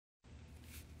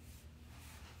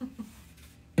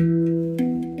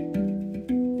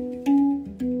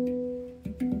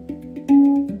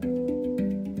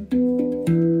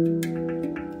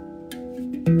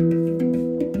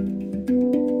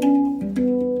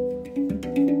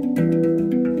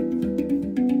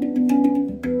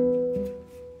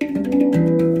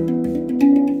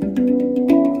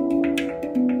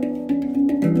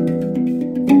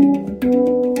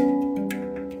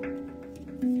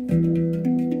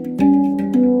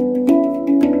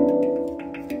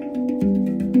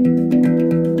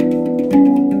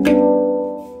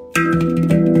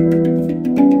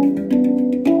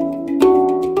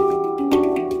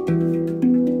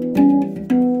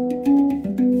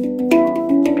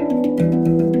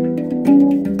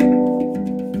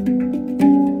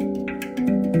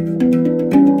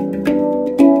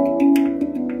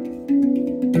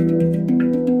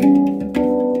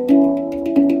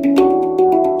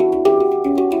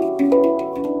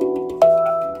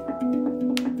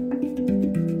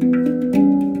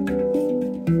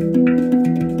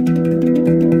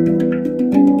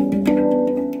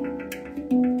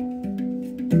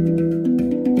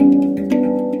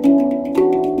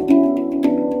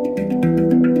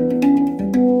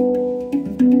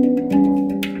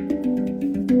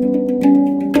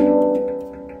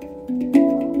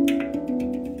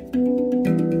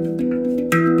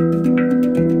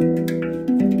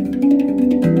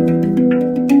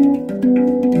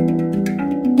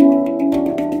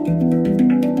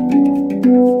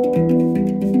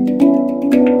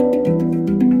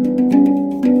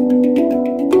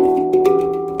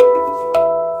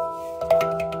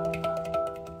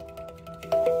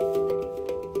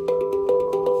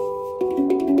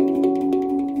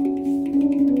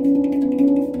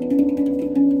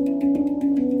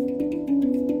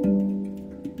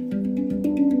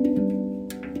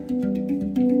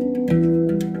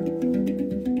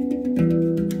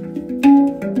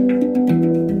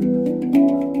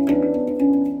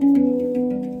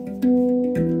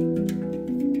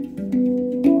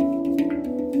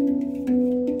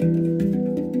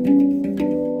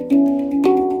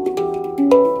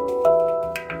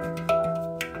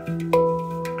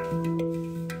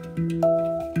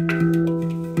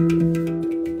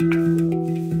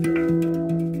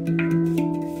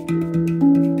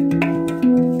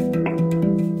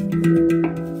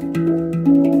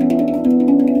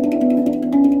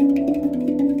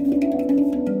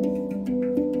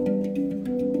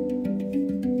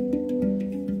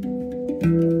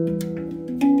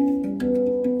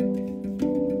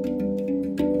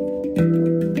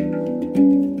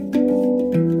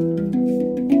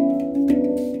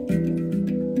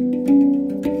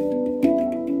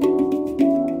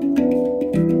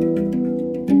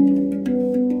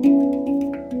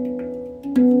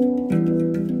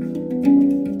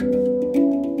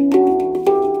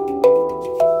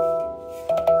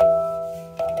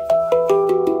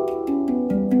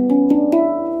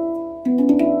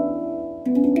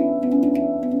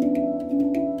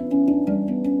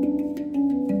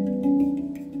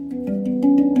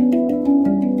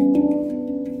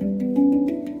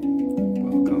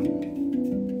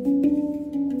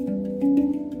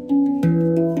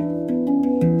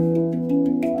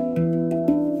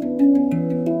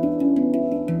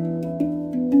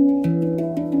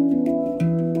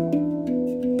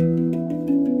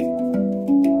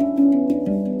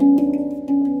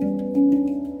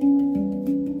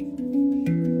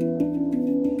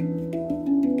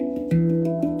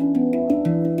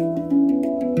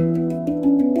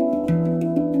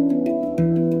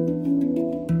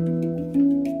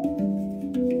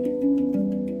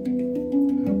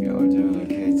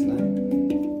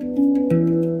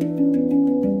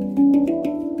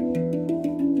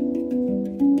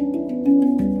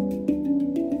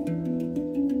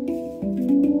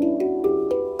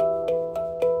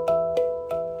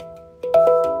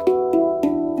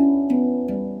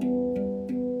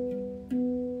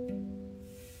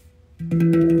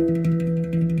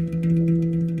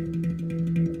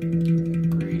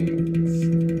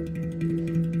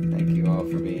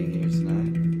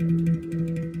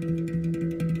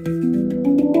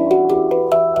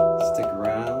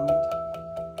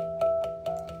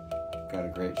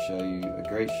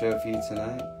show for you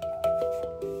tonight.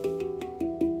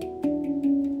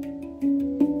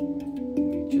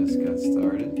 We just got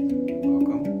started.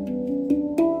 Welcome.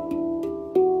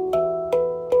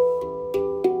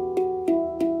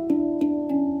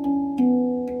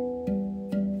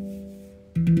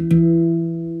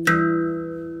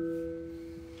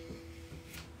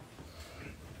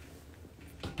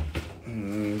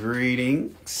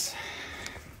 Greetings.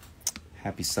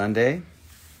 Happy Sunday.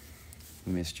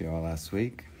 We missed you all last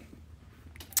week.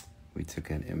 We took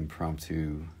an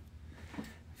impromptu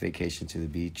vacation to the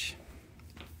beach.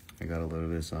 I got a little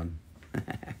bit of sun.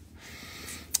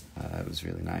 It was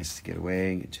really nice to get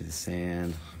away, get to the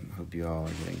sand. Hope you all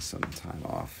are getting some time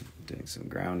off, doing some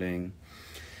grounding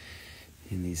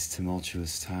in these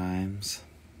tumultuous times.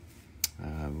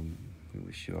 We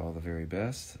wish you all the very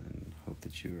best and hope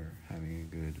that you are having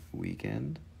a good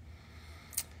weekend.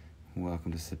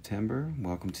 Welcome to September.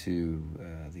 Welcome to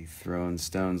the Throwin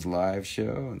Stones live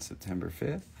show on September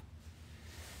 5th.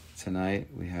 Tonight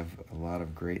we have a lot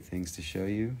of great things to show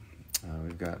you.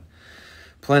 We've got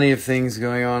plenty of things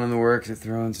going on in the works at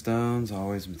Throwin Stones.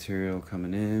 Always material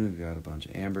coming in. We've got a bunch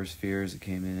of amber spheres that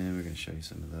came in. We're going to show you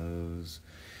some of those.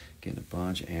 Getting a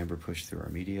bunch of amber pushed through our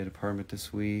media department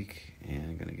this week.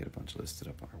 And going to get a bunch listed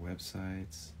up on our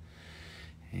websites.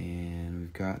 And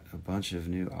we've got a bunch of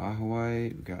new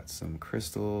Ajoite. We've got some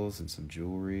crystals and some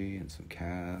jewelry and some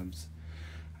cabs.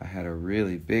 I had a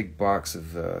really big box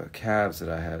of cabs that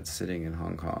I had sitting in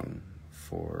Hong Kong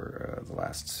for the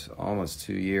last almost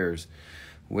 2 years,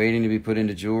 waiting to be put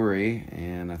into jewelry,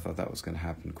 and I thought that was going to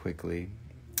happen quickly.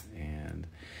 And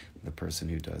the person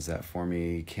who does that for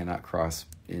me cannot cross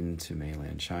into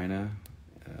mainland China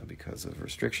because of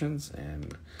restrictions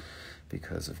and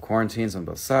because of quarantines on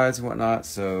both sides and whatnot.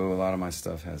 So a lot of my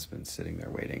stuff has been sitting there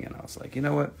waiting, and I was like, you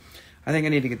know what? I think I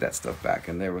need to get that stuff back.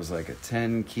 And there was like a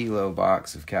 10-kilo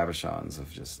box of cabochons of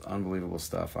just unbelievable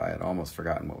stuff. I had almost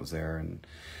forgotten what was there, and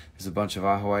there's a bunch of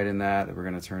Ajoite in that we're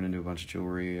going to turn into a bunch of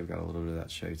jewelry. I've got a little bit of that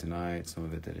to show you tonight. Some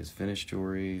of it that is finished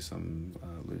jewelry, some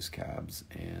loose cabs,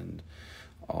 and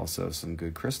also some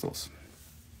good crystals.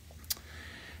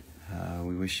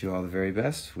 We wish you all the very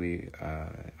best.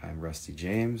 I'm Rusty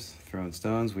James, Throwin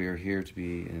Stones. We are here to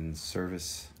be in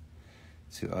service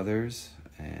to others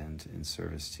and in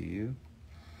service to you.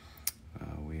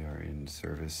 We are in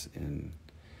service in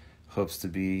hopes to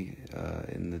be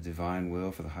in the divine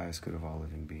will for the highest good of all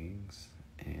living beings.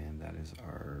 And that is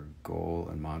our goal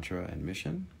and mantra and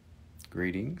mission.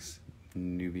 Greetings,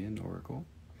 Nubian Oracle.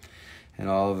 And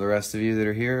all of the rest of you that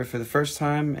are here for the first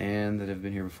time and that have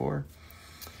been here before.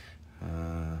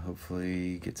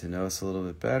 Hopefully get to know us a little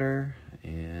bit better.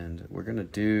 And we're going to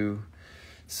do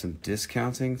some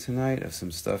discounting tonight of some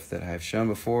stuff that I've shown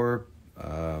before.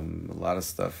 A lot of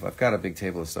stuff. I've got a big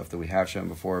table of stuff that we have shown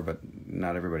before, but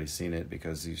not everybody's seen it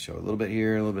because you show a little bit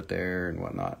here, a little bit there, and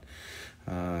whatnot.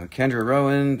 Kendra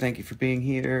Rowan, thank you for being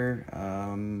here.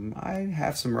 I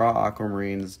have some raw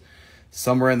aquamarines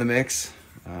somewhere in the mix.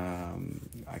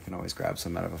 I can always grab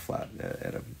some out of a flat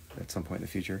at some point in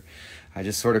the future. I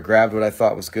just sort of grabbed what I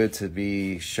thought was good to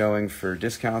be showing for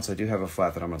discounts. I do have a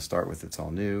flat that I'm going to start with. It's all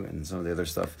new, and some of the other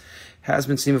stuff has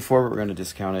been seen before, but we're going to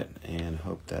discount it and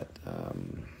hope that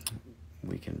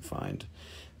we can find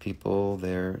people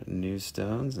their new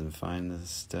stones and find the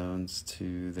stones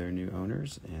to their new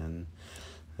owners, and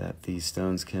that these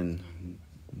stones can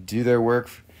do their work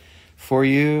for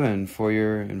you and for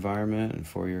your environment and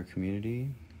for your community.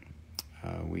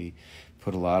 We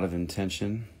put a lot of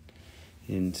intention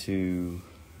into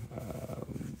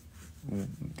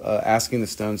asking the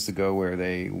stones to go where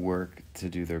they work to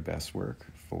do their best work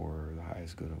for the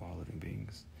highest good of all living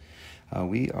beings.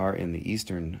 We are in the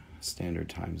Eastern Standard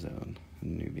Time Zone,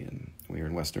 Nubian. We are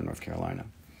in Western North Carolina.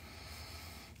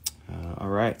 All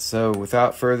right, so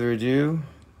without further ado,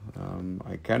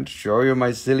 I can't show you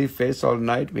my silly face all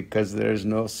night because there's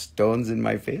no stones in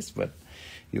my face, but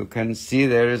you can see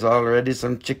there is already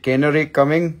some chicanery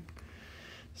coming.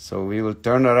 So we will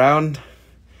turn around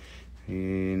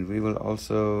and we will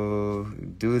also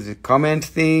do the comment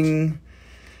thing.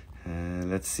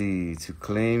 Let's see, to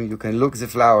claim, you can look the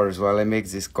flowers while I make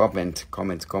this comment.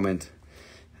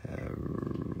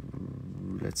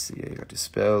 Let's see, I got to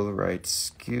spell right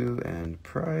skew and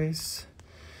price.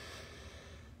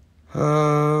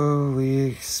 We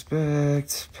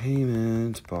expect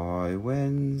payment by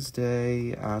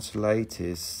Wednesday at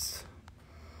latest.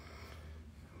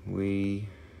 We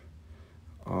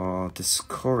are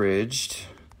discouraged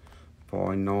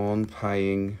by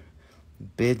non-paying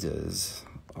bidders.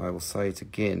 I will say it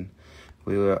again.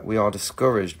 We are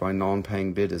discouraged by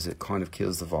non-paying bidders. It kind of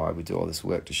kills the vibe. We do all this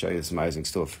work to show you this amazing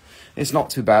stuff. It's not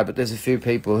too bad, but there's a few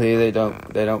people here, they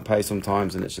don't pay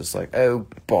sometimes, and it's just like, oh,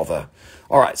 bother.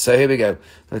 All right, so here we go.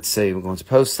 Let's see. We're going to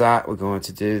post that. We're going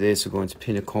to do this. We're going to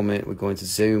pin a comment. We're going to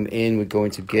zoom in. We're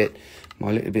going to get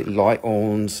my little bit light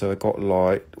on. So I got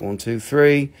light. 1, 2,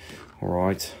 3. All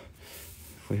right.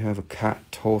 We have a cat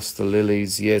toss the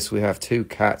lilies. Yes, we have 2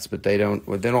 cats, but they're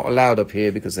not allowed up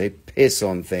here because they piss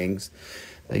on things.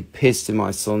 They pissed in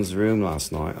my son's room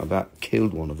last night. I about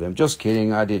killed one of them. Just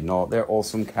kidding, I did not. They're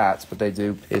awesome cats, but they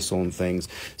do piss on things.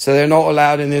 So they're not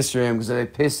allowed in this room, because if they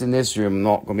piss in this room, I'm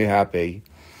not going to be happy.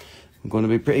 I'm going to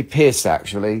be pretty pissed,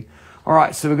 actually. All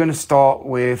right, so we're going to start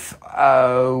with,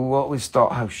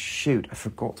 oh, shoot, I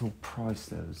forgot to price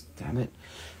those. Damn it.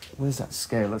 Where's that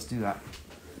scale? Let's do that.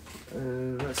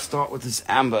 Let's start with this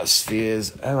amber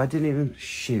spheres. Oh, I didn't even,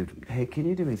 shoot. Hey, can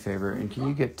you do me a favor, and can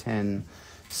you get 10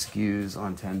 skews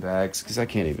on 10 bags? Because I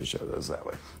can't even show those that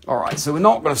way. All right, so we're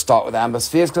not going to start with amber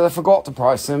spheres, because I forgot to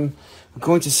price them. We're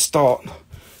going to start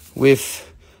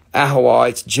with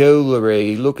Ajoite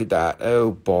jewelry. Look at that. Oh,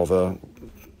 bother.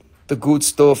 The good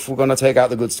stuff, we're going to take out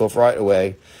the good stuff right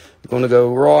away. We're going to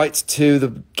go right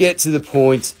to get to the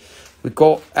point. We've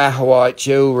got Ajoite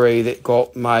jewelry that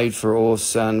got made for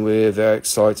us, and we're very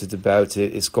excited about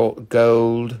it. It's got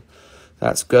gold.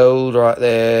 That's gold right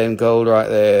there, and gold right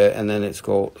there, and then it's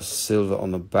got silver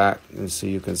on the back. And so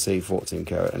you can see 14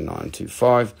 karat and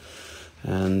 925.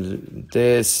 And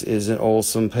this is an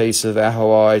awesome piece of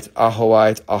Ajoite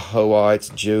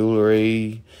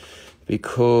jewelry,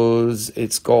 because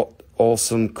it's got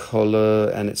awesome color,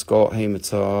 and it's got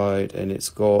hematite, and it's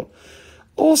got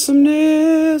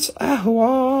awesomeness.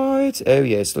 Ajoite. Oh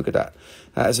yes, look at that.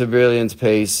 That is a brilliant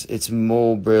piece. It's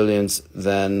more brilliant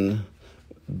than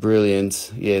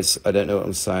brilliant. Yes, I don't know what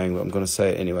I'm saying, but I'm going to say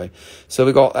it anyway. So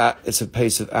we got that. It's a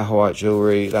piece of Ajoite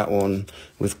jewelry. That one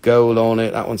with gold on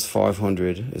it. That one's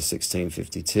 500. It's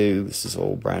 1652. This is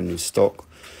all brand new stock.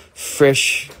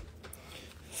 Fresh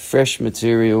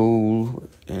material,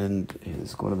 and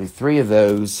there's going to be 3 of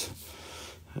those,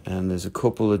 and there's a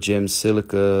couple of gem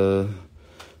silica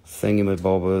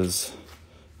thingamabobbers.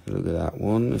 Look at that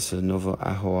one. This is another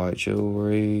Ajoite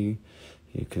jewelry.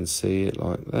 You can see it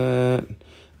like that,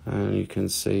 and you can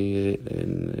see it,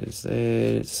 and it's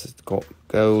there. It's got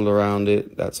gold around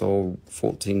it. That's all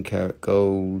 14 karat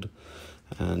gold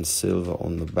and silver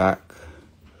on the back.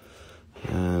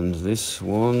 And this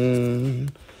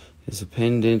one is a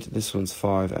pendant. This one's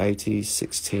 580,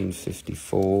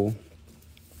 1654.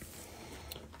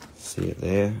 See it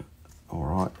there. All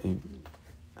right.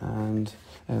 And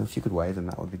if you could weigh them,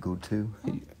 that would be good too.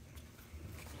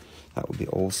 That would be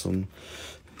awesome.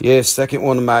 Yes, second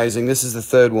one, amazing. This is the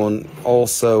third one,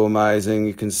 also amazing.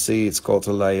 You can see it's got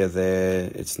a layer there.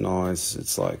 It's nice.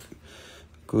 It's like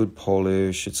good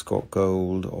polish. It's got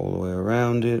gold all the way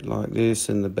around it like this,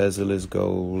 and the bezel is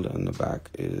gold, and the back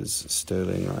is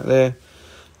sterling right there.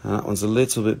 And that one's a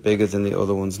little bit bigger than the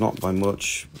other ones, not by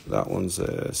much. That one's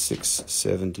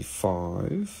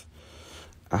 675.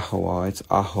 Ajoite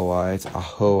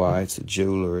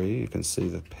jewelry. You can see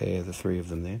the 3 of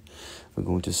them there. We're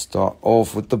going to start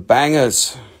off with the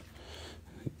bangers.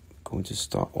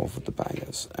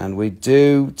 And we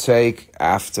do take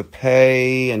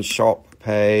Afterpay and Shop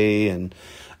Pay and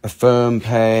Affirm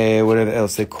Pay, or whatever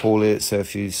else they call it. So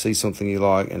if you see something you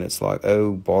like and it's like,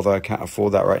 oh, bother, I can't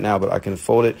afford that right now, but I can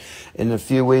afford it in a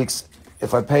few weeks.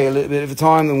 If I pay a little bit of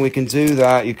time, then we can do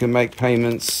that. You can make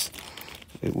payments.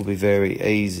 It will be very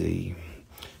easy.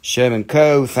 Sherman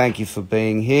Co., thank you for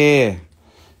being here.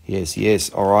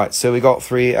 Yes. All right. So we got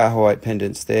 3 Ajoite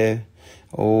pendants there,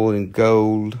 all in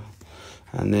gold.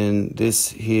 And then this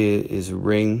here is a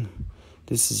ring.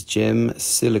 This is gem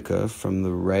silica from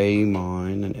the Ray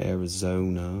mine in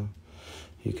Arizona.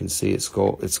 You can see it's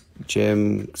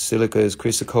gem silica is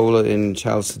chrysocolla in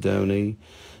chalcedony,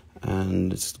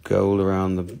 and it's gold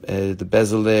around the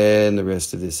bezel there, and the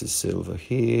rest of this is silver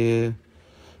here.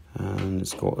 And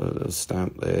it's got a little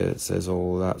stamp there that says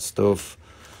all that stuff.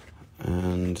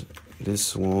 And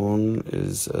this one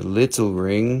is a little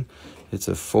ring. It's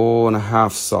a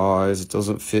 4.5 size. It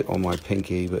doesn't fit on my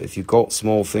pinky, but if you've got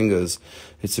small fingers,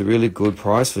 it's a really good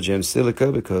price for gem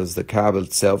silica, because the cab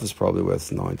itself is probably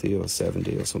worth 90 or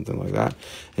 70 or something like that.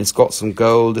 It's got some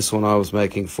gold. This one I was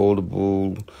making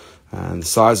foldable, and the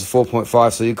size is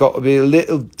 4.5. So you've got to be a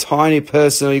little tiny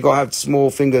person. You've got to have small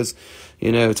fingers,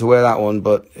 to wear that one,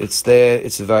 but it's there,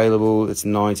 it's available, it's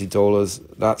 $90.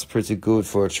 That's pretty good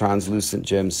for a translucent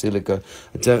gem silica.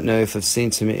 I don't know if I've seen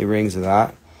too many rings of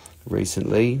that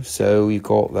recently, so you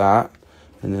got that,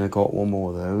 and then I got one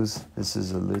more of those. This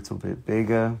is a little bit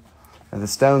bigger, and the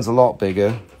stone's a lot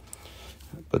bigger,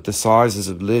 but the size is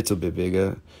a little bit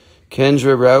bigger.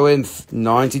 Kendra Rowan,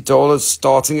 $90,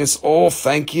 starting us off,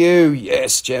 thank you.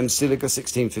 Yes, gem silica,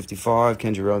 1655.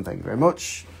 Kendra Rowan, thank you very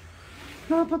much.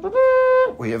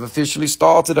 We have officially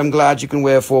started. I'm glad you can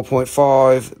wear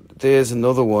 4.5. There's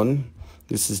another one.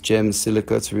 This is gem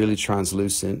silica. It's really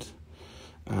translucent.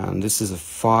 And this is a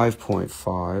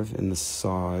 5.5 in the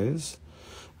size.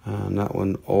 And that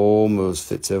one almost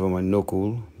fits over my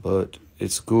knuckle, but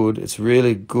It's good. It's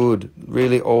really good.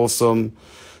 Really awesome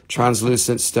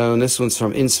translucent stone. This one's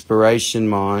from Inspiration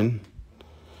Mine.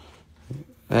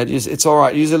 It's all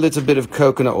right. Use a little bit of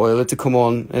coconut oil. Let it come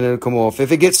on and it'll come off.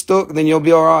 If it gets stuck, then you'll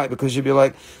be all right, because you'll be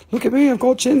like, look at me, I've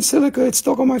got gem silica. It's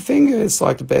stuck on my finger. It's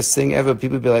like the best thing ever.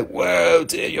 People will be like, whoa,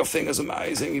 dear, your finger's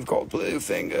amazing. You've got blue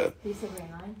finger. You said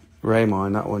Raymine?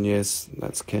 Raymine, that one, yes.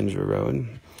 That's Kendra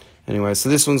Rowan. Anyway, so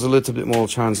this one's a little bit more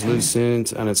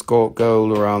translucent, and it's got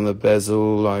gold around the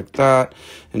bezel like that.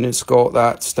 And it's got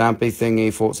that stampy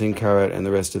thingy, 14 karat, and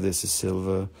the rest of this is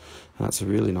silver. That's a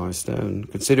really nice stone.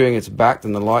 Considering it's backed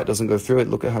and the light doesn't go through it,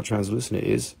 look at how translucent it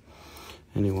is.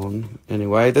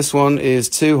 Anyway, this one is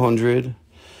 200,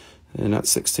 and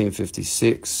that's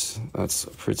 1656. That's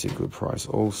a pretty good price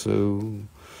also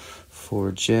for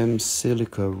a gem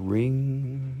silica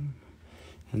ring.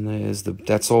 And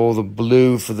that's all the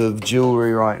blue for the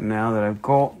jewelry right now that I've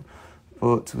got,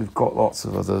 but we've got lots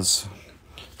of others.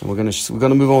 And we're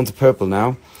gonna move on to purple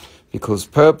now, because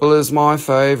purple is my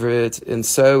favorite, and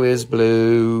so is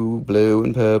blue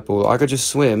and purple. I could just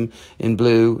swim in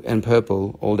blue and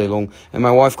purple all day long, and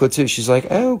my wife could too. She's like,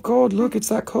 oh God, look, it's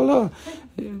that color.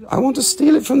 I want to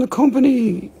steal it from the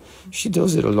company. She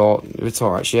does it a lot. It's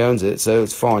all right. She owns it, so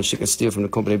it's fine. She can steal from the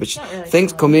company. But really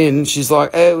things come in, she's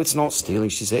like, oh, it's not stealing.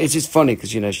 She said, it's just funny because,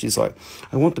 she's like,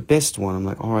 I want the best one. I'm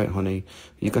like, all right, honey,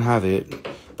 you can have it.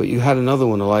 But you had another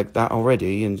one like that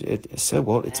already. And so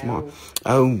what? It's mine.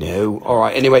 Oh, no. All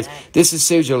right. Anyways, this is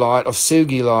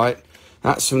Sugilite.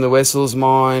 That's from the Wholesale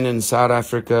mine in South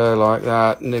Africa, like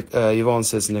that. Yvonne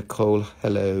says, Nicole,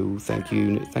 hello. Thank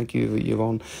you,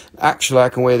 Yvonne. Actually, I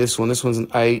can wear this one. This one's an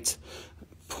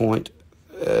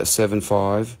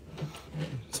 8.75.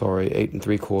 Sorry, 8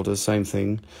 3/4, same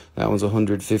thing. That one's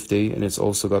 150, and it's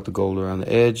also got the gold around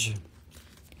the edge.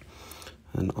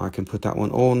 And I can put that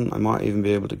one on. I might even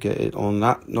be able to get it on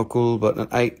that knuckle, but an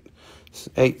 8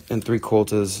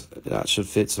 3/4, that should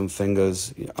fit some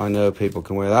fingers. I know people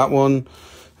can wear that one.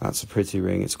 That's a pretty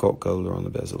ring. It's got gold around the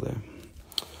bezel there.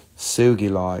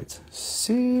 Sugilite.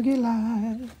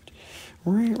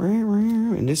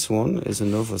 And this one is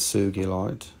another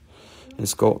Sugilite.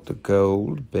 It's got the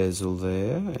gold bezel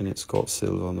there, and it's got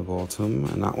silver on the bottom.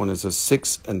 And that one is a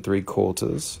 6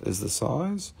 3/4 is the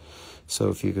size. So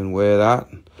if you can wear that,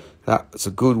 that's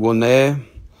a good one there.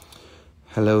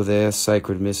 Hello there,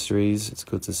 Sacred Mysteries. It's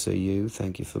good to see you.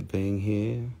 Thank you for being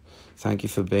here. Thank you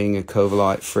for being a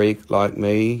Covalite freak like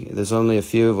me. There's only a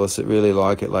few of us that really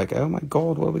like it. Like, oh my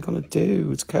God, what are we going to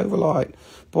do? It's Covalite.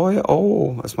 Buy it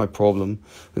all. That's my problem.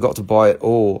 We've got to buy it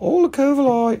all. All the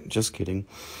Covalite. Just kidding.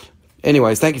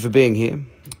 Anyways, thank you for being here.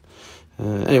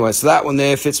 Anyway, so that one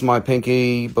there fits my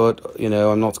pinky, but,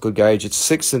 I'm not a good gauge. It's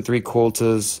 6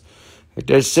 3/4. It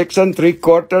is 6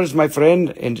 3/4, my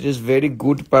friend, and it is very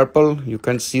good purple. You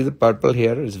can see the purple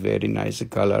here. It's very nice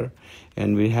color.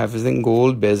 And we have the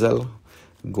gold bezel,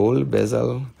 going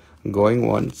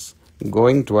once,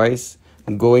 going twice,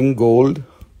 going gold.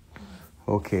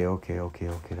 Okay,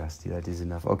 that is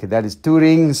enough. Okay, that is 2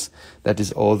 rings. That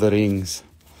is all the rings.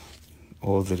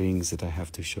 All the rings that I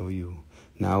have to show you.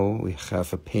 Now we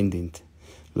have a pendant.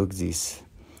 Look this.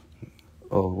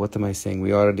 Oh, what am I saying?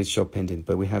 We already show pendant,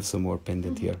 but we have some more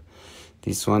pendant here.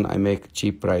 This one I make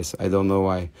cheap price. I don't know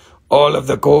why. All of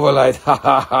the Covalite.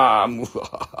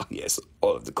 Yes,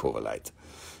 all of the Covalite.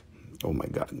 Oh my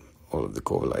God. All of the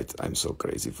Covalite. I'm so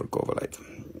crazy for Covalite.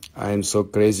 I'm so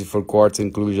crazy for quartz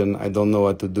inclusion. I don't know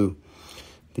what to do.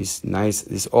 This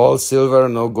all silver,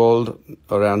 no gold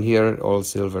around here. All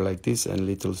silver like this, and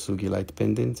little Sugilite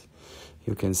pendant.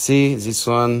 You can see this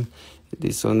one.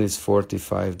 This one is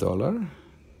 $45.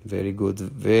 Very good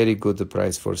the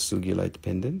price for Sugilite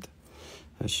pendant.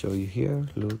 I'll show you here.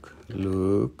 Look.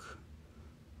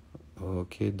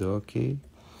 Okay, dokie.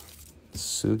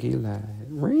 Sugilite.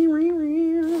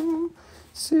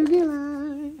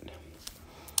 Sugilite.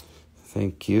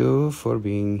 Thank you for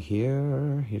being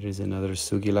here. Here is another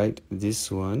Sugilite. This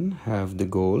one have the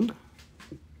gold.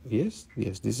 Yes,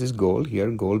 this is gold here,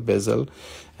 gold bezel,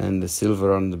 and the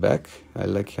silver on the back. I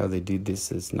like how they did this.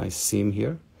 It's nice seam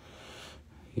here.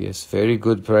 Yes, very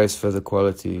good price for the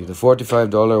quality. The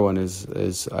 $45 one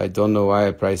is I don't know why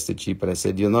I priced it cheap, but I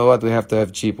said, you know what, we have to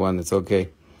have cheap one. It's okay.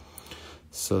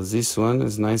 So this one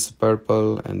is nice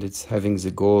purple, and it's having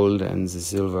the gold and the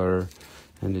silver,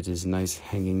 and it is nice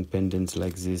hanging pendant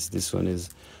like this. This one is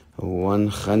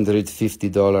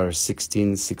 $150,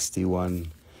 $16.61.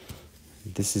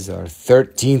 This is our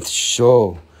 13th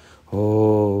show.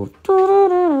 Oh,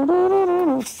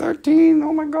 13.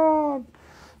 Oh my God.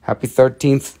 Happy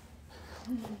 13th.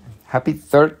 Happy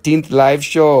 13th live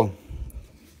show.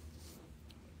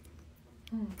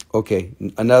 Okay,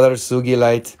 another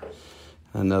Sugilite.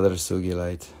 Another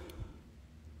Sugilite.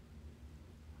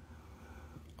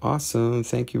 Awesome.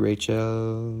 Thank you,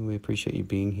 Rachel. We appreciate you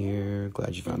being here.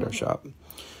 Glad you found our shop.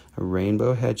 A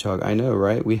rainbow hedgehog. I know,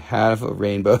 right? We have a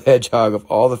rainbow hedgehog. Of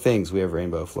all the things, we have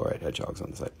rainbow fluorite hedgehogs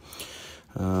on the site.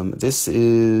 This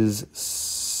is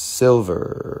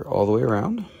silver all the way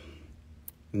around.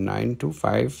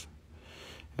 925.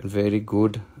 A very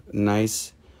good,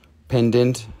 nice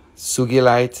pendant.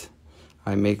 Sugilite.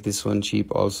 I make this one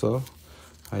cheap also.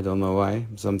 I don't know why.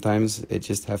 Sometimes it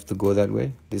just have to go that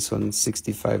way. This one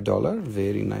 $65.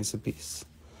 Very nice a piece.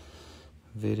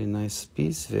 Very nice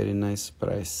piece. Very nice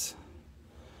price.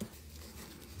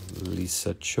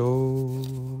 Lisa Cho,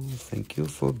 thank you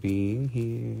for being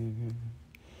here.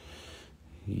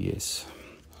 Yes.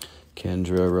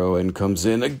 Kendra Rowan comes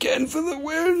in again for the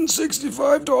win.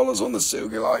 $65 on the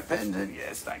Sugilite pendant.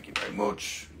 Yes, thank you very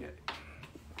much. Yeah.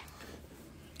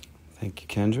 Thank you,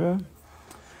 Kendra.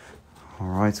 All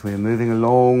right, we're moving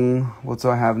along. What do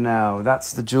I have now?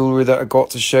 That's the jewelry that I got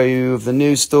to show you of the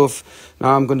new stuff.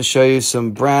 Now I'm going to show you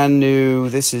some brand new.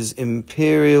 This is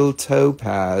Imperial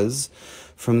Topaz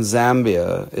from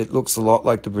Zambia. It looks a lot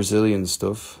like the Brazilian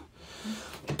stuff.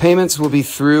 Payments will be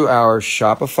through our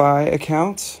Shopify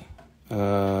account.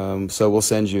 So we'll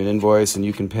send you an invoice and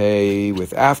you can pay with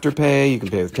Afterpay. You can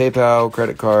pay with PayPal,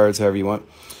 credit cards, however you want.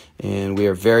 And we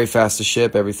are very fast to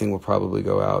ship. Everything will probably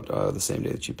go out the same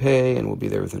day that you pay, and we'll be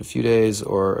there within a few days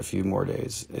or a few more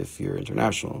days if you're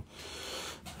international.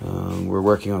 We're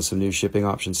working on some new shipping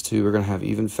options too. We're going to have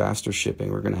even faster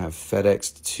shipping. We're going to have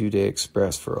FedEx 2-day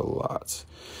express for a lot.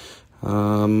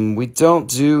 We don't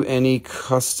do any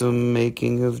custom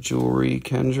making of jewelry,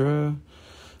 Kendra,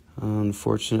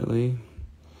 unfortunately.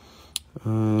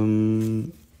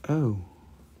 The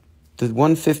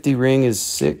 150 ring is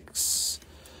 6.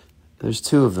 There's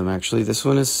 2 of them, actually. This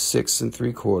one is 6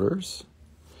 3/4.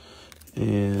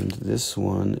 And this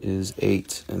one is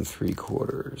 8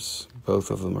 3/4.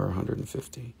 Both of them are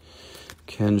 150.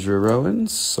 Kendra Rowan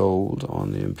sold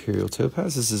on the Imperial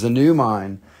Topaz. This is a new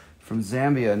mine from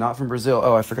Zambia, not from Brazil.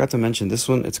 Oh, I forgot to mention this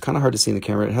one. It's kind of hard to see in the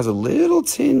camera. It has a little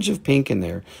tinge of pink in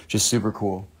there, which is super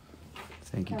cool.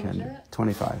 Thank you, Kendra.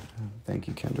 25. Thank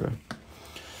you, Kendra.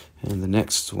 And the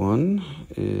next one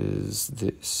is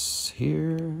this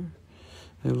here.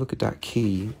 Hey, look at that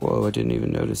key. Whoa, I didn't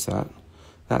even notice that.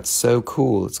 That's so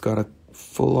cool. It's got a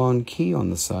full-on key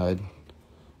on the side.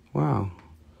 Wow.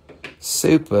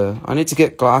 Super. I need to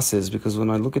get glasses because when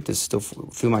I look at this stuff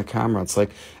through my camera, it's like,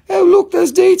 oh, look,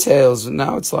 there's details. And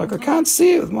now it's like, I can't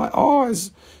see it with my eyes.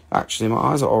 Actually, my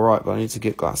eyes are all right, but I need to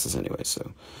get glasses anyway,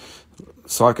 so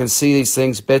I can see these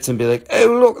things better and be like, oh,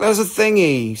 look, there's a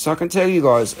thingy. So I can tell you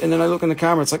guys. And then I look in the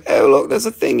camera, it's like, oh, look, there's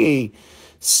a thingy.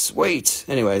 Sweet.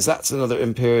 Anyways, that's another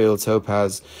Imperial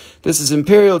Topaz. This is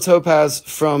Imperial Topaz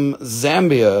from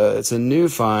Zambia. It's a new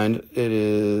find. It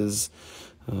is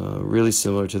really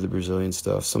similar to the Brazilian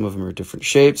stuff. Some of them are different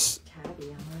shapes. Tabby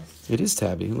almost. It is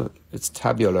tabby. Look, it's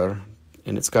tabular.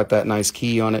 And it's got that nice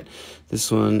key on it.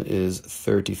 This one is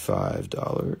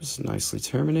 $35. Nicely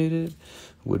terminated.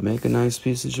 Would make a nice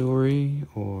piece of jewelry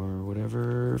or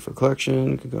whatever for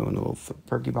collection. Could go in a little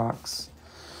perky box.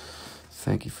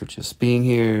 Thank you for just being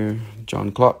here.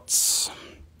 John Klotz.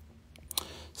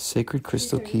 Sacred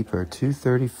Crystal Keeper.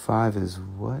 235 is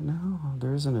what now?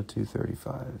 There isn't a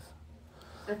 235.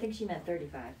 I think she meant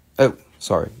 35. Oh,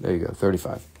 sorry. There you go.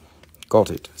 35. Got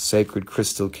it. Sacred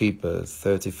Crystal Keeper.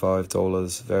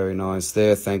 $35. Very nice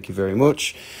there. Thank you very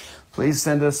much. Please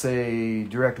send us a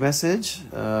direct message.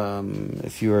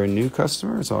 If you are a new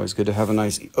customer, it's always good to have a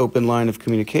nice open line of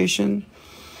communication.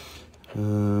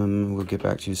 We'll get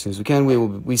back to you as soon as we can.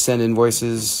 We send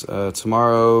invoices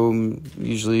tomorrow,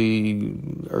 usually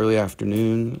early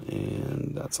afternoon,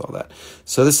 and that's all that.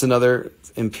 So this is another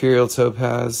Imperial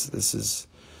Topaz. This is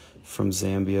from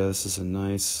Zambia. This is a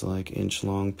nice, like,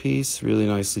 inch-long piece, really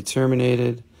nicely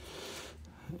terminated,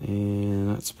 and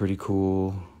that's pretty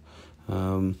cool.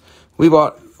 We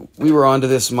were onto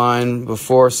this mine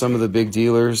before some of the big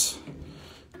dealers.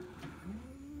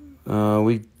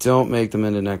 We don't make them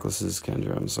into necklaces,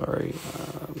 Kendra. I'm sorry.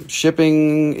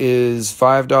 Shipping is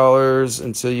 $5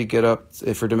 until you get up,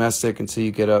 for domestic, until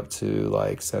you get up to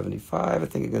like 75. I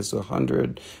think it goes to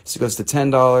 100. So it goes to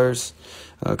 $10.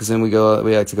 Because then we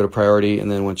like to go to priority,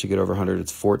 and then once you get over 100,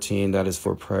 it's $14. That is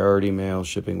for priority mail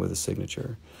shipping with a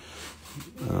signature,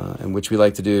 and which we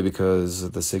like to do because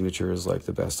the signature is like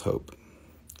the best hope.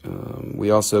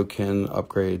 We also can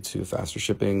upgrade to faster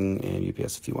shipping and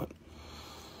UPS if you want.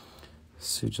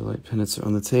 Sugilite pendants are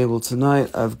on the table tonight.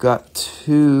 I've got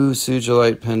 2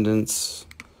 Sugilite pendants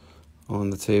on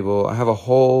the table. I have a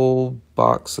whole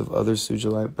box of other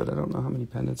Sugilite, but I don't know how many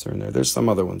pendants are in there. There's some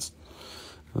other ones.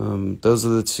 Those are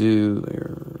the two.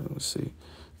 Let's see.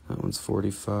 That one's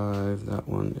 45. That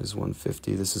one is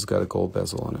 150. This has got a gold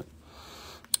bezel on it.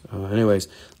 Anyways,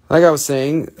 like I was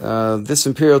saying, this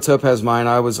Imperial Topaz mine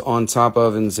I was on top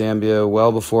of in Zambia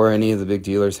well before any of the big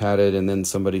dealers had it, and then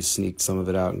somebody sneaked some of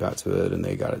it out and got to it, and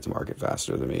they got it to market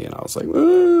faster than me, and I was like,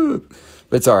 woo!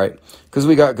 But it's all right, because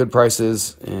we got good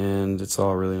prices, and it's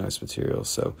all really nice material.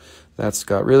 So that's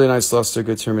got really nice luster,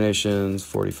 good terminations,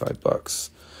 $45.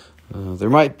 There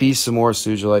might be some more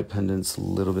Sugilite pendants a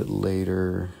little bit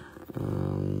later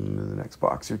in the next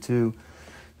box or two.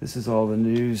 This is all the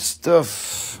new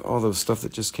stuff, all those stuff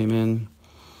that just came in.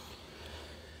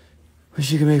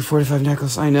 Wish you could make 45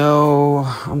 necklace. I know,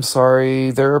 I'm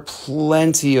sorry. There are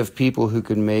plenty of people who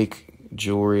can make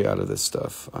jewelry out of this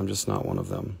stuff. I'm just not one of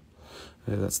them.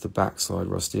 Yeah, that's the backside,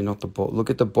 Rusty, not the bottom.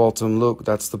 Look at the bottom. Look,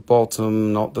 that's the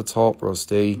bottom, not the top,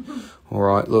 Rusty. All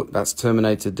right, look, that's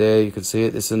terminated there. You can see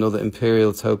it. This is another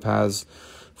Imperial Topaz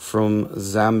from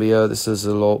Zambia. This is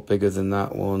a lot bigger than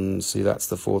that one. See, that's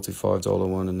the $45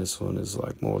 one, and this one is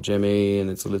like more gemmy,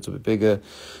 and it's a little bit bigger,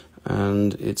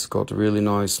 and it's got really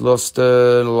nice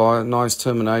luster, nice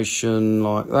termination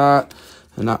like that,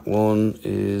 and that one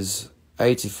is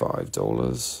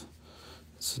 $85.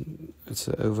 It's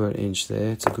over an inch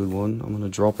there. It's a good one. I'm going to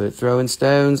drop it. Throwin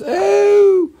Stones.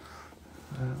 Oh!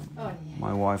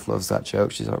 My wife loves that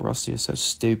joke. She's like, Rusty, you're so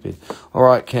stupid. All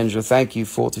right, Kendra, thank you.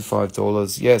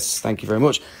 $45. Yes, thank you very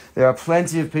much. There are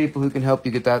plenty of people who can help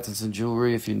you get that to some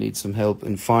jewelry. If you need some help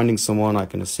in finding someone, I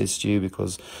can assist you,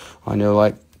 because I know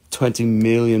like 20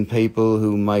 million people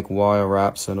who make wire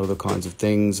wraps and other kinds of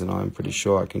things, and I'm pretty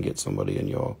sure I can get somebody in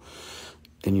your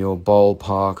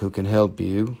ballpark who can help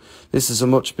you. This is a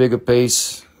much bigger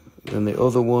piece than the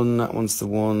other one. That one's the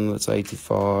one that's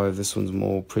 85. This one's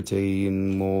more pretty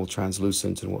and more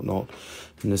translucent and whatnot.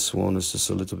 And this one is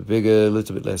just a little bit bigger, a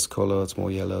little bit less color. It's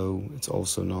more yellow. It's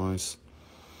also nice.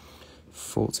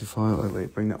 45.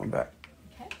 Wait, bring that one back.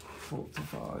 Okay.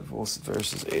 45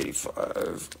 versus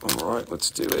 85. All right, let's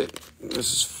do it.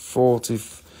 This is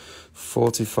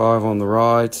 45 on the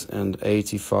right and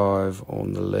 85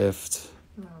 on the left.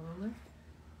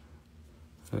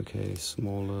 Okay,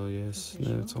 smaller, yes.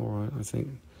 No, it's all right. I think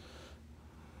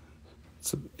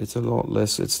it's a lot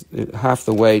less. It's half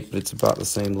the weight, but it's about the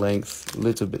same length, a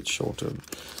little bit shorter.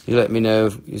 You let me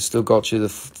know. You still got you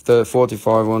the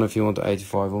 45 one. If you want the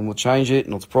 85 one, we'll change it.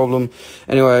 Not a problem.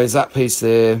 Anyways, that piece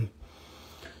there.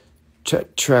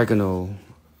 Tetragonal.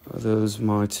 Are those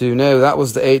my two? No, that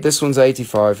was the 8. This one's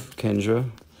 85, Kendra.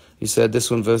 You said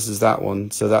this one versus that one,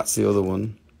 so that's the other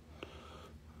one.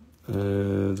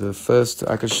 The first,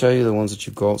 I could show you the ones that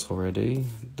you got already.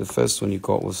 The first one you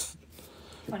got was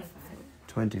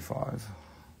 25.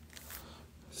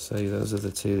 So those are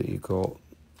the two that you got.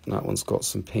 That one's got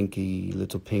some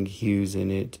little pink hues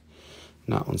in it.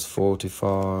 And that one's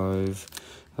 45.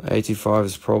 85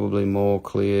 is probably more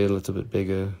clear, a little bit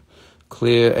bigger.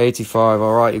 Clear, 85.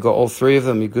 All right, you got all three of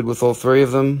them. You good with all three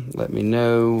of them? Let me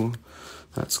know.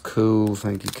 That's cool.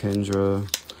 Thank you, Kendra.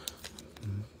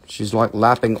 She's like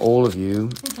lapping all of you.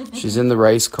 She's in the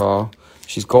race car.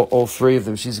 She's got all three of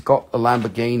them. She's got a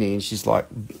Lamborghini, and she's like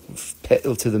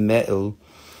pedal to the metal.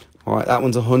 All right, that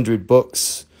one's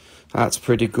 $100. That's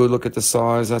pretty good. Look at the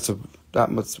size. That's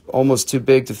almost too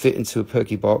big to fit into a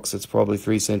perky box. It's probably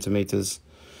 3 centimeters.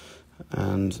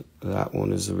 And that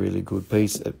one is a really good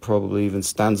piece. It probably even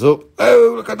stands up.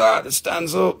 Oh, look at that. It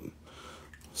stands up.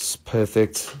 It's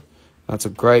perfect. That's a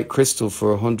great crystal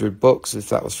for $100. If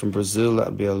that was from Brazil,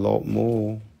 that'd be a lot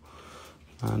more.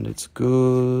 And it's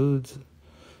good.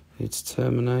 It's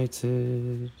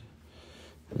terminated.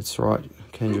 It's right.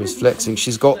 Kendra's flexing.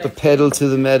 She's got the pedal to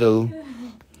the metal.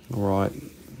 All right.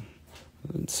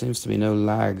 There seems to be no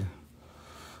lag.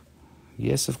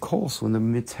 Yes, of course. When the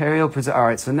material presents... All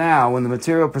right, so now when the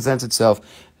material presents itself,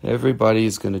 everybody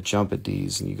is going to jump at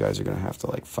these, and you guys are going to have to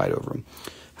like fight over them.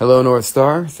 Hello, North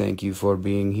Star. Thank you for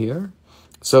being here.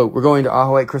 So we're going to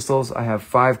Ajoite crystals. I have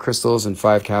 5 crystals and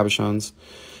 5 cabochons.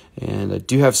 And I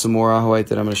do have some more Ajoite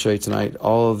that I'm going to show you tonight.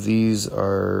 All of these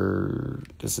are...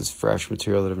 This is fresh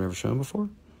material that I've never shown before.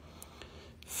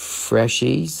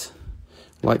 Freshies.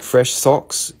 Like fresh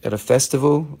socks at a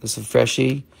festival. It's a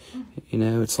freshie. You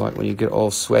know, it's like when you get all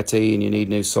sweaty and you need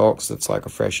new socks. That's like a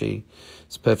freshie.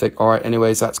 It's perfect. All right,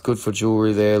 anyways, that's good for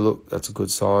jewelry there. Look, that's a good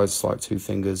size. It's like 2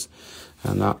 fingers.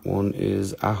 And that one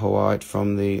is Ajoite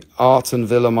from the Art and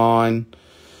Villa mine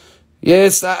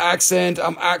Yes, that accent.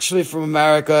 I'm actually from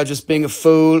America, just being a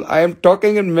fool. I am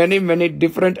talking in many, many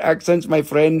different accents, my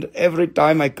friend. Every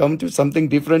time I come to something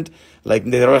different, like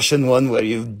the Russian one where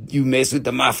you mess with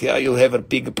the mafia, you'll have a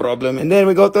big problem. And then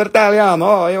we go to Italiano.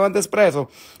 Oh, you want espresso?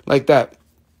 Like that.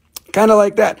 Kind of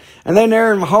like that. And then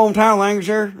there in my hometown language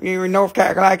here, you're in North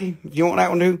Kakalaki. If you want that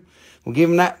one too, we'll give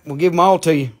them that. We'll give them all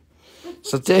to you.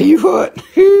 So tell you what,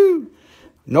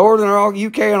 Northern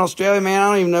UK and Australia, man, I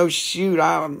don't even know, shoot,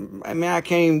 I mean, I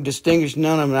can't even distinguish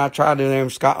none of them. I tried to do them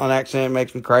Scotland accent, it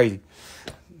makes me crazy.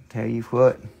 Tell you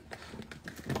what,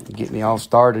 get me all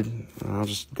started. I'll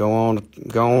just go on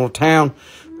to town.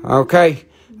 Okay,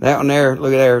 that one there,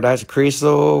 look at there, that's a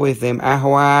crystal with them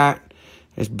Ajoite.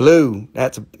 It's blue.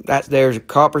 There's a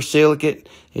copper silicate.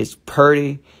 It's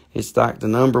pretty. It's like the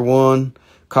number one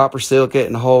copper silicate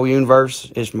in the whole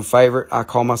universe. It's my favorite. I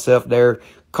call myself their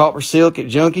copper silicate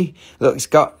junkie. Look, it's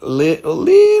got a little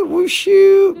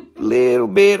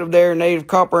bit of their native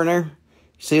copper in there.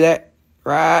 See that?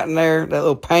 Right in there, that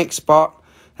little pink spot.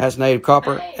 That's native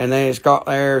copper. And then it's got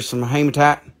there some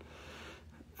hematite.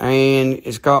 And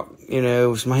it's got,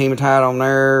 some hematite on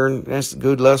there. That's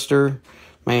good luster.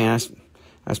 Man,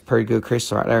 that's pretty good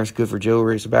crystal right there. It's good for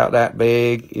jewelry. It's about that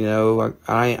big.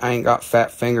 I ain't got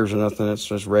fat fingers or nothing. It's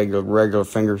just regular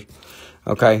fingers.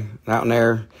 Okay, that one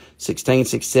there,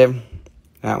 1667.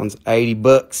 That one's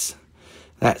 $80.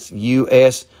 That's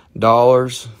US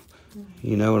dollars.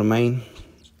 You know what I mean?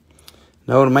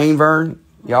 Know what I mean, Vern?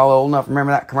 Y'all old enough to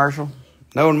remember that commercial?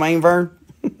 Know what I mean, Vern?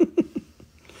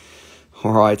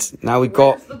 All right, now we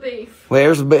got... Where's the beef?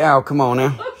 Where's the beef? Oh, come on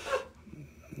now.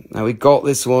 Now we got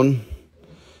this one.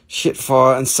 Shit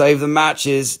fire and save the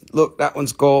matches. Look, that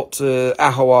one's got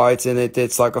Ajoite in it.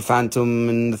 It's like a phantom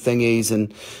and the thingies.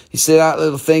 And you see that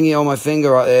little thingy on my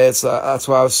finger right there? That's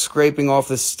why I was scraping off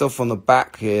this stuff on the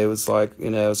back here. It was like,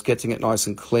 I was getting it nice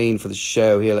and clean for the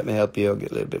show. Here, let me help you. I'll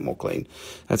get a little bit more clean.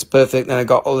 That's perfect. Then I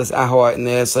got all this Ajoite in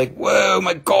there. It's like, whoa,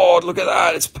 my God, look at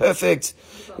that. It's perfect.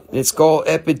 It's got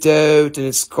Epidote and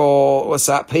it's got,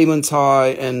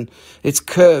 Pietersite, and it's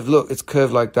curved. Look, it's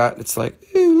curved like that. It's like,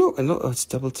 ooh, look, and look, it's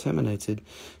double terminated.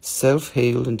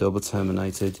 Self-healed and double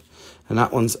terminated. And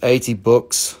that one's $80.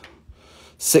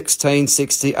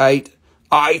 1668.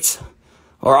 Alright.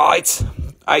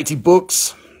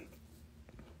 $80.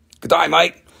 Good day,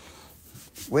 mate.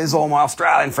 Where's all my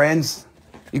Australian friends?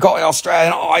 You got any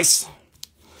Australian ice?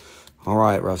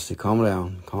 Alright, Rusty, calm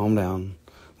down.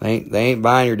 They ain't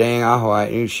buying your dang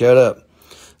Ajoite. You shut up.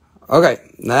 Okay,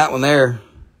 now that one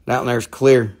there's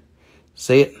clear.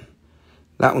 See it?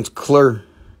 That one's clear.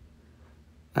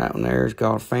 That one there's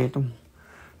got a phantom.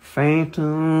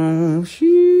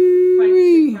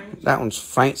 Shoo. That one's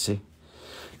fancy.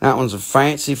 That one's a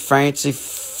fancy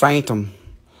phantom.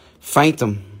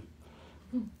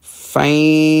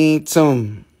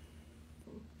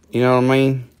 You know what I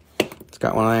mean? It's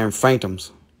got one of them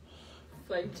phantoms.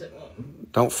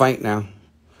 Don't faint now.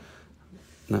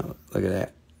 No, look at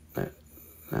that.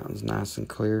 That one's nice and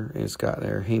clear. It's got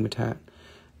their hematite.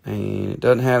 And it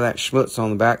doesn't have that schmutz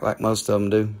on the back like most of them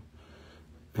do.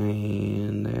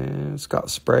 And it's got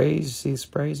sprays. You see the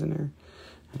sprays in there?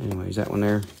 Anyways, that one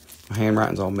there. My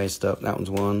handwriting's all messed up. That one's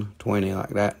 $120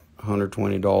 like that.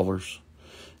 $120.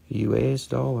 US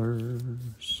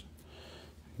dollars.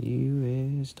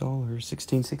 US dollars.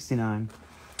 1669.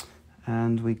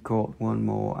 And we got one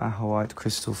more Ajoite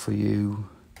crystal for you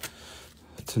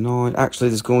tonight. Actually,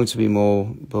 there's going to be more,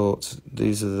 but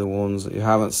these are the ones that you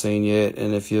haven't seen yet.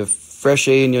 And if you're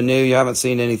freshy and you're new, you haven't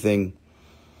seen anything.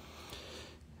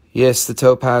 Yes, the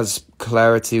topaz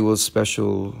clarity was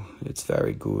special. It's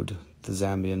very good. The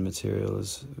Zambian material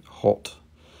is hot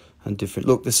and different.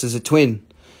 Look, this is a twin.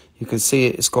 You can see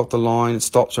it. It's got the line. It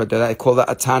stops right there. They call that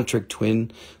a tantric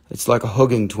twin. It's like a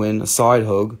hugging twin, a side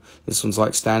hug. This one's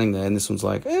like standing there, and this one's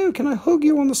like, oh, can I hug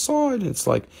you on the side? And it's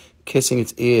like kissing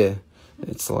its ear.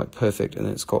 It's like perfect, and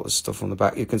it's got this stuff on the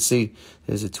back. You can see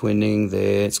there's a twinning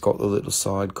there. It's got the little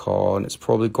side car, and it's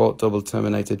probably got double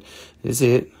terminated. Is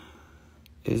it?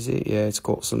 Yeah, it's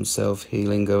got some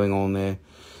self-healing going on there.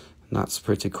 And that's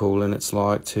pretty cool, and it's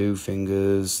like 2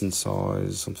 fingers in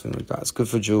size, something like that. It's good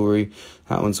for jewelry.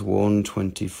 That one's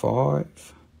 $125.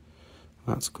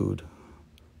 That's good.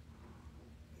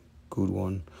 Good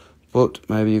one. But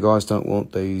maybe you guys don't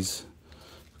want these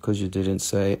because you didn't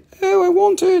say, oh, I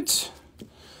want it.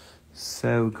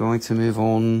 So we're going to move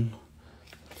on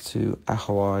to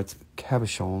Ajoite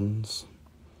cabochons.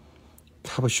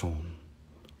 Cabochon.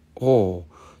 Oh,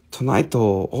 tonight,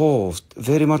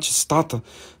 very much start.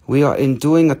 We are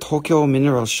doing a Tokyo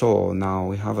mineral show now.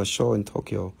 We have a show in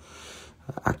Tokyo.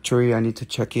 Actually, I need to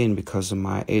check in because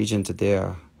my agent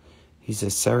there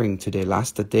He's selling today,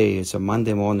 last day. It's a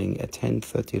Monday morning at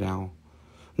 10:30 now.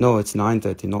 No, it's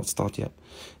 9:30, not start yet.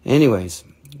 Anyways,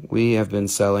 we have been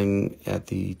selling at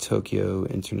the Tokyo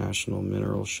International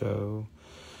Mineral Show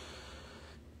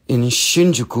in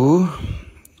Shinjuku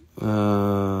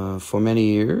for many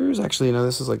years. Actually, no,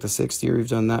 this is like the 6th year we've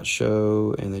done that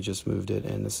show, and they just moved it,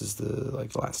 and this is the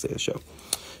last day of the show.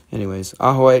 Anyways,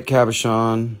 Ajoite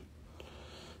cabochon,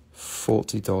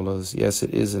 $40. Yes,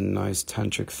 it is a nice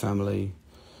tantric family.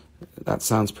 That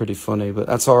sounds pretty funny, but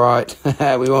that's all right.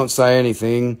 We won't say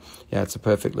anything. Yeah, it's a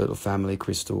perfect little family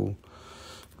crystal.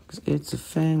 It's a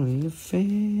family affair.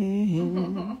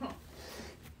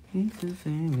 It's a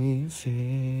family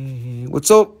affair.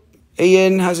 What's up,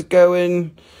 Ian? How's it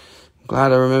going?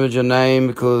 Glad I remembered your name,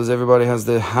 because everybody has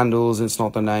their handles and it's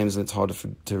not their names, and it's hard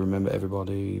to remember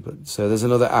everybody. But so there's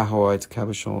another Ajoite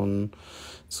cabochon.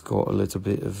 It's got a little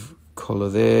bit of color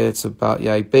there. It's about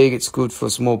yay big. It's good for a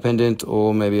small pendant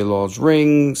or maybe a large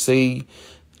ring. See,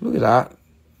 look at that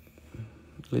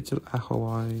little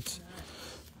Ajoite.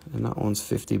 And that one's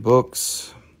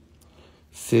 $50.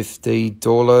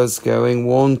 $50 going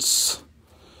once,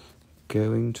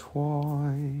 going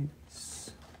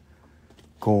twice,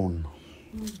 gone.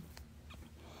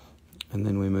 And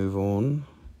then we move on.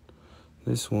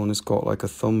 This one has got like a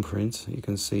thumbprint. You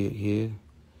can see it here.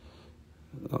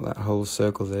 Not that whole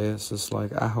circle there. It's just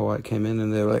like Ajoite came in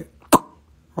and they're like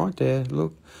right there.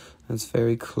 Look, it's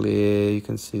very clear. You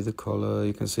can see the color.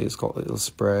 You can see it's got little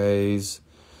sprays.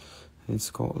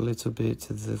 It's got a little bit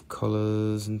of the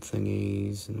colors and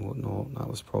thingies and whatnot. That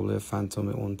was probably a phantom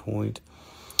at one point.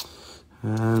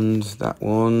 And that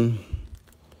one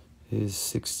is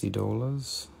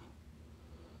 $60.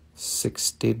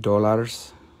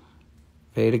 $60.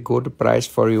 Very good price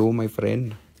for you, my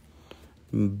friend.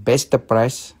 Best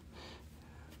price.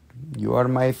 You are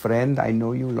my friend. I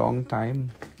know you long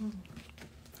time.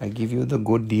 I give you the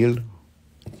good deal.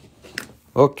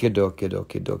 Okay,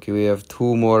 dokie. We have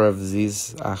 2 more of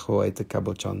these Ajoite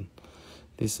cabochon.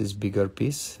 This is bigger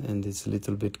piece and it's a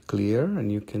little bit clear,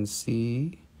 and you can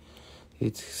see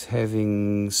it's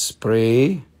having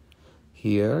spray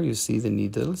here. You see the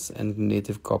needles and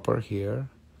native copper here,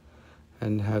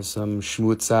 and have some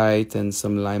schmutzite and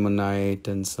some limonite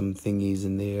and some thingies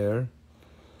in there,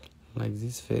 like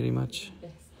this. Very much.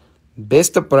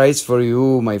 Best price for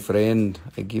you, my friend.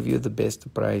 I give you the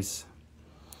best price.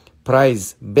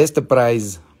 Best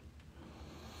prize.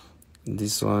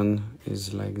 This one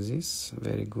is like this,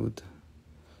 very good,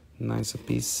 nice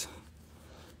piece.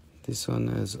 This one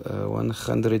is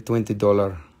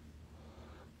 $120.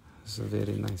 It's a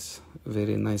very nice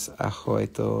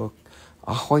Ajoite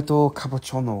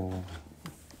cabochon.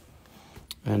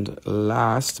 And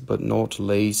last but not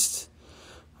least,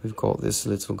 we've got this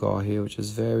little guy here, which is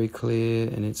very clear,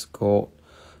 and it's got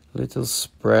little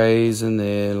sprays in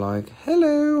there, like,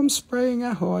 hello, I'm spraying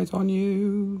Ajoite on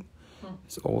you.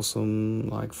 It's awesome,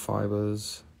 like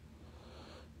fibers.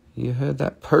 You heard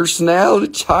that personnel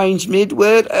change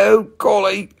mid-word? Oh,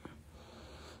 golly.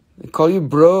 They call you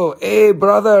bro. Hey,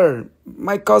 brother,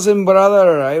 my cousin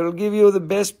brother, I will give you the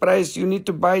best price. You need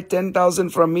to buy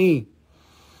 10,000 from me.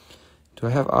 Do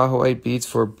I have Ajoite beads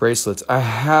for bracelets? I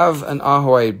have an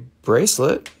Ajoite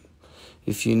bracelet.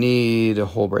 If you need a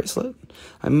whole bracelet,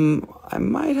 I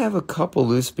might have a couple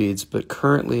loose beads, but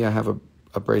currently I have a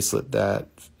bracelet that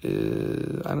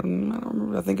is, I don't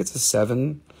remember. I think it's a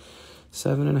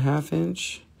 7.5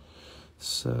 inch.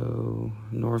 So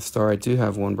North Star, I do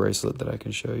have one bracelet that I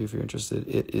can show you if you're interested.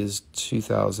 It is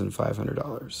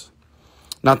 $2,500.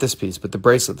 Not this piece, but the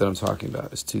bracelet that I'm talking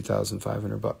about is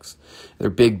 $2,500.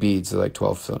 They're big beads. They're like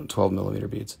 12 millimeter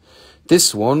beads.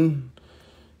 This one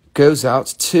goes out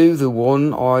to the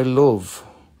one I love.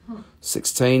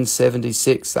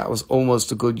 1676. That was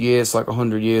almost a good year. It's like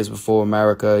 100 years before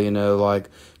America, you know, like,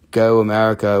 go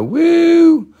America.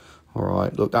 Woo! All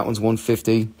right, look, that one's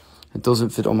 $150. It doesn't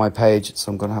fit on my page,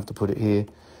 so I'm going to have to put it here.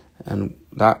 And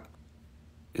that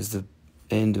is the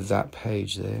end of that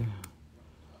page there.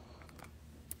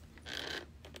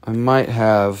 I might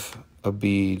have a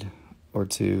bead or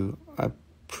two. I'm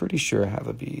pretty sure I have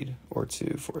a bead or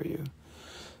two for you.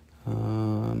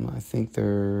 I think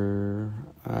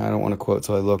I don't want to quote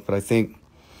till I look, but I think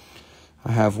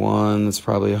I have one that's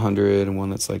probably 100 and one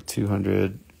that's like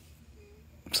 200,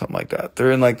 something like that.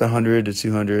 They're in like the 100 to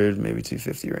 200, maybe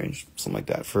 250 range, something like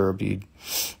that for a bead,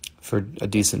 for a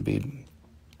decent bead.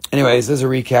 Anyways, there's a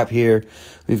recap here.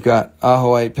 We've got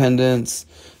Ajoite pendants,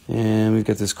 and we've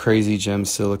got this crazy gem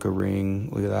silica ring.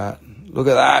 Look at that. Look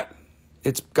at that.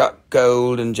 It's got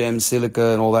gold and gem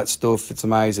silica and all that stuff. It's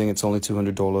amazing. It's only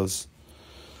 $200.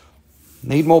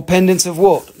 Need more pendants of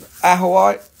what?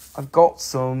 Ajoite? I've got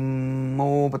some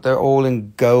more, but they're all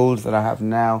in gold that I have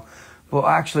now. But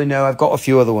actually, no, I've got a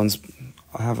few other ones.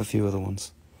 I have a few other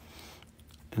ones.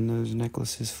 And those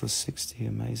necklaces for 60,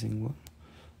 amazing. What?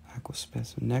 Aqua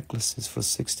Specimen necklaces for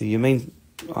 60. You mean,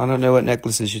 I don't know what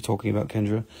necklaces you're talking about,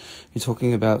 Kendra. You're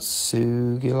talking about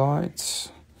Sugilite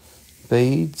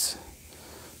beads.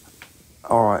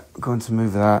 Alright, I'm going to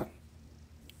move that.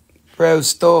 Bro,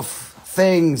 stuff.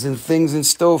 Things and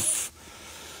stuff.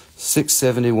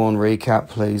 671 recap,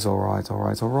 please. Alright.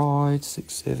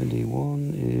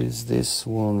 671 is this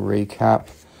one recap.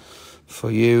 For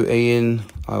you, Ian,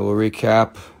 I will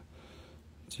recap.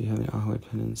 Do you have any Ajoite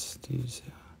pendants?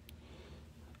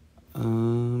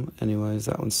 Anyways,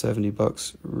 that one's $70.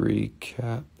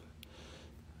 Recap.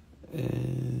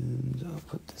 And I'll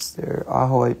put this there.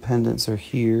 Ajoite pendants are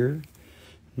here.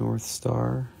 North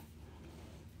Star.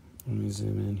 Let me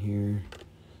zoom in here.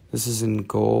 This is in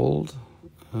gold.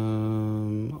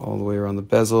 All the way around the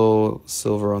bezel,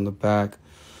 silver on the back.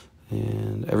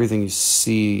 And everything you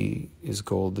see is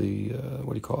gold. The,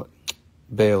 what do you call it?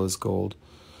 Bale is gold.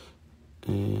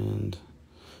 And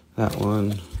that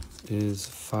one is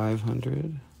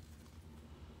 500.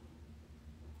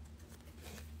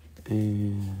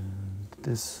 And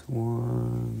this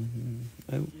one,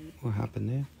 oh, what happened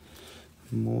there?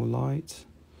 More light.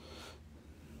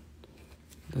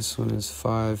 This one is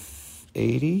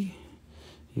 580.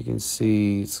 You can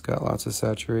see it's got lots of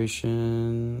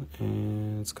saturation,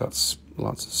 and it's got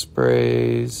lots of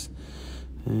sprays,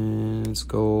 and it's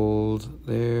gold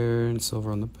there, and silver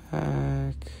on the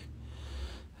back.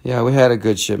 Yeah, we had a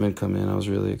good shipment come in. I was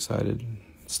really excited.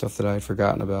 Stuff that I had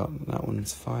forgotten about. That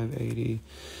one's 580.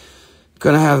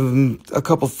 Gonna have a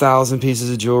couple thousand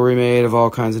pieces of jewelry made of all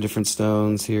kinds of different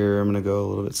stones here. I'm gonna go a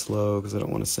little bit slow because I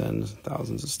don't want to send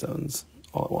thousands of stones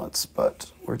all at once, but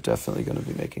we're definitely going to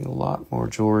be making a lot more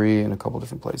jewelry in a couple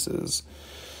different places.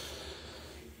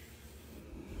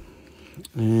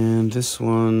 And this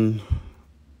one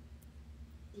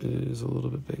is a little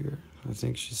bit bigger. I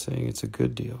think she's saying it's a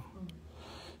good deal.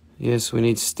 Yes, we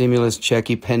need stimulus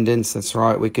checky pendants. That's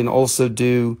right. We can also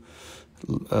do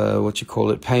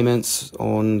payments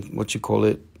on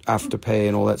afterpay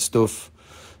and all that stuff.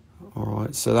 All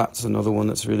right, so that's another one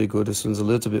that's really good. This one's a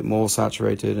little bit more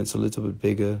saturated. It's a little bit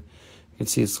bigger. You can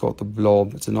see it's got the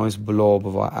blob. It's a nice blob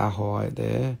of our Ajoite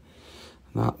there.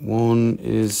 That one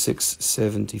is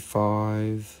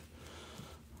 675.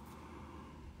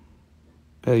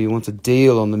 Oh, you want a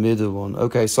deal on the middle one?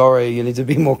 Okay, sorry, you need to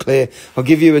be more clear. I'll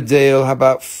give you a deal. How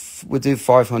about we'll do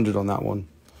 500 on that one?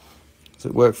 Does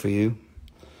it work for you?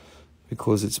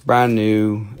 Because it's brand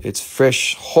new. It's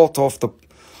fresh, hot off the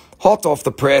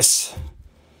press.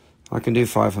 I can do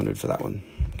 500 for that one,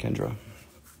 Kendra.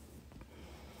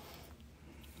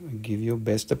 I'll give you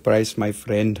best price, my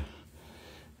friend.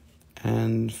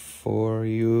 And for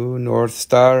you, North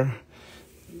Star,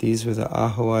 these were the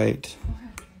Ajoite.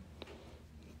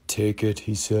 Take it,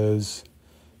 he says.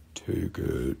 Take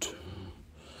it.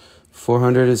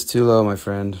 400 is too low, my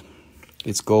friend.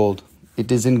 It's gold.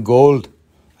 It is in gold.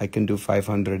 I can do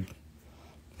 500.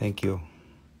 Thank you.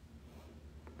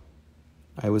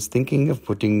 I was thinking of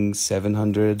putting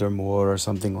 700 or more or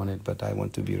something on it, but I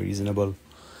want to be reasonable.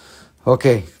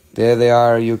 Okay, there they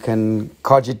are. You can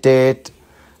cogitate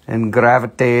and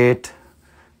gravitate,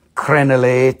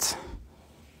 crenulate.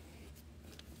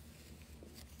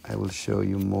 I will show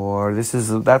you more.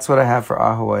 That's what I have for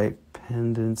Ajoite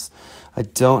pendants. I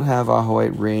don't have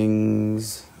Ajoite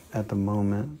rings at the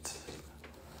moment,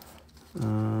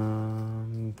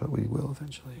 but we will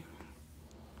eventually.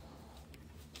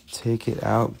 Take it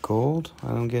out gold? I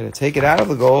don't get it. Take it out of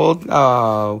the gold?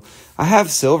 Oh, I have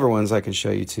silver ones I can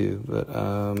show you too, but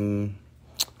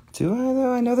do I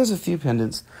though? I know there's a few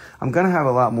pendants. I'm gonna have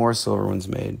a lot more silver ones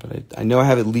made, but I know I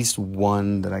have at least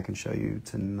one that I can show you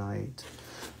tonight.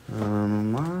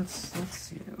 Let's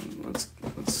see. Let's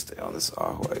stay on this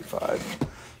Ajoite vibe.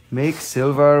 Make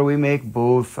silver. We make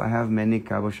both. I have many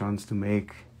cabochons to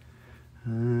make.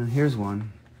 Here's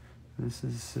one. This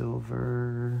is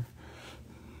silver.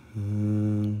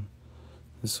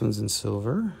 This one's in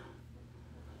silver.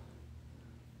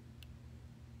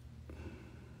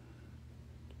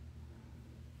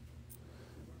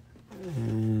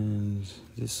 And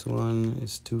this one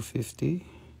is 250.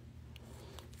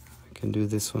 I can do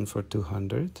this one for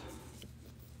 200.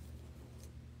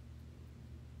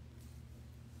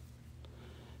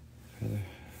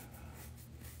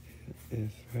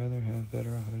 If rather have better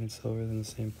Ajoite in silver than the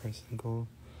same price in gold.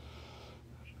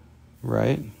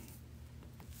 Right?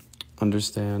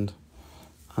 Understand.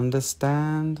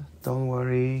 Don't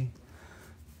worry.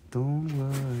 Don't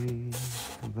worry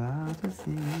about a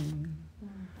thing.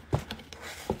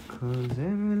 'cause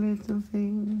every little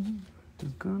thing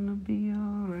is gonna be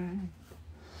alright.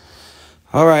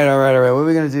 All right. What are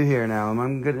we gonna do here now?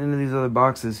 I'm getting into these other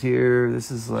boxes here.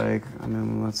 This is like,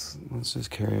 let's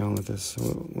just carry on with this.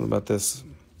 What about this?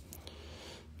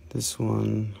 This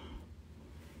one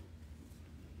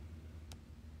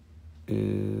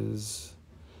is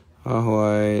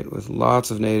Ajoite with lots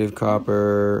of native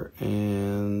copper,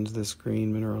 and this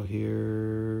green mineral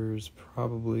here is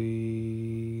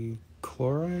probably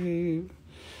chlorite.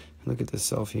 Look at this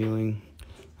self-healing.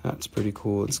 That's pretty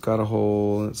cool. It's got a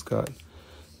hole.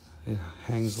 It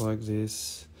hangs like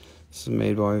this. This is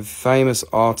made by a famous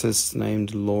artist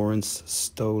named Lawrence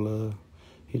Stoller.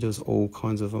 He does all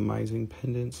kinds of amazing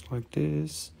pendants like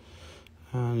this.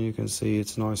 And you can see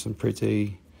it's nice and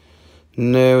pretty.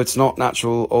 No, it's not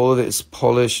natural. All of it is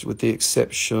polished with the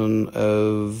exception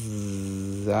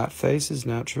of that face is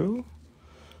natural.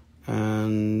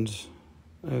 And,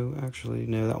 oh, actually,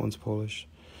 no, that one's polished.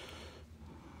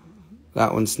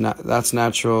 That's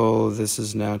natural. This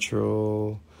is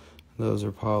natural. Those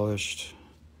are polished.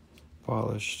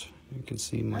 You can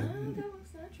see my... Oh, that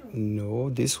one's natural. No,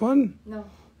 this one? No.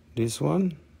 This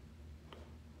one?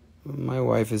 My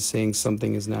wife is saying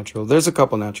something is natural. There's a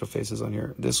couple natural faces on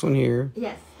here. This one here.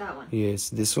 Yes, that one. Yes,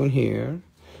 this one here.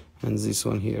 And this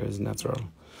one here is natural.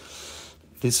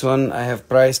 This one I have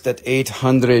priced at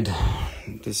 800.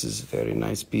 This is a very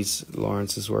nice piece.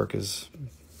 Lawrence's work is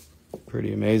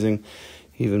pretty amazing.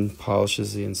 He even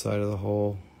polishes the inside of the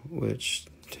hole, which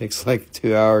takes like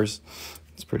 2 hours.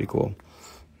 It's pretty cool.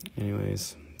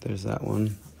 Anyways, there's that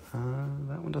one.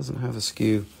 That one doesn't have a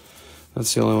skew.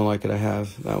 That's the only one like it I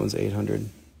have. That one's 800.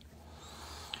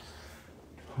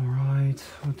 All right,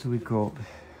 what do we got?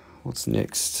 What's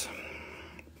next?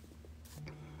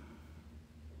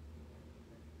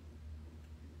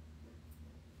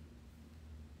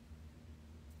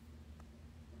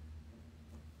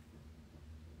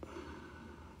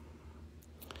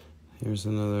 Here's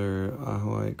another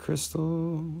Ajoite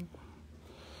crystal.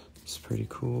 It's pretty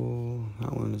cool.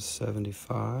 That one is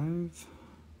 75.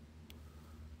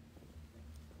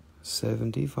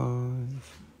 75.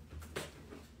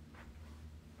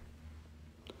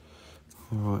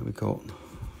 All right, we got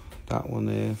that one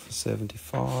there for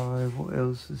 75. What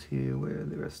else is here? Where are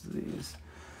the rest of these?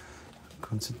 I'm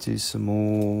going to do some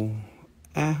more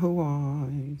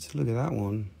Ajoite. Look at that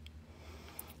one.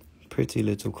 Pretty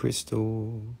little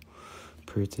crystal.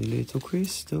 Pretty little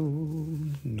crystal.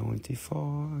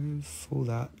 95 for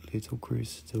that little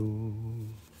crystal.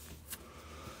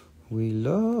 We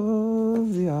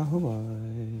love the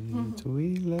Ajoite.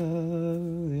 We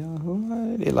love the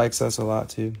Ajoite. It likes us a lot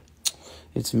too.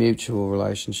 It's a mutual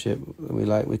relationship.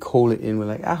 We call it in. We're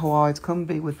like, Ajoite, come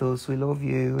be with us. We love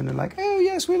you. And they're like, oh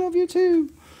yes, we love you too.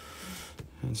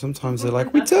 And sometimes they're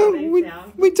like, we don't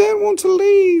want to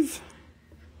leave.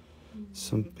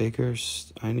 Some bigger.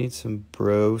 I need some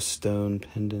bro stone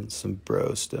pendants. Some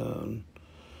bro stone.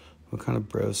 What kind of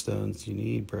bro stones do you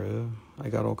need, bro? I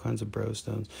got all kinds of bro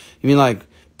stones. You mean like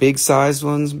big sized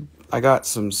ones? I got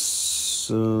some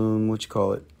what you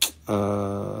call it?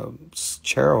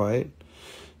 Charoite.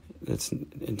 It's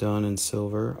done in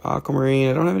silver. Aquamarine.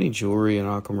 I don't have any jewelry in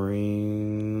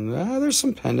Aquamarine. There's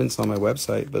some pendants on my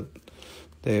website, but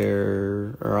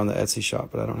they're on the Etsy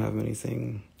shop, but I don't have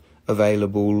anything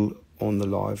available on the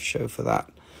live show for that.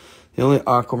 The only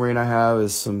Aquamarine I have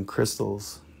is some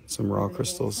crystals. Some raw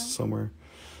crystals somewhere.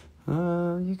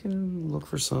 You can look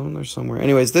for some. They're somewhere.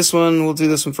 Anyways, this one, we'll do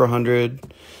this one for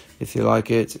 100 if you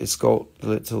like it. It's got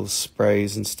little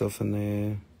sprays and stuff in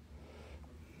there.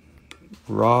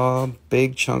 Raw,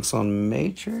 big chunks on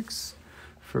matrix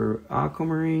for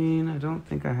Aquamarine. I don't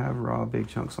think I have raw, big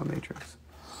chunks on matrix.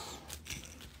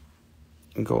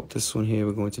 And got this one here.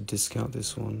 We're going to discount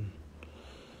this one.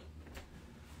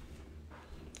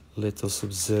 Let us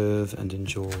observe and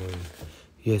enjoy.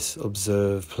 Yes,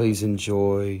 observe. Please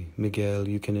enjoy. Miguel,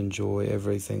 you can enjoy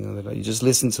everything. You just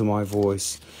listen to my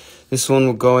voice. This one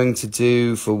we're going to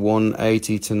do for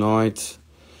 180 tonight.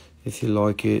 If you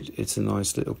like it, it's a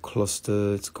nice little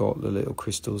cluster. It's got the little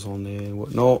crystals on there and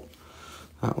whatnot.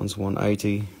 That one's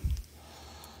 180.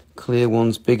 Clear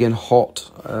one's big and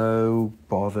hot. Oh,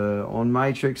 bother. On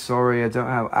Matrix, sorry, I don't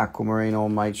have Aquamarine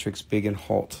on Matrix big and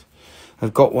hot.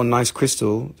 I've got one nice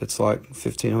crystal that's like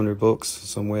 $1,500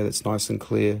 somewhere that's nice and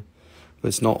clear, but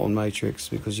it's not on Matrix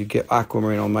because you get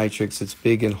Aquamarine on Matrix. It's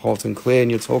big and hot and clear,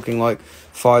 and you're talking like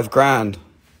 $5,000.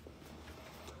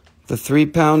 The 3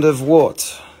 pound of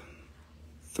what?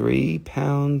 3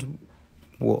 pound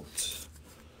what?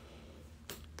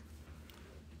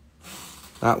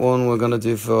 That one we're gonna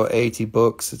do for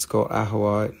 $80. It's got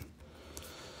Ajoite.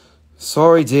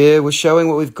 Sorry, dear. We're showing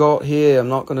what we've got here. I'm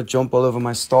not going to jump all over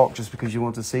my stock just because you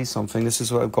want to see something. This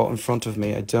is what I've got in front of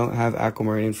me. I don't have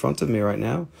Aquamarine in front of me right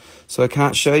now, so I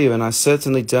can't show you. And I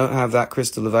certainly don't have that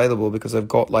crystal available because I've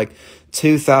got like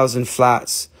 2,000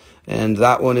 flats. And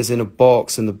that one is in a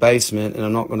box in the basement. And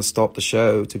I'm not going to stop the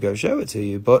show to go show it to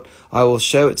you. But I will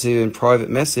show it to you in private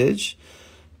message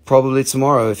probably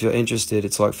tomorrow if you're interested.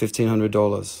 It's like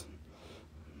 $1,500.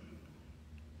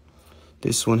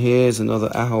 This one here is another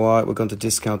Ajoite. We're going to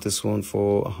discount this one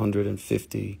for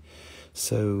 $150.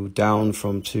 So down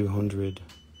from $200.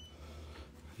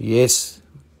 Yes,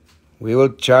 we will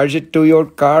charge it to your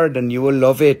card and you will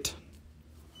love it.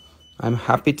 I'm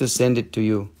happy to send it to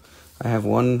you. I have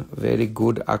one very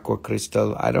good aqua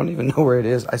crystal. I don't even know where it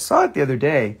is. I saw it the other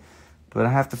day, but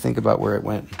I have to think about where it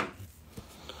went.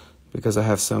 Because I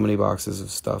have so many boxes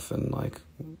of stuff and like,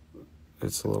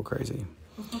 it's a little crazy.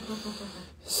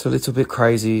 It's a little bit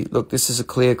crazy. Look, this is a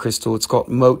clear crystal. It's got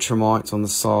Moldavite on the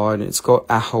side. And it's got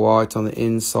Ajoite on the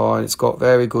inside. It's got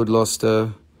very good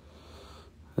luster.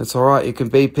 It's all right. You can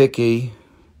be picky,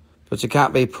 but you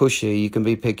can't be pushy. You can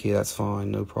be picky. That's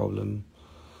fine. No problem.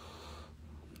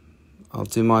 I'll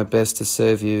do my best to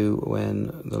serve you when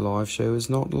the live show is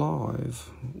not live.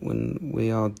 When we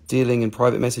are dealing in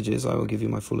private messages, I will give you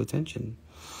my full attention.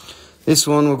 This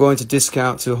one we're going to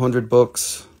discount to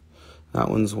 $100. That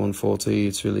one's $140.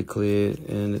 It's really clear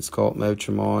and it's got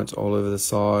Moldavite all over the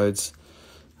sides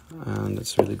and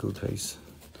it's a really good piece.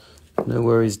 No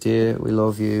worries, dear. We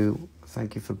love you.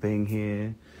 Thank you for being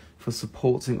here, for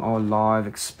supporting our live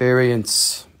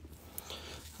experience.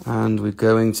 And we're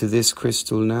going to this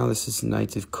crystal now. This is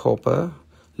native copper.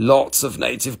 Lots of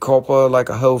native copper, like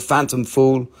a whole phantom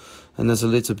full. And there's a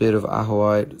little bit of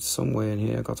Ajoite somewhere in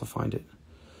here. I got to find it.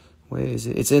 Where is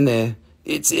it? It's in there.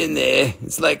 It's in there.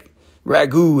 It's like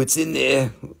ragu, it's in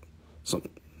there. So,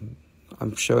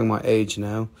 I'm showing my age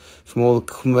now. From all the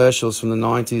commercials from the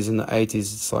 90s and the 80s,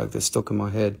 it's like they're stuck in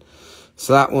my head.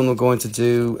 So that one we're going to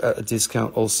do at a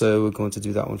discount also. We're going to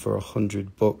do that one for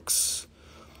 $100.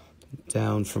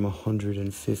 Down from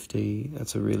 150.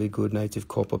 That's a really good native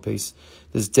copper piece.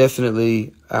 There's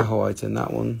definitely Ajoite in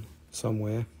that one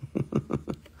somewhere.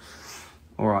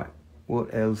 All right,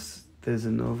 what else? There's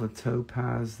another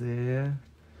topaz there.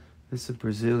 This is a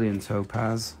Brazilian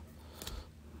topaz.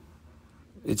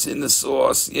 It's in the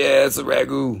sauce. Yeah, it's a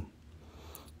ragu.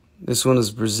 This one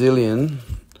is Brazilian.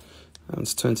 And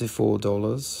it's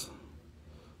 $24.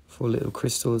 For a little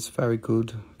crystal, it's very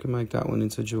good. You can make that one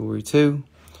into jewelry too.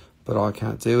 But I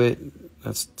can't do it.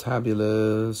 That's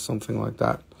tabular, something like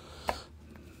that.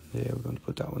 Yeah, we're going to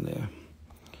put that one there.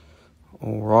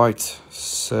 All right,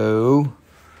 so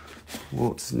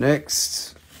what's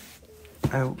next?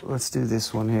 Oh, let's do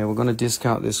this one here. We're going to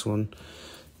discount this one.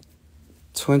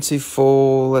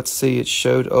 24, let's see, it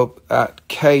showed up at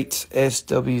Kate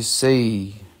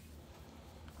SWC.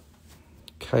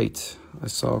 Kate, I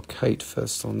saw Kate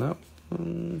first on that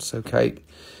one. So Kate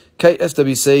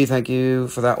SWC, thank you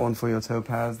for that one, for your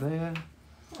topaz there.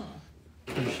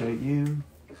 Appreciate you.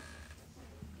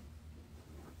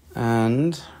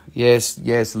 And yes,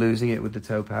 losing it with the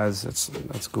topaz,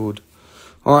 that's good.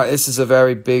 All right, this is a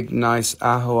very big, nice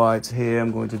Ajoite here.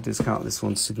 I'm going to discount this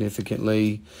one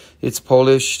significantly. It's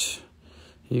polished,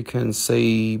 you can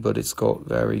see, but it's got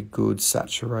very good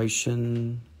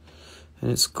saturation.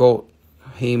 And it's got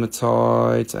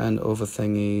hematite and other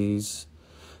thingies.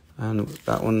 And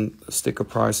that one, sticker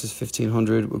price is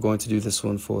 $1,500. We're going to do this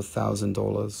one for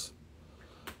 $1,000.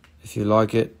 If you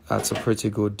like it, that's a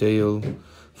pretty good deal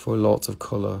for lots of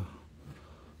color.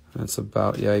 And it's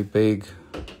about yay big.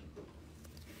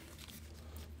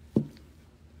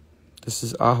 This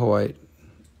is Ajoite.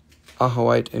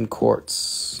 Ajoite in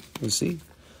quartz. You see?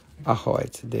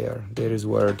 Ajoite there. There is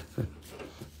word.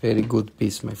 Very good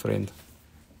piece, my friend.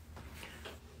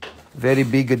 Very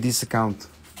big discount.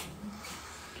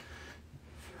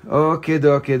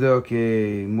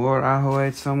 Okay. More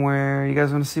Ajoite somewhere. You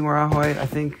guys want to see more Ajoite? I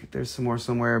think there's some more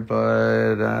somewhere,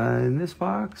 but in this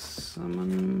box, we're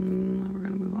going to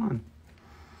move on.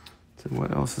 So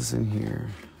what else is in here?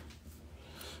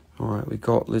 All right, we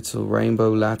got little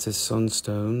rainbow lattice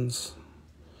sunstones.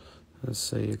 Let's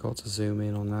see, you got to zoom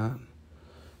in on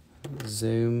that.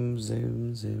 Zoom.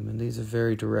 And these are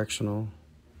very directional.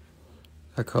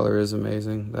 That color is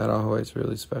amazing. That Ajoite's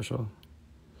really special.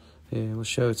 Yeah, we'll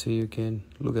show it to you again.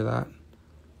 Look at that.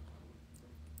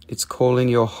 It's calling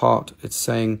your heart. It's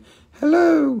saying,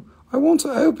 hello, I want to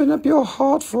open up your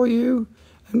heart for you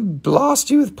and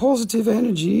blast you with positive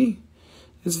energy.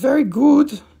 It's very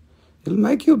good. It'll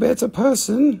make you a better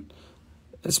person,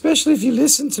 especially if you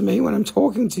listen to me when I'm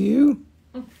talking to you.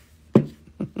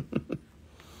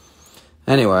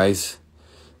 Anyways,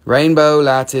 Rainbow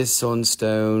Lattice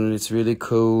Sunstone. It's really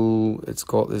cool. It's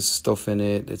got this stuff in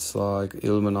it. It's like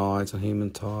ilmenite and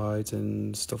hematite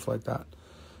and stuff like that.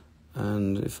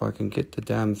 And if I can get the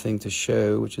damn thing to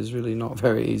show, which is really not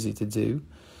very easy to do.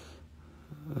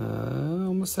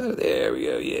 Almost out of there we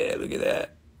go. Yeah, look at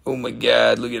that. Oh my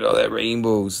God, look at all that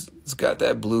rainbows. It's got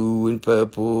that blue and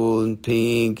purple and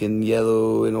pink and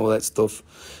yellow and all that stuff.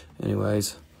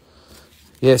 Anyways,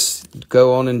 yes,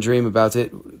 go on and dream about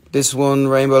it. This one,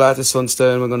 Rainbow Lattice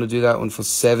Sunstone, we're going to do that one for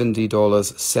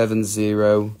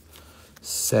 $70.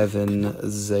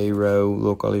 70.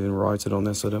 Look, I'll even write it on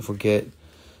there so I don't forget.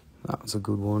 That's a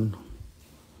good one.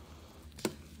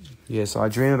 Yes, I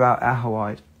dream about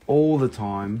Ajoite all the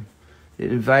time.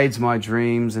 It invades my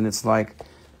dreams and it's like,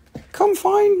 come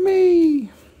find me,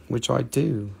 which I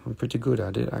do. I'm pretty good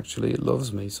at it, actually. It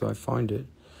loves me, so I find it.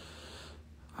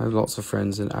 I have lots of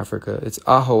friends in Africa. It's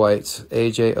Ajoite,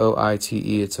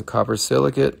 Ajoite. It's a copper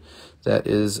silicate that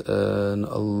is an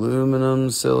aluminum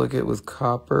silicate with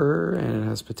copper, and it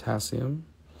has potassium.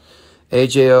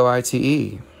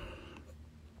 Ajoite.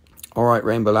 All right,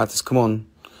 Rainbow Lattice, come on.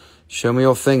 Show me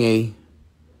your thingy.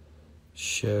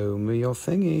 Show me your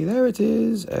thingy. There it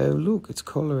is. Oh, look, it's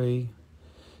colory.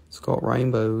 It's got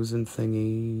rainbows and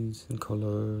thingies and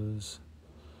colors.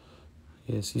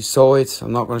 Yes, you saw it.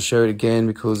 I'm not going to show it again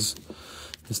because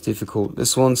it's difficult.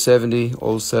 This one, 70.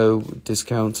 Also,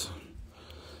 discount.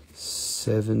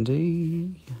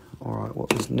 70. All right,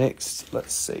 what was next?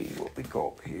 Let's see what we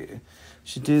got here.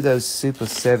 Should do those Super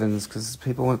 7s because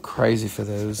people went crazy for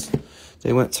those.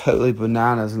 They went totally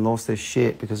bananas and lost their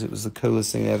shit because it was the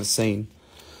coolest thing they ever seen.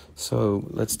 So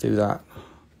let's do that.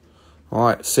 All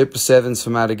right, Super 7s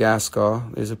from Madagascar.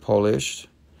 These are polished.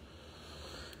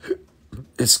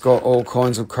 It's got all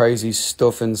kinds of crazy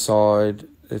stuff inside.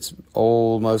 It's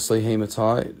all mostly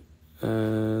hematite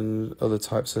and other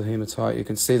types of hematite. You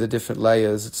can see the different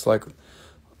layers. It's like,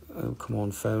 oh, come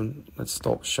on, phone. Let's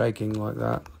stop shaking like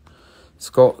that. It's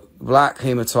got black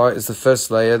hematite is the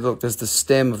first layer. Look, there's the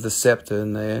stem of the scepter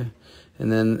in there.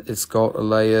 And then it's got a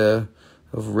layer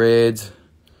of red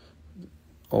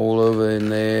all over in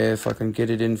there. If I can get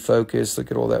it in focus,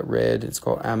 look at all that red. It's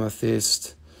got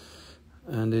amethyst.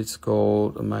 And it's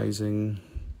got amazing.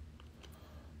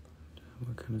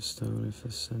 What kind of stone? If I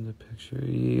send a picture,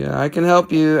 yeah, I can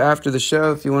help you after the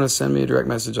show. If you want to send me a direct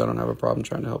message, I don't have a problem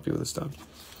trying to help you with the stone.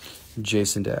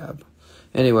 Jason Dab.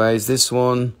 Anyways, this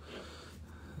one,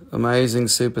 amazing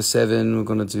Super 7. We're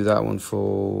going to do that one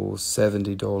for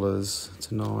 $70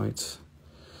 tonight.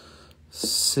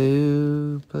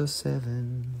 Super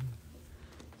 7.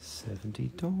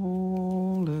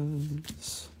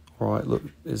 $70. All right, look,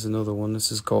 there's another one. This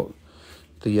has got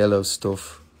the yellow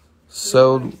stuff.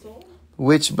 So,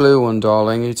 which blue one,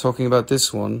 darling? Are you talking about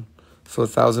this one for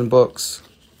 $1,000?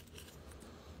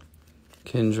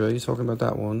 Kendra, are you talking about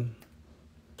that one?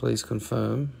 Please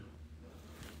confirm.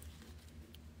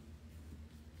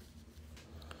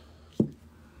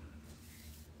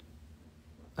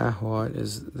 Ajoite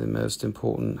is the most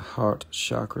important heart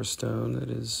chakra stone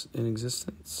that is in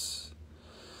existence.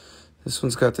 This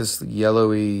one's got this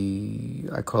yellowy,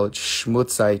 I call it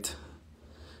schmutzite.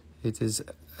 It is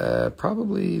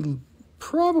probably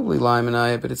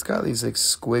limonite, but it's got these like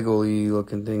squiggly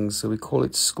looking things, so we call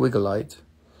it Sugilite.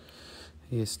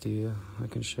 Yes, dear, I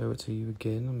can show it to you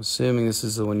again. I'm assuming this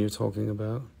is the one you're talking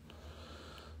about.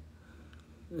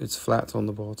 It's flat on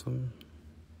the bottom.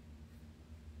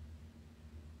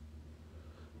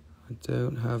 I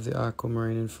don't have the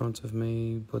Aquamarine in front of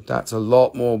me, but that's a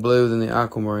lot more blue than the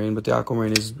Aquamarine, but the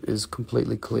Aquamarine is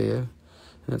completely clear,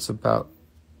 and it's about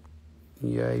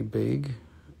yay big,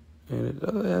 and it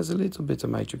has a little bit of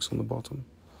matrix on the bottom,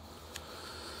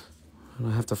 and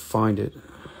I have to find it.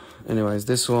 Anyways,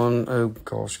 this one, oh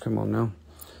gosh, come on now.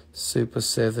 Super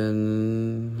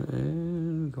 7,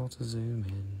 and we've got to zoom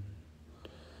in.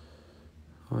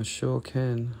 I sure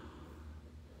can.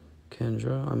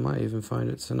 Kendra, I might even find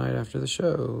it tonight after the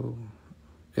show,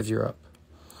 if you're up.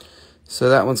 So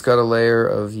that one's got a layer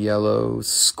of yellow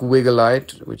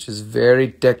Sugilite, which is very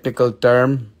technical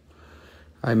term.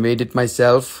 I made it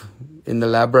myself in the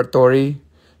laboratory.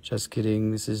 Just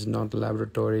kidding, this is not the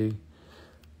laboratory.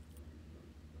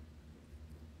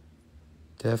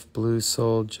 Def Blue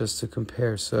sold just to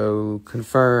compare. So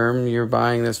confirm you're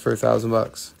buying this for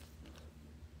 $1,000.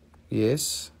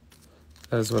 Yes.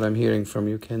 That is what I'm hearing from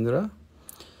you, Kendra.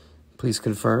 Please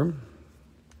confirm.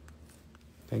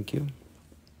 Thank you.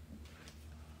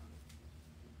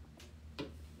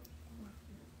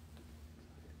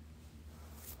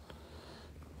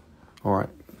 All right,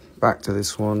 back to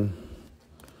this one.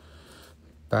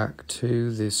 back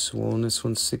to this one. This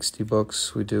one's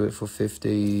 $60. We do it for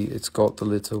 50. It's got the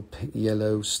little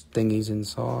yellow thingies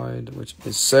inside, which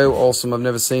is so awesome. I've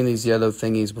never seen these yellow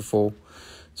thingies before.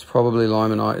 It's probably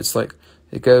limonite. It's like,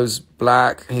 it goes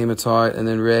black hematite and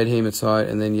then red hematite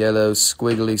and then yellow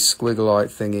squigglite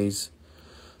thingies.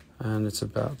 And it's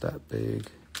about that big.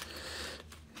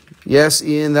 Yes,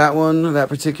 Ian, that one, that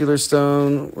particular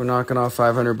stone, we're knocking off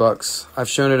 $500. I've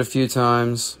shown it a few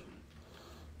times.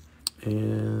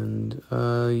 And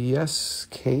yes,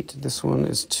 Kate, this one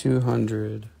is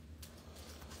 200.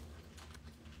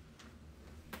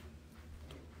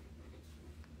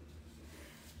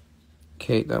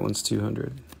 Kate, that one's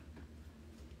 200.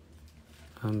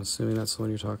 I'm assuming that's the one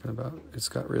you're talking about. It's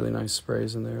got really nice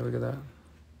sprays in there. Look at that.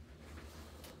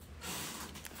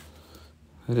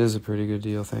 It is a pretty good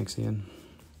deal. Thanks, Ian.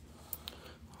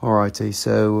 Alrighty,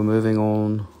 so we're moving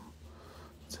on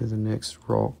to the next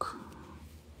rock.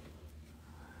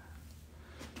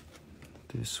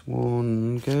 This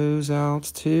one goes out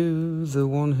to the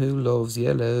one who loves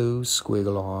yellow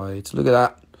squigglite. Look at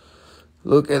that.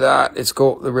 Look at that. It's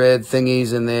got the red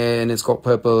thingies in there, and it's got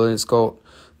purple, and it's got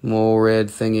more red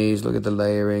thingies. Look at the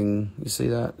layering. You see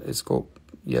that? It's got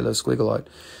yellow squigglite.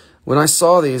 When I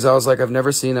saw these, I was like, I've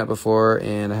never seen that before,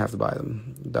 and I have to buy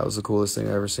them. That was the coolest thing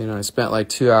I've ever seen. And I spent like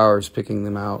 2 hours picking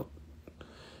them out,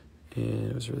 and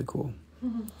it was really cool.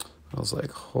 Mm-hmm. I was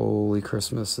like, holy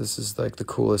Christmas, this is like the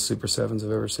coolest Super 7s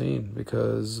I've ever seen.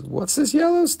 Because what's this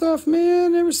yellow stuff,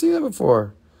 man? Never seen that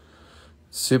before.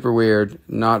 Super weird.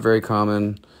 Not very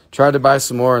common. Tried to buy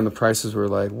some more, and the prices were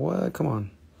like, what? Come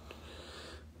on.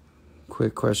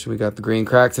 Quick question. We got the green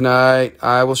crack tonight.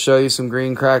 I will show you some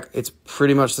green crack. It's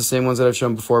pretty much the same ones that I've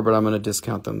shown before, but I'm going to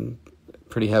discount them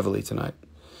pretty heavily tonight.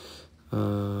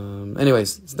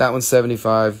 Anyways, that one's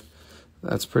 75.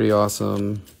 That's pretty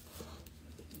awesome.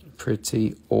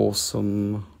 Pretty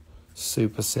awesome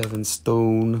Super 7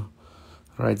 stone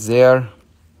right there.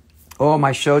 Oh,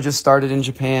 my show just started in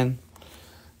Japan.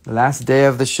 The last day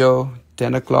of the show,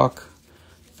 10 o'clock.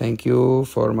 Thank you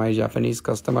for my Japanese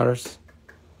customers.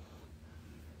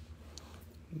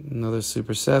 Another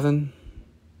Super 7.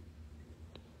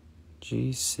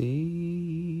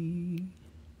 GC.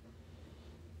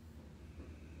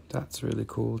 That's really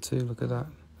cool too. Look at that.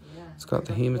 Yeah, it's got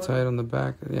the hematite on the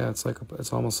back. Yeah, it's like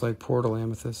it's almost like portal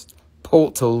amethyst.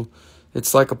 Portal.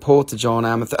 It's like a portageon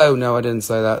amethyst. Oh no, I didn't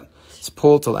say that. It's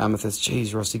portal amethyst.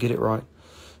 Jeez, Rusty, get it right.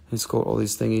 It's got all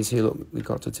these thingies here. Look, we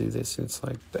got to do this. It's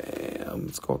like, bam.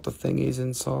 It's got the thingies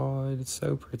inside. It's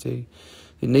so pretty.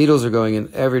 The needles are going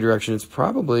in every direction. It's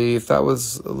probably, if that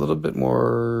was a little bit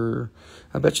more,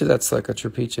 I bet you that's like a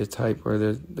trapetia type where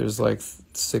there's like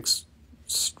 6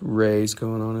 rays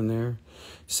going on in there.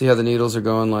 See how the needles are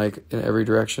going like in every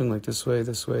direction, like this way,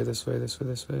 this way, this way, this way,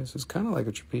 this way. So it's kind of like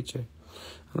a trapetia.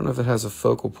 I don't know if it has a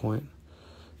focal point.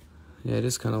 Yeah, it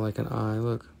is kind of like an eye.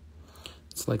 Look.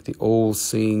 It's like the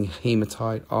all-seeing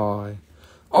hematite eye.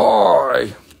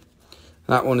 Eye!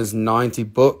 That one is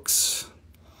 $90.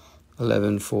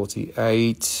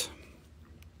 1148.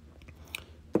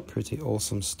 Pretty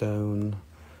awesome stone.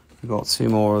 We've got 2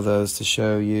 more of those to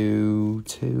show you.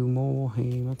 2 more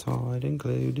hematite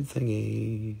included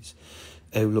thingies.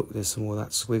 Oh, look, there's some more of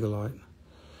that squigglite.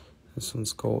 This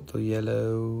one's got the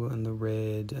yellow and the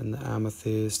red and the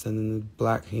amethyst and then the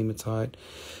black hematite.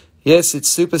 Yes, it's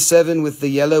Super 7 with the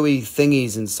yellowy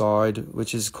thingies inside,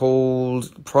 which is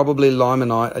called probably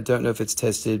limonite. I don't know if it's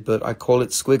tested, but I call it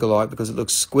squigglite because it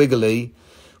looks squiggly,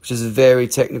 which is a very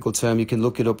technical term. You can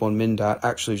look it up on Mindat.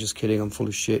 Actually, just kidding, I'm full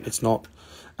of shit. It's not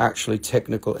actually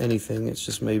technical anything. It's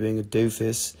just me being a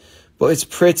doofus. But it's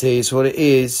pretty, it's what it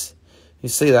is. You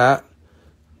see that?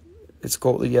 It's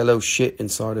got the yellow shit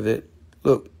inside of it.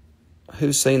 Look,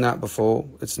 who's seen that before?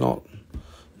 It's not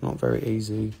very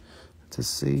easy to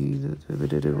see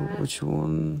which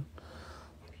one.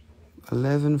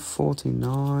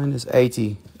 1149 is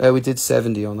 80. Oh, we did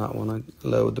 70 on that one. I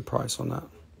lowered the price on that.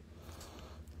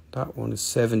 That one is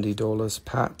 $70.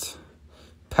 Pat.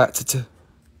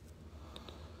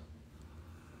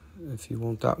 If you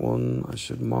want that one, I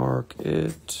should mark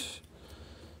it.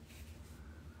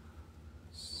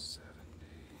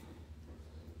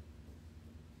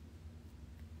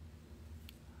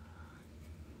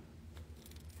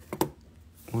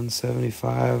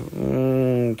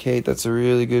 175. Kate, that's a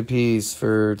really good piece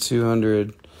for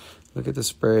 200. Look at the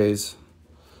sprays.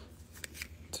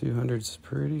 200 is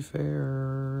pretty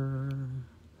fair.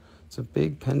 It's a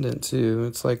big pendant too.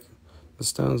 It's like the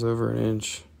stone's over an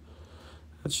inch.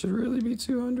 That should really be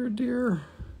 200, dear.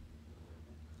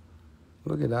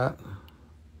 Look at that.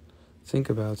 Think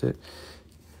about it.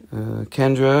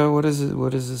 Kendra, what is it?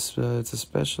 What is this? It's a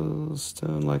special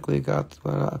stone, likely got.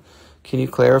 Can you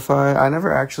clarify? I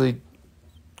never actually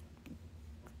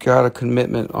got a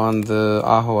commitment on the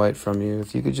Ajoite from you.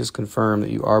 If you could just confirm that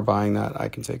you are buying that, I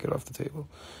can take it off the table.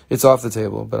 It's off the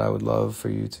table, but I would love for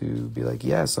you to be like,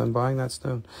 yes, I'm buying that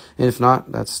stone. And if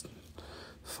not, that's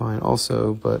fine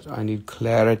also, but I need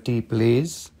clarity,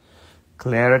 please.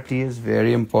 Clarity is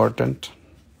very important.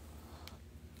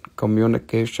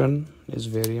 Communication is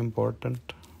very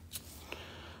important.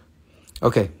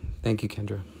 Okay, thank you,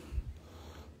 Kendra.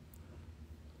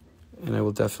 And I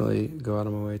will definitely go out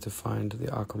of my way to find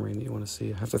the aquamarine that you want to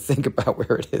see. I have to think about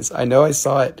where it is. I know I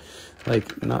saw it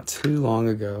like not too long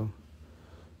ago.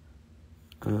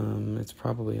 It's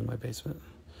probably in my basement.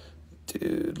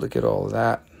 Dude, look at all of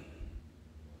that.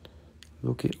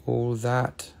 Look at all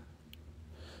that.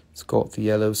 It's got the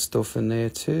yellow stuff in there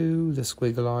too, the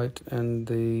Sugilite and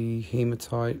the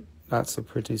hematite. That's a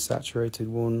pretty saturated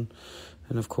one.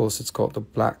 And of course it's got the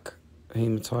black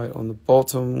hematite on the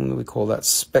bottom. We call that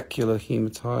specular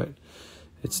hematite.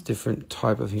 It's a different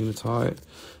type of hematite.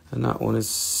 And that one is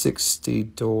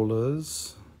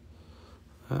 $60.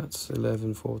 That's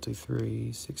 $11.43,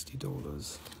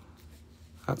 $60.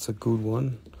 That's a good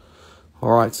one.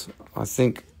 All right, I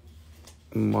think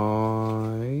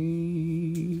my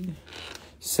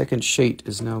second sheet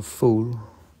is now full.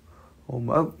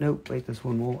 Oh no, wait, there's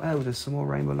one more. Oh, there's some more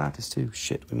rainbow lattice too.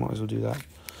 Shit, we might as well do that.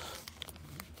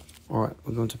 All right,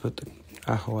 we're going to put the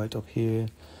Ajoite up here.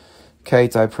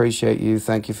 Kate, I appreciate you.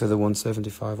 Thank you for the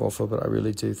 175 offer, but I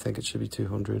really do think it should be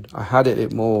 200. I had it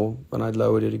at more, when I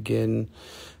lowered it again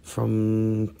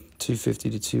from 250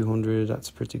 to 200.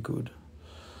 That's pretty good.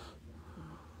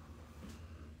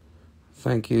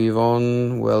 Thank you,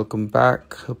 Yvonne. Welcome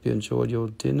back. Hope you enjoyed your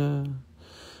dinner.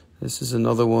 This is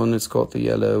another one. It's got the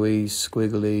yellowy,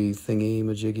 squiggly thingy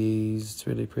majiggies. It's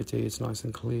really pretty. It's nice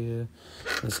and clear.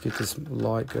 Let's get this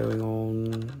light going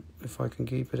on. If I can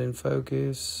keep it in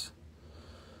focus.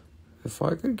 If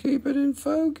I can keep it in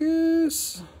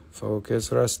focus.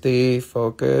 Focus, Rusty.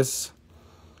 Focus.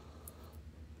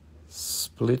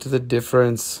 Split the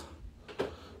difference.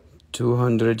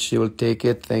 200, she will take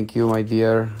it. Thank you, my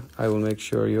dear. I will make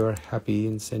sure you are happy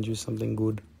and send you something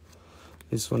good.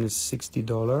 This one is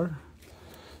 $60.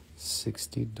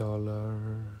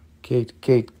 $60. Kate.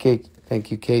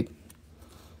 Thank you, Kate.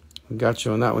 Got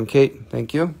you on that one, Kate.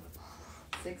 Thank you.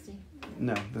 60?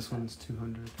 No, this one's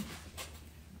 200.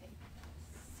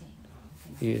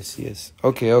 Yes.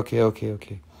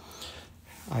 Okay.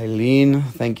 Eileen,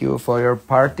 thank you for your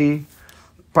party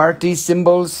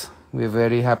symbols. We're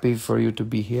very happy for you to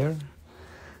be here.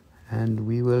 And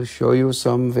we will show you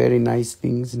some very nice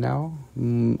things now.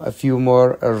 A few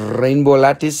more rainbow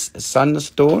lattice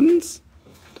sunstones.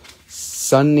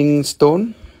 Sunning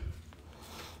stone.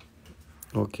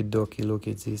 Okie dokie, look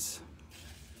at this.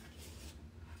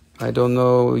 I don't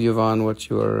know, Yvonne, what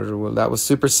well, that was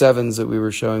Super 7s that we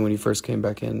were showing when you first came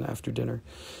back in after dinner.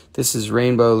 This is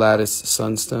rainbow lattice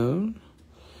sunstone.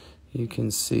 You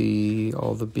can see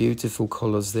all the beautiful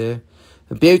colours there.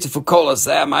 The beautiful colours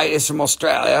there, mate, is from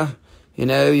Australia. You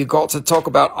know, you got to talk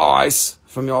about ice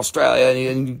from Australia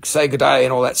and you say good day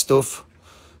and all that stuff.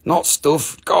 Not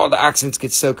stuff. God, the accents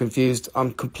get so confused.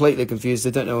 I'm completely confused. I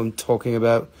don't know what I'm talking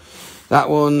about. That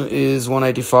one is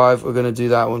 185. We're going to do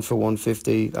that one for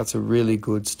 150. That's a really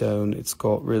good stone. It's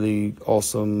got really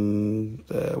awesome,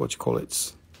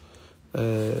 latticey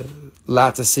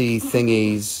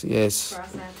thingies. Yes.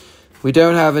 We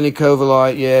don't have any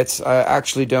Covalite yet. I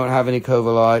actually don't have any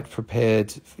Covalite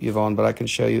prepared, Yvonne, but I can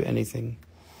show you anything.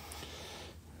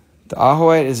 The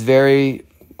Ajoite is very,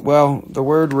 well, the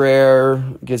word rare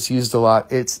gets used a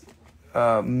lot. It's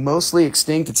mostly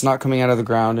extinct. It's not coming out of the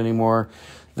ground anymore.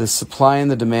 The supply and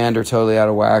the demand are totally out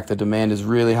of whack. The demand is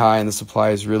really high and the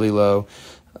supply is really low.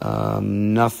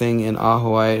 Nothing in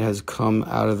Ajoite has come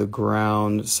out of the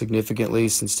ground significantly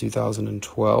since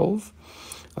 2012.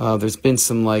 There's been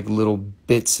some like little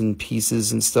bits and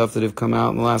pieces and stuff that have come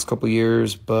out in the last couple of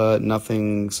years, but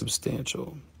nothing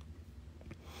substantial.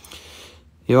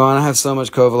 You want to have so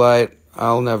much Covalite.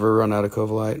 I'll never run out of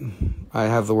Covalite. I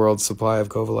have the world's supply of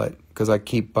Covalite because I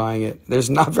keep buying it. There's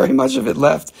not very much of it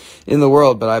left in the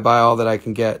world, but I buy all that I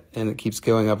can get, and it keeps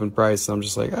going up in price. So I'm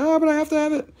just like, but I have to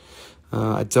have it.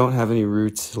 I don't have any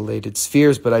root-related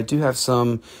spheres, but I do have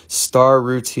some star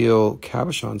rutile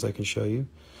cabochons I can show you.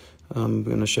 I'm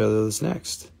going to show those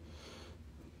next.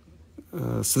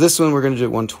 So this one we're going to do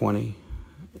at 120.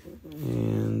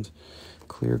 And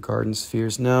clear garden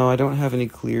spheres. No, I don't have any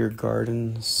clear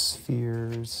garden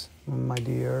spheres, my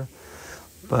dear.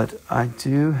 But I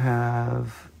do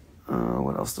have...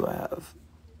 what else do I have?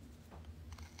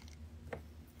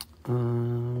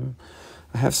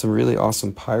 I have some really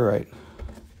awesome pyrite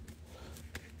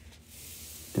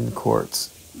in the quartz.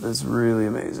 That's really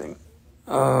amazing.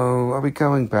 Oh, are we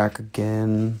going back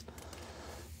again?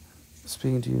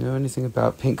 Speaking, do you know anything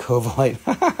about pink cobalt?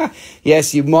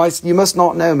 Yes, you must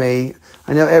not know me.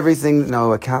 I know everything.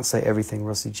 No, I can't say everything,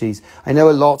 Rusty. Jeez. I know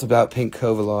a lot about pink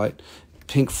cobalt,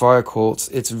 pink fire quartz.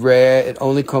 It's rare. It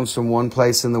only comes from one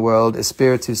place in the world,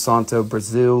 Espírito Santo,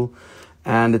 Brazil.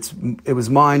 And it was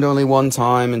mined only one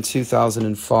time in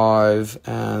 2005.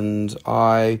 And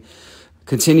I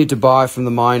continued to buy from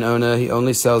the mine owner. He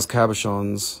only sells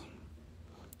cabochons.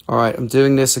 All right, I'm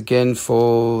doing this again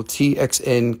for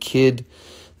TXN Kid.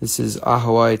 This is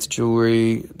Ajoite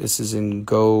jewelry. This is in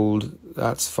gold.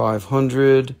 That's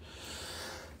 500.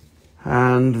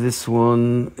 And this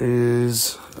one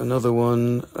is another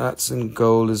one. That's in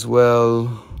gold as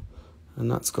well. And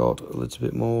that's got a little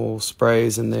bit more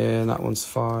sprays in there. And that one's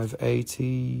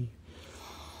 580.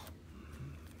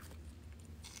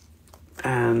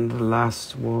 And the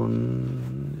last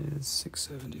one is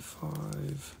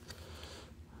 675.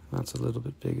 That's a little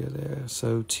bit bigger there.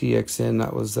 So TXN,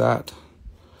 that was that.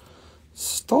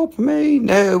 Stop me.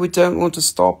 No, we don't want to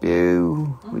stop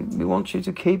you. We want you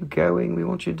to keep going. We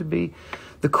want you to be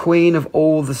the queen of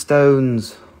all the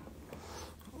stones.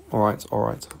 All right.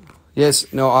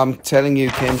 Yes, no, I'm telling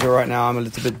you, Kendra, right now I'm a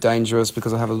little bit dangerous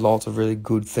because I have a lot of really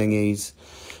good thingies.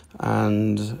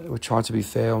 And we try to be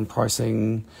fair on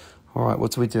pricing. All right,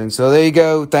 what are we doing? So there you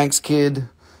go. Thanks, kid.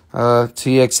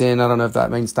 TXN, I don't know if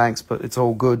that means thanks, but it's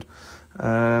all good.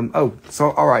 All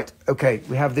right. Okay,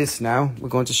 we have this now. We're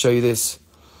going to show you this.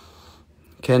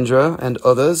 Kendra and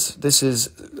others. This is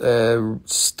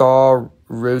star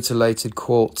rutilated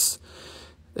quartz.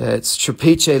 It's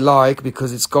trapezium-like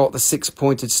because it's got the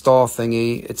 6-pointed star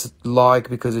thingy. It's like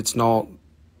because it's not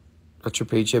a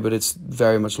trapezium, but it's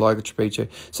very much like a trapezium.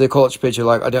 So they call it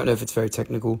trapezium-like. I don't know if it's very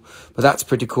technical, but that's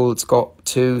pretty cool. It's got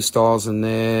 2 stars in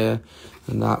there.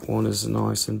 And that one is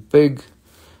nice and big.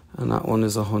 And that one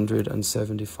is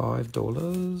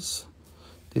 $175.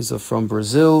 These are from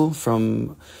Brazil,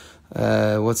 from,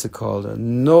 what's it called?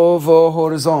 Novo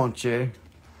Horizonte.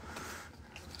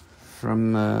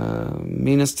 From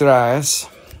Minas Gerais.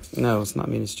 No, it's not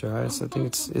Minas Gerais. I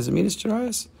think is it Minas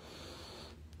Gerais?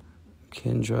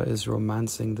 Kendra is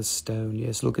romancing the stone.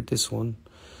 Yes, look at this one.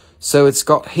 So it's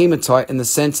got hematite in the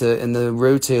center and the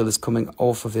rutile is coming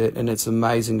off of it and it's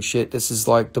amazing shit. This is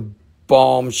like the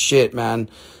bomb shit, man.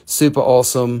 Super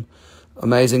awesome.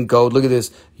 Amazing gold. Look at this.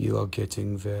 You are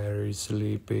getting very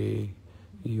sleepy.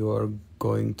 You are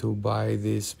going to buy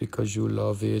this because you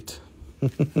love it.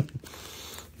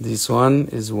 This one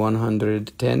is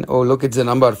 110. Oh, look, it's the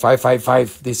number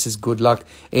 555. This is good luck.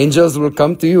 Angels will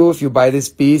come to you if you buy this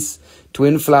piece.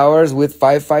 Twin flowers with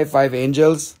 555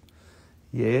 angels.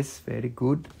 Yes, very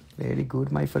good. Very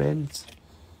good, my friends.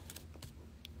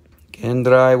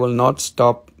 Kendra, I will not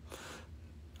stop.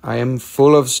 I am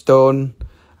full of stone.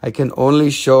 I can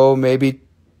only show maybe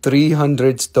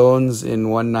 300 stones in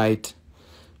one night.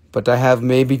 But I have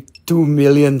maybe 2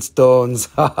 million stones.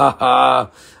 Ha ha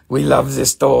ha. We love the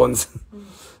stones.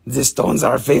 The stones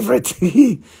are our favorite.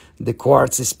 The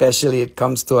quartz especially, it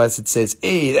comes to us, it says,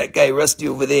 hey, that guy Rusty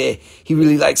over there, he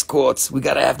really likes quartz. We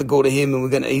gotta have to go to him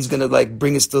and he's gonna like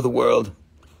bring us to the world.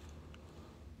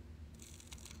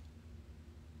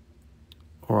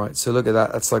 Alright, so look at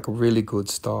that. That's like a really good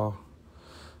star.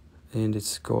 And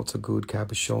it's got a good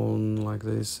cabochon like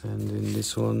this. And then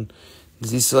this one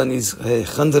is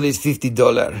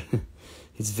 $150.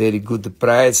 It's very good, the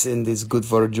price, and it's good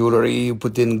for jewelry. You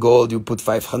put in gold, you put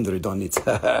 500 on it.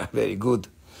 Very good.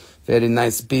 Very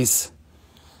nice piece.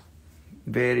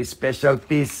 Very special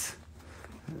piece.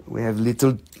 We have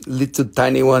little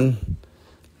tiny one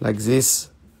like this.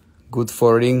 Good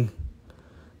for ring.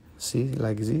 See,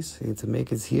 like this. To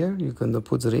make it here, you can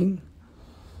put ring.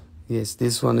 Yes,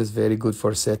 this one is very good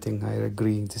for setting. I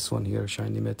agree. This one here,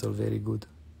 shiny metal, very good.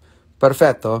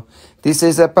 Perfetto. This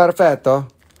is a perfetto.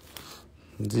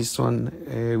 This one,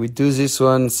 we do this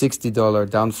one $60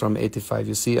 down from 85.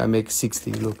 You see, I make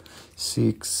 60. Look,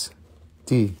 60.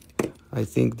 I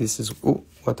think this is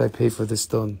what I pay for the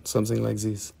stone, something like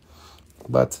this.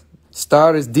 But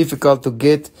star is difficult to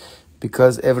get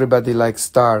because everybody likes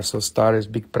star, so star is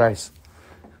big price.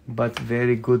 But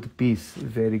very good piece,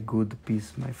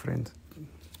 my friend.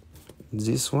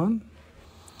 This one,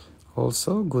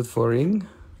 also good for ring,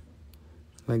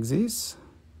 like this.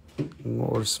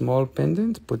 Or small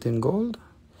pendant, put in gold.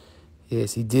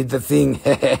 Yes, he did the thing.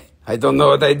 I don't know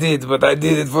what I did, but I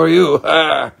did it for you.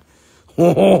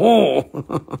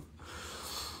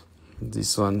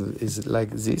 This one is like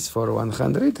this for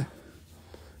 100.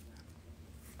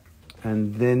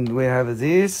 And then we have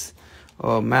this.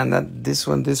 Oh man, this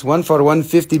one for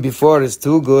 150 before is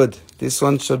too good. This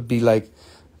one should be like,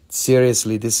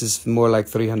 seriously, this is more like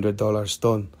 $300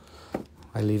 stone.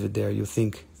 I leave it there. You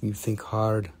think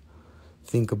hard.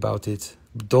 Think about it.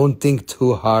 Don't think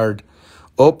too hard.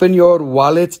 Open your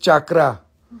wallet chakra.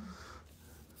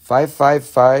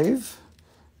 555.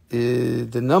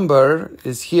 The number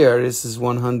is here. This is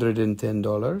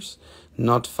 $110,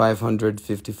 not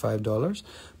 $555.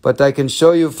 But I can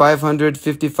show you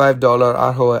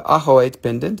 $555 Ajoite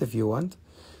pendant if you want.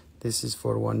 This is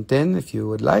for 110 if you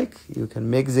would like. You can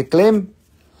make the claim.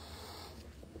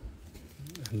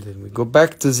 And then we go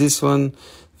back to this one.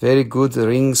 Very good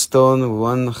ring stone,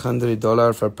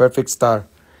 $100 for perfect star.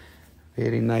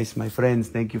 Very nice, my friends.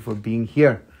 Thank you for being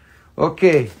here.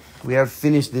 Okay, we have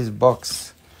finished this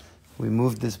box. We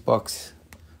moved this box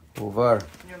over.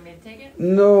 You want me to take it?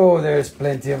 No, there's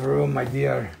plenty of room, my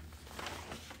dear.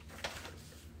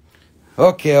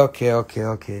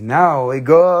 Okay. Now we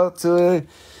go to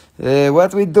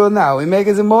what we do now. We make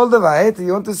the Moldavite.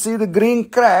 You want to see the green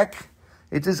crack?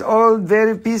 It is all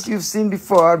very piece you've seen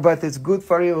before, but it's good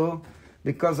for you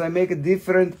because I make a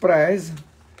different price.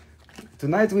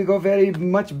 Tonight we go very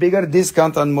much bigger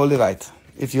discount on Moldavite,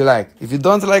 if you like. If you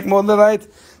don't like Moldavite,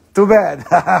 too bad.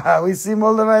 We see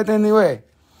Moldavite anyway.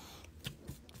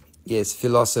 Yes,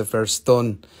 philosopher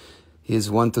stone is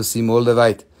one to see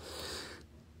Moldavite.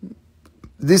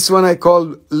 This one I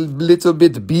call little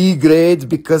bit B grade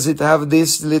because it have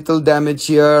this little damage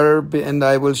here, and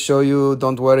I will show you,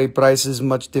 don't worry, price is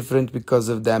much different because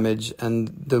of damage.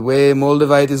 And the way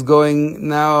Moldavite is going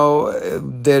now,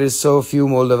 there is so few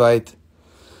Moldavite.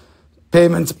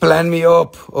 Payments plan me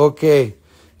up. Okay,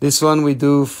 this one we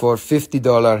do for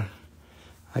 $50.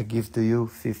 I give to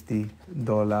you $50.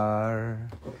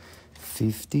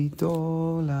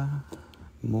 $50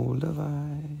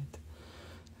 Moldavite.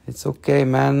 It's okay,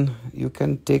 man. You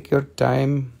can take your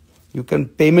time. You can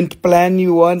payment plan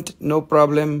you want, no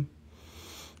problem.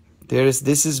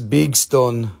 This is big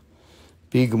stone,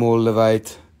 big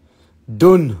Moldavite.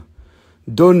 Done.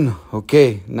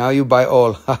 Okay, now you buy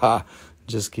all. Haha,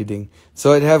 just kidding.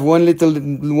 So it have one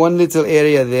little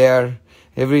area there.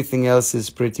 Everything else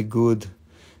is pretty good.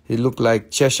 It look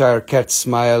like Cheshire cat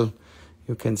smile.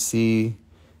 You can see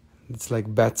it's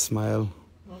like bat smile.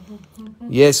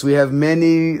 Yes, we have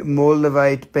many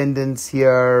Moldavite pendants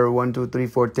here. 1, 2, 3,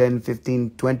 4, 10,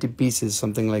 15, 20 pieces,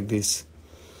 something like this.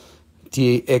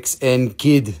 TXN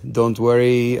kid, don't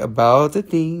worry about a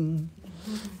thing.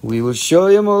 We will show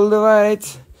you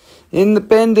Moldavite in the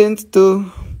pendant too.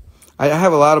 I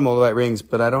have a lot of Moldavite rings,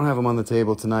 but I don't have them on the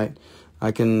table tonight.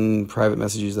 I can private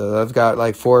message you those. I've got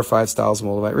like 4 or 5 styles of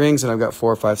Moldavite rings, and I've got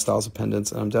 4 or 5 styles of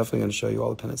pendants, and I'm definitely going to show you all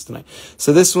the pendants tonight.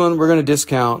 So this one, we're going to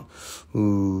discount.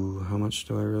 Ooh, how much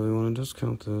do I really want to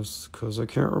discount this? Because I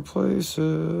can't replace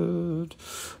it.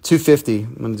 $250.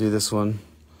 I'm going to do this one.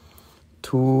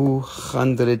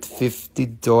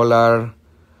 $250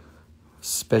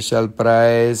 special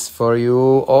price for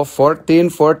you. Oh,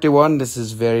 $14.41. This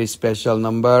is very special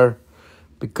number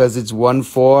because it's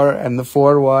 1-4 and the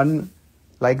 4-1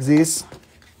 like this.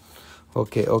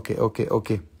 Okay.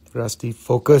 Rusty,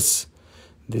 focus.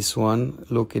 This one,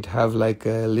 look, it have like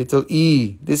a little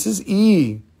E. This is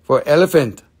E for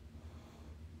elephant.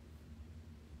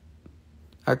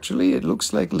 Actually, it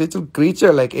looks like little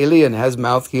creature, like alien. Has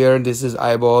mouth here, and this is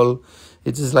eyeball.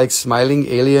 It is like smiling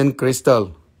alien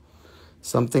crystal.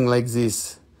 Something like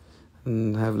this.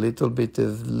 And have little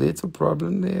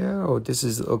problem there. Oh, this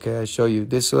is, okay, I show you.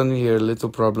 This one here, little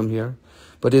problem here.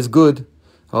 But it's good.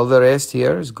 All the rest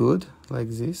here is good, like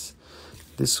this.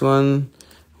 This one,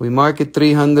 we mark it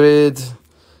 300,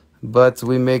 but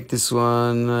we make this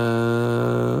one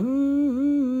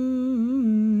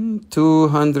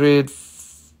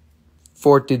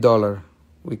 $240.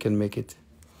 We can make it.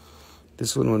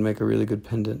 This one would make a really good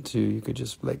pendant too. You could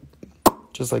just like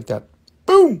that.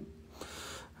 Boom!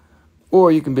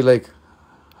 Or you can be like,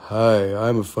 hi,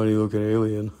 I'm a funny looking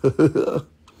alien.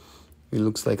 He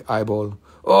looks like eyeball.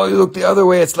 Oh, you look the other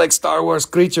way. It's like Star Wars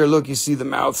creature. Look, you see the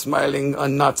mouth smiling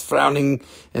and not frowning.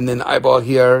 And then eyeball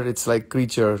here. It's like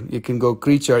creature. You can go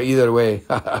creature either way.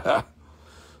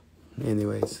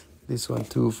 Anyways, this one,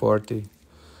 $240.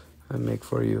 I make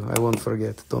for you. I won't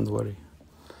forget. Don't worry.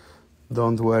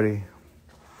 Don't worry.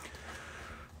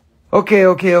 Okay.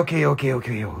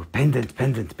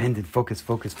 Pendant. Focus.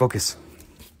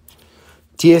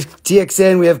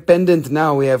 TXN, we have pendant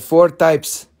now. We have 4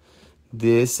 types.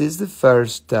 This is the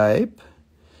first type.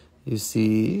 You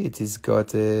see, it is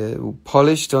got a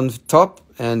polished on top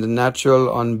and natural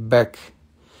on back.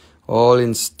 All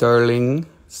in sterling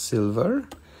silver.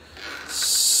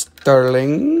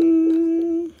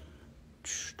 sterling.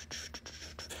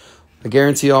 I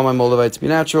guarantee all my Moldavite to be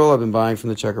natural. I've been buying from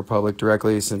the Czech Republic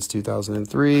directly since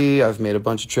 2003. I've made a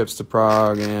bunch of trips to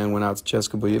Prague and went out to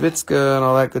Česká Budějovica and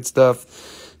all that good stuff.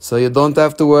 So you don't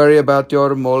have to worry about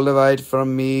your Moldavite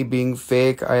from me being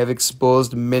fake. I have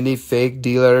exposed many fake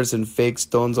dealers and fake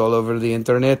stones all over the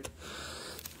internet.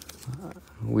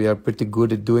 We are pretty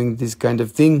good at doing this kind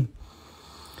of thing.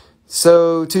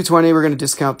 So $220, we're going to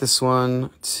discount this one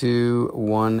to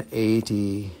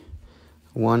 $180.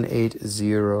 180.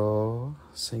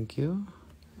 Thank you.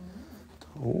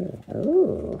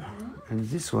 Oh. And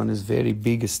this one is very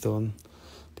big stone.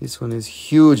 This one is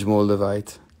huge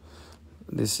Moldavite.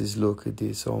 This is, look at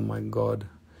this. Oh my God.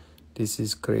 This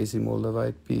is crazy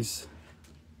Moldavite piece.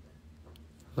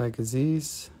 Like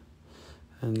this.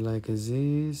 And like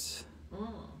this.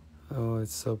 Oh,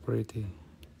 it's so pretty.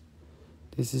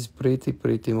 This is pretty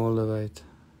Moldavite.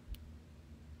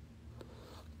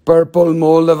 Purple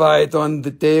Moldavite on the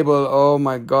table. Oh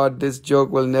my God, this joke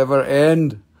will never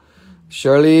end.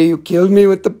 Shirley, you killed me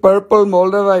with the purple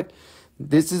Moldavite.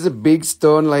 This is a big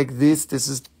stone like this. This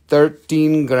is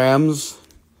 13 grams.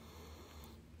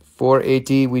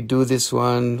 480. We do this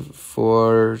one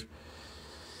for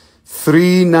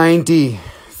 390.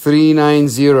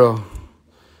 390.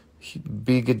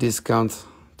 Big discount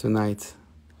tonight.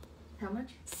 How much?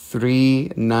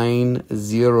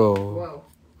 390. Whoa.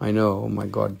 I know, oh my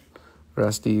God.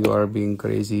 Rusty, you are being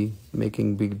crazy,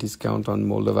 making big discount on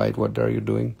Moldavite. What are you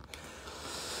doing?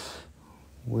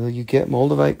 Will you get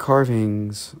Moldavite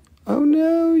carvings? Oh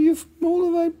no, you've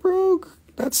Moldavite broke.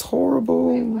 That's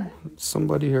horrible. Wait,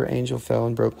 Somebody here, angel fell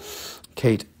and broke.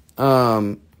 Kate,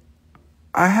 I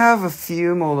have a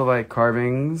few Moldavite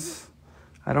carvings.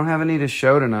 I don't have any to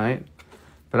show tonight,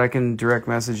 but I can direct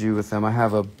message you with them. I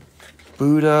have a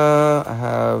Buddha, I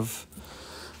have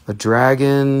a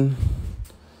dragon,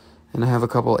 and I have a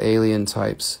couple alien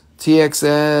types.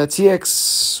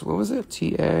 TX, what was it?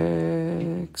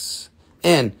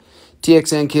 TXN,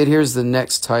 kid. Here's the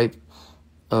next type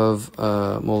of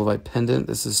Moldavite pendant.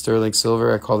 This is sterling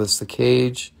silver. I call this the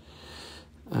cage.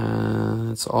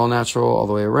 It's all natural all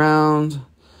the way around.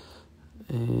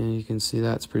 And you can see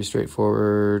that's pretty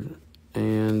straightforward.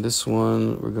 And this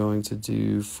one we're going to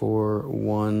do for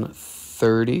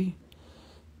 $130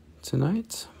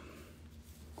 tonight.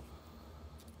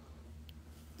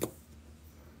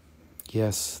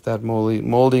 Yes, that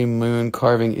moldy moon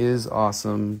carving is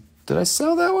awesome. Did I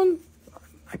sell that one?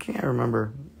 I can't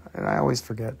remember. I always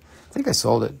forget. I think I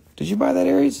sold it. Did you buy that,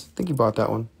 Aries? I think you bought that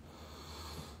one.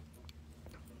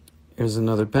 Here's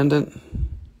another pendant.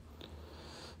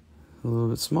 A little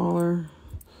bit smaller.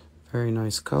 Very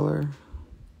nice color.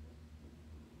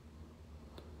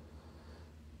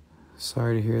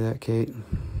 Sorry to hear that, Kate.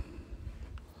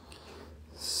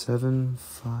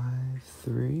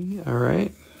 753. All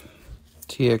right.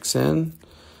 TXN.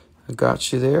 I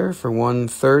got you there for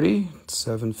 $130.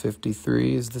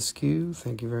 753 is the SKU.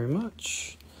 Thank you very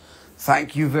much.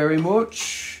 Thank you very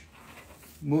much.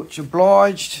 Much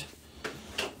obliged.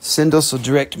 Send us a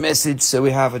direct message so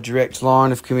we have a direct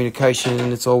line of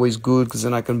communication. It's always good because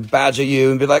then I can badger you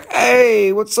and be like,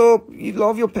 hey, what's up? You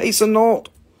love your piece or not?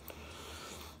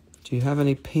 Do you have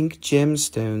any pink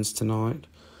gemstones tonight?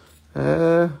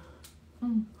 I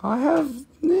have,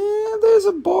 there's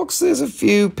a box. There's a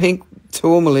few pink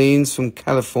tourmalines from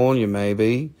California,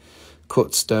 maybe.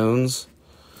 Cut stones.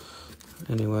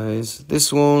 Anyways,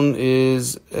 this one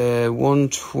is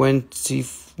 120.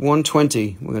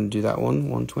 120. We're going to do that one.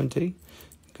 120.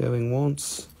 Going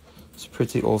once. It's a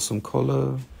pretty awesome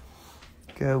color.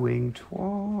 Going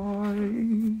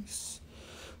twice.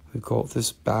 We've got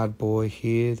this bad boy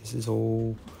here. This is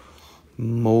all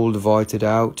Moldavited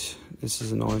out. This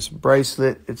is a nice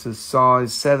bracelet. It's a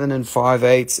size 7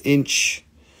 5/8 inch.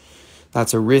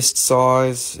 That's a wrist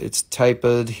size. It's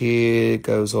tapered here. It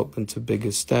goes up into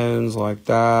bigger stones like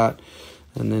that.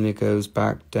 And then it goes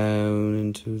back down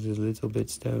into the little bit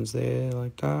stones there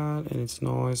like that. And it's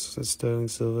nice. It's sterling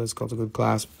silver. It's got a good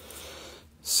clasp.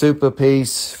 Super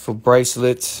piece for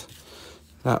bracelets.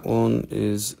 That one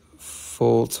is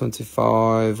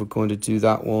 $425. We're going to do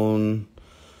that one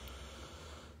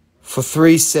for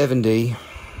 $370.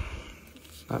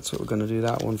 That's what we're going to do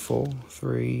that one for.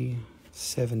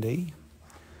 $370.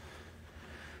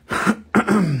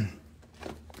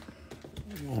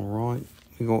 All right.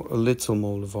 We got a little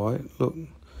Moldavite. Look,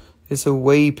 it's a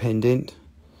wee pendant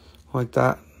like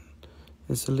that.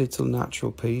 It's a little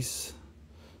natural piece.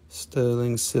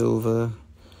 Sterling silver.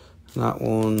 And that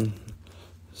one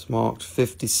is marked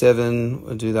 57.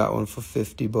 We'll do that one for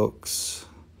 $50.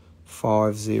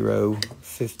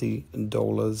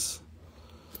 $50.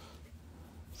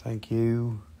 Thank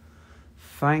you.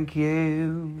 Thank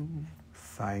you.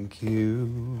 Thank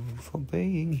you for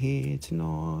being here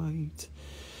tonight.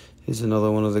 Here's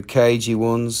another one of the cagey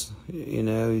ones. You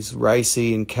know, he's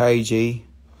racy and cagey.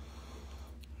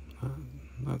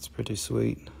 That's pretty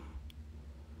sweet.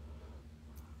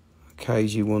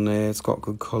 Cagey one there. It's got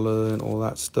good colour and all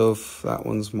that stuff. That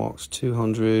one's marked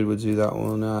 200. We'll do that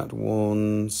one at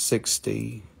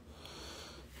 160.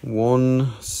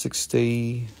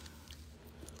 160.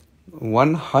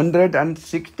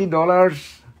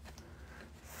 $160.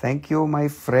 Thank you, my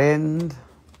friend.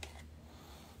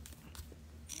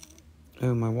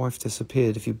 Oh, my wife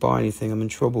disappeared. If you buy anything, I'm in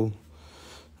trouble.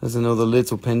 There's another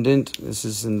little pendant. This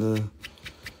is in the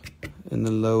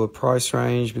lower price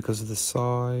range because of the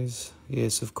size.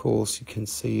 Yes, of course, you can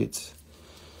see it.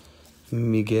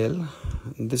 Miguel.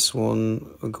 And this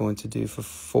one we're going to do for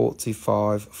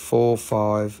 45.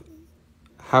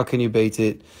 How can you beat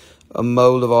it? A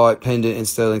Moldavite pendant in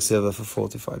sterling silver for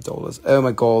 $45. Oh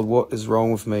my God, what is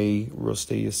wrong with me?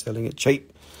 Rusty, you're selling it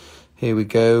cheap. Here we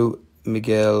go.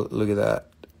 Miguel, look at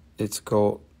that. It's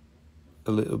got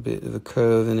a little bit of a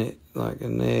curve in it, like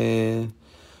in there.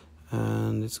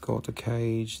 And it's got a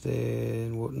cage there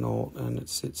and whatnot. And it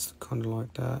sits kind of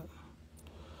like that.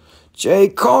 Jay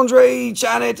Condry,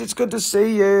 Janet, it's good to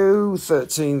see you.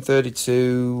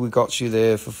 1332. We got you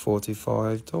there for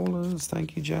 $45.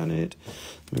 Thank you, Janet.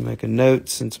 Let me make a note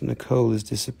since Nicole has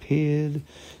disappeared.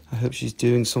 I hope she's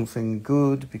doing something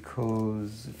good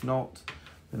because if not,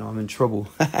 then I'm in trouble.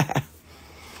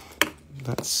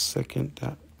 That second,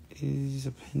 that is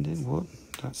a pendant. What?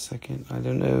 That second, I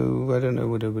don't know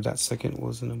whatever that second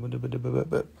was.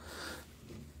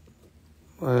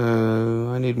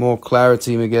 I need more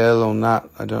clarity, Miguel, on that.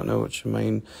 I don't know what you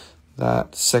mean.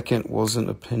 That second wasn't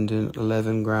a pendant,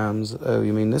 11 grams. Oh,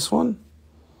 you mean this one?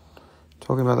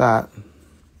 Talking about that.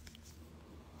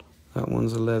 That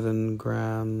one's 11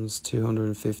 grams,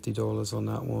 $250 on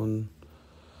that one.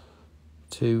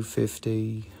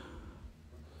 $250.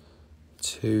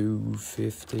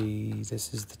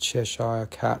 This is the Cheshire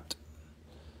Cat.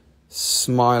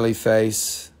 Smiley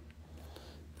face.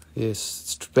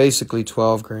 Yes, it's basically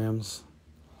 12 grams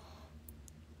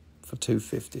for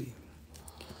 $250.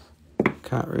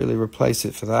 Can't really replace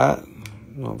it for that.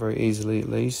 Not very easily, at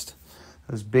least.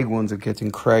 Those big ones are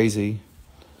getting crazy.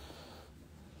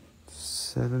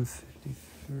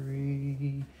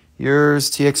 $753.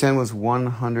 Yours, TXN, was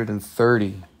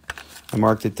 $130. I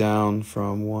marked it down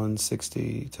from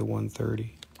 $160 to $130.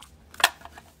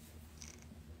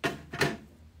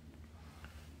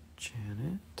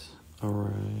 Janet. All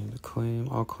right, the claim.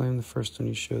 I'll claim the first one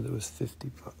you showed that was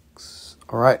 $50.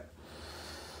 All right.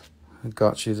 I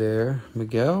got you there,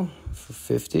 Miguel, for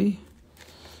 $50.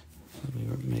 Let me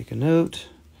make a note.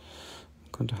 I'm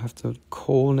going to have to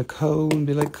call Nicole and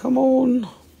be like, come on.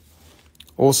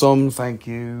 Awesome. Thank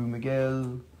you,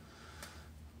 Miguel.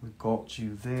 We got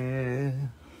you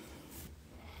there.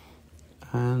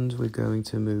 And we're going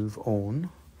to move on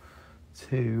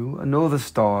to another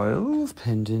style of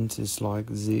pendant is like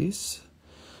this.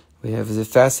 We have the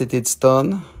faceted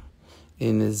stone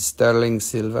in sterling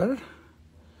silver.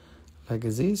 Like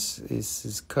this. This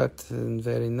is cut and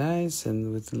very nice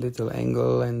and with little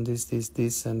angle and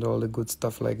this and all the good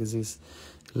stuff like this.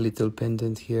 Little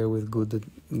pendant here with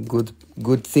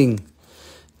good thing.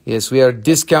 Yes, we are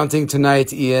discounting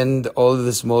tonight, Ian, all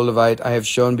this Moldavite I have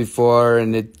shown before,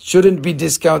 and it shouldn't be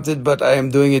discounted, but I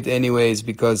am doing it anyways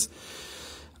because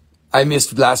I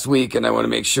missed last week and I want to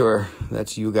make sure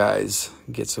that you guys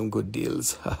get some good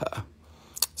deals.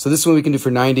 So this one we can do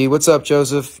for $90. What's up,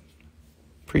 Joseph?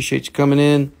 Appreciate you coming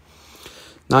in.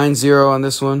 90 on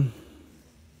this one.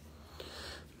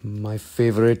 My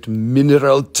favorite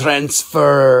mineral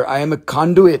transfer. I am a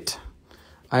conduit.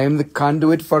 I am the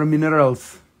conduit for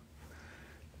minerals.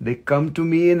 They come to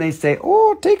me and they say,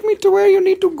 oh, take me to where you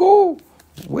need to go.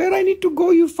 Where I need to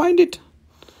go, you find it.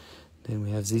 Then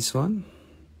we have this one.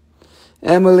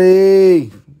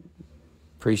 Emily.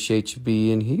 Appreciate you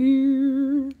being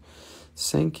here.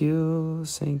 Thank you.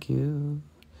 Thank you.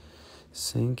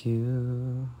 Thank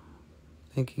you.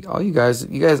 Thank you. All you guys,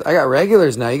 I got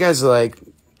regulars now. You guys are like,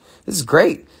 this is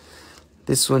great.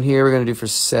 This one here we're going to do for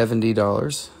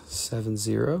 $70.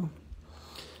 70.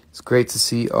 It's great to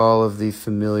see all of the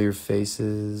familiar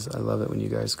faces. I love it when you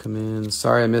guys come in.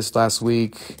 Sorry I missed last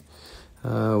week.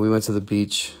 We went to the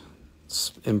beach.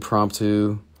 It's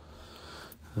impromptu.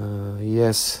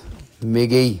 Yes,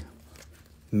 Miggy.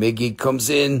 Miggy comes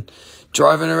in,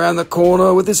 driving around the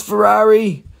corner with his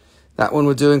Ferrari. That one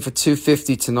we're doing for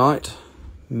 $250 tonight.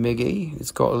 Miggy.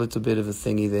 It's got a little bit of a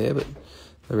thingy there, but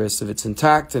the rest of it's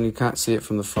intact and you can't see it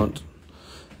from the front.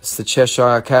 It's the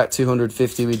Cheshire Cat,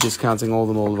 250. We're discounting all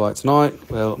the Moldavite tonight.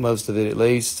 Well, most of it at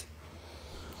least.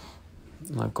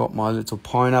 And I've got my little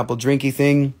pineapple drinky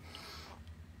thing.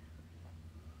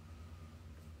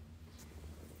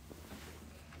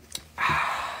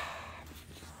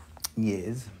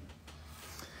 Yes.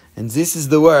 And this is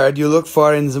the word you look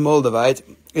for in the Moldavite.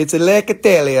 It's a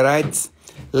lekatelierite.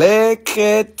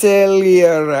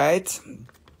 Lekatelierite.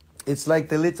 It's like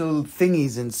the little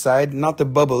thingies inside, not the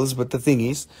bubbles, but the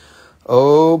thingies.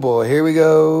 Oh boy, here we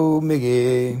go,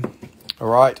 Miggy. All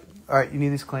right, you need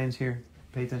these claims here.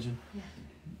 Pay attention. Yeah.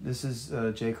 This is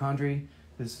J. Condry.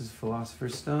 This is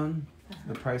Philosopher's Stone.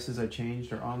 The prices I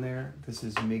changed are on there. This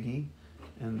is Miggy,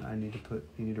 and you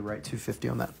need to write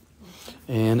 $250 on that.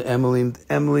 And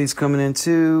Emily's coming in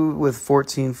too with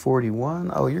 1441.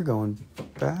 Oh, you're going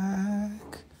back.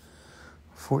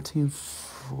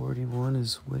 1441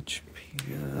 is which?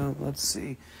 Let's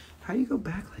see. How do you go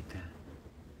back like that?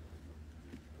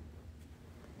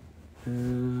 Where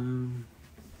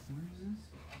is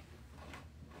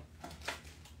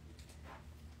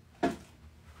this?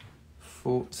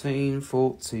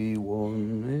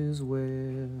 1441 is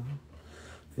where?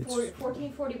 It's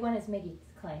 1441 is Miggy's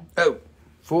claim. Oh,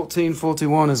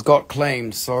 1441 has got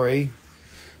claimed, sorry.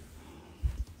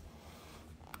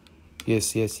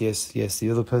 Yes. The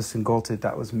other person got it.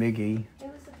 That was Miggy. Who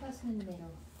was the person in the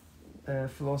middle?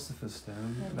 Philosopher's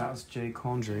Stone. Okay. That was J.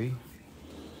 Condry.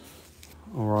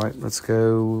 All right, let's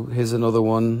go. Here's another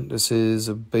one. This is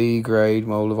a B grade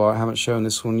Moldavite. I haven't shown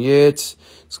this one yet.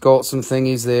 It's got some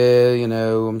thingies there. You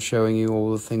know, I'm showing you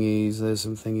all the thingies. There's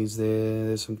some thingies there.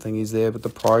 There's some thingies there. But the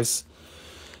price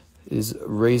is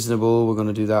reasonable. We're going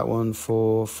to do that one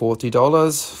for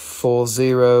 $40.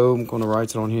 40. I'm going to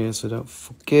write it on here so don't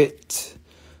forget.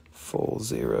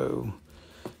 40.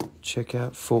 Check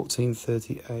out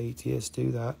 1438. Yes,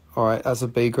 do that. All right, that's a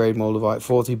B grade Moldavite.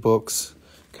 40 bucks.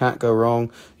 Can't go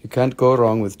wrong. You can't go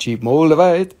wrong with cheap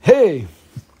Moldavite. Hey!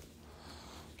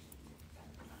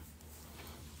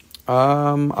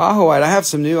 Ajoite. I have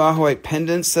some new Ajoite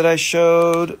pendants that I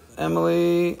showed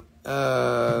Emily.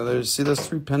 See those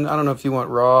 3 pendants? I don't know if you want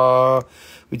raw.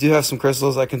 We do have some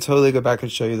crystals. I can totally go back and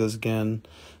show you those again.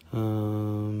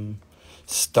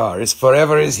 Star is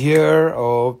forever is here.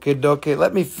 Okay, dokie.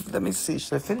 Let me see.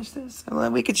 Should I finish this? And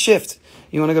then we could shift.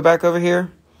 You want to go back over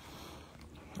here?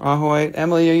 Ajoite.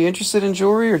 Emily, are you interested in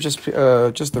jewelry or just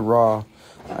the raw?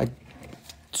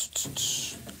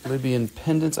 Libyan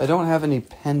pendants. I don't have any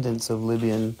pendants of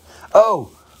Libyan.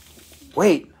 Oh,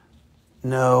 wait.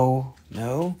 No.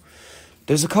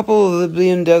 There's a couple of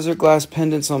Libyan desert glass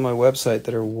pendants on my website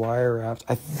that are wire wrapped.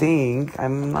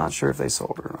 I'm not sure if they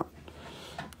sold or not.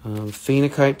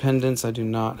 Phenakite pendants. I do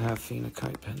not have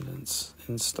phenakite pendants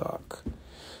in stock.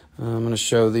 I'm going to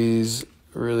show these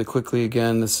really quickly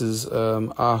again. This is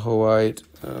Ajoite.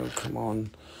 Oh, come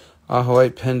on.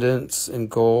 Ajoite pendants in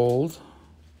gold.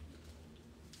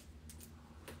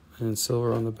 And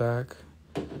silver on the back.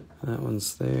 That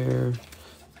one's there.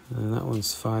 And that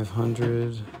one's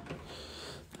 500.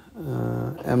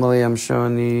 Emily, I'm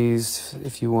showing these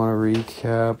if you want a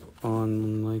recap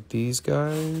on like these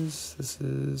guys. This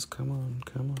is, come on.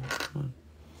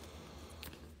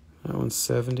 That one's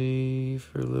 70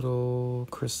 for a little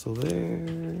crystal there.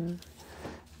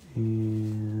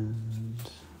 And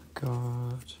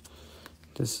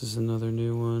this is another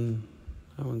new one.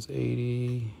 That one's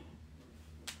 80.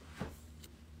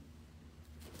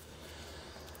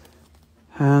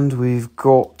 And we've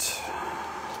got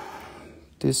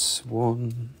this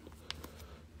one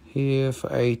here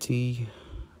for 80.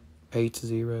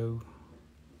 80.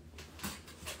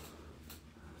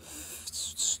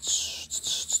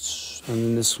 And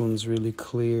then this one's really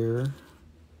clear.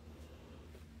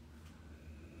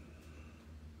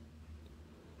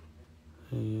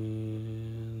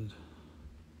 And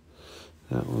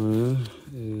that one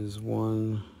is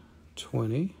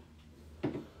 120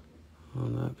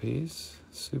 on that piece.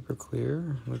 Super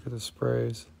clear. Look at the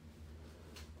sprays.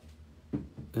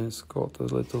 And it's got the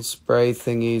little spray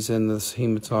thingies and the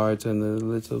hematite and the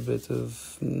little bit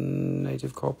of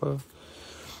native copper.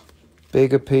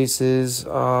 Bigger pieces.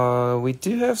 We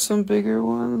do have some bigger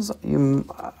ones. I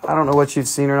don't know what you've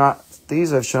seen or not.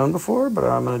 These I've shown before, but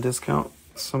I'm going to discount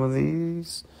some of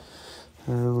these.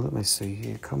 Let me see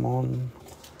here. Come on.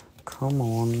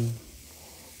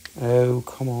 Oh,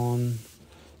 come on.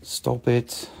 Stop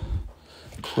it.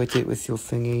 Quit it with your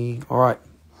thingy. All right.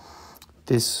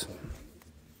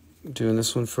 Doing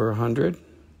this one for 100.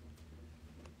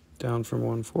 Down from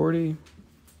 140.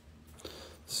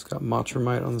 It's got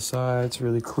matramite on the side. It's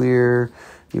really clear.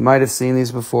 You might have seen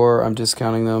these before. I'm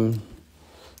discounting them.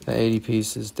 The 80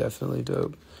 piece is definitely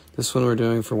dope. This one we're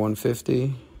doing for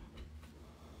 150.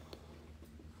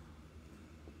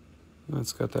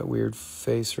 That's got that weird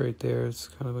face right there. It's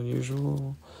kind of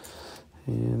unusual.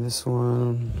 And this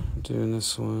one, I'm doing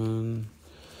this one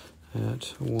at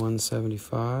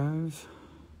 175.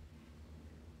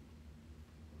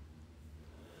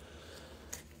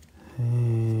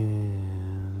 And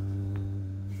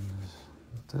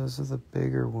those are the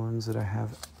bigger ones that I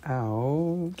have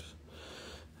out.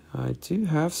 I do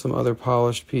have some other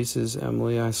polished pieces,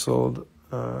 Emily. I sold,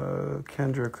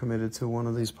 Kendra committed to one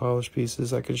of these polished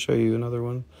pieces. I can show you another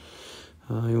one.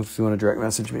 If you want to direct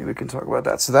message me, we can talk about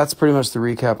that. So that's pretty much the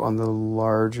recap on the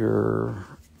larger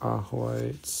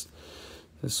Ajoites.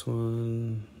 This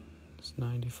one is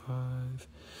 95.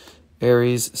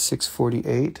 Aries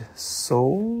 648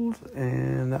 sold,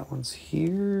 and that one's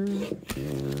here.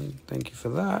 And thank you for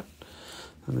that.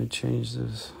 Let me change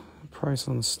this price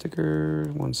on the sticker,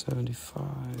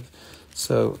 175.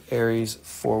 So Aries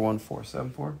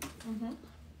 41474. Mm-hmm.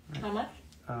 How much?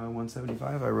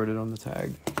 175. I wrote it on the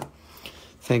tag.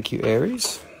 Thank you,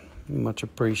 Aries. Much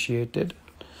appreciated.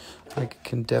 I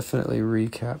can definitely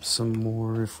recap some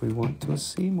more if we want to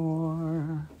see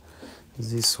more.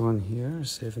 This one here,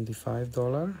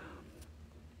 $75.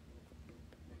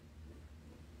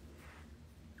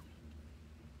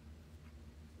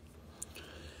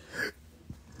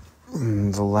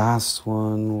 The last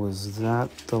one, was that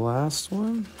the last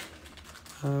one?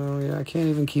 Oh yeah, I can't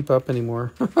even keep up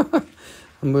anymore.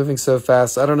 I'm moving so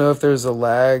fast. I don't know if there's a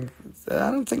lag.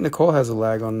 I don't think Nicole has a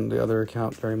lag on the other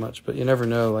account very much, but you never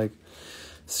know. Like,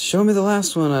 show me the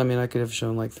last one. I mean, I could have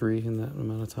shown like 3 in that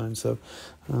amount of time. So,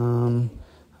 I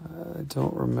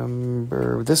don't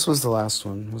remember. This was the last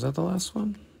one. Was that the last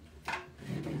one?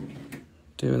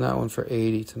 Doing that one for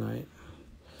 80 tonight.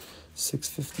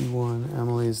 651.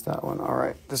 Emily's that one. All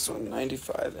right, this one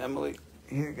 95. Emily,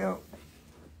 here you go.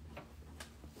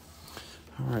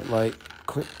 All right, light,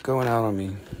 quit going out on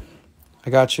me. I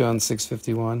got you on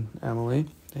 651, Emily.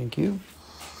 Thank you.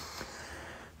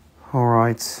 All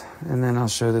right, and then I'll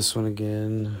show this one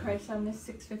again. Price on this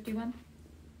 651?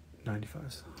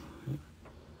 95.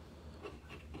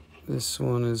 This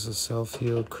one is a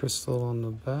self-healed crystal on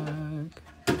the back.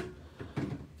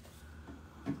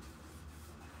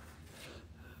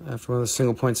 After one of the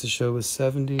single points to show was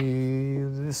 70.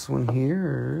 This one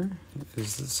here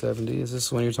is the 70. Is this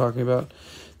the one you're talking about?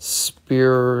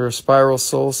 Spiral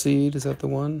Soul Seed, is that the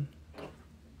one?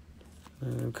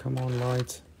 Come on,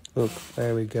 light. Look,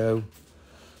 there we go.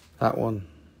 That one.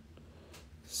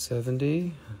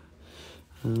 70.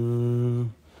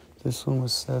 This one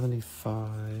was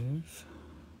 75.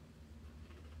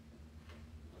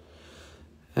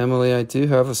 Emily, I do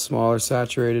have a smaller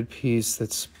saturated piece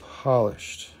that's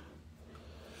polished.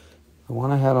 The one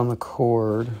I had on the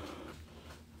cord,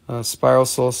 Spiral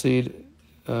Soul Seed.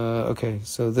 Okay,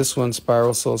 so this one,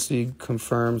 Spiral Soul Seed,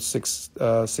 confirmed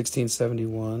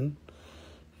 1671.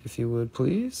 If you would,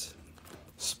 please.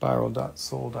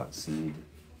 Spiral.soul.seed.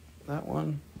 That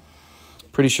one.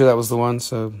 Pretty sure that was the one,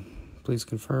 so please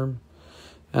confirm.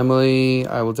 Emily,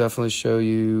 I will definitely show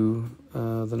you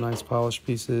the nice polished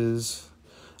pieces.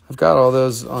 I've got all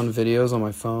those on videos on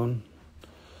my phone.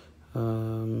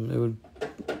 It would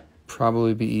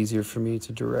probably be easier for me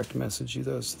to direct message you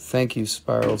those. Thank you,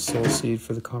 Spiral Soul Seed,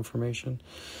 for the confirmation.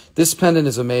 This pendant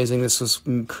is amazing. This was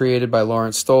created by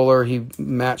Lawrence Stoller. He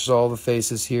matched all the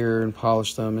faces here and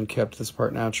polished them and kept this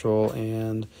part natural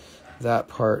and that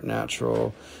part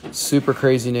natural. Super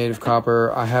crazy native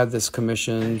copper. I had this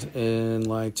commissioned in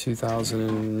like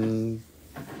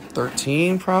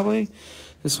 2013 probably.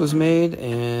 This was made,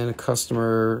 and a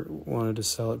customer wanted to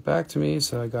sell it back to me,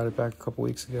 so I got it back a couple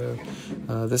weeks ago.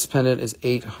 This pendant is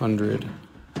 $800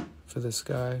 for this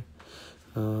guy.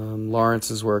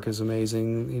 Lawrence's work is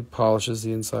amazing. He polishes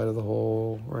the inside of the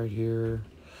hole right here,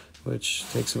 which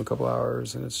takes him a couple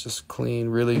hours, and it's just clean,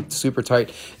 really super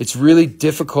tight. It's really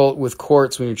difficult with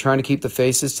quartz when you're trying to keep the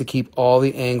faces to keep all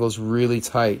the angles really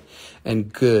tight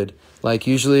and good. Like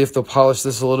usually if they'll polish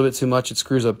this a little bit too much, it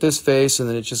screws up this face, and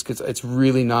then it just gets, it's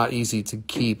really not easy to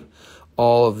keep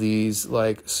all of these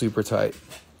like super tight.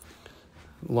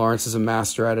 Lawrence is a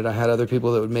master at it. I had other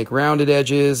people that would make rounded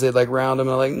edges. They'd like round them,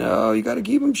 and I'm like, no, you got to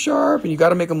keep them sharp, and you got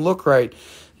to make them look right.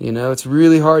 You know, it's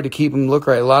really hard to keep them look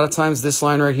right. A lot of times this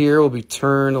line right here will be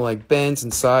turned like bent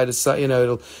and side to side, you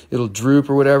know, it'll droop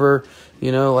or whatever,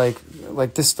 you know, like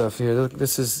this stuff here.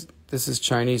 This is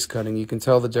Chinese cutting. You can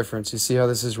tell the difference. You see how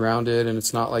this is rounded and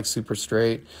it's not like super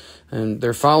straight. And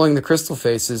they're following the crystal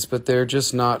faces, but they're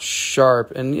just not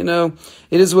sharp. And, you know,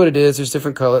 it is what it is. There's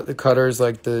different cutters.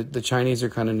 Like the Chinese are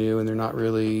kind of new, and they're not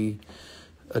really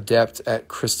adept at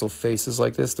crystal faces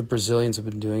like this. The Brazilians have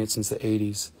been doing it since the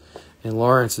 80s. And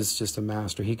Lawrence is just a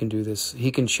master. He can do this.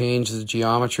 He can change the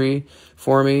geometry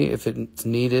for me if it's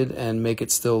needed and make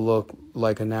it still look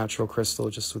like a natural crystal,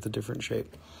 just with a different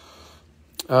shape.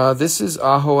 This is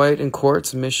Ajoite and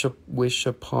Quartz, Wish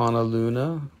Upon a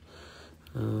Luna.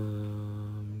 All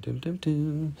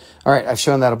right, I've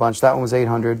shown that a bunch. That one was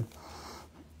 800.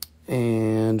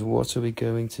 And what are we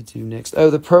going to do next? Oh,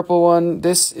 the purple one.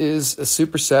 This is a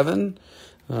Super 7.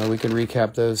 We can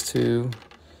recap those two.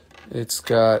 It's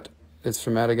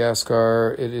from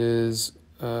Madagascar. It is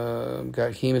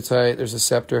got hematite. There's a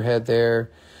scepter head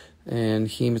there. And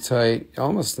hematite,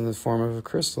 almost in the form of a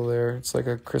crystal there. It's like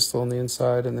a crystal on the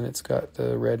inside, and then it's got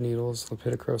the red needles,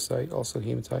 lepidocrosite, also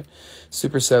hematite.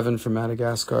 Super 7 from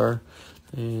Madagascar.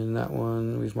 And that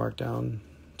one we've marked down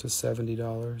to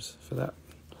 $70 for that.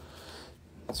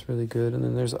 That's really good. And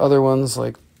then there's other ones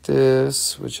like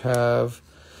this, which have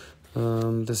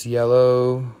this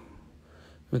yellow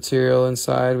material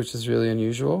inside, which is really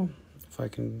unusual. If I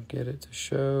can get it to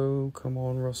show. Come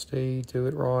on, Rusty, do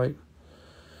it right.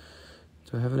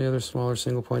 Do I have any other smaller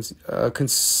single points?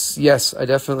 Yes, I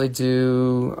definitely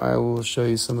do. I will show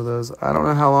you some of those. I don't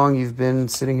know how long you've been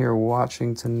sitting here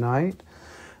watching tonight,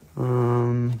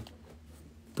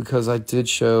 because I did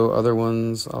show other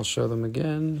ones. I'll show them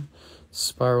again.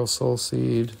 Spiral Soul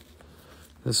Seed.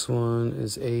 This one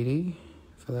is 80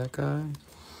 for that guy.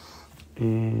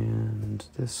 And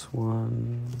this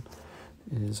one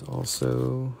is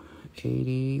also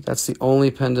 80. That's the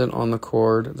only pendant on the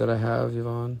cord that I have,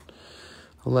 Yvonne.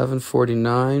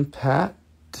 1149 Pat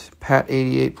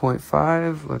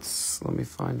 88.5. Let me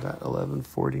find that.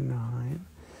 1149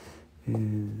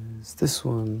 is this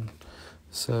one.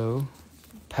 So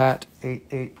Pat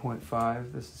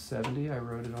 88.5. This is 70. I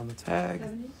wrote it on the tag.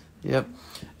 70? Yep.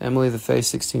 Emily the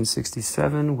Face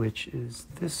 1667, which is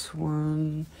this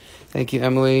one. Thank you,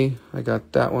 Emily. I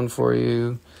got that one for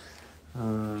you.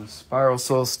 Spiral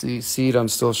Soul Seed, I'm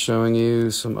still showing you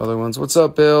some other ones. What's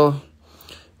up, Bill?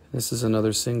 This is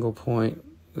another single point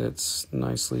that's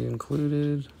nicely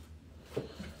included.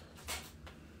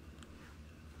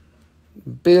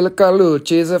 Bill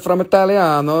Carlucci is from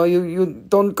Italiano. You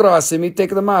don't cross him, you take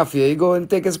the mafia. You go and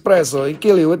take espresso. He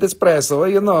kill you with espresso,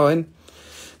 you know. And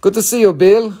good to see you,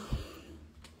 Bill.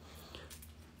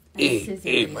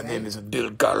 Hey, my name is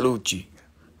Bill Carlucci.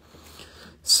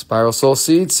 Spiral Soul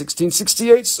Seed,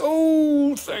 1668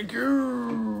 sold. Thank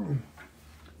you.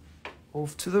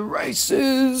 Off to the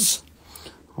races.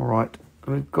 All right,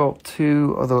 we've got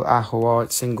two other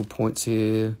Ajoite single points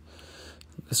here.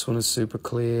 This one is super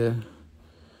clear.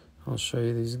 I'll show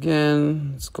you these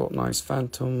again. It's got nice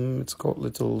phantom. It's got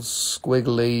little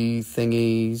squiggly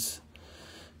thingies.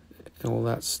 All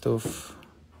that stuff.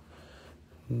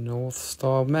 North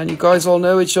Star. Man, you guys all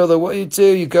know each other. What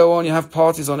do? You go on, you have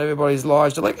parties on everybody's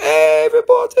lives. You're like, hey,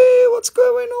 everybody, what's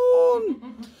going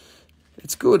on?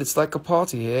 It's good. It's like a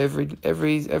party here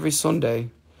every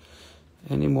Sunday.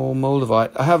 Any more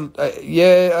Moldavite? I have,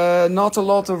 not a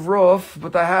lot of rough,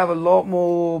 but I have a lot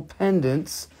more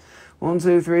pendants. 1,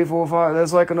 2, 3, 4, 5.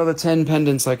 There's like another 10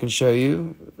 pendants I can show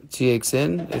you.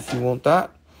 TXN, if you want that.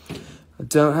 I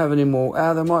don't have any more.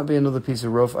 There might be another piece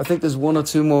of rough. I think there's 1 or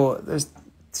 2 more. There's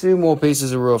 2 more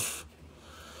pieces of rough.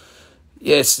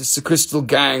 Yes, it's the Crystal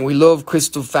Gang. We love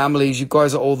crystal families. You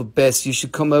guys are all the best. You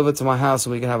should come over to my house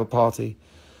and we can have a party.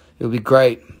 It'll be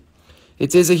great.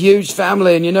 It is a huge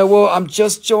family. And you know what? I'm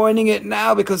just joining it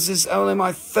now because this is only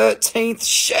my 13th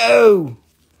show.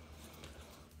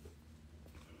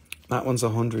 That one's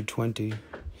 120.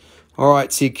 All right,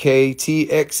 TK,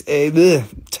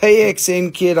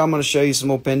 TXN kid. I'm going to show you some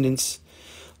more pendants.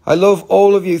 I love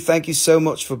all of you. Thank you so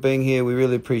much for being here. We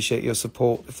really appreciate your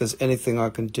support. If there's anything I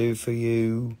can do for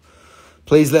you,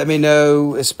 please let me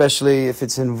know, especially if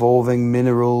it's involving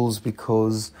minerals,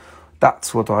 because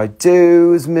that's what I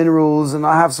do, is minerals. And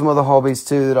I have some other hobbies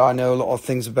too that I know a lot of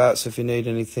things about. So if you need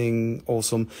anything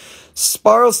awesome.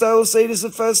 Spiral Soul Seed is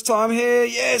the first time here.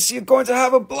 Yes, you're going to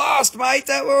have a blast, mate.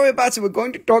 Don't worry about it. We're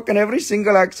going to talk in every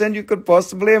single accent you could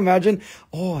possibly imagine.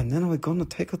 Oh, and then we're going to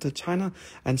take her to China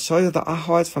and show you the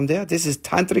Ajoites from there. This is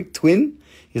Tantric Twin.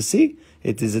 You see?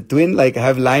 It is a twin, like I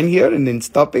have line here and then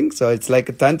stopping. So it's like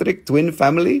a Tantric Twin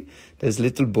family. There's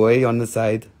little boy on the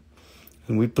side.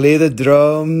 And we play the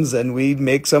drums and we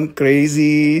make some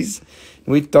crazies.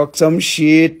 We talk some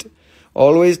shit.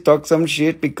 Always talk some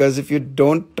shit, because if you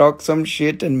don't talk some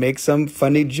shit and make some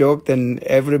funny joke, then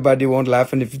everybody won't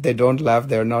laugh. And if they don't laugh,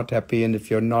 they're not happy. And if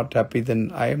you're not happy,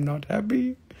 then I am not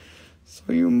happy.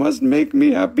 So you must make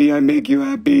me happy. I make you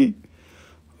happy.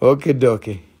 Okie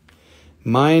dokie.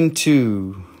 Mine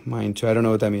too. Mine too. I don't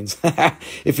know what that means.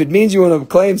 If it means you want to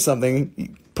claim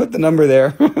something, put the number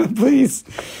there, please.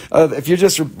 If you're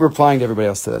just replying to everybody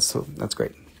else to that, so that's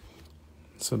great.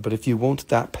 So, but if you want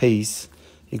that piece,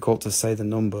 you got to say the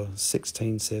number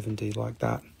 1670 like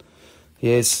that.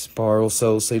 Yes, Spiral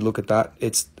Soul. See, look at that.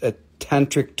 It's a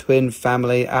tantric twin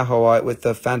family Ajoite with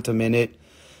the phantom in it.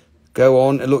 Go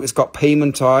on and look. It's got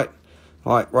Pietersite,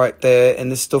 like right there,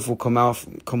 and this stuff will come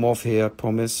off here. I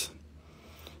promise.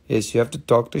 Yes, you have to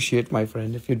talk the shit, my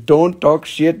friend. If you don't talk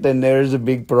shit, then there is a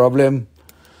big problem.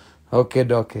 Okay,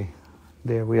 dokie.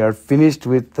 There, we are finished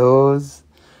with those.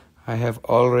 I have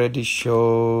already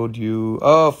showed you.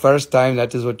 Oh, first time,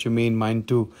 that is what you mean. Mine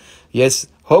too. Yes,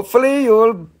 hopefully you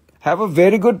will have a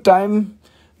very good time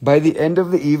by the end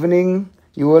of the evening.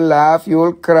 You will laugh, you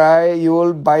will cry, you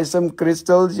will buy some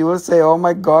crystals. You will say, oh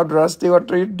my God, Rusty, what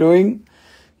are you doing?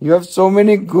 You have so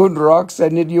many good rocks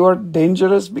and you are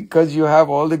dangerous because you have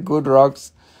all the good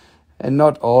rocks. And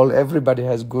not all, everybody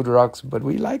has good rocks, but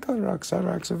we like our rocks. Our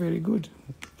rocks are very good.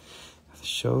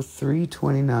 Show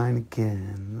 329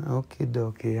 again. Okie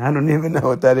dokie. I don't even know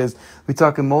what that is. We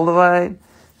talking Moldavite?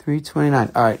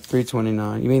 329. All right,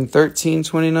 329. You mean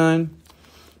 1329?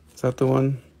 Is that the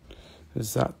one?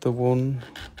 Is that the one?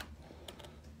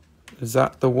 Is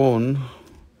that the one?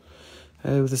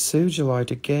 Oh, the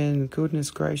Sugilite again.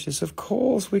 Goodness gracious. Of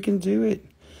course, we can do it.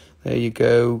 There you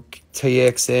go.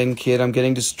 TXN, kid. I'm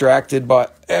getting distracted by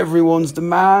everyone's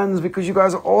demands because you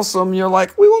guys are awesome. You're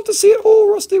like, we want to see it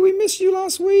all, Rusty. We missed you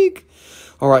last week.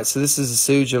 All right, so this is a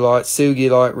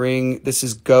Sugilite ring. This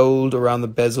is gold around the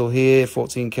bezel here,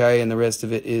 14K, and the rest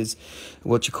of it is,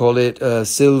 what you call it,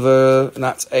 silver, and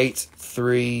that's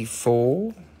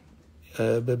 834.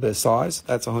 Size.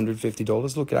 That's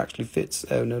 $150. Look, it actually fits.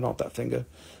 Oh no, not that finger.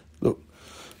 Look,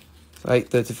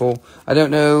 834. I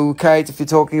don't know, Kate, if you're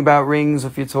talking about rings or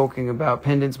if you're talking about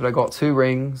pendants, but I got 2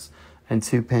 rings and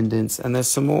 2 pendants, and there's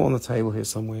some more on the table here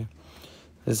somewhere.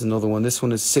 There's another one. This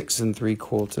one is 6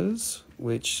 3/4,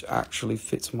 which actually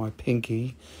fits my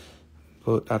pinky,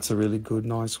 but that's a really good,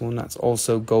 nice one. That's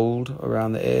also gold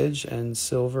around the edge and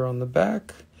silver on the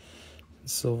back, and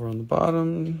silver on the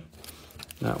bottom.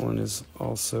 That one is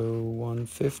also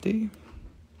 $150.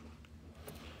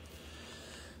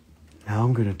 Now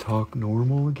I'm going to talk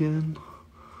normal again.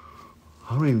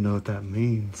 I don't even know what that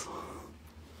means.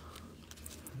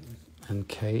 And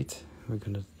Kate, we're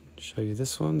going to show you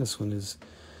this one. This one is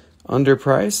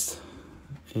underpriced.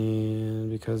 And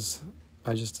because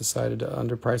I just decided to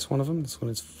underprice one of them, this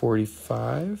one is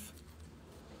 $45.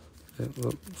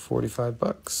 Look,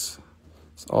 $45.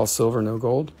 It's all silver, no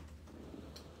gold.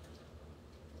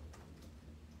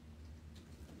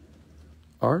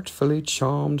 Artfully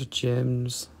charmed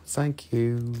gems. Thank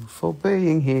you for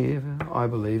being here. I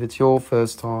believe it's your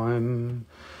first time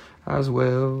as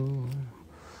well.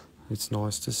 It's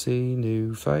nice to see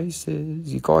new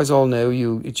faces. You guys all know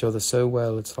each other so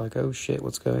well. It's like, oh shit,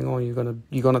 what's going on?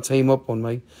 You're gonna team up on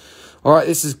me. All right,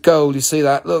 this is gold. You see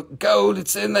that? Look, gold.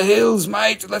 It's in the hills,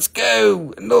 mate. Let's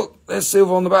go. And look, there's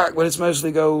silver on the back, but it's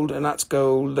mostly gold, and that's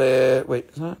gold there.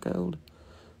 Wait, is that gold?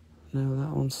 No,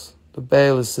 that one's. The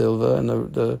bale is silver, and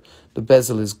the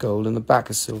bezel is gold, and the back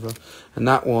is silver. And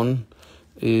that one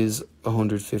is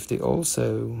 $150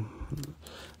 also.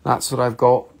 That's what I've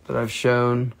got that I've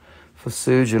shown for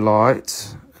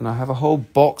Sugilite. And I have a whole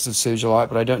box of Sugilite,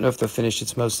 but I don't know if they're finished.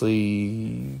 It's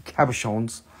mostly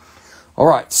cabochons. All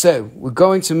right, so we're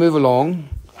going to move along.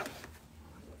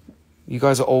 You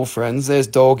guys are all friends. There's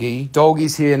Doggy.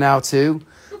 Doggy's here now too.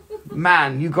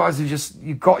 Man, you guys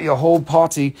you got your whole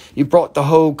party. You brought the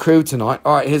whole crew tonight.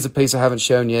 All right, here's a piece I haven't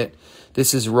shown yet.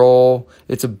 This is raw.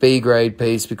 It's a B grade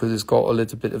piece because it's got a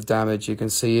little bit of damage. You can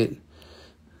see it.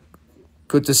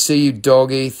 Good to see you,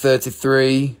 Doggy,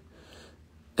 33.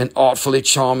 And artfully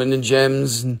charming and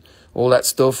gems and all that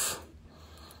stuff.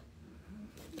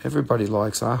 Everybody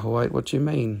likes Ajoite. What do you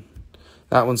mean?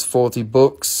 That one's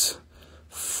 $40.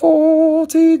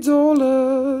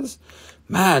 $40.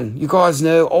 Man, you guys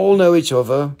all know each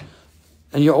other,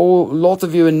 and a lot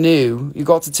of you are new. You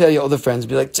got to tell your other friends,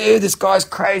 be like, dude, this guy's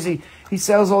crazy. He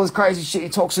sells all this crazy shit. He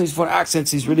talks in these fun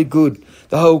accents. He's really good.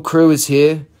 The whole crew is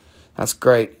here. That's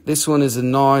great. This one is a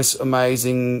nice,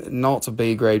 amazing, not a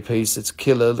B-grade piece. It's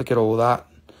killer. Look at all that.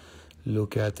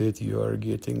 Look at it. You are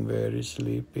getting very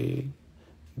sleepy.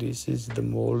 This is the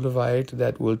Moldavite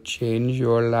that will change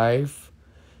your life.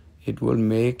 It will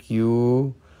make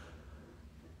you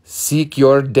seek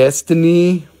your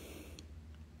destiny.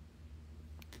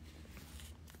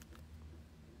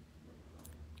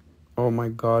 Oh my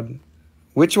God.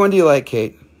 Which one do you like,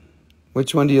 Kate?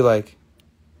 Which one do you like?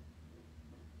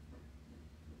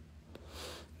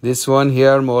 This one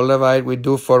here, Moldavite, we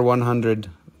do for $100.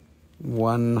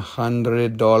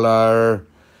 $100.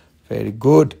 Very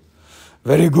good.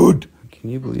 Very good.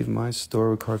 Can you believe my store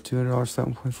would carve $200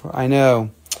 7.4?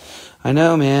 I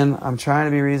know, man. I'm trying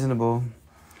to be reasonable.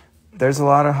 There's a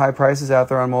lot of high prices out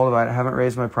there on Moldavite. I haven't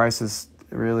raised my prices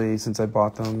really since I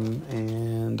bought them,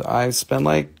 and I spend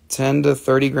like 10 to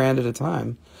 30 grand at a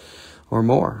time or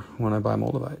more when I buy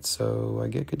Moldavite, so I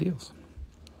get good deals.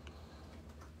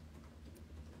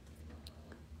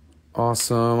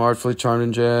 Awesome. Artfully Charmed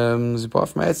in Gems. You bought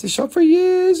from my Etsy shop for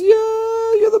years.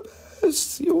 Yeah, you're the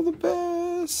best. You're the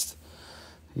best.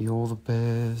 You're the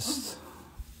best.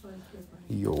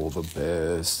 You're the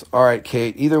best. All right,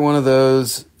 Kate. Either one of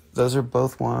those. Those are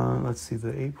both one. Let's see,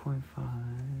 the 8.5.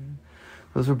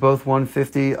 Those are both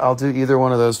 150. I'll do either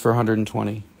one of those for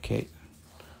 120, Kate.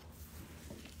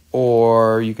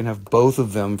 Or you can have both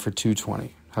of them for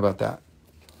 220. How about that?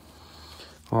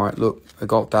 All right, look, I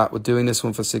got that. We're doing this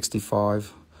one for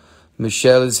 65.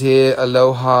 Michelle is here.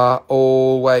 Aloha.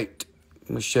 Oh, wait.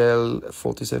 Michelle,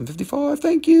 4755.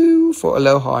 Thank you for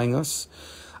alohaing us.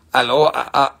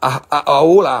 Aloha.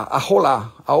 Hola.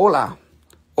 Hola. Hola.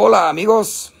 Hola,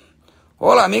 amigos.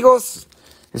 Hola, amigos.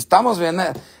 Estamos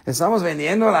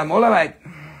vendiendo la Moldavite.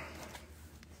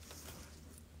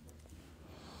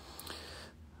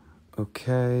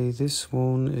 Okay, this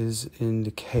one is in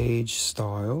the cage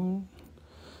style.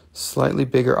 Slightly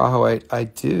bigger Ajoite. I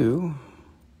do.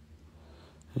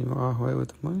 Any more Ajoite with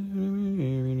the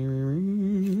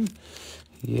money?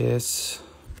 Yes.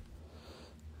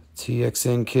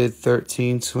 TXN Kid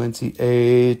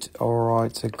 1328.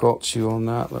 Alright, I got you on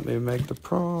that. Let me make the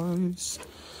price.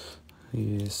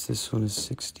 Yes, this one is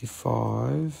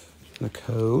 65.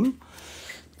 Nicole.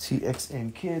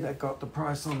 TXN Kid, I got the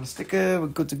price on the sticker. We're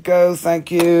good to go.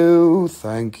 Thank you.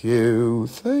 Thank you.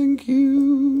 Thank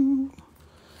you.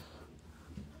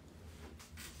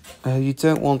 You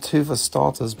don't want two for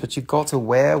starters, but you got to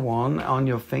wear one on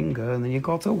your finger, and then you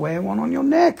got to wear one on your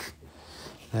neck.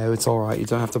 No, it's all right. You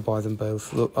don't have to buy them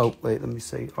both. Look, oh, wait, let me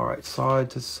see. All right, side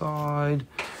to side.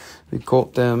 We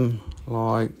got them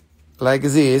like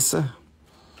this.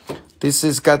 This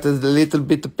has got a little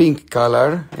bit of pink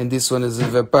color, and this one is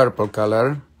the purple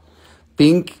color.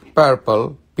 Pink,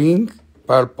 purple,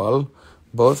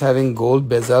 both having gold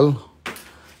bezel.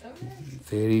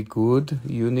 Very good.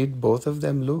 You need both of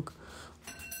them. Look.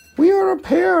 We are a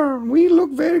pair. We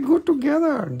look very good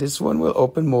together. This one will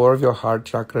open more of your heart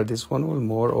chakra. This one will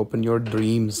more open your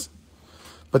dreams.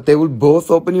 But they will both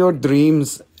open your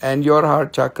dreams and your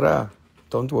heart chakra.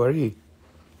 Don't worry.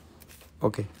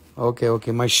 Okay.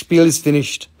 My spiel is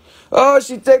finished. Oh,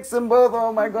 she takes them both.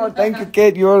 Oh my God. Thank you,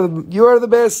 Kate. You are the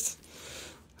best.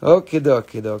 Okay.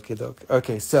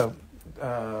 Okay, so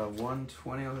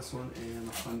 120 on this one and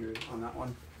 100 on that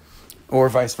one. Or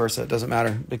vice versa. It doesn't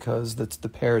matter because the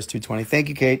pair is 220. Thank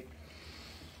you, Kate.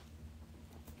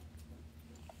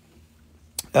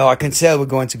 Oh, I can tell we're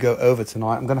going to go over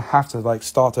tonight. I'm going to have to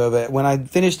start over. When I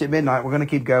finished at midnight, we're going to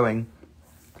keep going.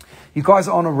 You guys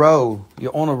are on a roll.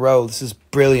 You're on a roll. This is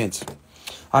brilliant.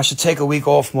 I should take a week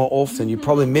off more often. You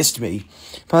probably missed me.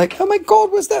 But like, oh my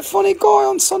God, where's that funny guy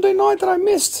on Sunday night that I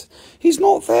missed? He's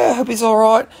not there. Hope he's all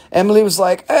right. Emily was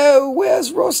like, oh,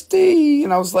 where's Rusty?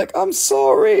 And I was like, I'm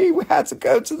sorry. We had to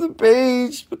go to the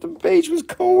beach, but the beach was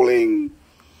calling.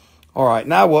 All right,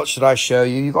 now what should I show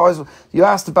you? You guys, you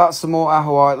asked about some more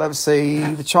Ajoite. Let's see.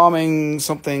 The charming,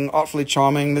 something awfully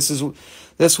charming.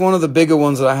 This one of the bigger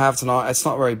ones that I have tonight. It's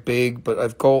not very big, but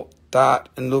I've got that.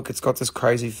 And look, it's got this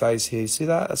crazy face here. See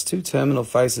that? That's two terminal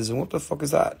faces. And what the fuck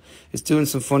is that? It's doing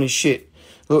some funny shit.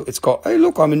 Look, it's got, hey,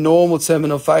 look, I'm a normal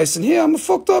terminal face. And here, I'm a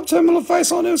fucked up terminal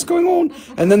face. I know what's going on.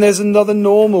 And then there's another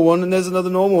normal one. And there's another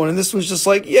normal one. And this one's just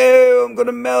like, yo, I'm going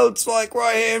to melt like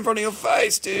right here in front of your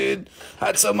face, dude. I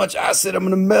had so much acid, I'm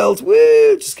going to melt.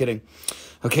 Woo! Just kidding.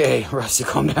 Okay, Rusty,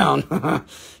 calm down.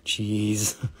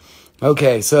 Jeez.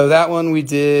 Okay, so that one we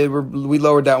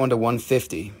lowered that one to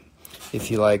 150.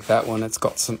 If you like that one, it's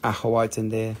got some Ajoite in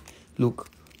there. Look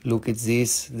at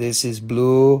this. This is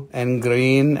blue and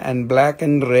green and black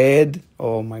and red.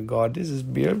 Oh my God, this is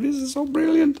beautiful. This is so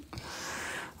brilliant.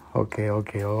 Okay,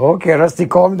 Rusty,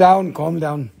 calm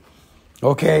down.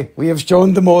 Okay, we have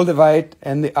shown the Moldavite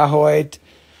and the Ajoite.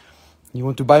 You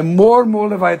want to buy more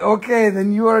Moldavite? Okay,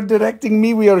 then you are directing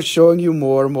me. We are showing you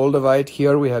more Moldavite.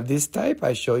 Here we have this type.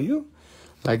 I show you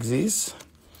like this.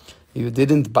 You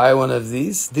didn't buy one of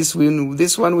these. This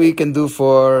one we can do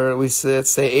for, let's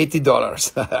say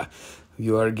 $80.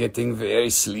 You are getting very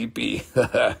sleepy.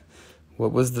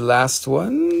 What was the last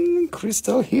one?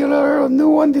 Crystal Healer, a new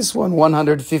one. This one,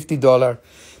 $150.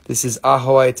 This is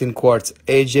Ajoite in quartz,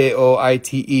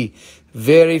 Ajoite.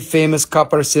 Very famous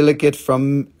copper silicate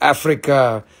from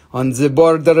Africa on the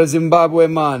border of Zimbabwe,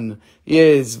 man.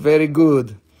 Yes, very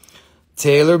good.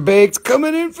 Taylor Baked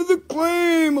coming in for the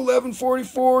claim.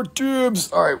 1144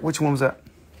 tubes. All right, which one was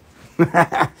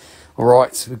that?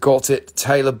 Right, we got it.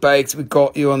 Taylor Baked, we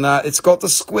got you on that. It's got the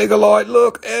Squigglite.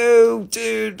 Look, oh,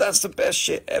 dude, that's the best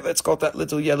shit ever. It's got that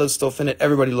little yellow stuff in it.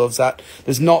 Everybody loves that.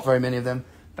 There's not very many of them.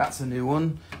 That's a new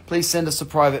one. Please send us a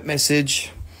private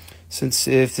message, since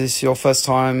if this is your first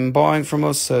time buying from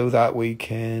us, so that we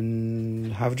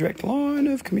can have a direct line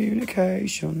of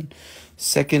communication.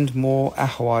 Second, more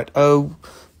Ajoite. Oh,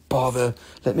 bother.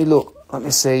 Let me look. Let me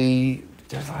see.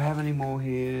 Do I have any more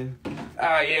here?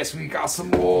 Ah, yes, we got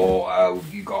some more. Oh,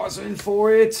 you guys are in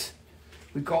for it.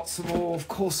 We got some more. Of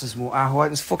course there's more Ajoite.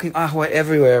 There's fucking Ajoite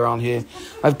everywhere around here.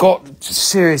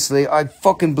 Seriously, I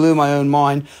fucking blew my own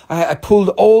mind. I pulled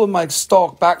all of my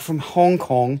stock back from Hong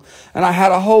Kong, and I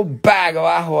had a whole bag of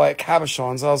Ajoite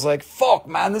cabochons. I was like, fuck,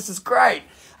 man, this is great.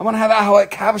 I'm going to have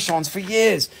Ajoite cabochons for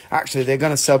years. Actually, they're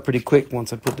going to sell pretty quick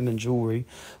once I put them in jewelry.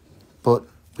 But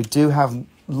we do have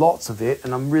lots of it,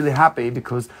 and I'm really happy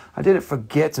because I didn't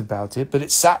forget about it, but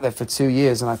it sat there for 2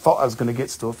 years, and I thought I was going to get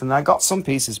stuff, and I got some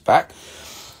pieces back.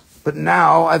 But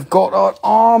now I've got an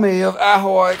army of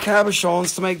Ajoite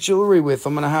cabochons to make jewelry with.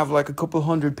 I'm going to have like a couple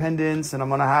hundred pendants, and I'm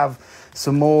going to have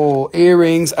some more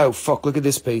earrings. Oh, fuck, look at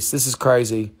this piece. This is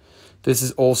crazy. This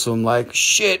is awesome. Like,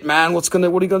 shit, man, what are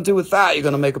you going to do with that? You're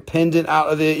going to make a pendant out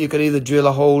of it. You can either drill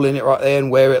a hole in it right there and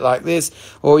wear it like this,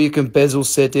 or you can bezel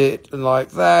set it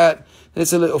like that.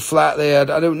 It's a little flat there.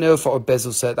 I don't know if I would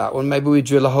bezel set that one. Maybe we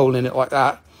drill a hole in it like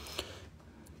that.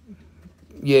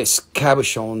 Yes,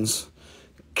 cabochons.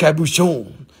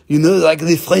 Cabochon. You know, like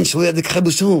the French word, the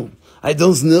cabochon. I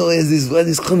don't know where this word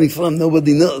is coming from.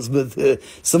 Nobody knows, but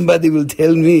somebody will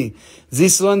tell me.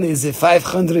 This one is a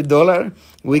 $500.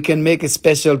 We can make a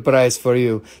special price for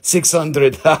you.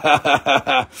 $600.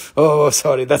 Oh,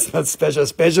 sorry, that's not special.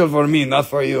 Special for me, not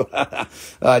for you.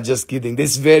 Just kidding.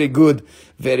 This is very good.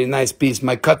 Very nice piece.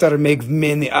 My cutter makes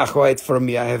many Ajoite for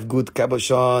me. I have good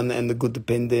cabochon and a good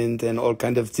pendant and all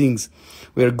kind of things.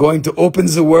 We're going to open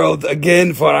the world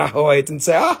again for Ajoite and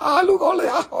say, look, all the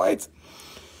Ajoite.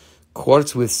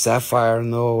 Quartz with sapphire.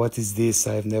 No, what is this?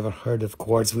 I've never heard of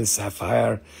quartz with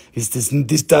sapphire. This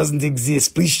doesn't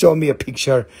exist. Please show me a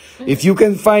picture. If you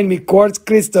can find me quartz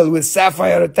crystal with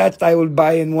sapphire attached, I will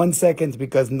buy in 1 second,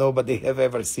 because nobody have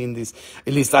ever seen this.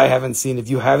 At least I haven't seen it. If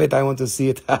you have it, I want to see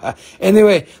it.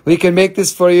 Anyway, we can make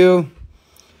this for you.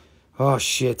 Oh,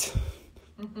 shit.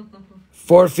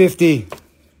 $450.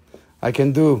 I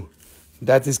can do.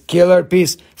 That is killer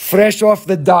piece. Fresh off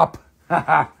the dop.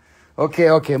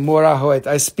 Okay, more Ajoite.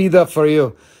 I speed up for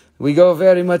you. We go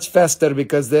very much faster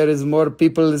because there is more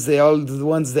people. They all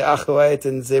wants the Ajoite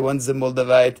and they want the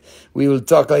Moldavite. We will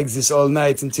talk like this all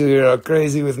night until you're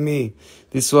crazy with me.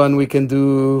 This one we can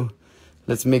do.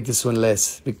 Let's make this one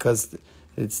less because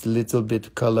it's a little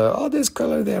bit color. Oh, there's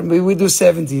color there. We do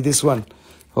 70. This one.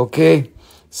 Okay,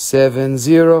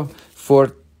 70,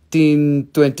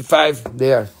 1425.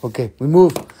 There. Okay, we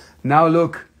move. Now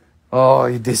look.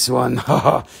 Oh, this one.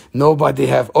 Nobody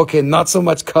have. Okay, not so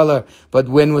much color, but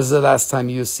when was the last time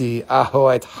you see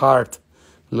Ajoite heart?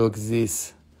 Look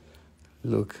this.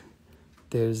 Look.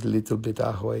 There's a little bit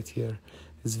Ajoite here.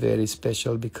 It's very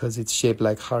special because it's shaped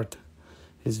like heart.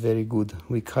 It's very good.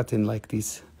 We cut in like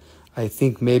this. I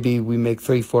think maybe we make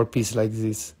 3-4 pieces like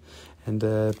this. And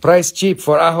price cheap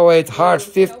for Ajoite heart,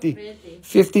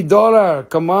 $50.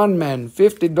 Come on, man,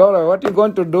 $50. What are you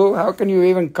going to do? How can you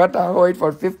even cut Ajoite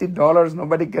for $50?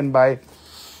 Nobody can buy.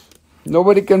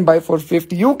 Nobody can buy for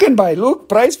 $50. You can buy. Look,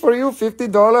 price for you,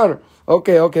 $50.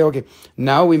 Okay.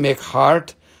 Now we make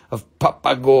heart of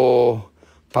Papagoite.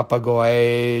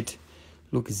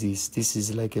 Look at this. This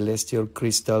is like a celestial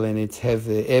crystal, and it have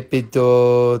the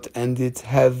epidote, and it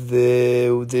have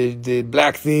the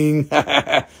black thing.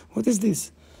 What is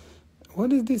this?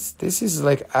 What is this? This is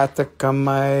like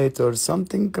atacamite or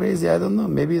something crazy. I don't know.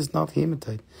 Maybe it's not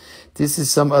hematite. This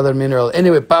is some other mineral.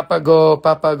 Anyway, Papago,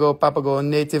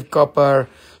 native copper.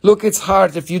 Look, it's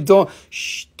hard. If you don't,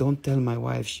 don't tell my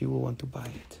wife. She will want to buy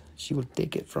it. She will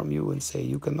take it from you and say,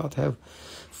 you cannot have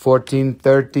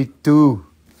 1432.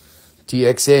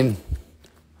 TXN.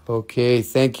 Okay,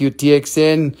 thank you,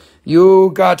 TXN.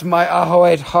 You got my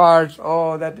Ajoite heart.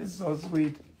 Oh, that is so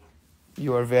sweet.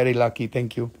 You are very lucky.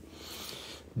 Thank you.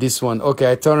 This one.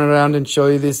 Okay, I turn around and show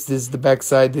you this. This is the back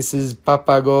side. This is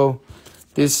Papago.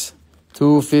 This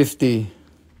 $250.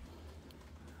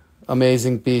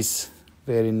 Amazing piece.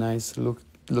 Very nice. Look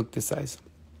the size.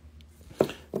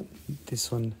 This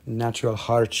one, natural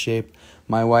heart shape.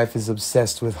 My wife is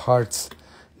obsessed with hearts.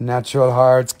 natural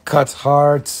hearts, cut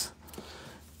hearts,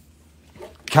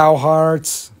 cow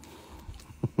hearts.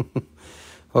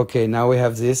 Okay, now we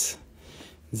have this.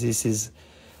 This is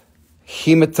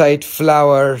hematite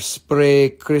flower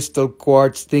spray crystal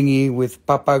quartz thingy with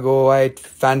Papagoite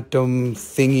phantom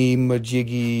thingy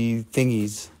majiggy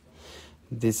thingies.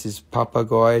 This is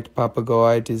Papagoite.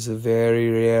 Papagoite is a very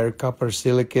rare copper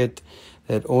silicate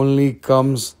that only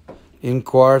comes in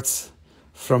quartz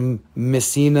from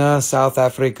Messina, South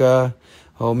Africa.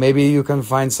 Oh, maybe you can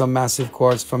find some massive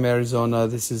quartz from Arizona.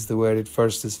 This is where it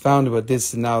first is found, but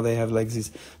this now they have like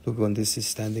this. Look when this is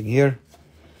standing here.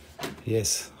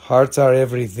 Yes, hearts are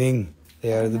everything.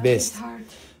 They are the best.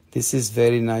 This is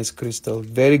very nice crystal.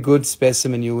 Very good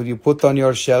specimen. You put on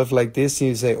your shelf like this and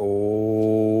you say,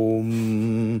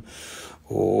 Om,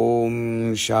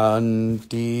 Om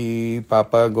Shanti,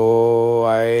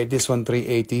 Papagoite. This one,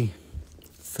 $380.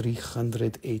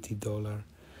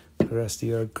 The rest of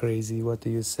you are crazy. What are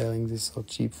you selling this so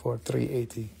cheap for?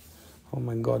 $380. Oh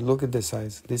my God, look at the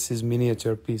size. This is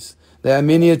miniature piece. The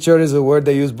miniature is a word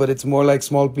they use, but it's more like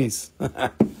small piece.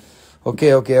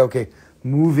 Okay.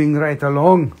 Moving right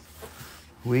along.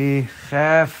 We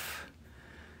have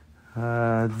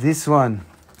this one.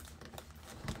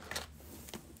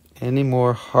 Any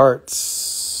more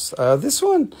hearts? This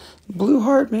one, blue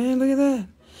heart, man. Look at that.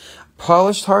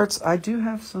 Polished hearts. I do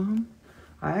have some.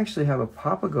 I actually have a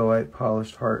Papagoite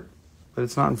polished heart, but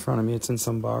it's not in front of me. It's in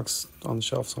some box on the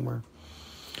shelf somewhere.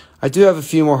 I do have a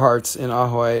few more hearts in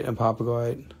Ajoite and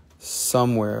Papagoite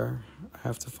somewhere. I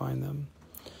have to find them.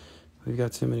 We've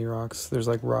got too many rocks. There's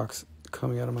like rocks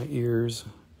coming out of my ears.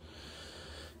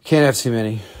 Can't have too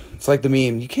many. It's like the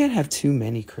meme. You can't have too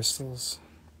many crystals.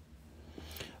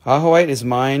 Ajoite is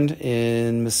mined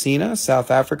in Messina, South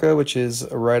Africa, which is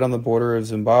right on the border of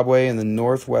Zimbabwe in the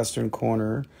northwestern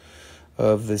corner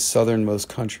of the southernmost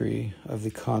country of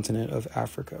the continent of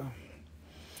Africa.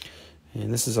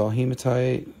 And this is all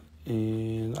hematite.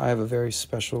 And I have a very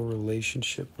special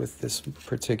relationship with this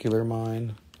particular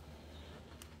mine.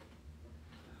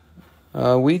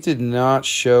 We did not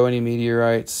show any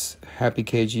meteorites. Happy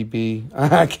KGB.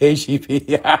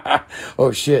 KGB.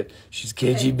 Oh, shit. She's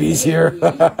KGB's here.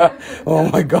 Oh,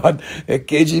 my God.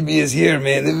 KGB is here,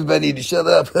 man. Everybody need to shut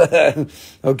up.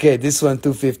 Okay, this one,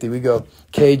 $250. We go.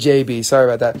 KJB.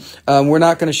 Sorry about that. We're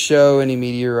not going to show any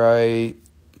meteorite.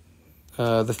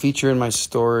 The feature in my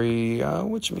story.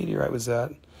 Which meteorite was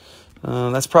that?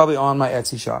 That's probably on my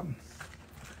Etsy shop.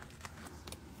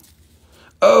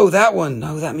 Oh, that one.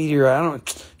 No, that meteorite. I don't know.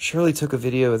 Shirley took a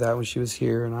video of that when she was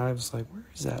here, and I was like, where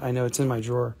is that? I know it's in my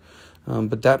drawer.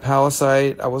 But that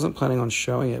palisite, I wasn't planning on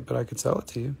showing it, but I could sell it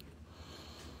to you.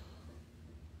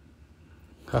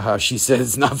 Haha, she said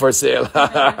it's not for sale.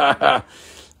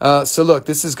 So look,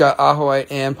 this has got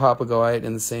Ajoite and Papagoite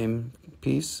in the same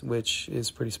piece, which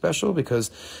is pretty special because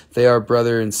they are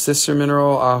brother and sister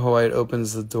mineral. Ajoite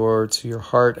opens the door to your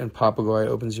heart and Papagoite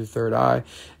opens your third eye,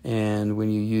 and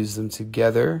when you use them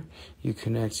together you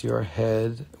connect your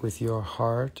head with your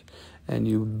heart and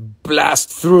you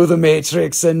blast through the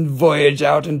matrix and voyage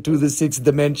out into the sixth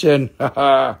dimension.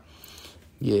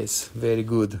 Yes, very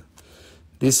good.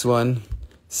 This one,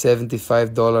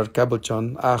 $75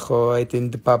 cabochon Ajoite in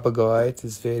the Papagoite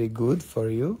is very good for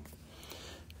you.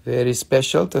 Very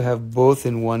special to have both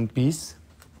in one piece.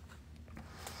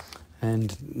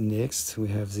 And next we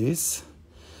have this.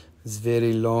 It's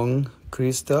very long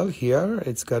crystal here.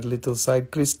 It's got little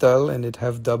side crystal and it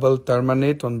have double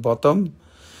terminate on bottom.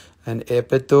 And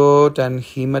epitote and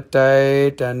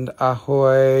hematite and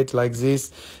Ajoite like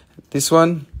this. This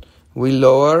one we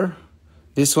lower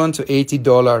this one to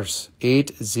 $80.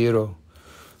 80.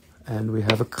 And we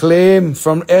have a claim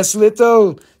from S.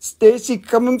 Little. Stacy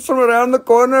coming from around the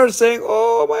corner saying,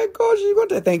 oh my gosh, you're going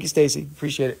to... Thank you, Stacy.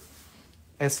 Appreciate it.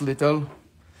 S. Little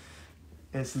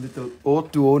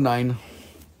 0209.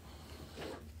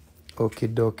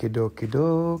 Okie dokie.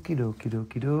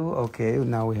 Okay,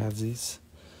 now we have this.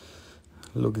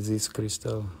 Look at this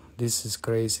crystal. This is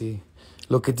crazy.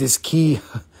 Look at this key.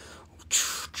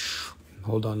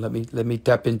 Hold on, let me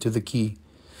tap into the key.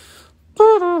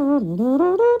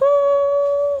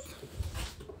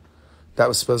 That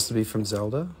was supposed to be from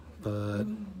Zelda, but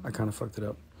I kind of fucked it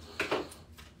up.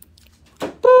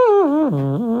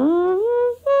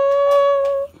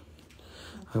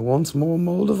 I want more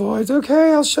Moldavite.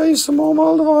 Okay, I'll show you some more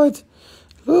Moldavite.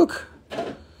 Look.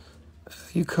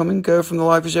 You come and go from the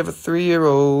life as you have a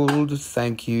 3-year-old.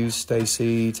 Thank you,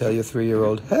 Stacy. Tell your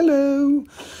 3-year-old hello.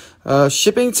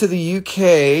 Shipping to the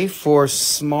UK for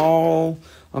small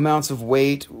amounts of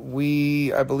weight,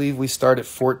 I believe we start at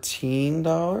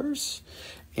 $14,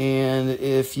 And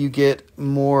if you get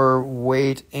more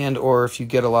weight and or if you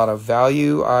get a lot of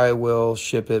value, I will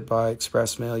ship it by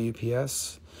express mail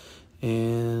UPS.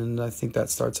 And I think that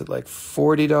starts at like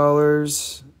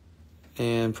 $40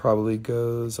 and probably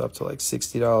goes up to like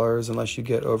 $60 unless you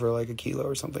get over like a kilo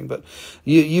or something. But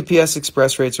UPS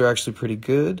express rates are actually pretty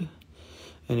good.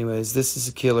 Anyways, this is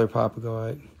a killer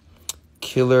Papagoite.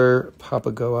 Killer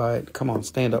Papagoite. Come on,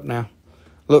 stand up now.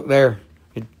 Look there.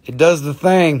 It does the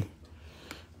thing.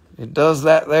 It does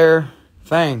that there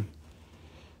thing.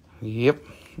 Yep.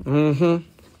 Tell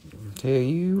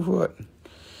you what.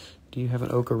 Do you have an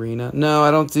ocarina? No,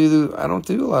 I don't do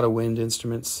a lot of wind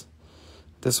instruments.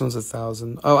 This one's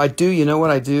 $1,000. Oh, I do. You know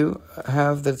what I do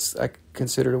have that's I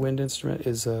considered a wind instrument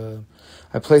is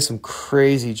I play some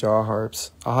crazy jaw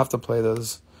harps. I'll have to play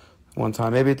those one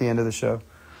time, maybe at the end of the show.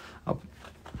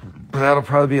 That'll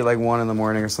probably be at like 1 a.m.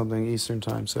 or something Eastern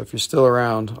time. So if you're still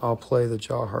around, I'll play the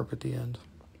jaw harp at the end.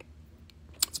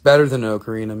 It's better than an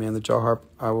ocarina, man. The jaw harp,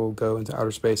 I will go into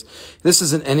outer space. This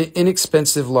is an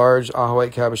inexpensive, large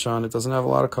Ajoite cabochon. It doesn't have a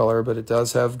lot of color, but it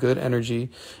does have good energy.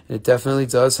 And it definitely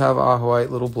does have Ajoite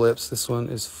little blips. This one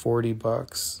is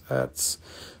 $40. That's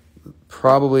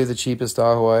probably the cheapest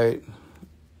Ajoite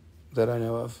that I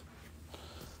know of.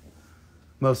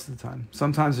 Most of the time.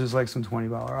 Sometimes there's like some $20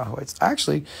 Ajoites.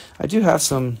 Actually, I do have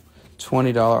some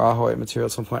 $20 Ajoite material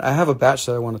at some point. I have a batch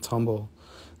that I want to tumble.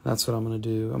 That's what I'm going to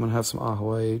do. I'm going to have some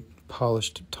Ajoite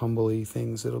polished tumbly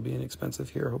things that'll be inexpensive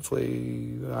here.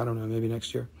 Hopefully, I don't know, maybe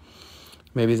next year.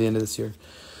 Maybe the end of this year.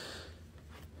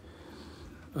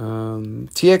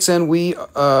 TXN,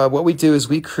 what we do is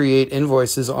we create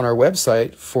invoices on our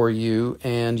website for you,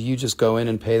 and you just go in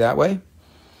and pay that way.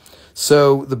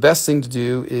 So the best thing to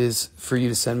do is for you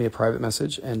to send me a private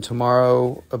message, and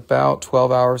tomorrow, about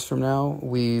 12 hours from now,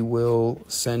 we will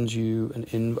send you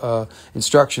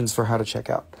instructions for how to check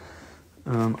out.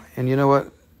 And you know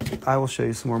what? I will show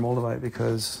you some more Moldavite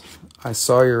because I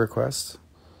saw your request.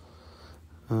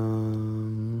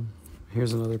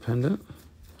 Here's another pendant.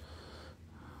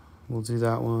 We'll do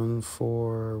that one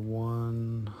for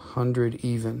 100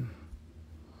 even.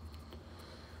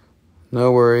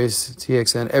 No worries,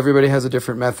 TXN. Everybody has a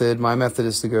different method. My method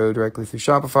is to go directly through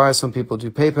Shopify. Some people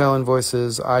do PayPal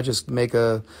invoices. I just make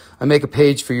a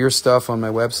page for your stuff on my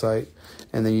website,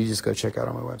 and then you just go check out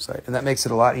on my website. And that makes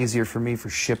it a lot easier for me for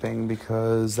shipping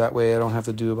because that way I don't have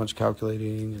to do a bunch of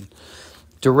calculating. And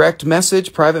direct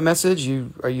message, private message.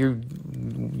 You're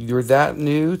that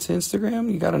new to Instagram?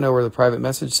 You got to know where the private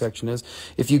message section is.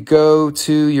 If you go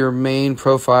to your main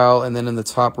profile and then in the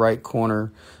top right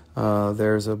corner,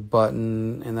 there's a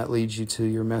button, and that leads you to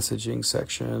your messaging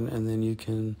section, and then you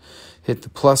can hit the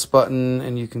plus button,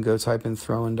 and you can go type in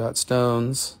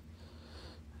Throwin.Stones.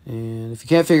 And if you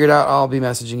can't figure it out, I'll be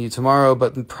messaging you tomorrow.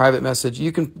 But in private message,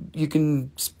 you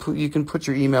can put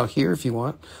your email here if you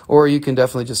want, or you can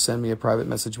definitely just send me a private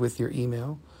message with your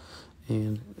email.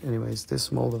 And anyways, this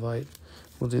Moldavite,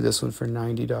 we'll do this one for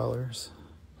 $90.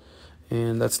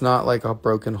 And that's not like a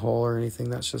broken hole or anything.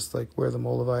 That's just like where the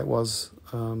Moldavite was.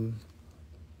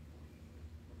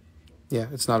 Yeah,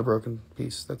 it's not a broken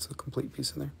piece. That's a complete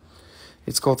piece in there.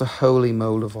 It's called the Holy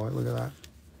Moldavite. Look at that.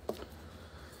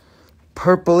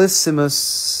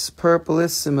 Purplissimus.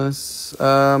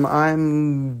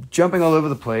 I'm jumping all over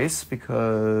the place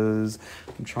because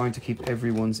I'm trying to keep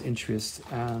everyone's interest,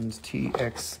 and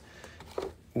TX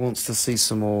wants to see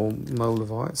some more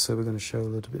Moldavite, so we're going to show a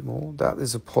little bit more. That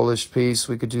is a polished piece.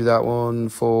 We could do that one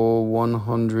for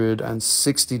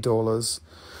 $160.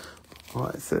 All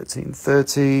right,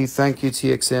 $13.30. Thank you,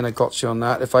 TXN. I got you on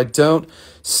that. If I don't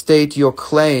state your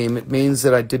claim, it means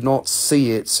that I did not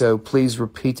see it, so please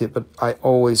repeat it, but I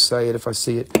always say it if I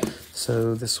see it.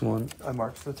 So this one, I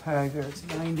marked the tag there. It's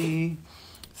 90.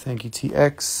 Thank you,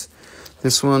 TX.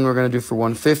 This one we're going to do for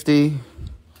 $150.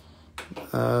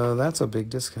 That's a big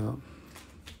discount.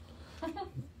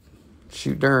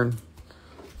 Shoot darn.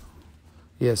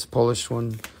 Yes, polished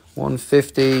one.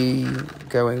 $150.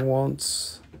 Going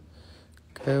once.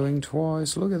 Going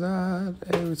twice. Look at that.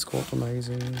 Oh, it's quite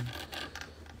amazing.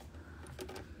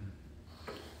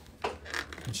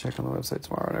 Check on the website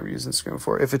tomorrow. I never used Instagram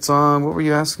before. If it's on, what were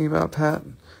you asking about, Pat?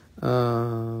 Yeah,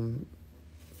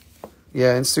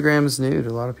 Instagram is new to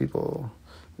a lot of people,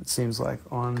 it seems like,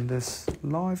 on this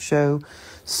live show.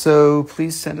 So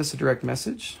please send us a direct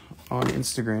message on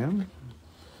Instagram.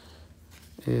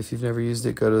 If you've never used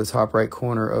it, go to the top right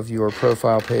corner of your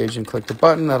profile page and click the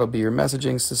button. That'll be your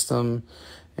messaging system.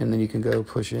 And then you can go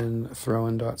push in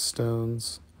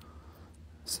Throwin.Stones.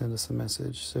 Send us a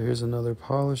message. So here's another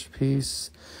polished piece.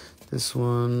 This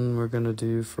one we're going to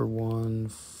do for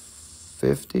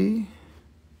 $150.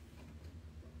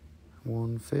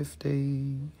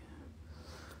 150.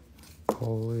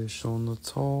 Polish on the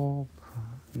top,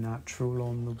 natural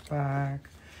on the back.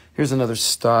 Here's another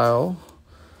style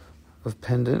of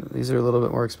pendant. These are a little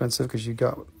bit more expensive because you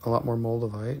got a lot more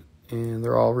Moldavite, and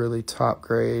they're all really top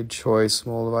grade choice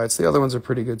Moldavites. The other ones are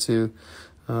pretty good too,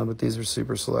 but these are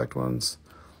super select ones.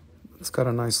 It's got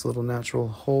a nice little natural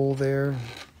hole there,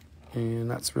 and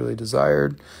that's really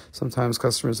desired. Sometimes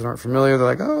customers that aren't familiar, they're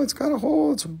like, oh, it's got a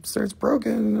hole, it's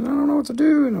broken, and I don't know what to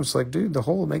do. And I was like, dude, the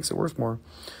hole makes it worth more.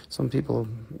 Some people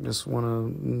just want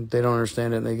to, they don't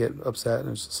understand it, and they get upset, and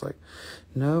it's just like,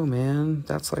 no, man,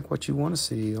 that's like what you want to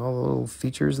see, all the little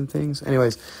features and things.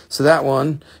 Anyways, so that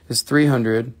one is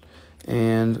 300,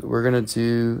 and we're going to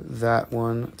do that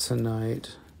one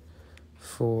tonight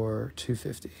for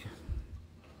 250.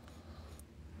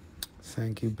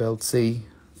 Thank you, Beltsy.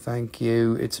 Thank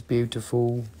you. It's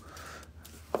beautiful.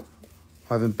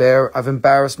 I've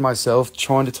embarrassed myself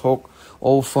trying to talk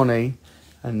all funny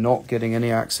and not getting any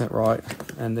accent right.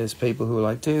 And there's people who are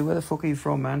like, dude, where the fuck are you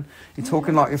from, man? You're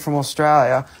talking like you're from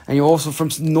Australia, and you're also from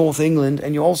North England,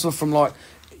 and you're also from like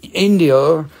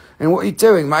India. And what are you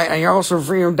doing, mate? And you're also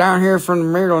from down here from the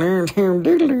middle here.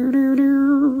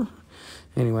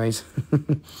 Anyways.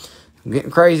 I'm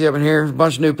getting crazy up in here. A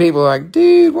bunch of new people are like,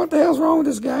 dude, what the hell's wrong with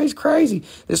this guy? He's crazy.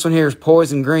 This one here is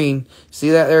poison green.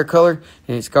 See that there color?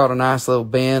 And it's got a nice little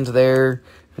bend there.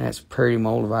 And that's pretty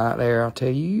Moldavite there. I'll tell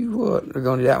you what, we're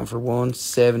going to do that one for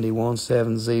 170,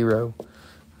 170.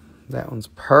 That one's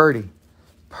pretty.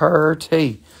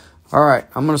 Pretty. All right,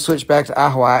 I'm going to switch back to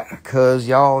Ajoite because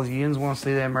y'all, you want to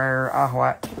see them rare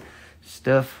Ajoite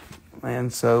stuff.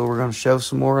 And so we're going to show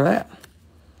some more of that.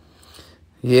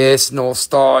 Yes, North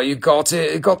Star, you got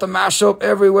it. You got the mashup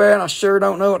everywhere, and I sure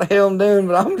don't know what the hell I'm doing,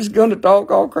 but I'm just going to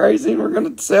talk all crazy, and we're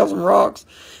going to sell some rocks.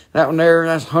 That one there,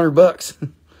 that's $100.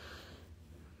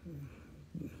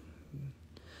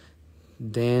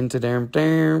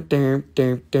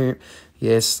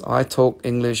 Yes, I talk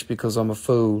English because I'm a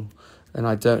fool, and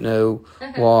I don't know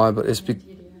why, but it's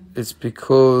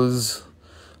because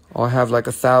I have like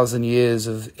 1,000 years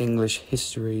of English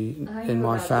history in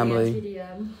my family.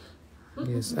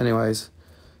 Yes, anyways.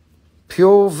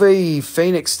 Pure V,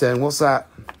 Phoenix Stone. What's that?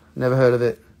 Never heard of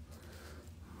it.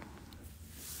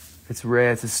 It's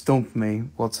rare to stump me.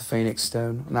 What's a Phoenix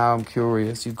Stone? Now I'm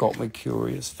curious. You got me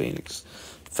curious.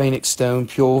 Phoenix Stone,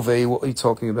 Pure V. What are you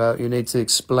talking about? You need to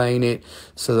explain it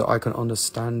so that I can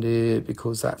understand it,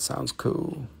 because that sounds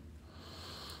cool.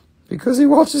 Because he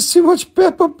watches too much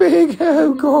Peppa Pig.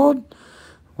 Oh, God.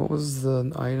 What was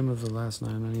the item of the last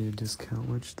item? I need a discount.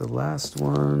 Which the last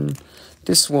one?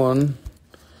 This one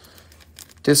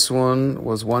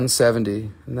was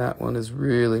 170, and that one is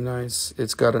really nice.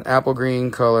 It's got an apple green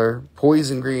color,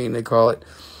 poison green they call it,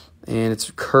 and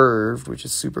it's curved, which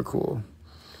is super cool.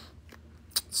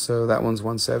 So that one's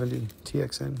 170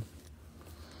 TXN.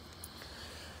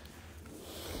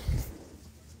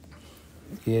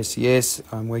 Yes,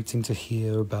 I'm waiting to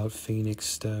hear about Phoenix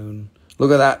Stone.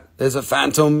 Look at that. There's a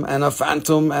phantom and a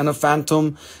phantom and a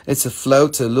phantom. It's a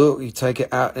floater. Look, you take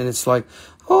it out and it's like,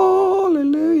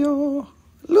 hallelujah.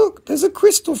 Look, there's a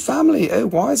crystal family. Oh,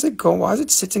 why is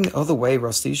it sitting the other way,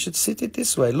 Rusty? You should sit it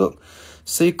this way. Look.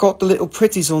 So you've got the little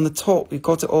pretties on the top. You've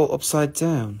got it all upside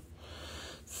down.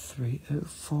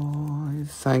 305.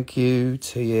 Thank you.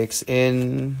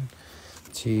 TXN.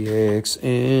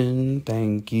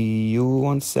 Thank you.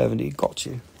 170. Got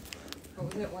you.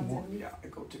 What was it, 170? Yeah, I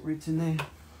got it written there.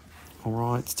 All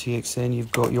right,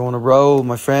 TXN, you're on a roll,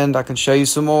 my friend. I can show you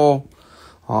some more.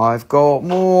 I've got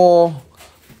more.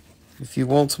 If you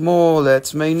want more,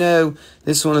 let me know.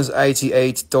 This one is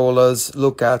 $88.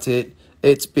 Look at it.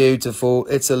 It's beautiful.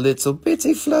 It's a little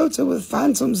bitty floater with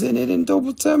phantoms in it and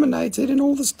double terminated and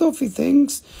all the stuffy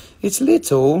things. It's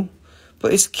little,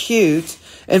 but it's cute.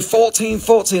 And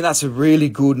 1414, that's a really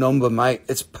good number, mate.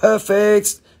 It's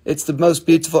perfect. It's the most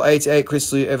beautiful 88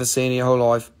 crystal you've ever seen in your whole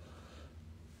life.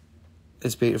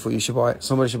 It's beautiful. You should buy it.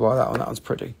 Somebody should buy that one. That one's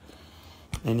pretty.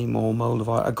 Any more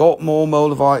Moldavite? I got more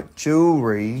Moldavite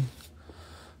jewelry.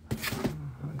 I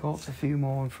got a few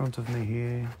more in front of me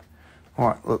here. All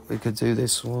right, look, we could do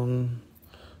this one.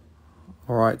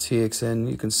 All right, TXN,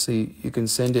 you can see, you can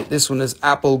send it. This one is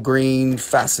apple green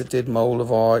faceted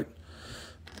Moldavite.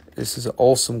 This is an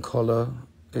awesome color.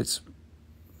 It's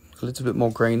a little bit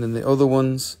more green than the other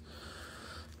ones.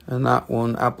 And that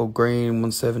one, apple green,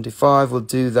 175. We'll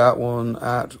do that one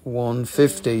at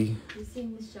 150. You see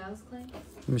Michelle's claim?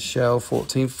 Michelle,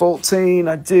 1414.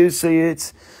 I do see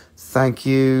it. Thank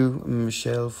you,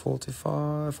 Michelle,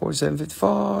 45,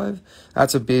 4755.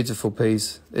 That's a beautiful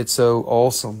piece. It's so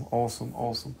awesome.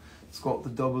 It's got the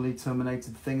doubly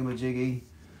terminated thingamajiggy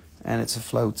and it's a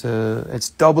floater. It's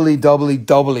doubly.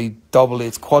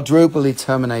 It's quadruply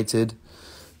terminated.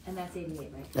 And that's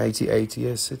 88, right? 88,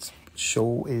 yes, it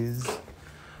sure is.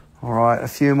 All right, a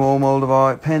few more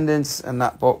Moldavite pendants, and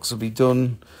that box will be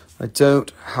done. I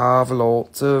don't have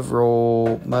lots of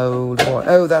raw Moldavite.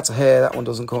 Oh, that's a hair. That one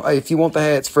doesn't come. Hey, if you want the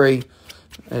hair, it's free.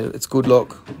 It's good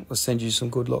luck. I'll send you some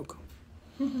good luck.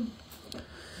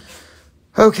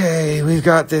 Okay, we've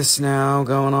got this now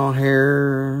going on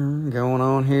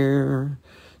here.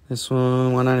 This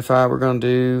one, 195, we're going to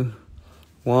do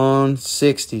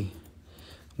 160.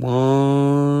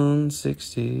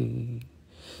 160.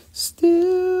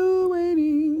 Still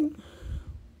waiting.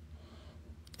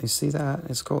 You see that?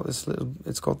 It's got this little,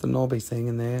 it's got the knobby thing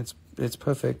in there. It's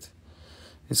perfect.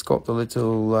 It's got the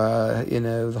little,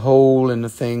 the hole in the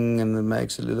thing, and it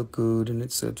makes it look good. And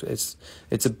it's a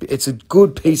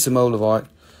good piece of Moldavite.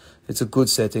 It's a good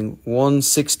setting.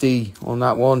 160 on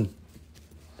that one.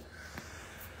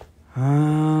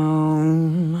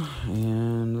 And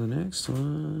the next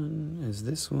one is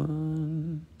this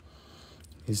one.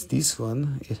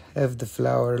 It have the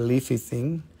flower leafy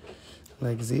thing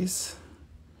like this.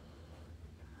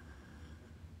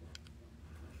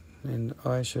 And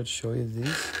I should show you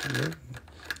this.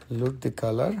 Look the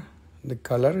color. The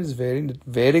color is very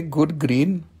good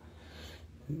green.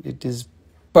 It is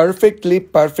perfect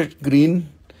green.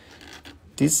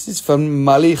 This is from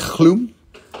Malichlum.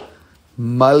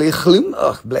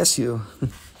 Oh, bless you.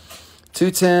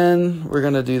 210. We're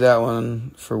gonna do that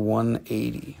one for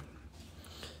 180.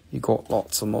 You got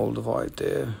lots of Moldavite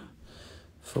there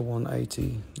for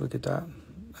 180. Look at that.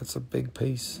 That's a big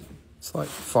piece. It's like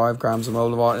 5 grams of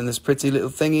Moldavite in this pretty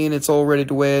little thingy, and it's all ready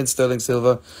to wear in sterling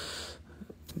silver.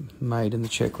 Made in the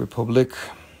Czech Republic.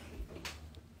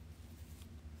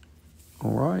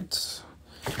 All right.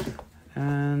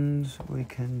 And we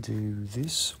can do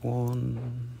this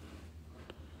one.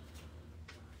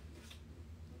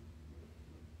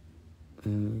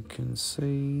 And you can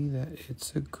see that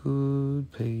it's a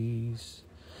good piece.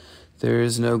 There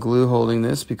is no glue holding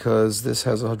this because this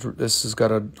has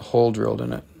got a hole drilled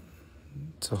in it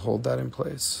to hold that in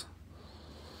place.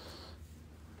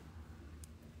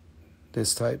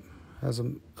 This type has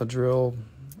a drill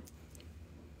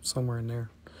somewhere in there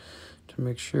to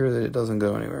make sure that it doesn't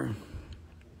go anywhere.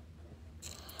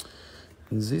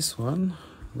 And this one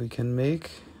we can make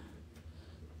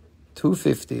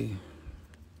 250.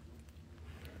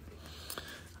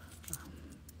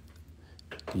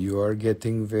 You are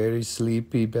getting very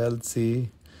sleepy, Beltsy.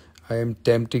 I am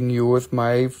tempting you with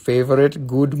my favorite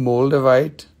good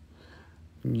Moldavite.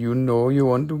 You know you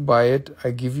want to buy it.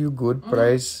 I give you good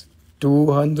price.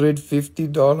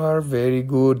 $250. Very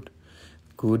good.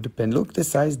 Good pen. Look the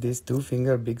size. This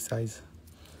 2-finger big size.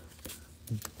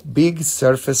 Big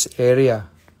surface area.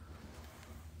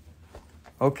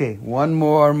 Okay, one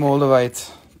more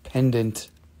Moldavite pendant.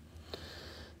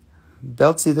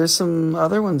 Beltsy, there's some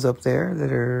other ones up there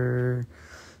that are,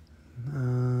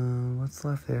 what's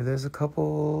left there? There's a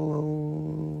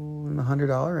couple in the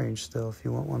 $100 range still. If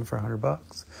you want one for $100. Oh,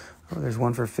 there's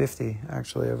one for 50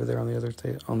 actually over there on the other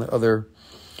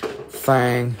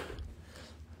thing.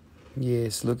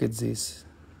 Yes, look at this.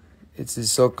 It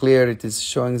is so clear. It is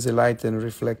showing the light and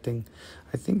reflecting.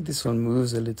 I think this one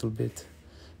moves a little bit.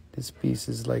 This piece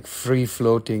is like free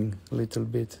floating a little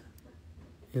bit.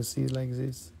 You see, like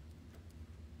this.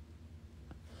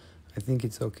 I think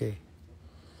it's okay.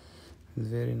 It's a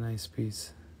very nice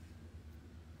piece.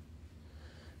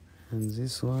 And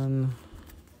this one.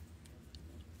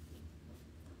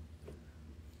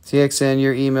 TXN,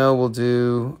 your email will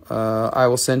do. I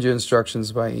will send you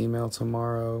instructions by email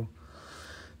tomorrow.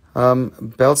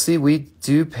 Beltsy, we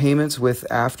do payments with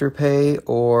Afterpay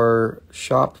or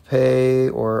Shop Pay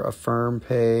or Affirm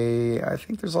Pay. I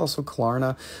think there's also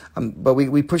Klarna. But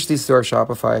we push these through our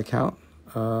Shopify account.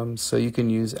 So you can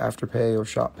use Afterpay or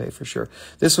Shop Pay for sure.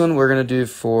 This one we're going to do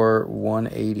for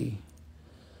 180.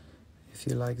 If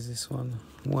you like this one,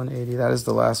 180. That is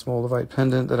the last Moldavite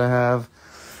pendant that I have.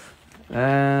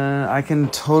 And I can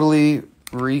totally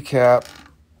recap.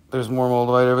 There's more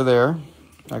Moldavite over there.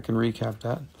 I can recap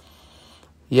that.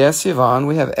 Yes, Yvonne,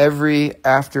 we have every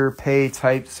Afterpay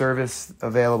type service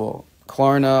available.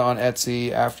 Klarna on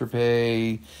Etsy,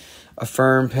 Afterpay,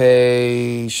 Affirm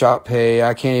Pay, Shop Pay.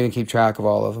 I can't even keep track of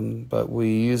all of them, but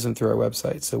we use them through our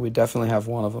website. So we definitely have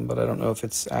one of them, but I don't know if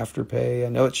it's Afterpay. I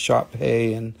know it's Shop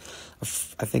Pay, and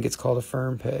I think it's called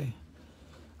Affirm Pay.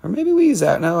 Or maybe we use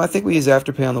that. No, I think we use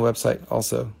Afterpay on the website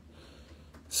also.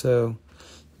 So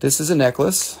this is a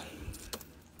necklace.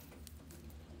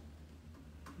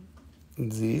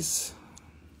 This.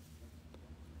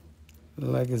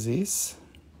 Like this.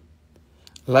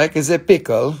 Like is a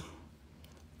pickle.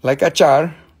 Like a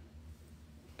char.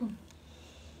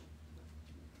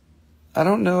 I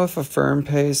don't know if Affirm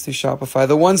pays through Shopify.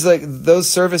 The ones like those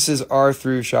services are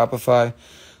through Shopify.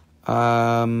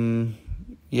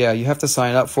 Yeah, you have to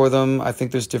sign up for them. I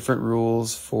think there's different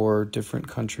rules for different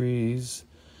countries.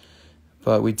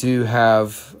 But we do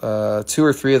have 2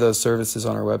 or 3 of those services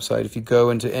on our website. If you go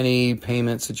into any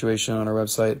payment situation on our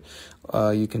website,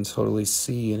 you can totally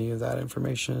see any of that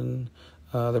information.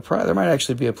 There might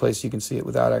actually be a place you can see it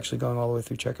without actually going all the way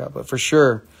through checkout. But for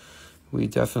sure, we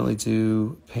definitely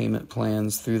do payment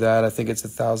plans through that. I think it's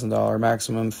 $1,000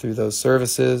 maximum through those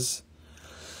services.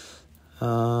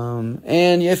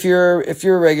 And if you're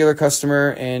a regular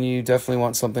customer and you definitely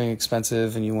want something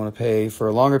expensive and you want to pay for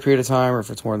a longer period of time, or if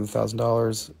it's more than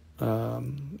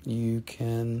 $1,000, you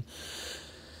can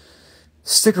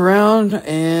stick around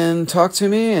and talk to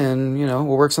me, and we'll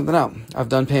work something out. I've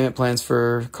done payment plans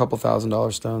for a couple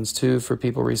 $1,000 stones too for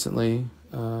people recently.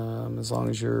 As long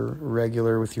as you're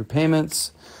regular with your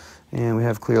payments and we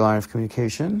have clear line of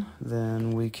communication, then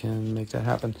we can make that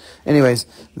happen. Anyways,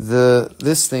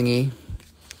 this thingy,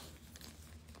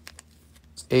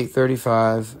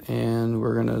 $835, and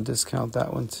we're gonna discount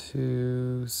that one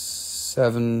to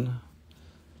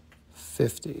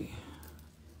 $750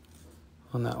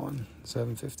 on that one.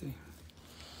 $750.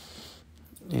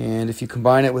 And if you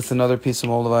combine it with another piece of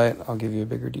Moldavite, I'll give you a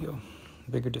bigger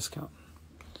discount.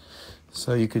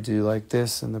 So you could do like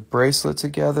this and the bracelet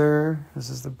together. This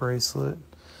is the bracelet.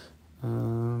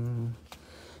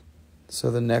 So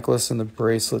the necklace and the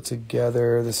bracelet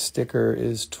together, the sticker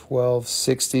is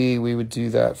 $1,260. We would do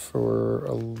that for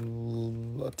a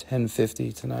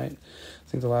 $10.50 tonight. I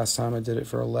think the last time I did it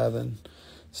for $11.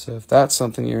 So if that's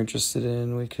something you're interested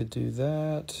in, we could do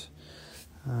that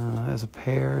as a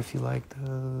pair if you like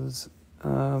those.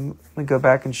 Let me go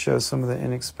back and show some of the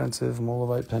inexpensive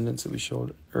Moldavite pendants that we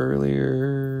showed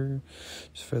earlier.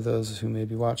 Just for those who may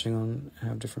be watching and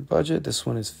have different budget. This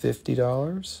one is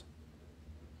 $50.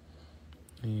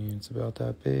 And it's about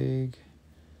that big.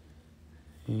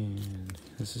 And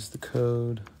this is the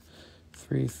code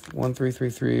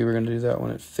 1333. We're going to do that one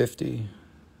at $50.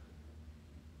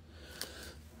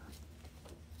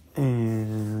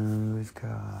 And we've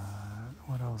got,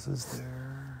 what else is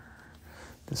there?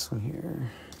 This one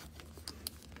here.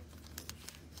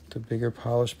 The bigger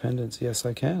polished pendants. Yes,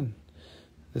 I can.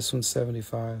 This one's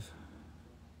 $75.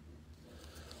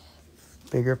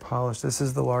 Bigger polished. This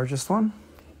is the largest one.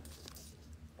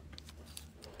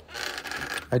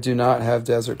 I do not have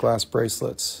desert glass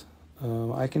bracelets.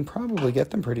 I can probably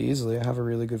get them pretty easily. I have a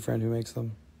really good friend who makes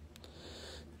them.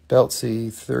 Beltsy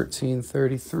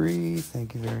 1333.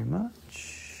 Thank you very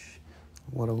much.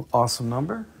 What an awesome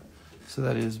number. So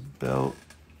that is Belt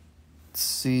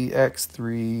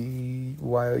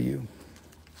CX3YOU.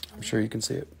 I'm sure you can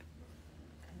see it.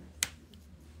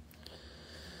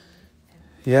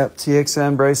 Yep,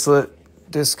 TXN bracelet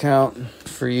discount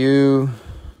for you.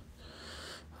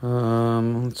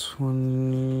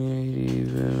 2080.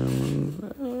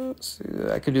 Let's see.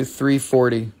 I could do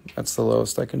 340. That's the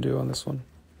lowest I can do on this one.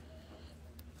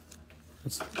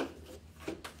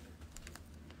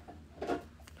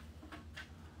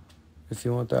 If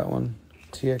you want that one,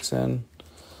 TXN,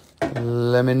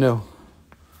 let me know.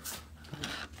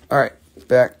 All right,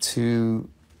 back to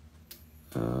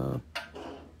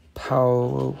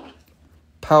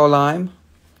Powlime.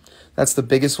 That's the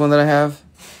biggest one that I have.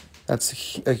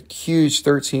 That's a huge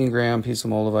 13-gram piece of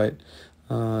Moldavite.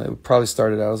 It probably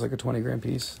started out as like a 20-gram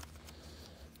piece.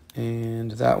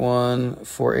 And that one,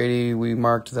 $480, we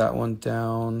marked that one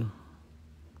down.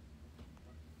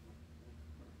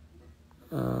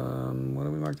 What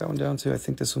did we mark that one down to? I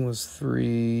think this one was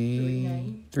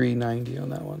 $390 on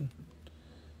that one.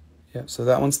 Yep, so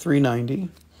that one's $390.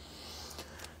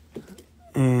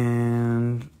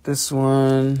 And this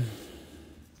one,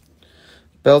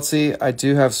 Beltsy, I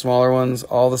do have smaller ones.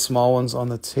 All the small ones on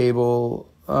the table.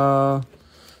 I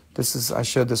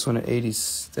showed this one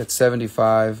at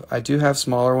 75. I do have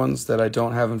smaller ones that I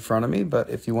don't have in front of me, but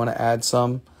if you want to add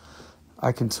some,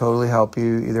 I can totally help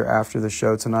you either after the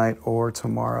show tonight or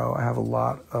tomorrow. I have a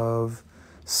lot of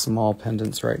small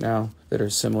pendants right now that are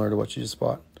similar to what you just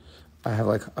bought. I have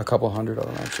like a couple hundred of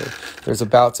them actually. There's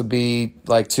about to be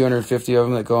like 250 of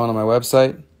them that go on my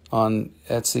website on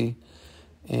Etsy,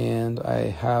 and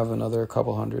I have another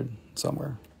couple hundred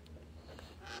somewhere.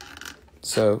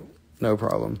 So no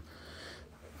problem.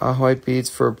 Ajoite beads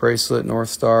for a bracelet, North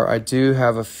Star. I do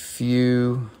have a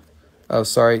few. Oh,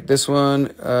 sorry. This one,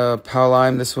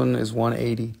 Powlime, this one is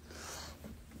 $180.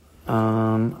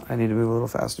 I need to move a little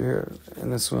faster here.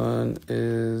 And this one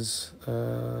is,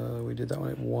 we did that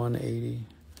one at $180.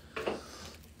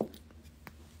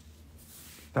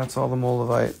 that's all the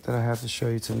Moldavite that I have to show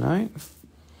you tonight.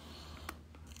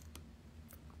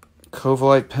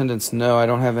 Covalite pendants. No, I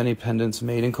don't have any pendants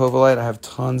made in Covalite. I have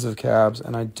tons of cabs,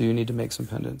 and I do need to make some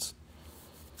pendants.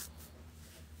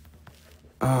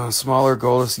 Smaller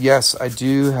gold. Yes, I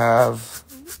do have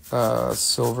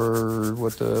silver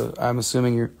with the... I'm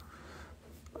assuming you're...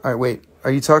 All right, wait.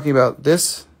 Are you talking about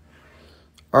this?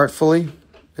 Artfully?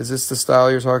 Is this the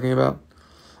style you're talking about?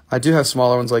 I do have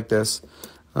smaller ones like this.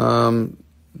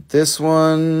 This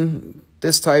one,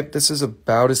 this type, this is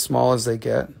about as small as they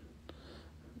get.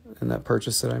 In that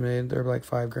purchase that I made, they're like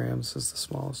 5 grams is the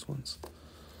smallest ones.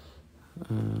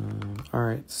 All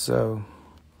right, so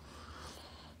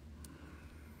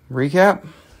recap.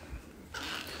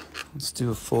 Let's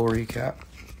do a full recap,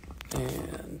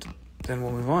 and then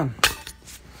we'll move on.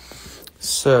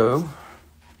 So,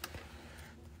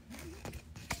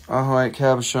 Ajoite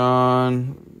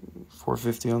cabochon,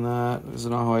 $4.50 on that. There's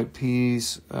an Ajoite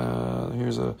piece.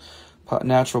 Here's a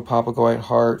natural Papagoite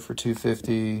heart for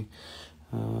 $2.50.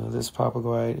 This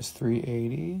Papagoite is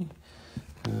 $3.80.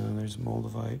 There's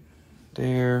Moldavite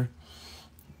there.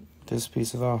 This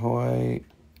piece of Ajoite,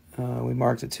 we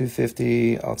marked at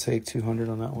 $2.50. I'll take $200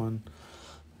 on that one.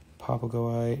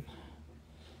 Papagoite.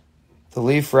 The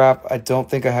leaf wrap, I don't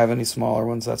think I have any smaller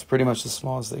ones. That's pretty much the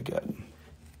smallest they get.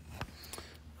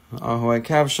 Ajoite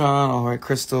cabochon, Ajoite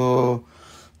crystal,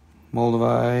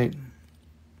 Moldavite,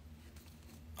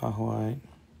 Ajoite.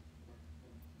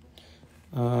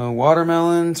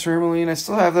 Watermelon, Tourmaline. I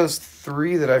still have those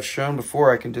 3 that I've shown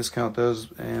before. I can discount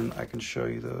those and I can show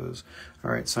you those.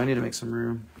 All right, so I need to make some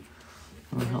room.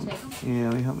 Let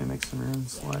me help me make some room.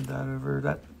 Slide that over.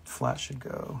 That flat should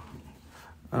go.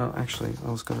 Actually,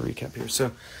 I was going to recap here.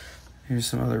 So here's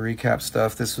some other recap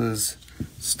stuff. This was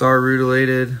star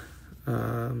rutilated,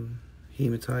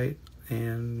 hematite,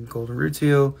 and golden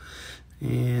rutile.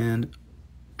 And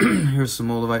here's some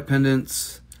Moldavite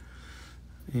pendants.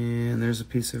 And there's a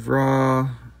piece of raw.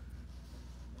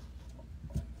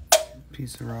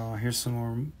 Here's some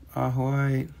more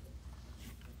Ajoite.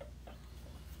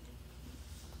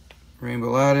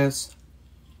 Rainbow lattice.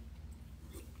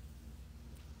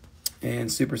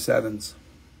 And Super 7s.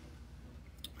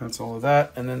 That's all of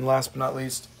that. And then last but not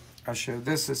least, I showed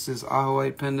this. This is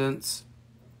Ajoite pendants.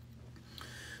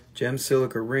 Gem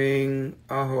silica ring.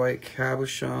 Ajoite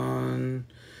cabochon.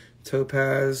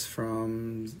 Topaz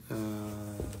from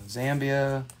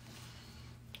Zambia.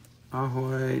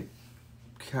 Ajoite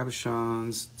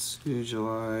cabochons.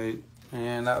 Sugilite.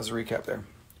 And that was a recap there.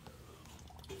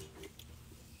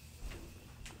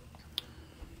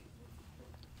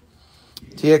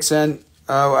 TXN,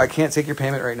 I can't take your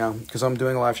payment right now because I'm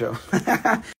doing a live show.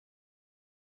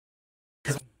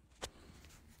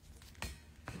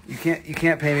 You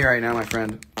can't pay me right now, my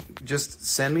friend. Just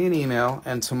send me an email,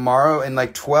 and tomorrow, in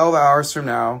like 12 hours from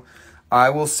now, I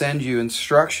will send you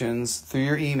instructions through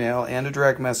your email and a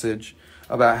direct message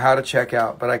about how to check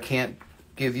out. But I can't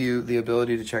give you the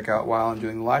ability to check out while I'm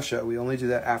doing the live show. We only do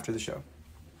that after the show.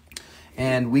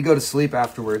 And we go to sleep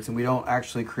afterwards, and we don't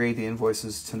actually create the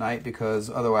invoices tonight because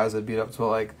otherwise I'd be up till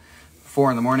like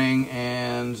 4 in the morning,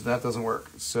 and that doesn't work.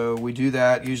 So we do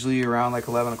that usually around like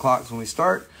 11 o'clock is when we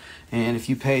start. And if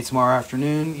you pay tomorrow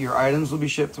afternoon, your items will be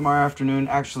shipped tomorrow afternoon.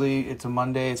 Actually, it's a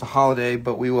Monday, it's a holiday,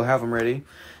 but we will have them ready.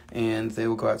 And they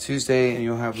will go out Tuesday, and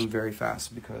you'll have them very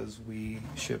fast because we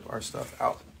ship our stuff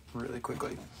out really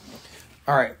quickly.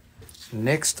 All right,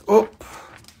 next up.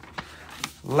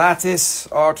 Lattice,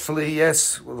 artfully,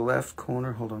 yes, with the left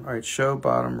corner. Hold on. All right, show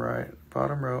bottom right.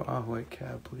 Bottom row, Ajoite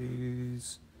cab,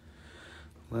 please.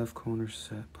 Left corner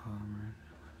set, bottom right.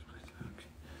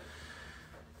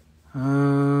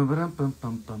 Oh,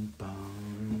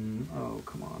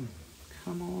 come on.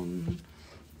 Come on.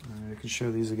 All right, I can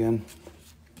show these again.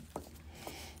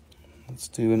 Let's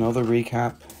do another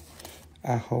recap.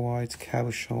 Ajoite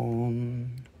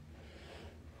cabochon.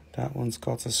 That one's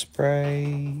got a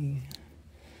spray.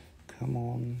 Come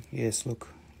on. Yes, look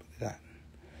at that.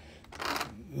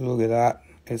 Look at that.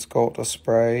 It's got a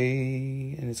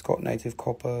spray and it's got native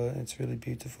copper. It's really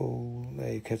beautiful.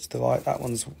 There you catch the light. That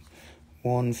one's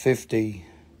 $150.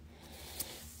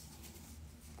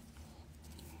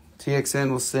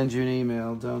 TXN will send you an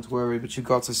email. Don't worry, but you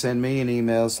got to send me an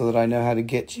email so that I know how to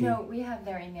get you. No, we have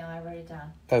their email. I wrote it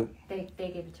down. Oh. They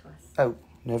gave it to us. Oh.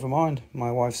 Never mind.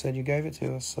 My wife said you gave it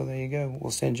to us, so there you go. We'll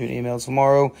send you an email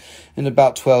tomorrow in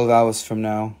about 12 hours from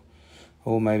now,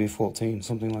 or maybe 14,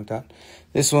 something like that.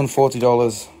 This one,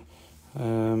 $40.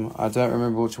 I don't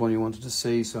remember which one you wanted to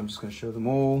see, so I'm just going to show them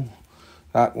all.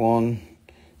 That one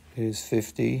is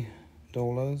 $50.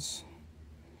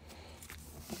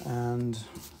 And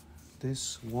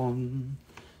this one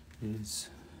is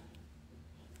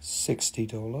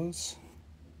 $60.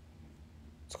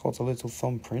 It's got a little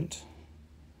thumbprint.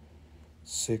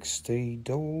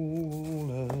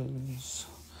 $60.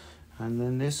 And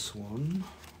then this one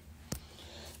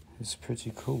is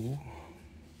pretty cool.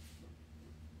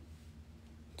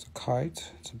 It's a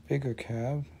kite. It's a bigger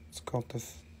cab. It's got the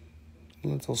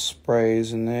little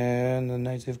sprays in there, and the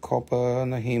native copper,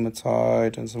 and the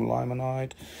hematite, and some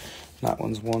limonite. That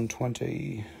one's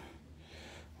 $120.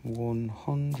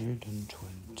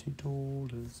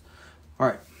 $120. All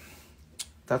right,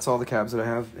 that's all the cabs that I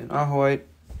have in Ajoite,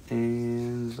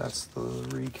 and that's the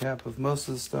recap of most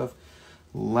of the stuff.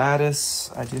 Lattice,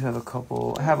 I do have a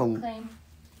couple. I have a Claim.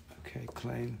 okay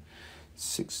claim,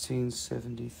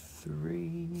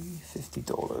 1673,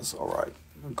 $50. All right,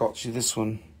 I got you this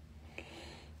one.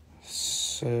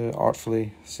 So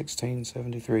artfully,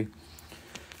 1673.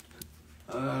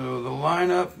 The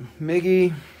lineup,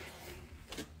 Miggy.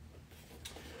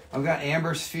 I've got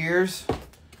amber spheres.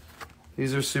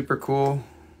 These are super cool.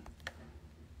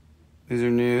 These are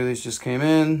new. These just came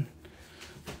in.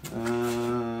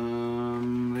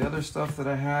 The other stuff that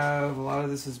I have, a lot of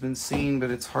this has been seen, but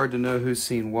it's hard to know who's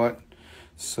seen what.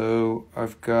 So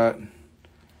I've got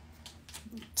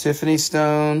Tiffany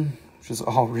stone, which is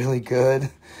all really good.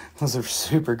 Those are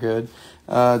super good.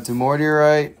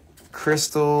 Dumortierite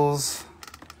crystals.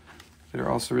 They're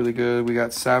also really good. We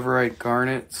got Savorite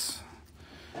garnets.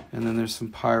 And then there's some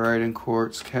pyrite and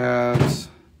quartz cabs.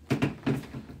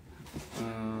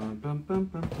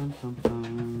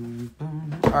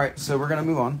 Alright, so we're going to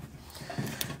move on.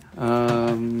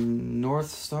 North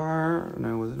Star.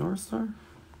 No, was it North Star?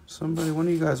 Somebody, one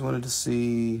of you guys wanted to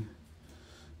see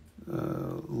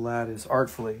lattice.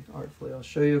 Artfully. I'll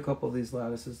show you a couple of these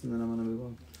lattices and then I'm going to move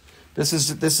on. This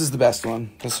is the best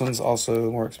one. This one's also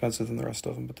more expensive than the rest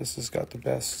of them, but this has got the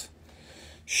best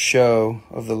show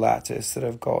of the lattice that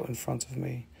I've got in front of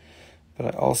me. But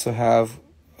I also have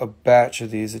a batch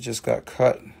of these that just got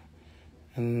cut,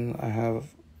 and I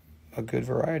have a good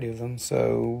variety of them.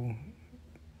 So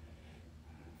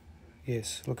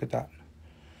yes, look at that.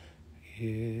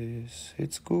 Yes,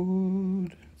 it's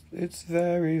good. It's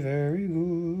very, very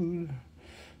good.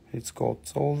 It's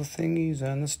got all the thingies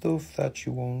and the stuff that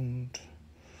you want.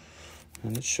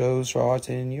 And it shows right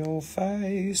in your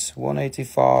face.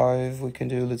 185. We can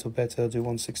do a little better. Do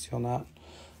 160 on that.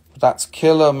 But that's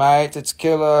killer, mate. It's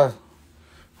killer.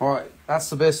 Alright, that's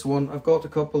the best one. I've got a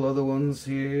couple other ones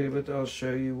here, but I'll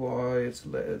show you why. It's a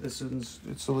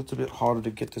little bit harder to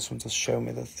get this one to show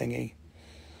me the thingy.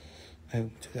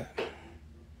 Oh, do that.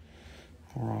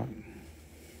 Alright.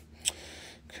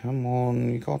 Come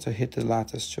on, you got to hit the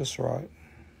lattice just right.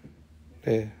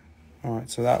 There. Alright,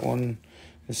 so that one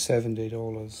is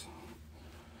 $70.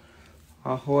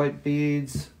 Our white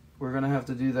beads, we're going to have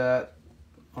to do that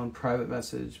on private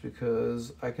message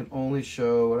because I can only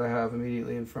show what I have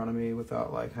immediately in front of me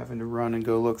without like having to run and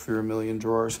go look through a million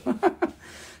drawers.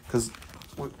 Because,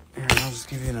 here, I'll just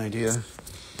give you an idea.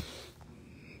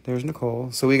 There's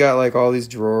Nicole. So we got like all these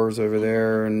drawers over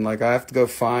there, and like I have to go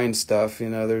find stuff, you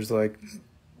know, there's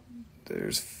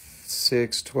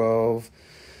 6, 12,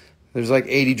 there's like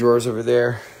 80 drawers over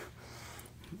there.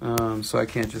 So I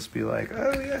can't just be like,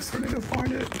 oh yes, let me go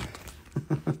find it.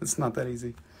 It's not that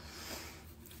easy.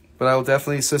 But I will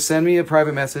definitely, so send me a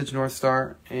private message, North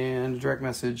Star, and a direct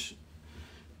message.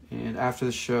 And after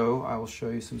the show, I will show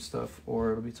you some stuff,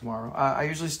 or it'll be tomorrow. I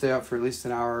usually stay up for at least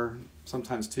an hour,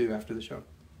 sometimes 2 after the show.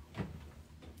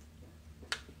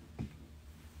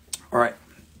 All right.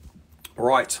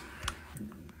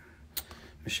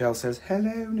 Michelle says,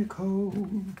 hello,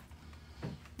 Nicole.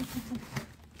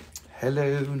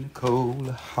 Hello,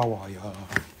 Nicole. How are ya?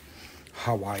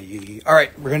 How are ye? All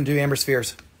right, we're going to do amber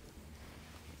spheres.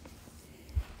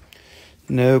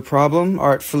 No problem.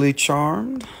 Artfully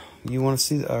charmed. You want to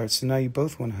see the art, so now you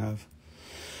both want to have.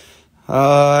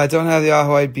 I don't have the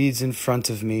Ajoite beads in front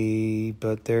of me,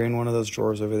 but they're in one of those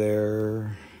drawers over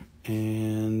there.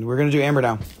 And we're going to do amber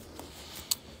now.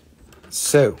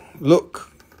 So, look.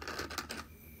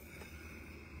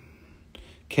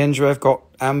 Kendra, I've got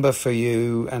amber for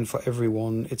you and for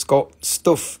everyone. It's got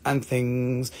stuff and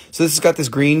things. So this has got this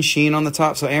green sheen on the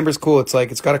top. So amber's cool. It's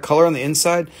like it's got a color on the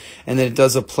inside, and then it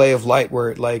does a play of light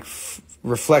where it like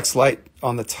reflects light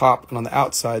on the top and on the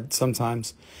outside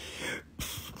sometimes.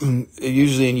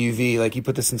 Usually in UV, like you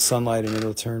put this in sunlight and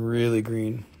it'll turn really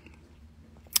green.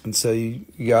 And so you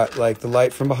got like the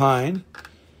light from behind,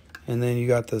 and then you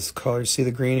got this color. See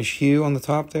the greenish hue on the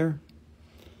top there?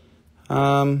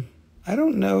 I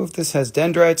don't know if this has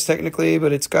dendrites technically,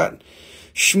 but it's got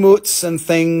schmutz and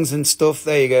things and stuff.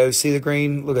 There you go. See the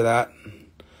green? Look at that.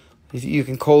 You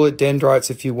can call it dendrites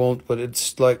if you want, but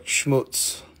it's like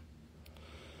schmutz.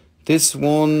 This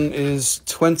one is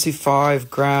 25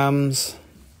 grams.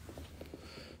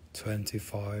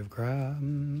 25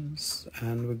 grams.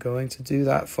 And we're going to do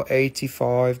that for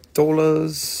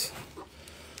 $85.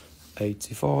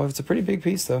 85. It's a pretty big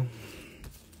piece though.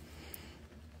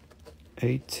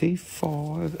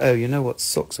 85. Oh, you know what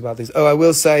sucks about these? Oh, I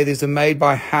will say these are made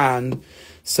by hand,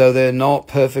 so they're not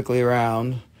perfectly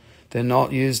round. They're not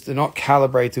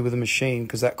calibrated with a machine,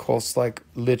 because that costs like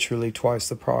literally twice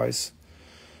the price,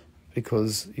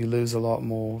 because you lose a lot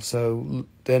more. So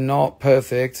they're not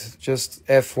perfect, just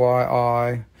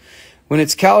FYI. When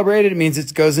it's calibrated, it means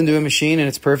it goes into a machine and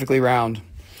it's perfectly round.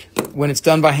 When it's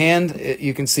done by hand,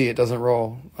 you can see it doesn't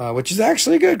roll, which is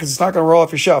actually good, because it's not going to roll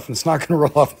off your shelf and it's not going to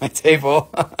roll off my table.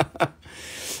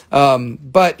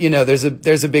 But you know, there's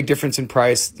a big difference in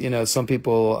price. You know, some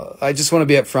people, I just want to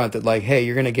be upfront that like, hey,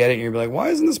 you're going to get it and you're like, why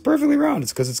isn't this perfectly round?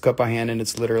 It's because it's cut by hand and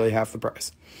it's literally half the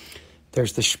price.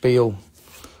 There's the spiel.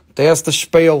 There's the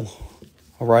spiel.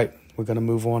 All right, we're going to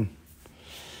move on.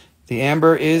 The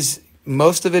amber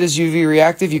most of it is UV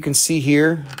reactive. You can see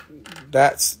here,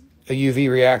 that's a UV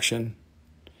reaction.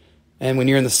 And when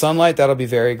you're in the sunlight, that'll be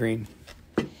very green.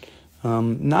 I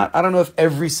don't know if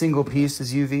every single piece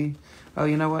is UV. Oh,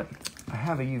 you know what? I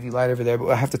have a UV light over there, but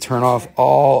I have to turn off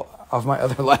all of my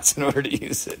other lights in order to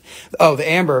use it. Oh, the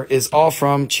amber is all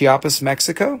from Chiapas,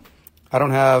 Mexico. I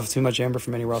don't have too much amber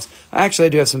from anywhere else. Actually, I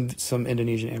do have some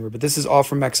Indonesian amber, but this is all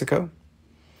from Mexico.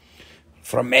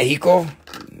 From Mexico.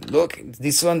 Look,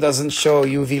 this one doesn't show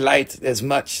UV light as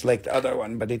much like the other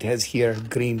one, but it has here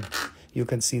green. You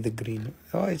can see the green.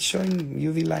 Oh, it's showing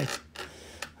UV light.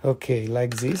 Okay,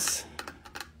 like this.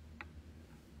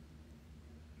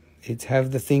 It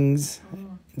have the things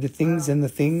wow. and the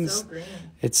things. So green.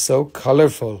 It's so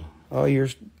colorful. Oh, you're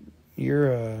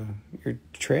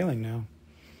trailing now.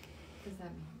 What does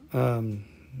that mean?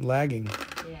 Lagging.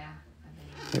 Yeah.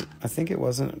 I think it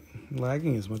wasn't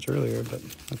lagging as much earlier, but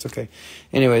that's okay.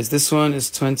 Anyways, this one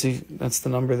is 20. That's the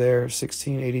number there,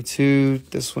 1682.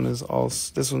 This one's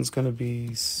going to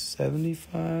be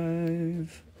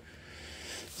 75.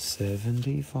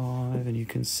 75, and you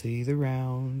can see the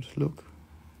round. Look.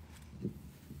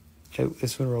 Oh,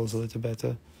 this one rolls a little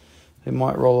better. It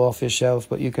might roll off your shelf,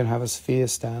 but you can have a sphere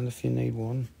stand if you need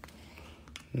one.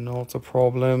 Not a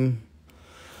problem.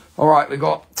 All right, we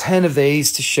got 10 of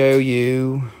these to show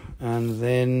you, and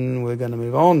then we're going to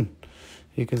move on.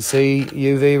 You can see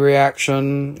UV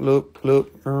reaction. Look.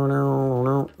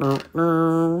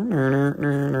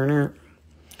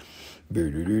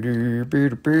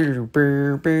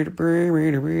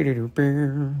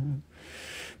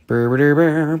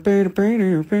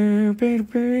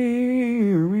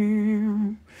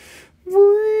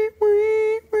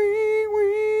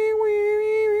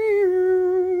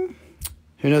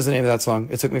 Who knows the name of that song?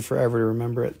 It took me forever to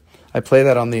remember it. I play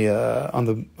that on the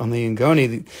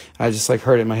Ngoni. I just like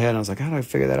heard it in my head and I was like, how do I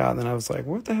figure that out? And then I was like,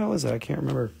 what the hell is that? I can't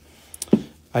remember.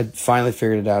 I finally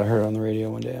figured it out. I heard it on the radio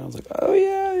one day and I was like, oh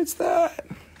yeah, it's that.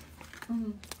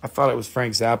 Mm-hmm. I thought it was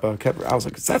Frank Zappa. I was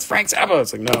like, that's Frank Zappa.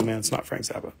 It's like, no man, it's not Frank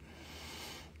Zappa.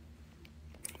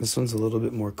 This one's a little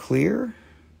bit more clear.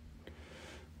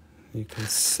 You can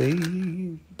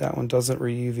see that one doesn't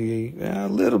UV, a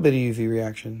little bit of UV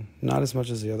reaction. Not as much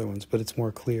as the other ones, but it's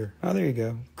more clear. Oh, there you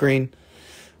go. Green.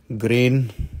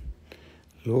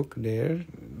 Look, there.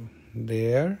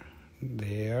 Very,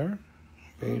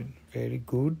 very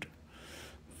good.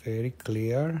 Very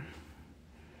clear.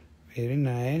 Very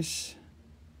nice.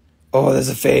 Oh, there's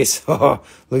a face. Oh,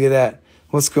 look at that.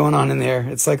 What's going on in there?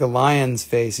 It's like a lion's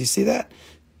face. You see that?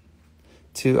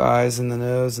 2 eyes and the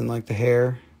nose and like the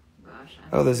hair.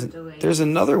 Oh, there's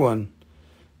another one.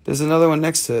 There's another one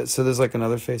next to it. So there's like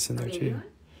another face in there too. One?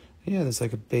 Yeah, there's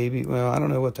like a baby. Well, I don't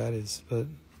know what that is, but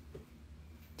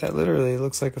that literally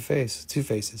looks like a face. 2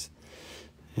 faces.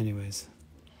 Anyways,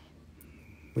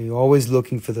 we're always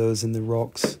looking for those in the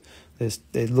rocks.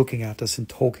 They're looking at us and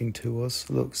talking to us.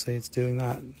 Look, see, it's doing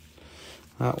that.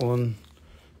 That one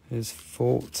is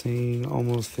 14,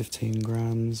 almost 15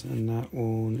 grams, and that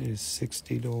one is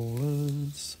 $60.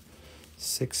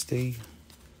 $60.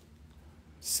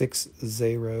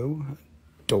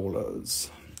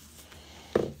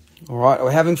 All right, we're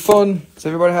having fun. Is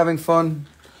everybody having fun?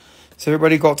 So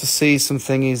everybody got to see some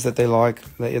thingies that they like,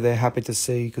 that they're happy to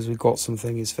see, because we've got some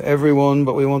thingies for everyone,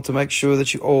 but we want to make sure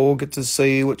that you all get to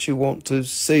see what you want to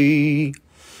see.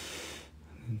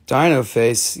 Dino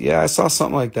face. Yeah, I saw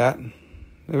something like that.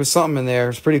 There was something in there.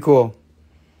 It's pretty cool.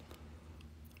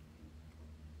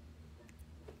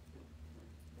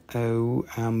 Oh,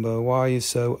 Amber, why are you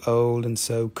so old and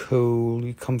so cool?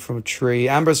 You come from a tree.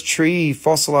 Amber's tree,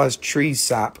 fossilized tree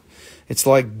sap. It's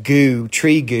like goo,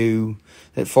 tree goo,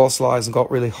 that fossilized and got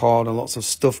really hard and lots of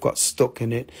stuff got stuck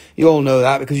in it. You all know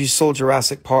that because you saw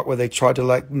Jurassic Park where they tried to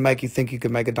like make you think you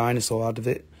could make a dinosaur out of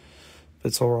it. But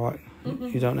it's all right.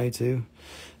 You don't need to.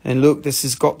 And look, this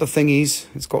has got the thingies.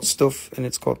 It's got stuff and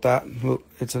it's got that. Look,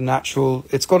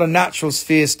 it's got a natural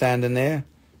sphere stand in there.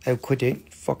 Oh, quit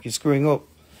it. Fuck, you're screwing up.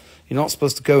 You're not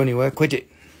supposed to go anywhere. Quit it.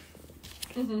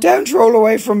 Don't roll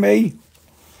away from me.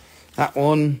 That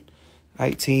one,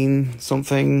 18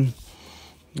 something.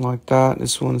 Like that.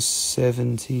 This one's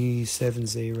 $70. It's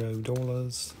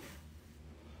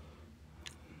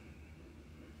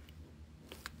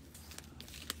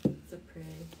a pretty.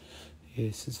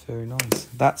 Yes, it's very nice.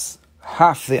 That's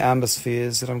half the amber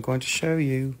spheres that I'm going to show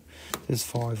you. There's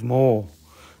 5 more.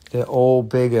 They're all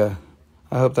bigger.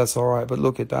 I hope that's all right. But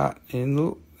look at that. And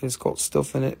look, it's got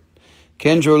stuff in it.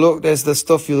 Kendra, look, there's the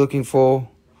stuff you're looking for.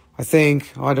 I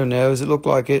think. I don't know. Does it look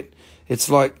like it? It's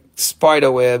like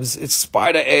spider webs. It's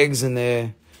spider eggs in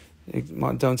there.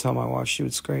 Don't tell my wife, she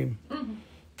would scream.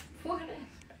 What?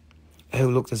 Oh,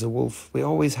 look, there's a wolf. We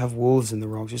always have wolves in the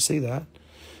rocks. You see that?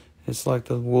 It's like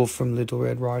the wolf from Little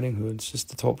Red Riding Hood. It's just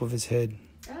the top of his head.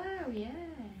 Oh, yeah.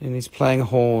 And he's playing a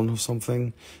horn or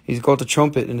something. He's got a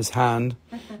trumpet in his hand.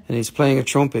 And he's playing a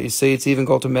trumpet. You see, it's even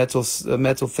got a metal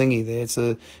thingy there.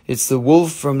 It's the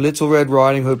wolf from Little Red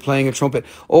Riding Hood playing a trumpet.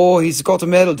 Oh, he's got a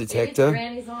metal detector. It's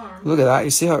Granny's arm. Look at that. You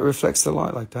see how it reflects the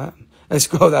light like that? That's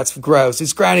gross.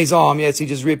 It's Granny's arm. Yes, he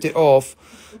just ripped it off.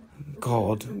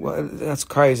 God, that's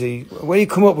crazy. Where do you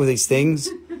come up with these things?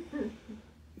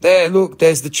 There, look,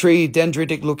 there's the tree,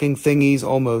 dendritic looking thingies,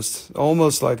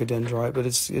 almost like a dendrite, but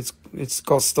it's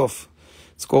got stuff.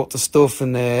 It's got the stuff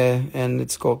in there, and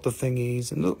it's got the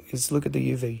thingies. And look at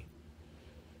the UV.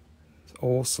 It's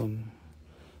awesome.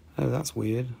 Oh, that's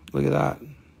weird. Look at that.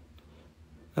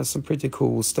 That's some pretty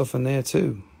cool stuff in there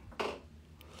too.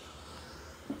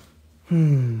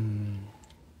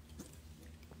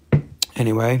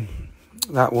 Anyway,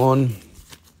 that one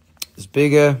is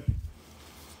bigger.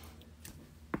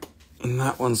 And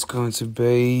that one's going to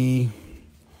be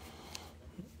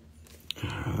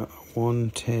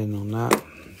 110 on that.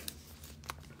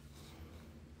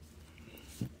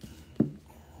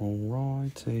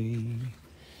 Alrighty.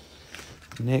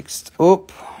 Next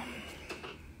up,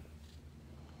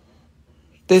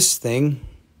 this thing.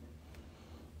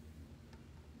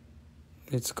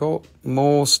 It's got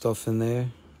more stuff in there.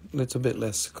 It's a bit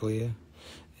less clear.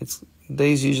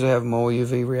 These usually have more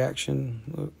UV reaction.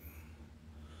 Look.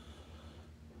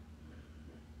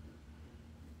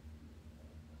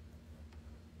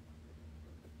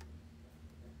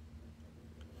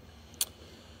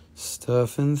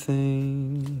 Stuff and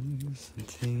things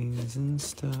and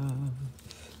stuff.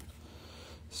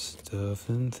 Stuff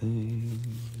and things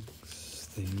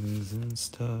and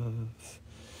stuff.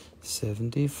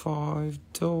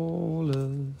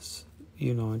 $75.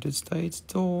 United States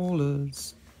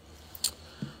dollars.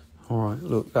 Alright,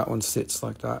 look, that one sits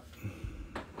like that.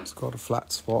 It's got a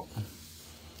flat spot.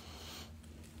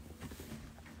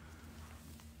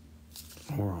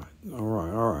 Alright.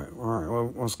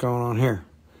 Well, what's going on here?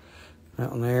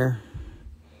 That one there.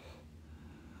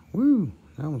 Woo,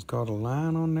 that one's got a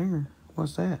line on there.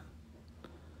 What's that?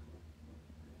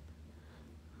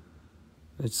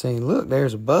 It's saying, look,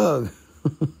 there's a bug.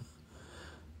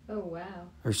 Oh, wow.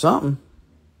 Or something.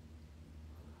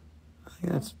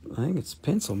 I think it's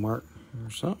pencil mark or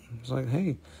something. It's like,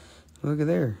 hey, look at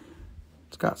there.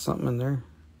 It's got something in there.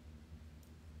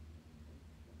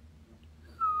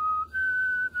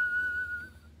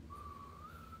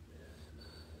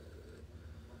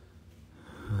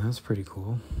 That's pretty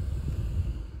cool.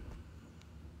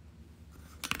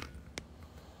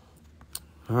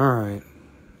 Alright.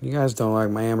 You guys don't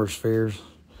like my amber spheres.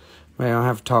 Maybe I'll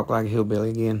have to talk like a hillbilly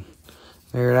again.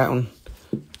 There, that one.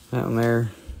 That one there.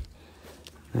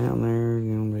 That one there is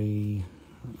going to be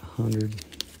 100.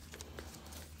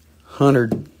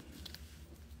 100.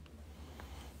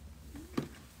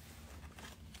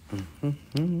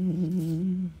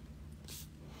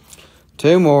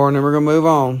 Two more, and then we're going to move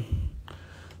on.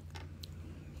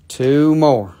 Two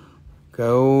more.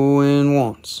 Go in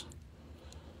once.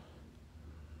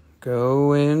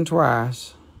 Go in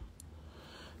twice.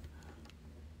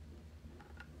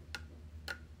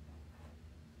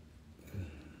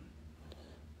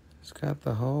 He's got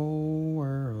the whole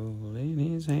world in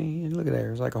his hand. Look at there.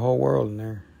 There's like a whole world in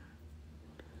there.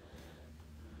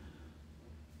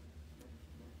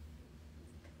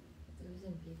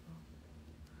 Losing people.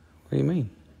 What do you mean?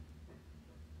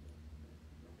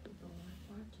 People aren't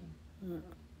watching.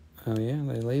 Oh, yeah?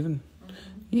 They leaving?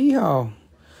 Yeehaw.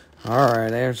 All right.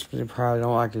 They probably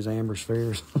don't like these amber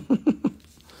spheres.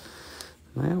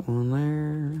 That one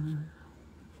there.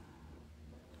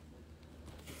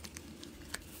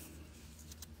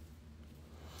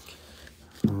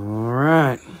 All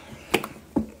right.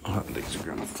 Oh, these are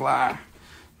gonna fly.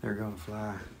 They're gonna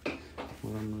fly.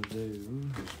 What I'm gonna do is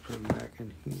put them back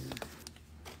in here.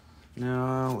 No,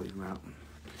 I'll leave them out.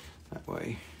 That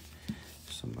way,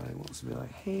 if somebody wants to be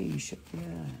like, hey, shut the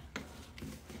eye.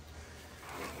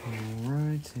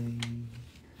 Alrighty.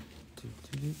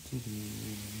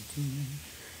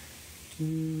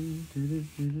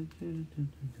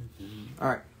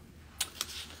 Alright.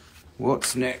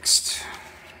 What's next?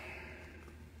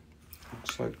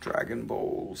 Looks like Dragon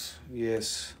Bowls.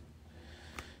 Yes.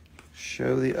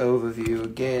 Show the overview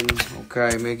again.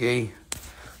 Okay, Mickey.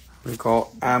 We got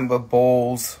amber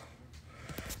balls.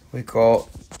 We got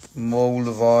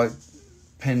Moldavite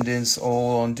pendants,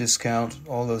 all on discount.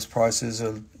 All those prices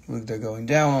they're going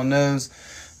down on those.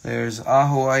 There's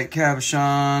Ajoite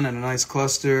cabochon and a nice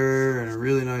cluster and a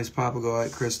really nice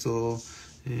Papagoite crystal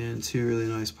and 2 really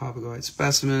nice Papagoite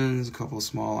specimens, a couple of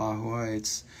small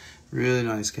Ajoites. Really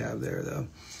nice cab there though.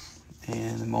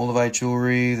 And the Moldavite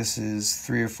jewelry. This is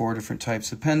 3 or 4 different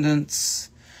types of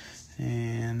pendants.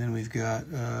 And then we've got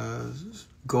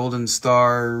golden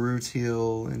star,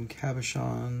 rutile, and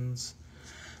cabochons.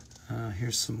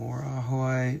 Here's some more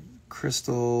Ajoite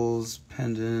crystals,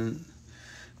 pendant,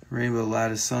 rainbow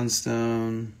lattice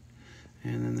sunstone,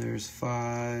 and then there's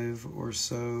 5 or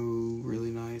so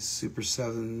really nice Super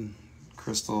 7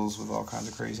 crystals with all kinds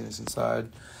of craziness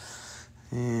inside.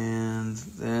 And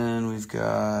then we've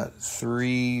got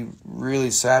 3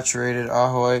 really saturated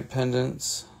Ajoite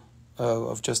pendants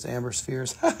of just amber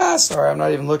spheres. Sorry, I'm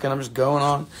not even looking. I'm just going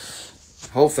on.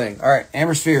 Whole thing. All right,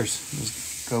 amber spheres.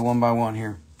 Let's go one by one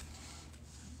here.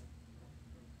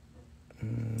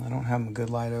 I don't have a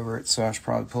good light over it, so I should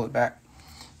probably pull it back.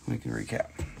 We can recap.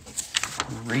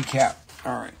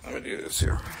 All right, let me do this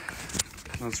here.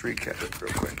 Let's recap it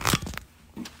real quick.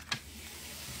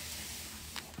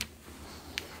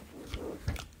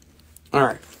 All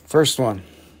right, first one.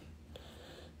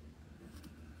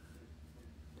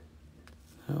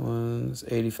 That one's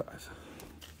 85.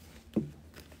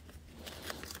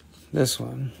 This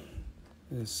one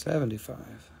is 75.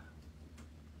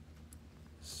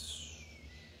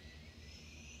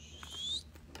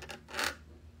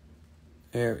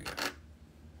 There we go.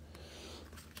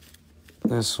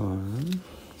 This one.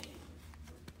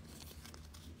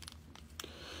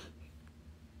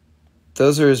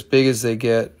 Those are as big as they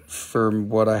get for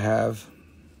what I have,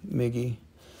 Miggy.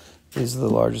 These are the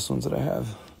largest ones that I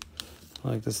have.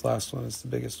 Like this last one is the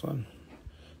biggest one.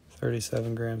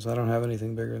 37 grams. I don't have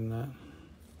anything bigger than that.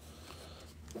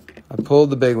 I pulled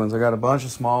the big ones. I got a bunch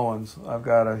of small ones. I've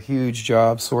got a huge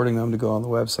job sorting them to go on the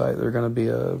website. They're going to be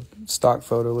a stock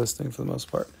photo listing for the most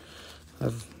part.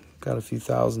 I've got a few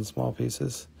thousand small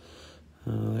pieces.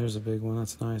 There's a big one.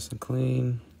 That's nice and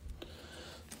clean.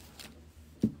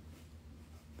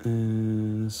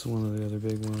 And this is one of the other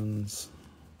big ones.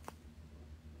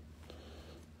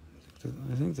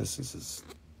 I think this is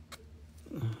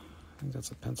I think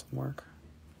that's a pencil mark.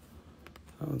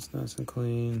 That one's nice and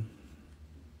clean.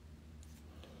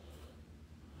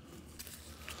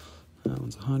 That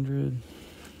one's 100.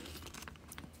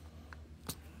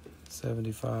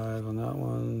 75 on that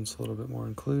one. It's a little bit more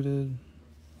included.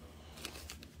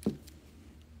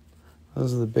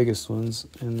 Those are the biggest ones.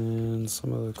 And then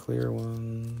some of the clear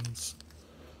ones.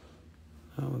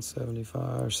 That one's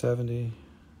 75 or 70.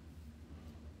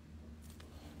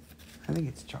 I think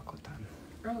it's chocolate time.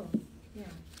 Oh, yeah.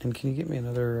 And can you get me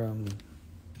another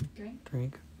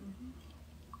Drink?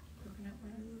 Coconut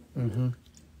water?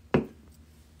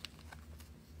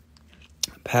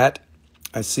 Pat,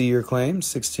 I see your claim,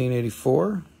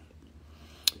 1684.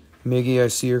 Miggy, I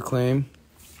see your claim,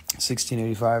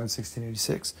 1685 and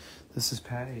 1686. This is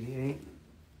Pat 88.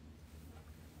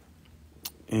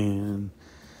 And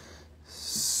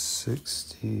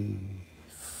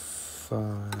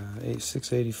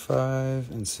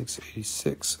 685 and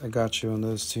 686. I got you on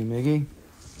those two, Miggy.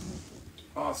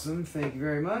 Awesome. Thank you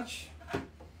very much.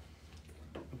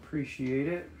 Appreciate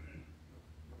it.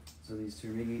 So these two,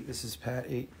 Miggy, this is Pat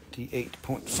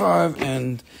 88.5,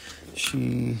 and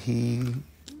he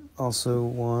also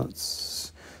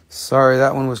wants. Sorry,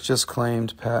 that one was just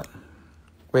claimed, Pat.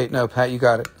 Wait, no, Pat, you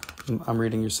got it. I'm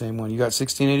reading your same one. You got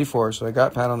 1684, so I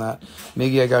got Pat on that.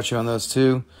 Miggy, I got you on those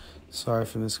two. Sorry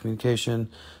for miscommunication.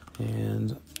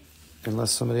 And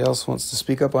unless somebody else wants to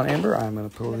speak up on Amber, I'm going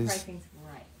to pull these. Pricing's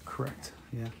right. Correct.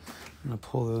 Yeah. I'm going to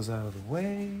pull those out of the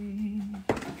way.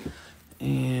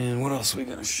 And what else are we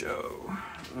going to show?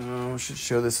 We should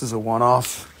show this as a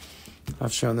one-off.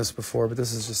 I've shown this before, but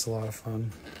this is just a lot of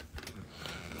fun.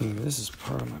 Here, this is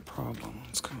part of my problem.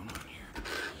 What's going on here?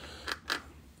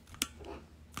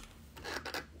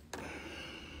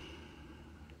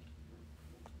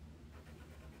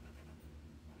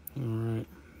 All right.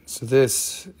 So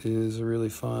this is a really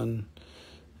fun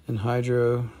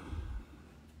anhydro.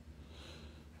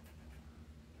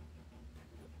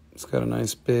 It's got a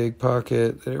nice big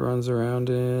pocket that it runs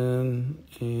around in,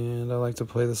 and I like to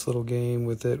play this little game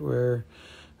with it where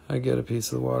I get a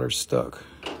piece of the water stuck.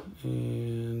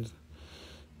 And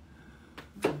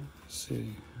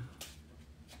see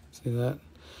that?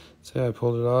 See how I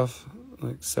pulled it off,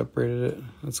 like separated it.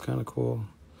 That's kind of cool.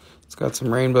 It's got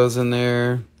some rainbows in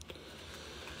there,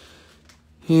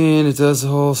 and it does the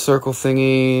whole circle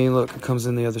thingy. Look, it comes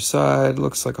in the other side.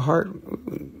 Looks like a heart.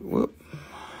 Whoop.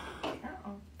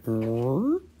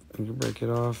 You can break it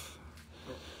off.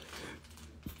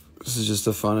 This is just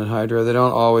a fun anhydro. They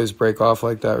don't always break off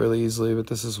like that really easily, but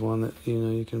this is one that, you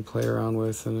know, you can play around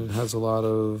with, and it has a lot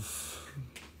of,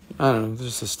 I don't know, there's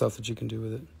just the stuff that you can do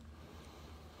with it.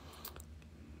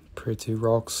 Pretty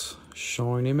rocks,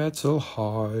 shiny metal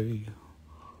high.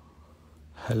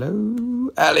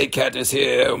 Hello, Alley Cat is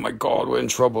here. Oh my God, we're in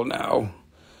trouble now.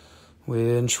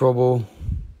 We're in trouble.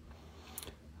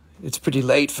 It's pretty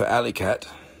late for Alley Cat.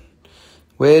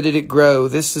 Where did it grow?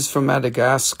 This is from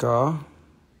Madagascar.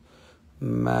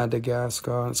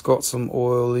 It's got some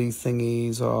oily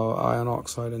thingies or iron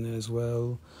oxide in there as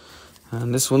well.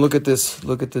 And this one, look at this.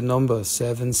 Look at the number,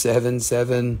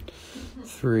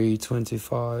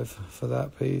 777,325 for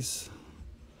that piece.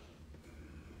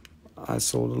 I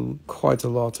sold quite a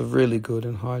lot of really good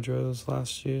anhydros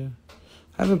last year.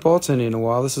 I haven't bought any in a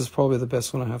while. This is probably the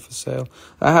best one I have for sale.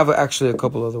 I have actually a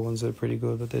couple other ones that are pretty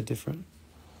good, but they're different.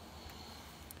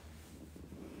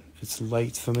 It's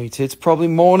late for me too. It's probably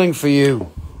morning for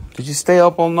you. Did you stay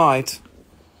up all night?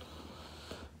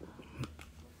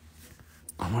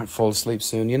 I might fall asleep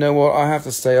soon. You know what? I have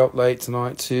to stay up late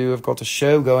tonight too. I've got a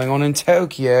show going on in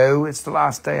Tokyo. It's the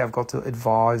last day. I've got to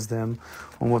advise them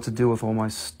on what to do with all my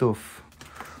stuff.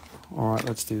 All right,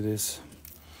 let's do this.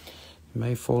 You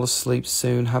may fall asleep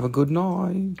soon. Have a good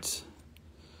night.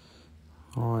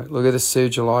 All right, look at the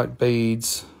Sugilite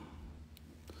beads.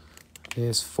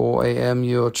 It's 4 a.m.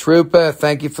 You're a trooper.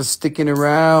 Thank you for sticking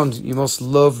around. You must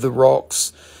love the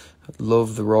rocks.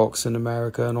 Love the rocks in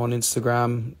America and on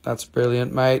Instagram. That's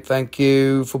brilliant, mate. Thank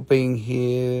you for being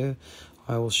here.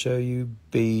 I will show you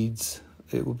beads.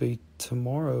 It will be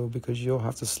tomorrow because you'll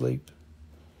have to sleep.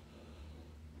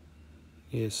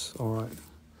 Yes, all right.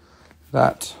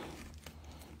 That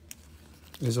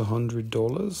is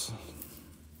 $100.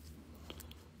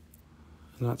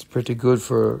 And that's pretty good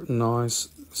for nice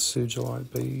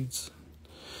Sugilite beads.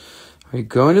 Are you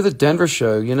going to the Denver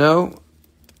show? You know,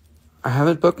 I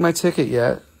haven't booked my ticket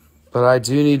yet, but I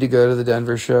do need to go to the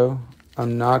Denver show.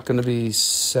 I'm not going to be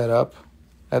set up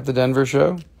at the Denver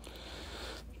show,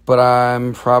 but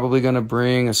I'm probably going to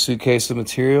bring a suitcase of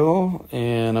material,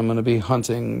 and I'm going to be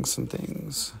hunting some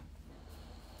things.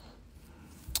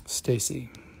 Stacy.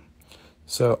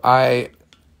 So I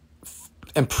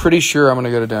am pretty sure I'm going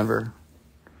to go to Denver.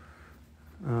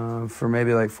 For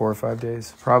maybe like 4 or 5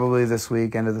 days. Probably this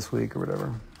week, end of this week or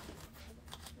whatever.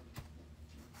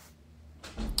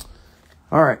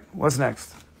 All right, what's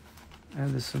next?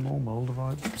 And there's some more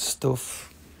Moldavite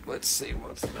stuff. Let's see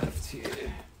what's left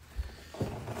here.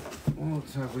 What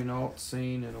have we not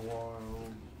seen in a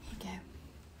while? Okay.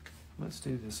 Let's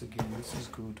do this again. This is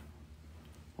good.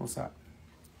 What's that?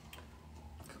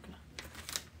 Coconut.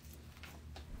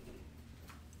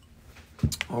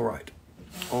 All right.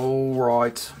 All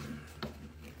right.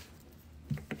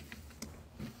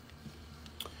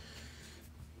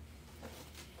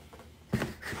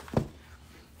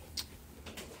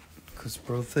 Because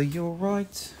brother, you're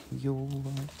right. You're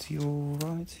right. You're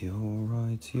right. You're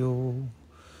right. You're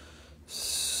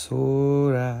so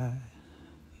right.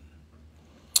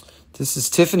 This is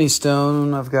Tiffany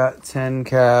Stone. I've got 10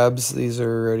 cabs. These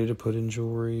are ready to put in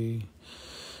jewelry.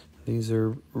 These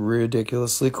are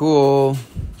ridiculously cool.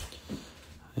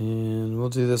 And we'll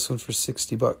do this one for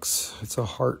 $60. It's a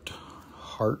heart.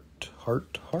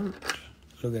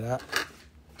 Look at that.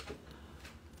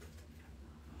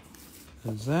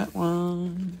 There's that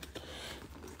one.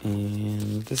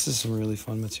 And this is some really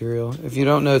fun material. If you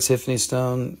don't know Tiffany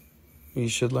Stone, you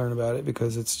should learn about it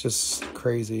because it's just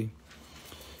crazy.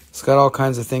 It's got all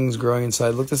kinds of things growing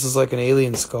inside. Look, this is like an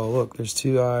alien skull. Look, there's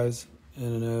 2 eyes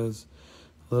and a nose,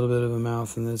 a little bit of a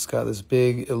mouth, and then it's got this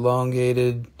big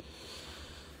elongated,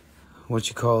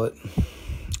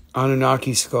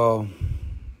 Anunnaki skull.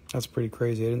 That's pretty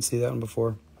crazy. I didn't see that one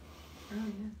before. Oh,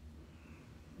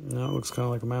 yeah. No, it looks kind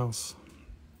of like a mouse.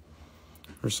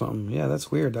 or something. Yeah, that's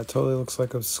weird. That totally looks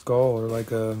like a skull or like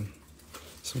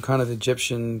some kind of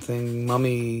Egyptian thing,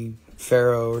 mummy,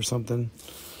 pharaoh or something.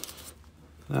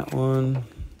 That one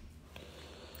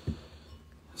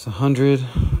is 100.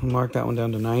 I'll mark that one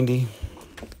down to 90.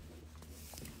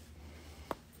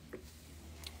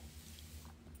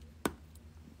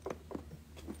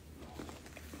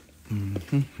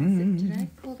 Did I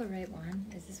pull the right one?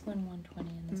 Is this one 120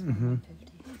 and this one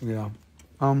 150? Yeah.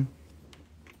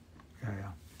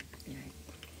 Yeah. Yeah.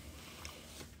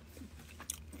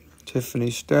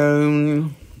 Tiffany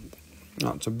stone.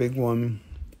 That's a big one.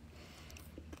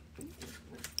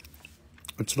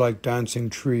 It's like dancing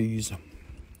trees.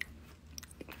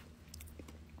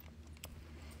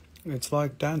 It's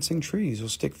like dancing trees or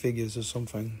stick figures or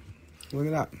something. Look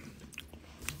at that.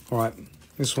 All right.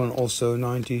 This one also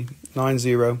 90.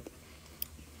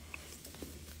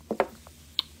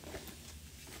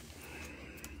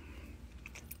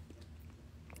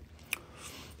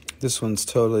 This one's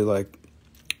totally like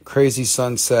crazy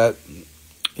sunset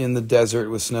in the desert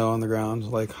with snow on the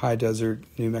ground, like high desert,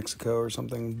 New Mexico or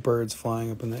something. Birds flying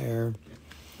up in the air.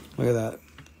 Look at that.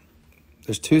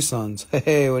 There's two suns.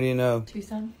 Hey, what do you know?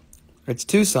 Tucson? It's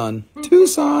Tucson.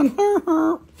 Tucson.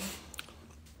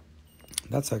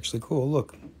 That's actually cool.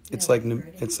 Look, it's Yeah, like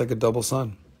it's like a double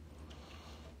sun.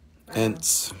 Wow.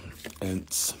 Ents.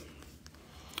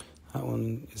 That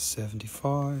one is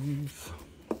 75.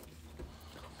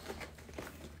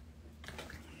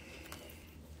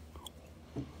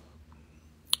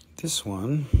 This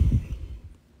one.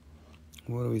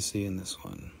 What do we see in this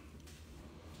one?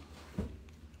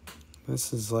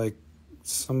 This is like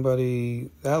somebody,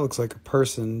 that looks like a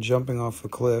person jumping off a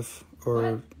cliff or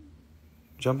What?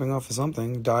 jumping off of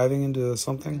something, diving into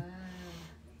something. Wow.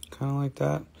 Kind of like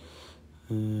that.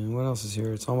 And what else is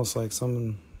here? It's almost like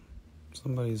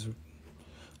somebody's,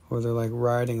 or they're like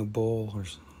riding a bull or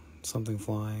something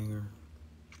flying, or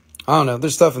I don't know.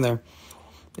 There's stuff in there.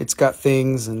 It's got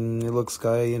things and it looks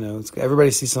it's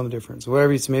everybody sees something different. So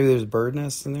whatever it's, maybe there's a bird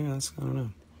nest in there. I don't know.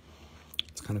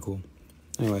 It's kind of cool.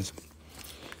 Anyways,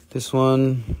 this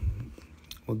one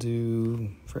we'll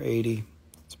do for 80.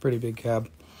 It's a pretty big cab.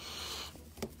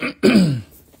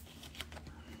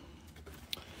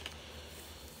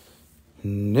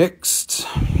 Next.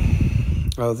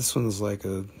 Oh, this one's like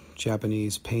a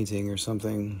Japanese painting or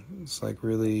something. It's like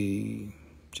really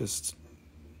just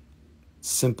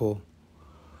simple,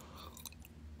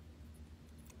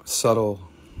 subtle.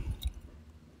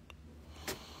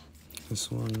 This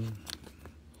one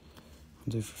I'll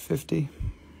do for 50.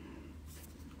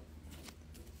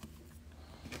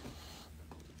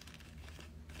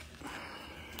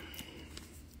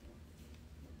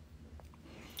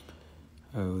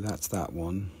 Oh, that's that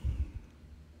one.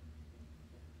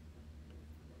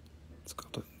 It's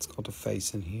got a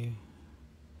face in here.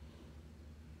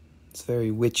 It's very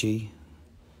witchy.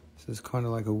 This is kind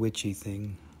of like a witchy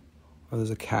thing. Oh, there's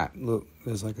a cat. Look,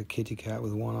 there's like a kitty cat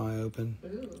with one eye open. Ooh,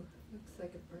 looks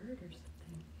like a bird or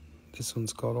something. This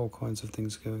one's got all kinds of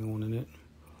things going on in it.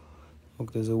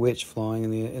 Look, there's a witch flying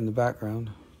in the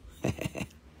background.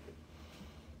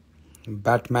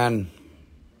 Batman.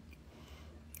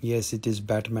 Yes, it is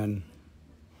Batman.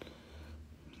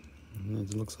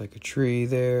 It looks like a tree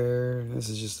there. This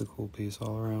is just a cool piece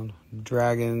all around.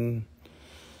 Dragon.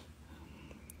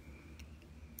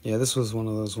 Yeah, this was one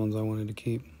of those ones I wanted to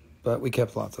keep, but we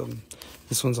kept lots of them.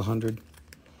 This one's 100.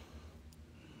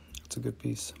 It's a good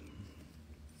piece.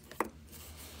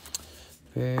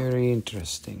 Very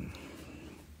interesting.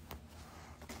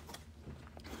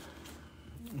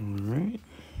 All right.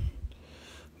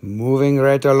 Moving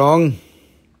right along.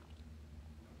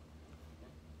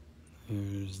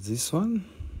 Here's this one.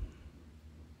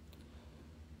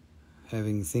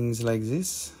 Having things like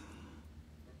this.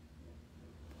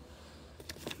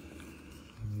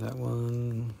 That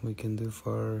one we can do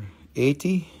for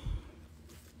 80.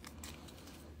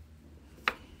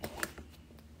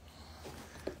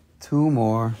 Two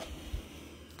more.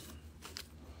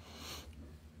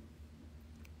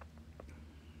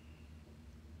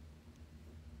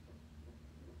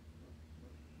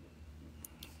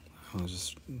 Oh,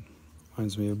 just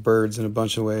reminds me of birds in a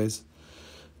bunch of ways.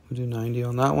 We'll do 90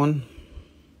 on that one.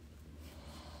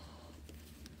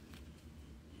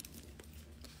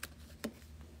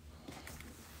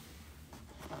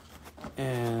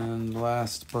 And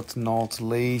last but not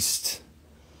least,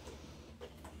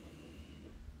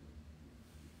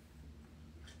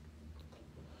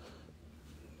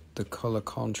 the color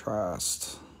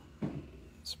contrast.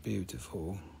 It's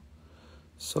beautiful.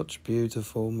 Such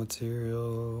beautiful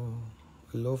material.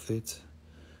 I love it.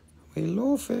 We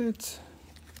love it.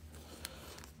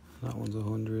 That one's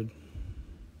 100.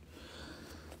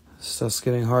 Stuff's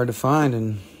getting hard to find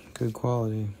and good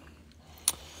quality.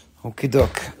 Okie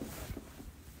doke.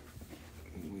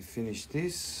 We finish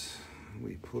this.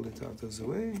 We pull it out of the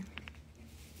way.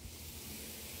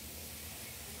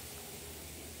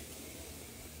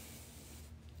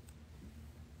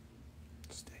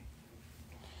 Stay.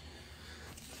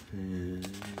 And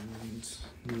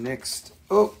next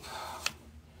up,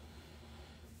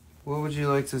 what would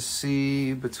you like to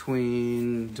see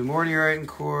between dumortierite and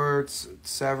quartz,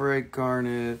 tsavorite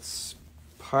garnets,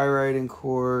 pyrite and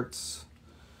quartz,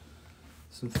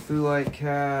 some thulite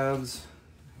cabs,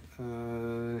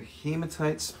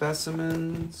 hematite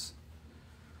specimens.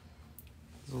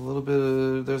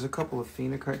 There's a couple of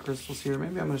phenocite crystals here.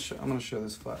 Maybe I'm gonna show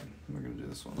this flag. We're gonna do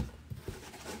this one.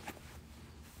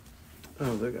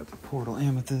 Oh, they got the portal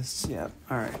amethysts. Yeah.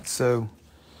 All right. So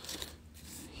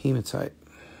hematite.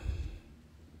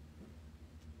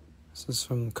 This is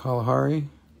from Kalahari.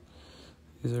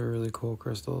 These are really cool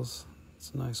crystals.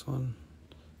 It's a nice one.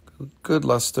 Good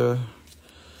luster.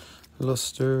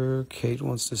 Kate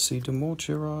wants to see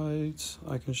dumortierite.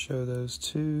 I can show those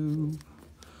too.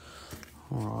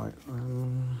 All right.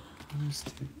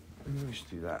 Maybe we should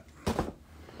do that.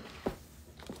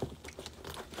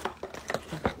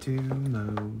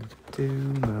 Dumo.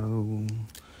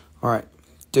 All right.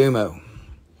 Dumo.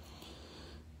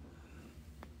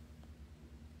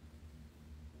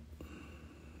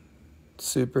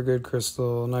 Super good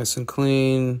crystal, nice and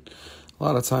clean. A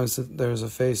lot of times there's a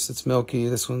face that's milky.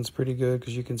 This one's pretty good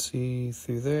because you can see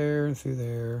through there and through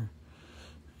there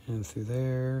and through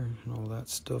there and all that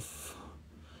stuff.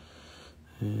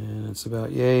 And it's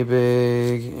about yay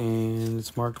big, and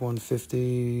it's marked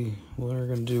 150. We're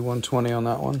going to do 120 on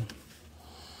that one.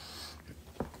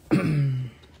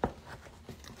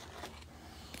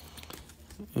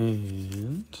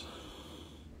 And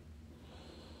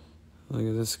look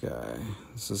at this guy.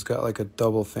 This has got like a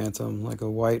double phantom, like a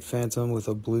white phantom with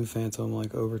a blue phantom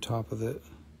like over top of it.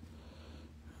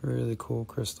 Really cool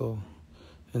crystal.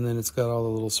 And then it's got all the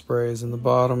little sprays in the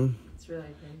bottom. It's really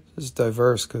good. It's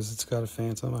diverse because it's got a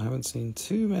phantom. I haven't seen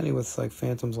too many with like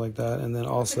phantoms like that. And then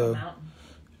also like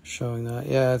showing that.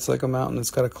 Yeah, it's like a mountain.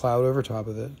 It's got a cloud over top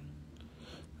of it.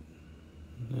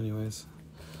 Anyways,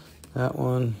 that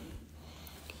one.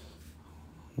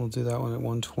 We'll do that one at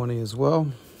 120 as well.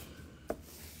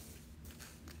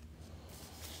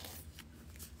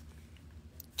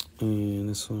 And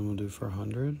this one we'll do for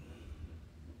 100.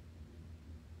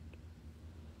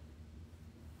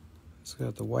 It's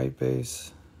got the white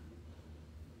base.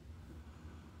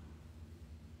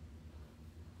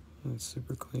 It's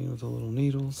super clean with the little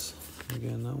needles.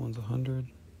 Again, that one's 100.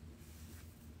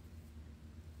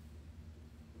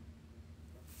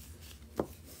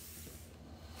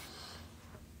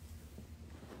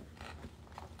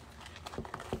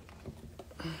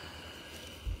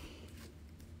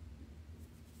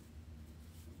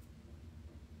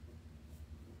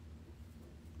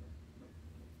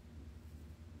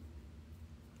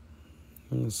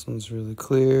 And this one's really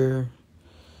clear.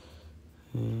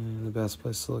 And the best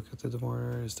place to look at the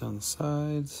dumortierite is down the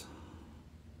sides.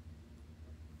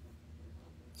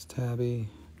 It's tabby.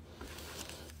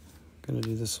 Gonna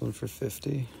do this one for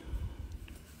 50.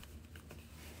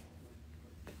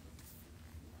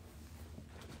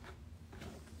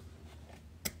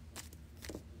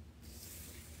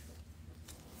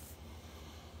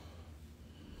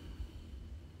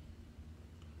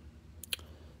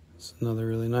 It's another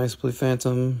really nice blue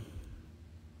phantom.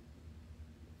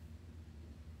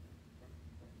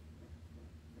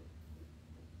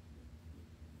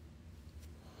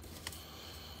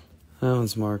 That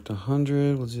one's marked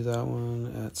 100. We'll do that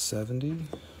one at 70.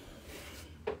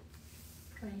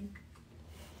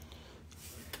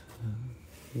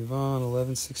 Yvonne,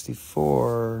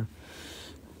 1164.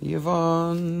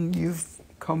 Yvonne, you've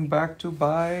come back to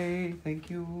buy. Thank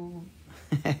you.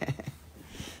 We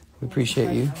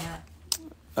appreciate you.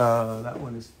 That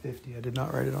one is 50. I did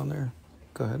not write it on there.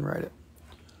 Go ahead and write it.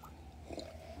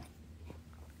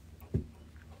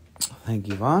 Thank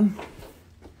you, Yvonne.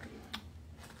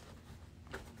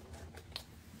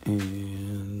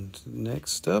 And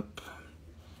next up,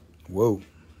 whoa,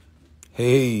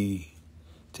 hey,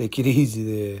 take it easy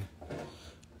there.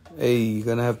 Hey, you're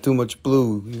gonna have too much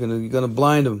blue. You're gonna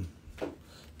blind them.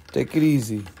 Take it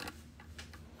easy.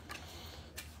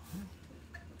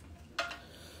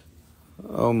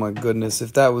 Oh my goodness!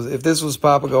 If this was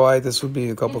Papagoite, this would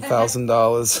be a couple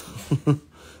 $1,000.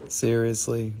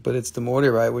 Seriously, but it's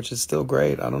dumortierite, which is still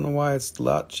great. I don't know why it's a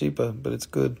lot cheaper, but it's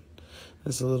good.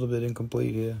 It's a little bit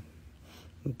incomplete here.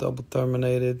 Double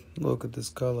terminated. Look at this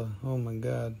color. Oh my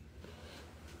God.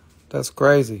 That's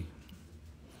crazy.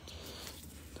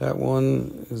 That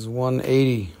one is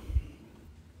 180.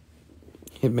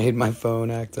 It made my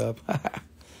phone act up.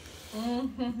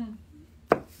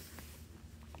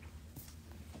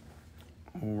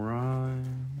 Alright.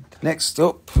 Next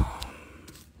up.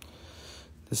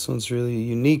 This one's really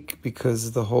unique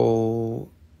because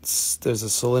there's a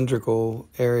cylindrical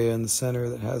area in the center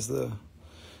that has the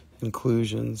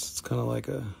inclusions. It's kind of like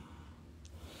a...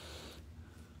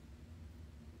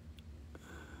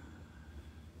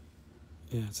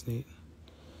 Yeah, it's neat.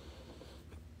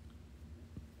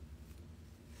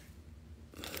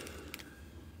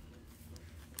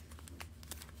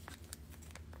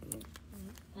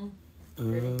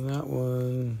 That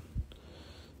one,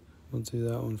 we'll do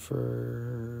that one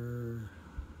for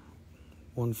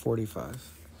 $145.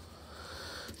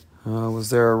 Was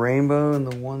there a rainbow in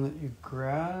the one that you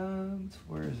grabbed?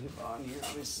 Where is it on here?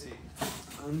 Let me see.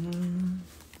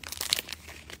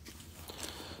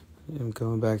 I'm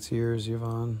going back to yours,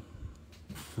 Yvonne.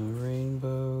 A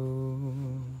rainbow.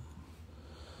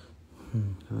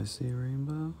 Can I see a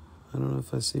rainbow? I don't know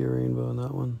if I see a rainbow in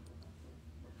that one.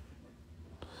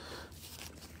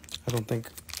 I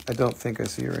don't think I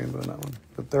see a rainbow in that one.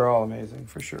 But they're all amazing,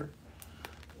 for sure.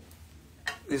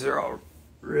 These are all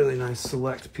really nice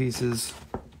select pieces.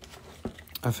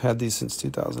 I've had these since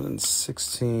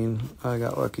 2016. I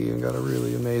got lucky and got a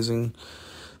really amazing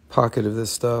pocket of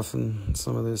this stuff, and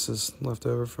some of this is left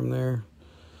over from there.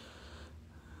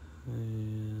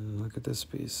 And look at this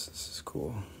piece. This is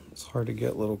cool. It's hard to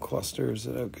get little clusters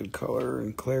that have good color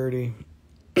and clarity.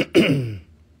 You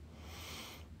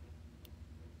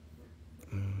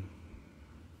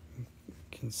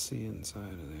can see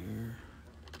inside of there.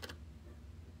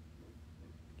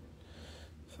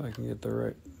 If I can get the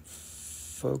right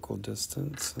focal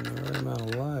distance and the right amount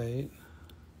of light.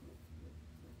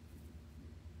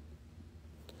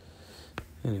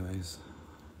 Anyways.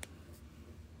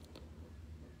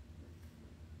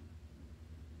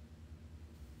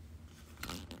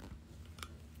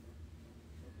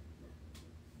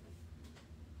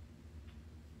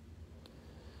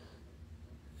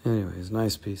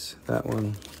 Nice piece. That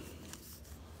one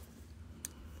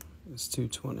is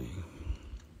 $220.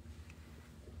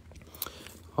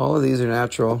 All of these are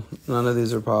natural. None of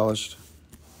these are polished.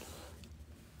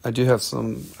 I do have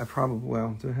some,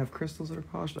 do I have crystals that are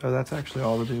polished? Oh, that's actually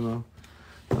all the Dumo.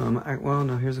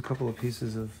 No, here's a couple of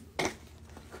pieces of,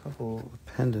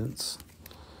 pendants.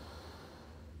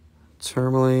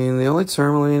 Tourmaline, the only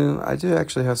tourmaline, I do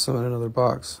actually have some in another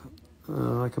box.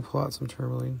 I could pull out some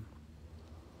tourmaline.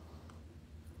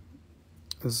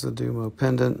 This is a Dumo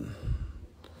pendant.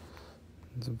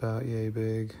 It's about yay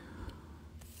big.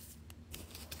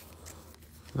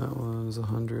 That one is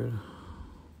 100.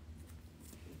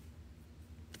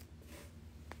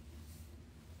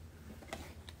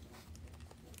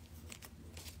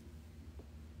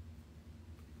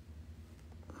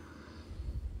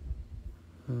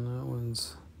 And that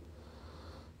one's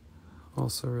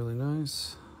also really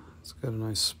nice. It's got a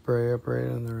nice spray up right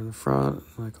in there in the front,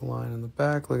 like a line in the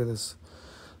back. Look at this,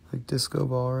 like disco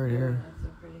ball right here.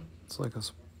 That's so pretty.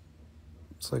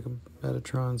 It's like a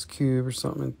Metatron's cube or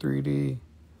something in 3D.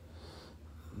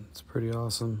 It's pretty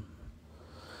awesome.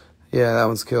 Yeah, that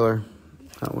one's killer.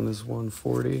 That one is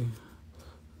 140.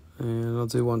 And I'll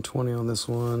do 120 on this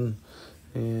one.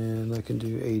 And I can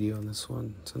do 80 on this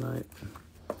one tonight.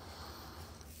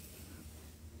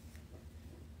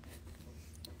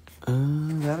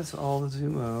 That is all the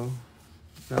Zumo.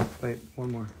 No, wait,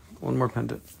 one more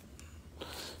pendant.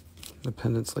 The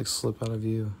pendants like slip out of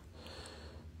view.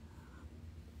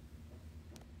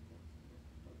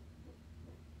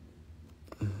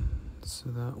 So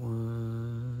that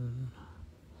one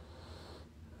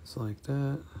is like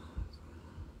that.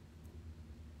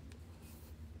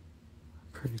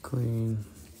 Pretty clean.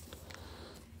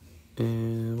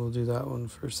 And we'll do that one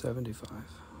for $75.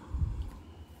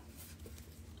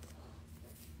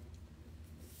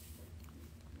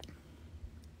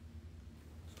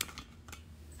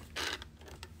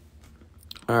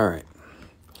 All right.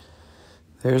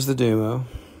 There's the Dumo.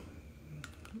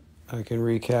 I can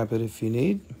recap it if you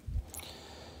need.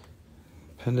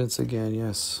 Pendants again,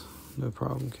 yes. No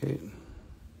problem, Kate.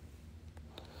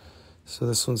 So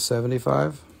this one's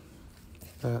 75.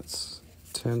 That's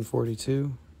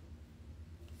 1042.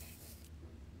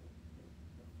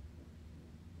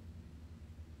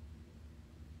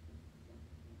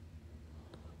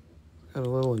 Got a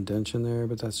little indentation there,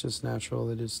 but that's just natural.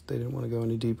 They didn't want to go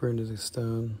any deeper into the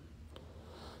stone.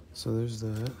 So there's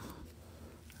that.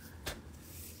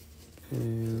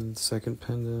 And second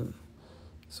pendant.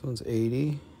 This one's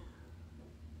 80.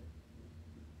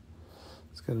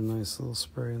 It's got a nice little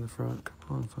spray in the front. Come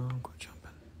on, phone, quit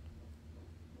jumping.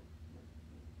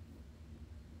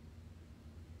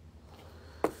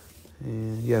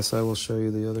 And yes, I will show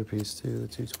you the other piece too, the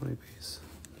 220 piece.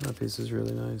 That piece is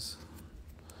really nice.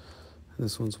 And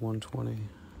this one's 120.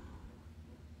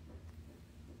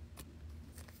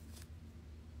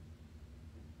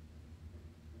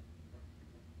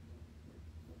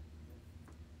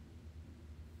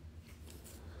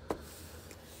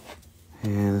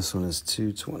 And this one is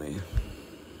 220.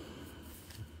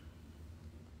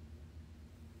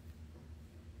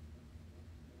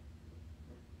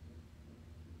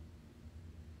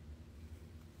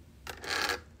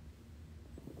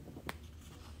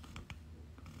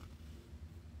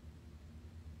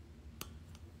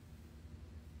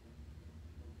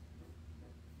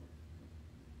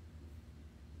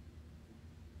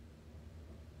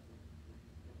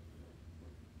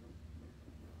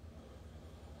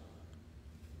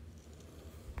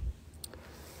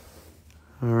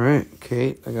 All right,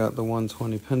 Kate, I got the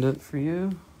 120 pendant for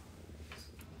you.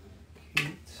 Kate,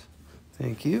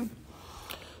 thank you.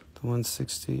 The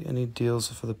 160. Any deals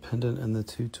for the pendant and the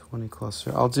 220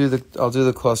 cluster? I'll do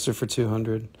the cluster for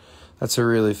 200. That's a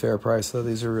really fair price though.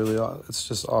 These are really, it's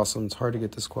just awesome. It's hard to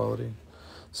get this quality.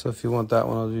 So if you want that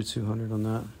one, I'll do 200 on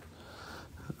that.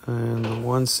 And the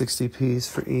 160 piece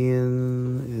for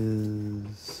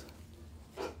Ian is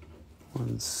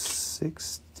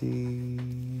 160.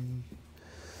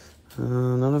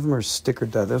 None of them are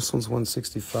stickered that. This one's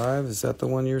 165. Is that the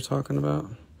one you're talking about?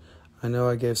 I know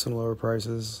I gave some lower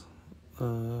prices.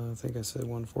 I think I said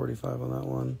 145 on that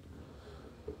one.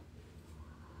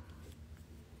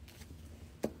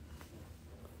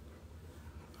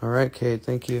 All right, Kate,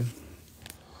 thank you.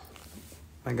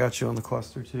 I got you on the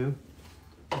cluster too.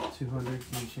 200. Can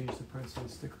you change the price on the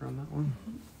sticker on that one?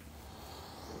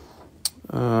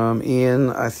 Ian,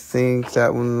 I think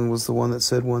that one was the one that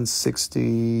said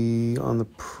 160 on the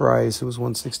price. It was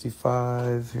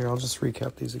 165. Here, I'll just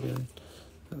recap these again.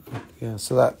 Yeah,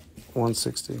 so that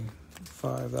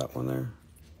 165, that one there.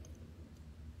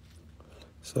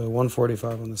 So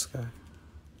 145 on this guy.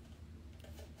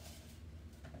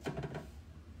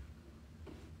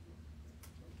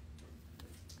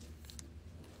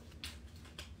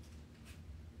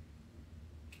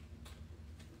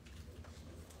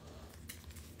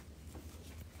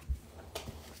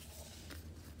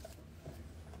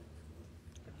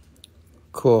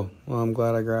 Cool. Well, I'm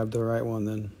glad I grabbed the right one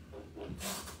then.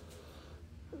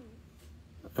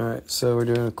 All right, so we're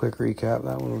doing a quick recap.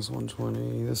 That one was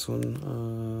 120. This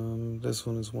one is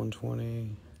 120.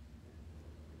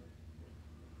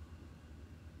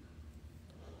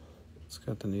 It's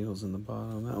got the needles in the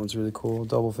bottom. That one's really cool.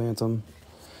 Double phantom.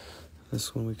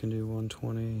 This one we can do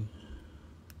 120.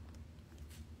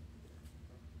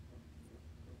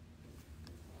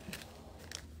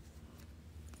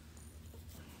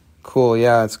 Cool,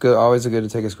 yeah, it's good. Always good to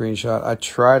take a screenshot. I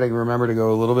try to remember to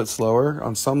go a little bit slower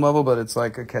on some level, but it's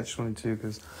like a catch-22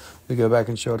 because we go back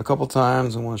and show it a couple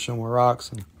times and want to show more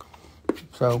rocks. And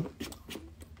so,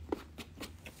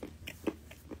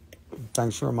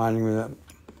 thanks for reminding me that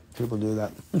people do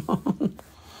that.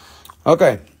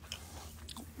 Okay,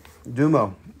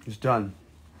 Dumo is done.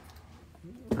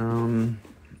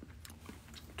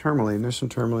 Tourmaline, there's some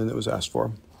tourmaline that was asked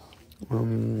for. I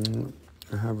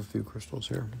have a few crystals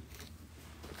here.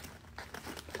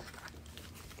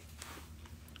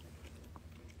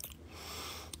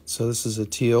 So this is a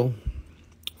teal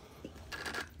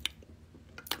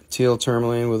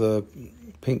tourmaline with a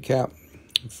pink cap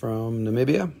from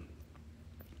Namibia.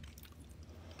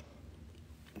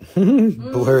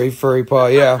 Blurry furry paw,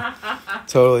 yeah,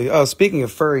 totally. Oh, speaking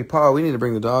of furry paw, we need to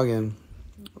bring the dog in.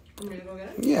 Want me to go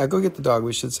get it? Yeah, go get the dog.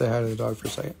 We should say hi to the dog for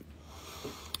a second.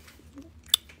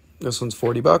 This one's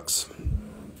 $40.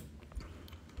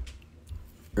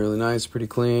 Really nice, pretty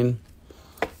clean.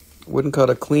 Wouldn't cut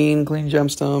a clean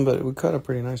gemstone, but it would cut a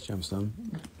pretty nice gemstone.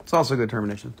 It's also good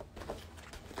termination.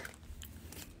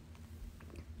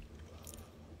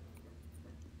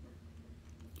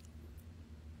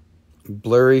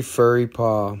 Blurry furry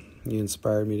paw. You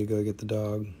inspired me to go get the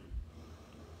dog.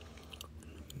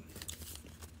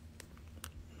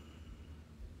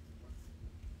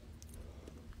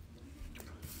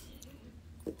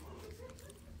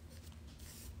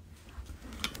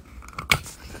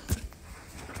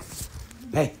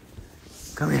 Hey,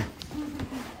 come here.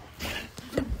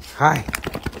 Hi.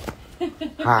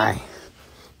 Hi.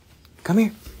 Come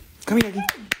here. Come here, Doggy.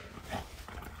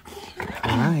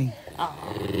 Hi.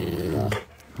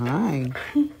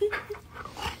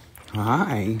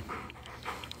 Hi.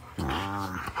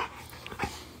 Hi.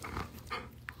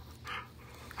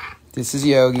 This is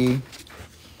Yogi.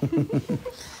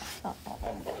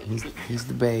 he's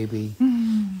the baby.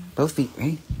 Both feet,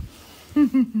 right?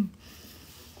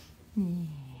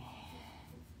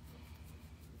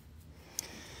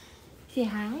 Say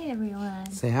hi,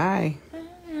 everyone. Say hi.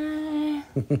 Hi.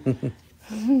 Give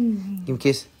him a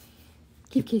kiss.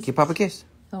 Keep kissing. Give Papa a kiss.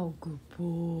 Oh, good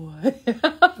boy.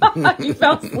 You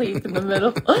fell asleep in the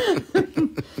middle.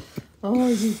 Oh,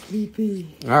 you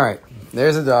sleepy. All right.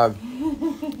 There's a dog.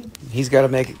 He's got to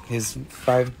make his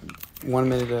 1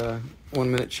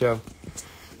 minute show.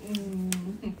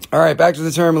 All right, back to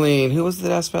the Tourmaline. Who was it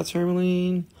that asked about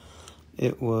Tourmaline?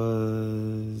 It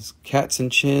was Cats and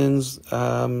Chins.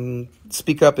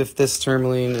 Speak up if this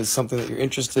Tourmaline is something that you're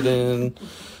interested in.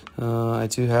 I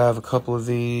do have a couple of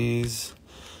these.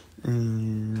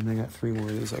 And I got 3 more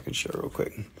of these I can show real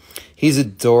quick. He's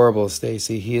adorable,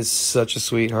 Stacy. He is such a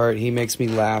sweetheart. He makes me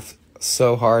laugh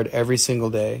so hard every single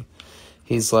day.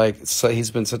 He's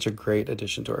been such a great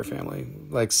addition to our family.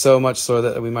 Like, so much so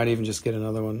that we might even just get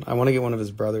another one. I want to get one of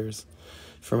his brothers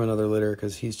from another litter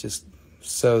because he's just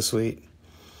so sweet.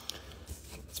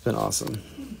 It's been awesome.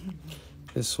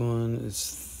 This one is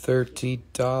 $30.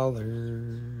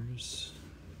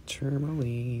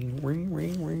 Tourmaline. Ring,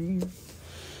 ring, ring.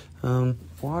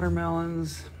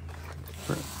 Watermelons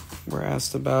were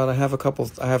asked about. I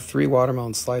have 3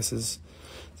 watermelon slices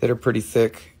that are pretty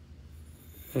thick,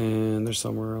 and they're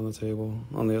somewhere on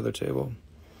the other table.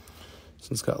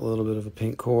 So it's got a little bit of a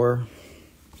pink core.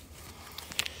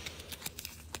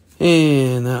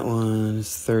 And that one is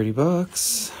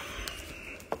 $30.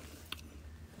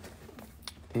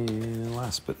 And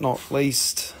last but not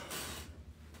least,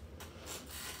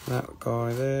 that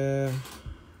guy there.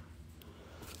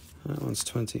 That one's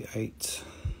 28.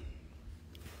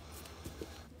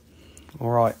 All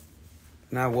right.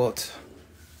 Now what?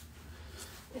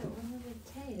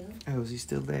 Oh, is he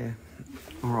still there?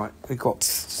 All right. We got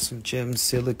some gem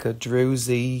silica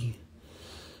druzy.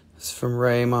 It's from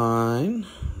Ray Mine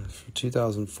from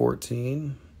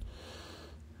 2014.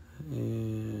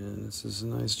 And this is a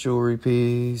nice jewelry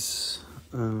piece.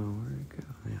 Oh, where'd it go?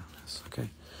 Yeah, that's okay.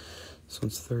 This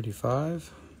one's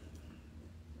 35.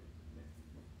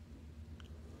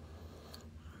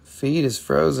 Feed is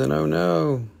frozen. Oh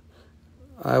no.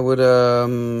 I would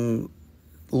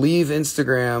leave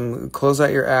Instagram, close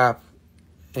out your app,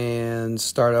 and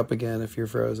start up again if you're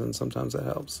frozen. Sometimes that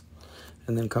helps.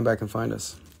 And then come back and find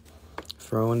us.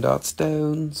 Throwin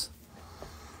Stones.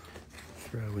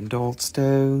 Throwin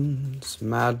Stones.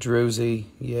 Mad Druzy.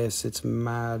 Yes, it's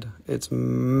mad. It's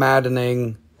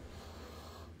maddening.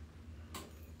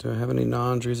 Do I have any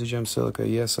non-druzy gem silica?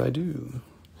 Yes, I do.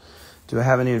 Do I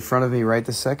have any in front of me right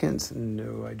this second?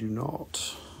 No, I do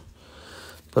not.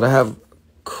 But I have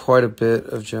quite a bit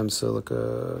of gem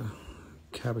silica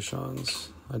cabochons.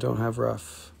 I don't have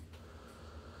rough.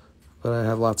 But I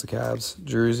have lots of cabs.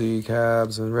 Druzy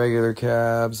cabs and regular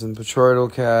cabs and petroidal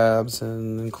cabs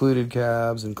and included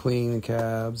cabs and clean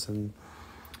cabs. And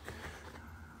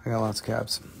I got lots of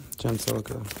cabs. Gem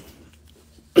silica.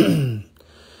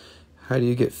 How do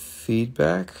you get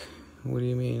feedback? What do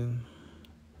you mean?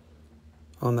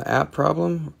 On the app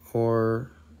problem,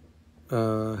 or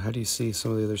how do you see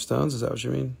some of the other stones? Is that what you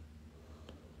mean?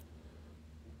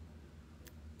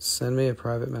 Send me a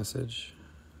private message.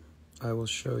 I will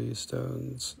show you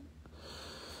stones.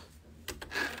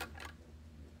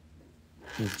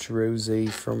 Druzy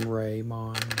from Ray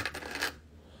Mine.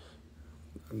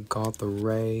 Got the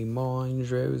Ray Mine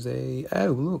Druzy. Oh,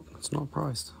 look, it's not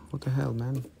priced. What the hell,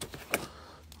 man?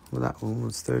 Well, that one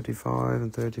was 35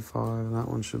 and 35, and that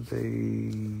one should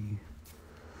be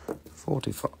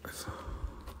 45.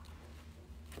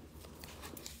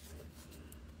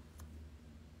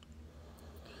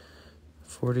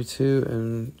 $42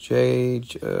 and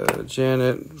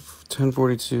Janet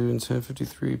 1042 and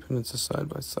 1053 peninsula side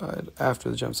by side after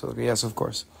the gem silica. Yes, of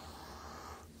course.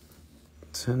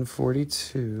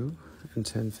 1042 and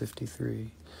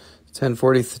 1053.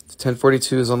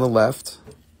 1042 is on the left.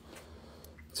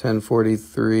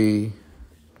 1043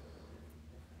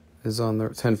 is on the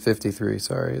 1053.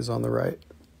 Sorry, is on the right.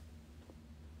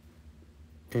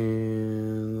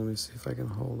 And let me see if I can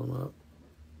hold them up.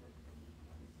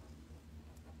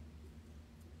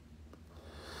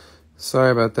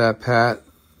 Sorry about that, Pat.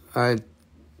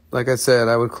 Like I said,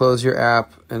 I would close your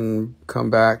app and come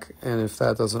back, and if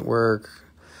that doesn't work,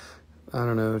 I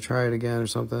don't know, try it again or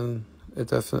something. It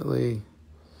definitely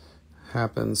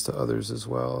happens to others as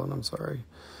well, and I'm sorry.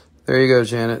 There you go,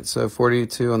 Janet. So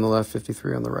 42 on the left,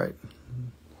 53 on the right.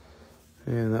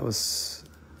 And that was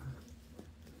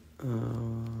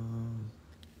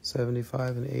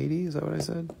 75 and 80, is that what I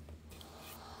said?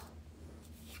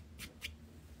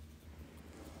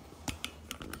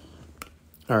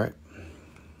 All right.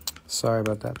 Sorry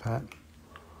about that, Pat.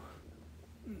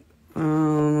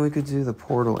 We could do the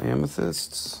portal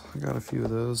amethysts. I got a few of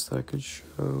those that I could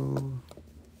show.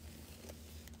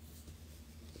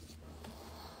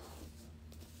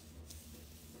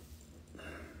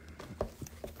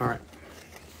 All right.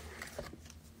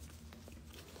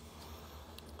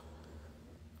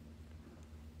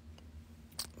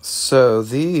 So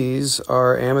these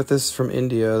are amethysts from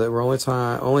India that were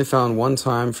only found one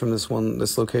time from this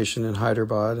location in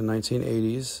Hyderabad in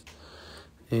 1980s.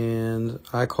 And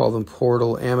I call them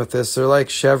portal amethysts. They're like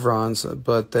chevrons,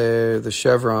 but the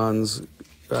chevrons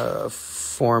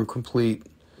form complete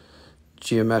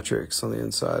geometrics on the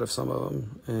inside of some of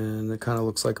them, and it kind of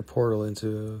looks like a portal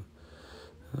into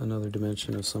another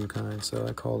dimension of some kind. So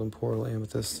I call them portal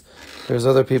amethysts. There's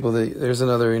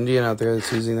another Indian out there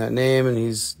that's using that name, and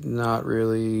he's not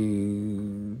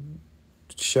really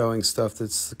showing stuff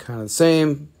that's kind of the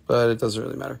same, but it doesn't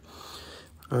really matter.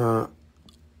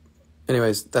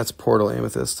 Anyways, that's portal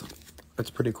amethyst.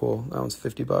 That's pretty cool. That one's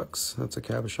 $50. That's a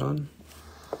cabochon.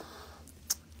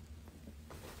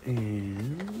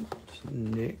 And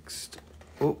next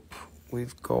up,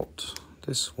 we've got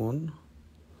this one.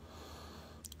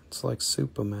 It's like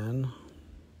Superman.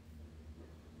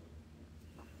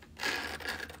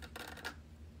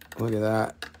 Look at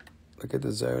that. Look at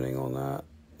the zoning on that.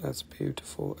 That's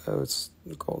beautiful. Oh, it's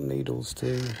got needles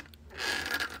too.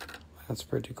 That's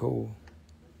pretty cool.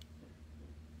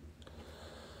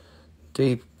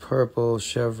 Deep purple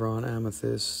chevron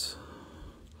amethyst.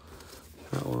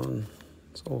 That one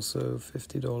is also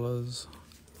 $50.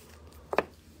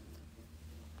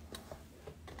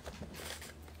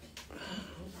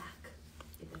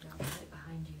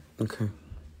 Okay.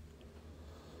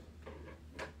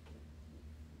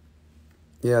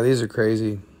 Yeah, these are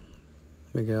crazy,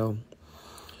 Miguel.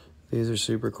 These are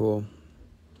super cool.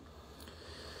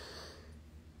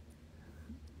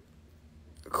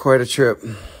 Quite a trip.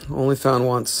 Only found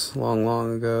once,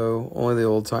 long ago. Only the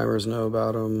old timers know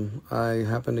about them. I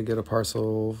happened to get a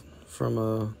parcel from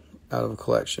out of a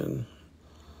collection,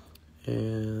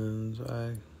 and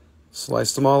I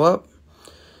sliced them all up,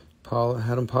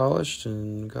 had them polished,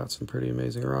 and got some pretty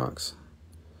amazing rocks.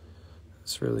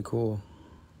 It's really cool.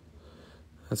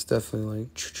 That's definitely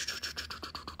like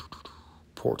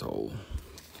portal.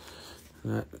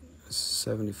 And that is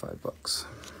 $75.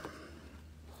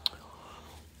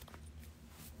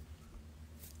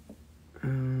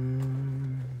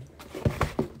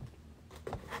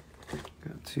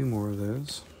 Got two more of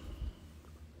those.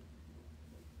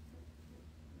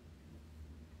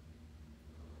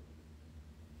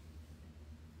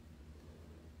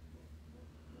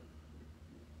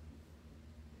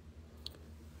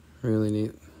 Really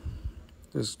neat.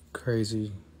 Just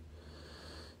crazy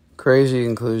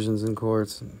inclusions in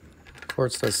Quartz.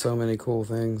 Quartz does so many cool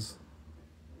things.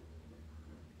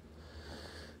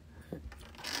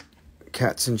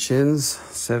 Cats and Chins,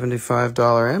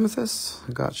 $75 amethyst.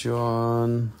 I got you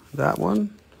on that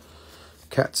one.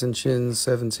 Cats and Chins,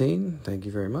 $17. Thank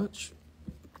you very much.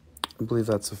 I believe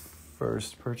that's a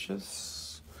first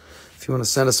purchase. If you want to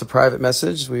send us a private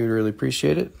message, we would really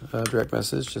appreciate it. A direct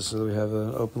message, just so that we have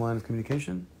an open line of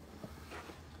communication.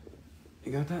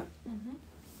 You got that?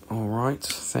 Mm-hmm. All right.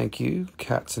 Thank you,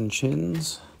 Cats and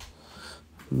Chins.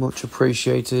 Much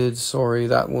appreciated. Sorry,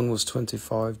 that one was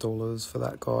 $25 for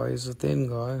that guy. He's a thin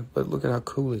guy, but look at how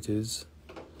cool it is.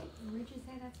 Where'd you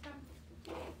say that's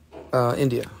from?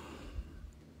 India.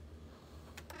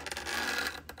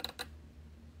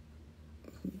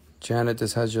 Janet,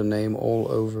 this has your name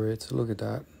all over it. Look at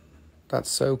that.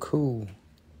 That's so cool.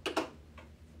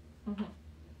 Mm-hmm.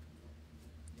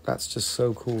 That's just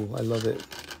so cool. I love it.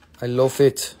 I love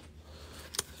it.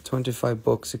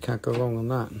 $25. You can't go wrong on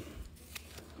that.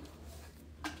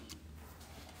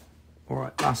 All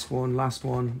right, last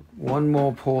one. One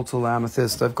more portal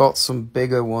amethyst. I've got some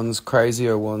bigger ones,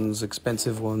 crazier ones,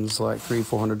 expensive ones, like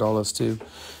 $300-400 too.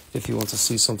 If you want to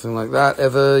see something like that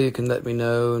ever, you can let me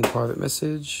know in private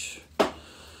message,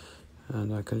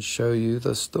 and I can show you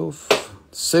the stuff.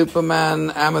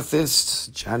 Superman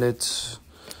amethyst, Janet.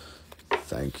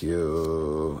 Thank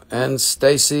you. And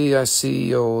Stacy, I see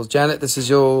yours. Janet, this is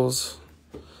yours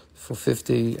for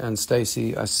 $50, and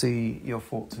Stacy, I see your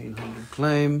 $1,400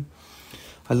 claim.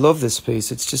 I love this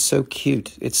piece. It's just so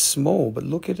cute. It's small, but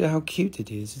look at how cute it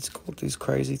is. It's got these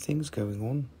crazy things going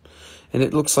on. And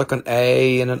it looks like an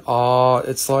A and an R.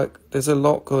 It's like there's a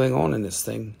lot going on in this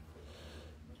thing.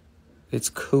 It's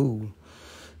cool.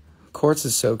 Quartz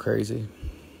is so crazy.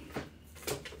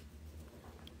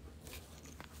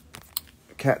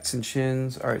 Cats and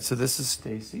Chins. All right, so this is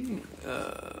Stacy.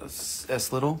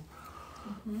 S little.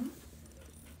 Mm-hmm.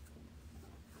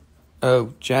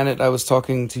 Oh, Janet, I was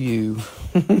talking to you.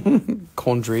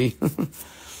 Condry.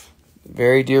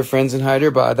 Very dear friends in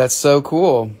Hyderabad. That's so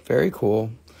cool. Very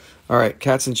cool. All right,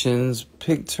 Cats and Chins.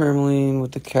 Pink Tourmaline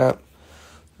with the cap.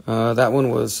 That one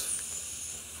was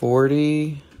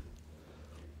 40.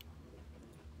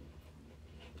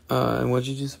 And what'd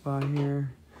you just buy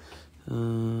here?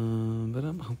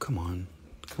 Oh, come on.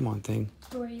 Come on, thing.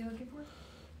 What are you looking for?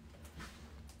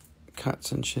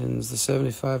 Cats and Chins, the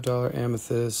 $75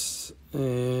 amethyst,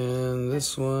 and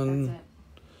this one. That's it.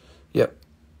 Yep.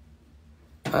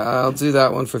 I'll do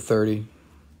that one for 30.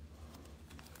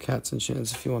 Cats and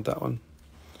Chins, if you want that one.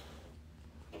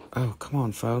 Oh, come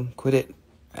on, phone. Quit it.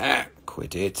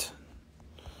 Quit it.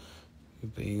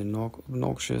 You're being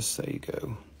obnoxious. There you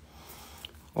go.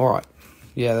 All right.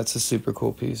 Yeah, that's a super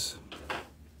cool piece.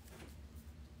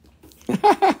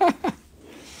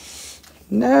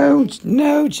 No,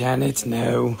 Janet,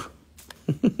 no.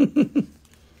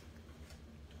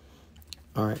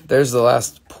 All right, there's the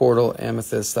last portal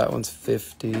amethyst. That one's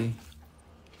 50.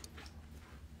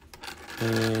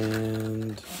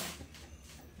 And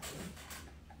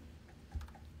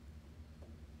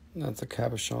that's a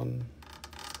cabochon.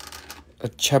 A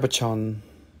cabochon.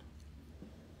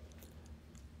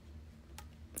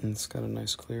 And it's got a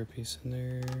nice clear piece in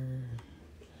there.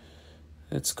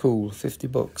 It's cool,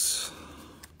 $50.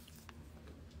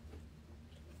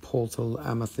 Portal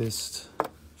amethyst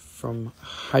from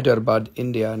Hyderabad,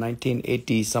 India,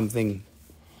 1980 something.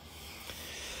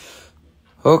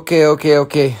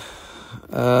 Okay.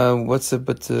 What's it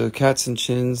but Cats and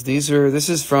Chins? This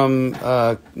is from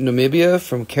Namibia,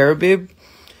 from Caribib,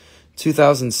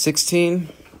 2016,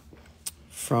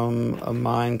 from a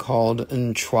mine called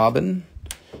Ntraben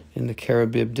in the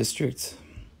Caribib district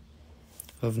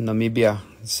of Namibia,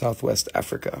 Southwest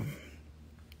Africa.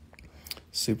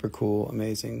 Super cool,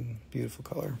 amazing, beautiful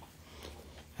color.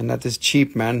 And that is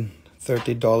cheap, man.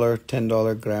 $30,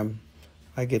 $10 gram.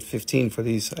 I get 15 for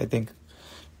these, I think.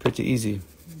 Pretty easy.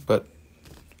 But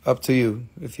up to you.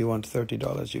 If you want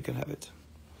 $30, you can have it.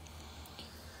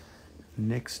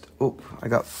 Next up, I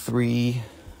got 3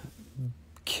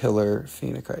 killer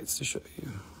phoenikites to show you.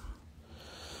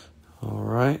 All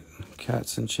right,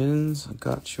 Cats and Chins. I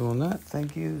got you on that.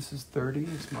 Thank you. This is 30.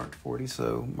 It's marked 40,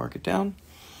 so mark it down.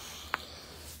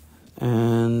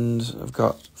 And I've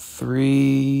got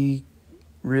 3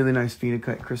 really nice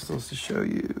phoenikite crystals to show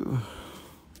you.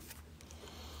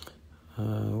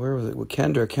 Where was it? Well,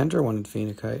 Kendra wanted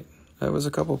phoenikite. That was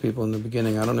a couple people in the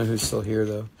beginning. I don't know who's still here,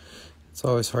 though. It's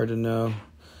always hard to know.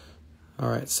 All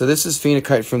right, so this is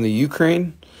phoenikite from the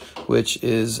Ukraine, which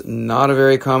is not a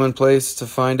very common place to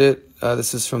find it.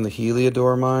 This is from the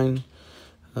Heliodor mine.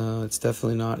 It's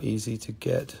definitely not easy to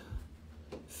get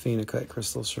phoenikite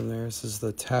crystals from there. This is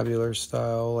the tabular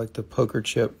style, like the poker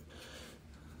chip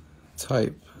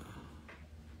type.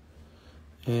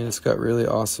 And it's got really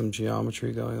awesome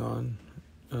geometry going on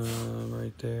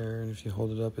right there. And if you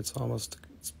hold it up, it's almost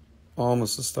a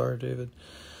Star of David.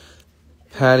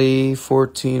 Patty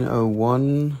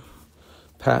 1401.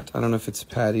 Pat, I don't know if it's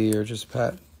Patty or just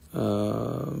Pat.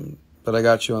 But I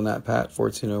got you on that, Pat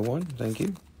 1401. Thank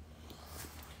you.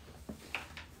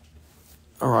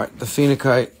 All right, the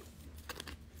phoenikite.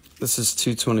 This is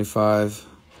 $225.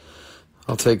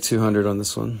 I'll take 200 on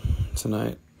this one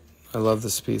tonight. I love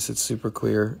this piece. It's super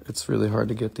clear. It's really hard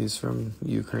to get these from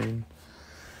Ukraine.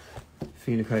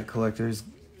 Phoenikite collectors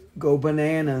go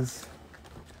bananas.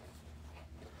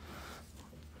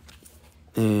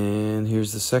 And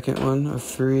here's the second one of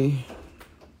 3.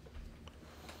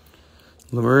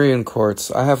 Lemurian quartz.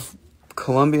 I have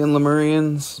Colombian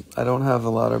Lemurians. I don't have a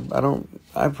lot of...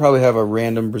 I probably have a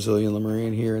random Brazilian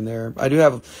Lemurian here and there. I do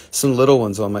have some little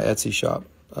ones on my Etsy shop,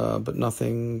 but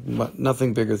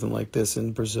nothing bigger than like this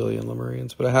in Brazilian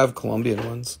Lemurians. But I have Colombian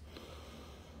ones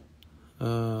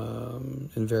in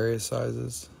various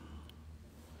sizes.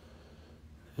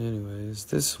 Anyways,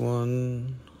 this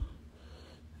one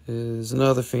is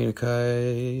another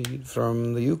phoenikite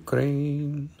from the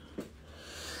Ukraine.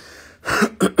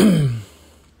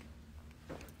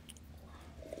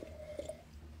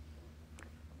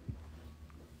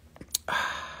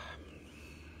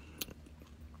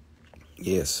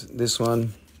 Yes, this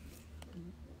one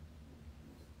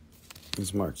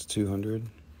is marked 200.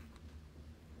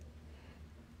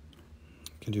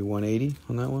 Can do 180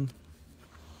 on that one.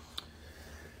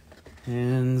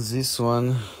 And this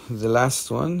one, the last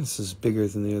one, this is bigger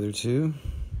than the other 2.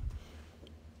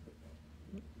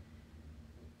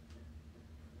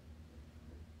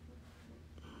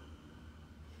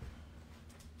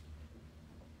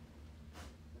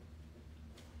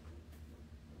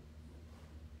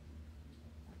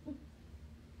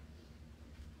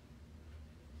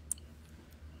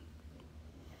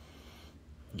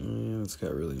 it's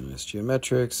got really nice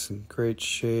geometrics and great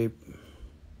shape.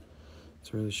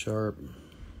 It's really sharp.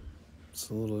 It's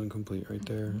a little incomplete right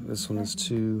there. This one is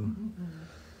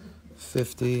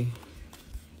 $250,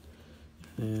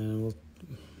 and we'll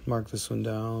mark this one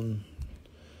down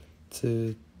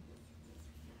to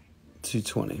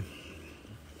 $220.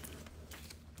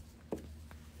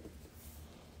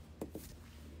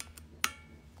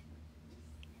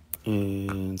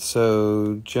 And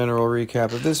so, general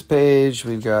recap of this page,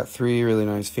 we've got 3 really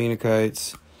nice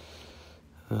phenokites.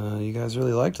 You guys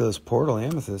really liked those portal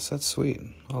amethysts. That's sweet.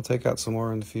 I'll take out some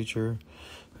more in the future.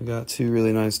 We got 2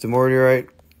 really nice demortierite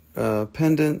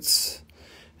pendants.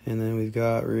 And then we've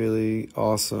got really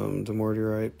awesome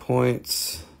demortierite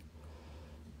points.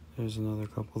 There's another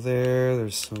couple there.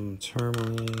 There's some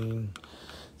tourmaline,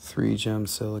 3 gem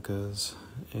silicas.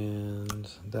 And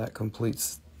that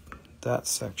completes that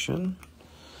section.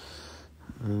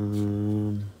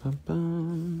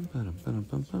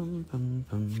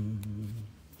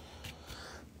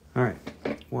 All right,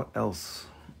 what else?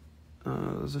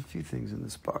 There's a few things in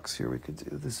this box here we could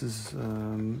do. This is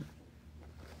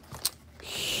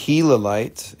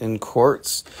Sugilite in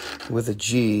quartz with a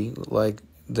G, like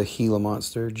the Gila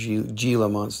monster, Gila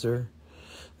monster.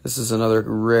 This is another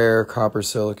rare copper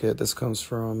silicate. This comes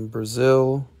from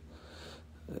Brazil.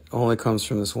 It only comes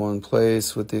from this one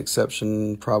place, with the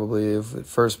exception probably of it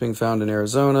first being found in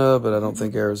Arizona, but I don't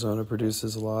think Arizona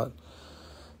produces a lot.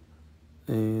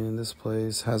 And this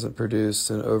place hasn't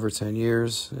produced in over 10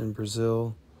 years in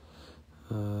Brazil.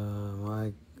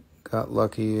 I got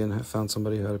lucky and found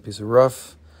somebody who had a piece of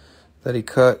rough that he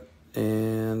cut,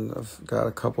 and I've got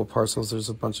a couple parcels. There's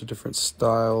a bunch of different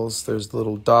styles. There's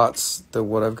little dots.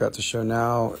 What I've got to show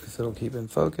now, if it'll keep in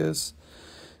focus,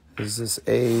 is this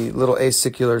little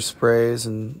acicular sprays,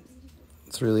 and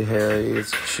it's really hairy.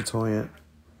 It's chatoyant.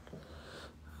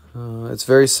 It's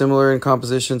very similar in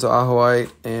composition to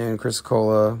Ajoite and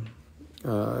chrysocolla.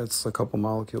 It's a couple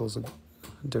molecules of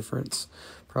difference.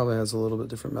 Probably has a little bit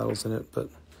different metals in it, but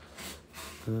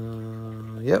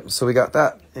yep. So we got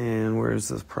that. And where's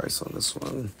the price on this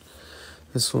one?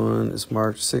 This one is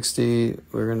marked 60.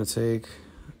 We're gonna take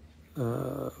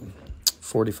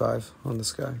 45 on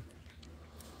this guy.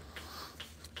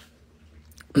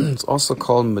 It's also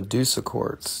called Medusa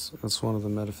quartz. That's one of the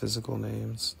metaphysical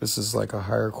names. This is like a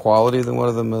higher quality than one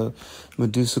of the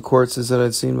Medusa quartzes that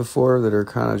I'd seen before that are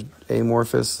kind of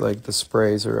amorphous. Like the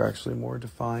sprays are actually more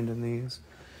defined in these.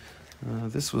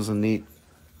 This was a neat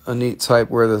type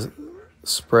where the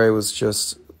spray was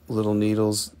just little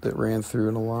needles that ran through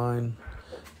in a line.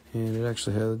 And it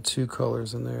actually had 2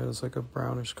 colors in there. It's like a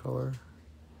brownish color.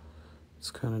 It's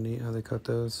kind of neat how they cut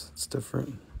those. It's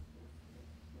different.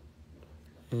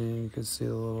 And you can see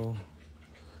a little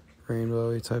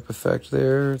rainbowy type effect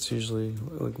there. It's usually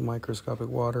like microscopic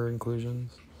water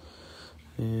inclusions.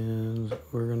 And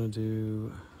we're gonna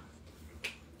do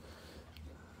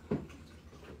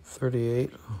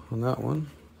 38 on that one.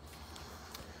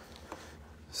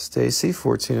 Stacy,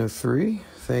 1403,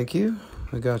 thank you.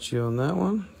 I got you on that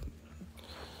one.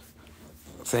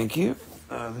 Thank you.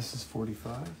 This is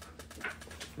 45.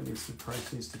 The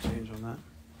price needs to change on that.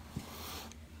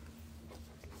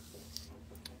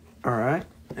 All right,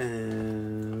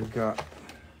 and we got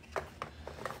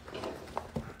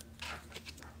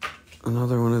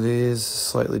another one of these,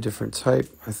 slightly different type.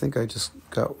 I think I just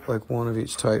got like one of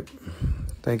each type.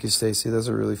 Thank you, Stacy. Those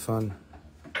are really fun.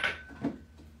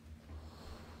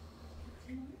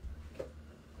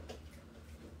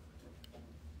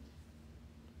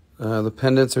 The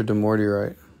pendants are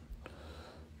demortierite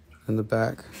in the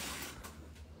back.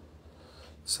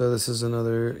 So this is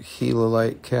another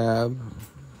Sugilite cab.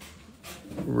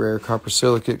 Rare copper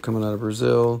silicate coming out of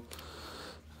Brazil,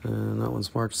 and that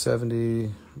one's marked 70.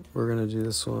 We're gonna do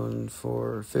this one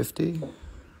for 50.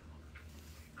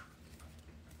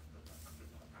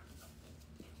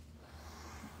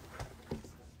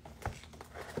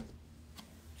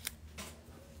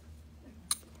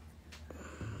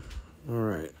 All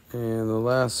right, and the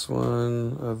last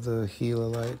one of the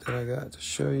Sugilite that I got to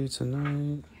show you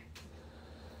tonight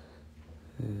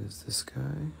is this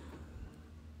guy.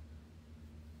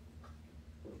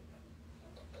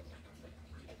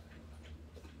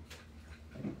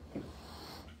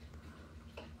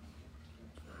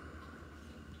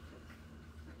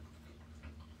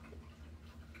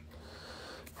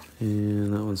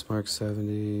 And that one's marked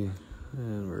 70,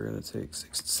 and we're going to take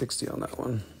 60 on that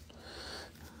one.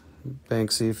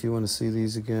 Banksy, if you want to see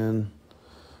these again,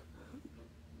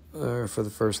 for the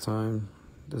first time,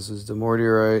 this is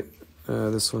demortierite.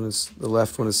 This one is, the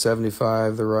left one is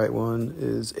 75, the right one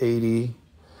is 80,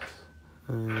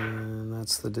 and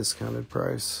that's the discounted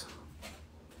price.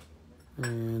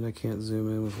 And I can't zoom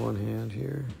in with one hand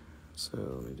here. So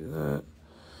let me do that.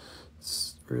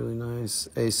 It's really nice.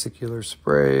 Acicular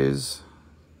sprays.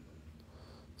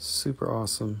 Super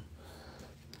awesome.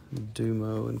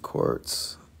 Dumo and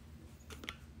Quartz.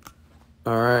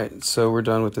 Alright, so we're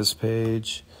done with this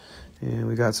page. And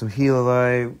we got some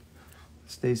Helolite.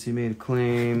 Stacy made a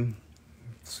claim.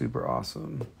 Super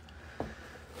awesome.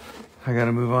 I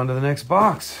gotta move on to the next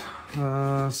box.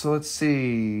 So let's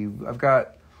see. I've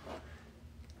got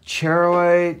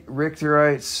Charoite,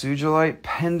 Richterite, Sugilite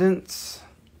pendants.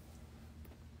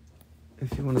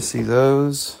 If you want to see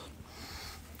those.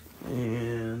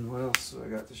 And what else do I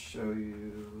got to show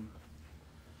you?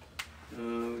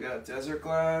 We got desert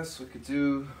glass. We could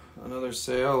do another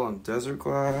sale on desert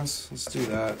glass. Let's do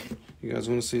that. You guys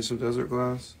want to see some desert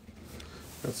glass?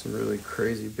 Got some really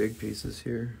crazy big pieces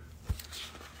here.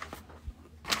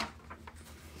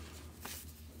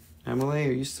 Emily,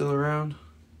 are you still around?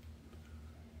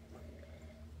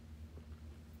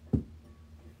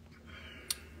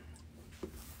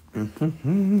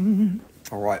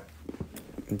 All right.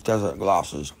 Desert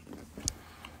glasses.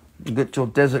 Get your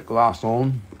desert glass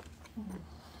on.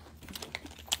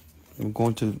 I'm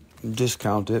going to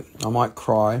discount it. I might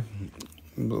cry,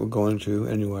 but we're going to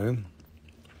anyway.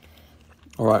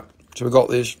 All right. So we got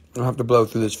this. I have to blow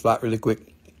through this flat really quick.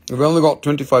 We've only got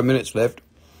 25 minutes left.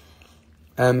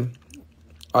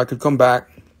 I could come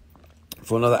back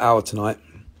for another hour tonight.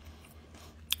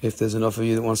 If there's enough of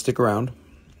you that want to stick around,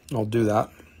 I'll do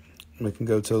that. We can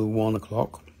go till 1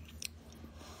 o'clock.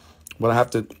 But I have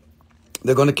to.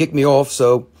 They're going to kick me off.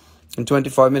 So in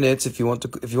 25 minutes, if you want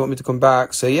me to come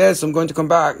back, say yes. I'm going to come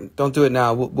back. Don't do it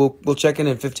now. We'll check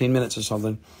in 15 minutes or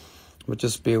something. But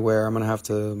just be aware. I'm going to have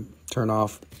to turn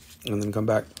off and then come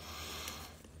back.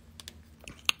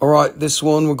 All right. This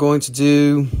one we're going to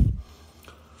do.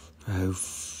 Oh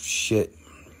shit!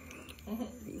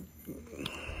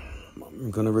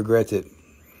 I'm going to regret it.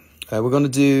 We're going to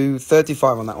do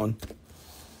 35 on that one.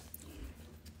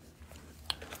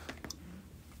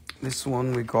 This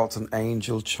one we got an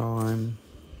angel chime.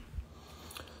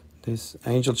 This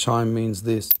angel chime means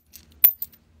this.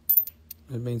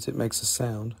 It means it makes a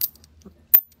sound.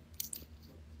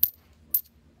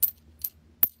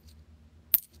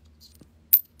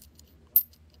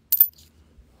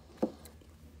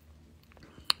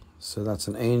 So that's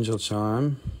an angel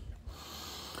chime.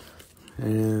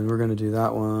 And we're going to do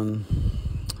that one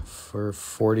for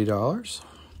 $40.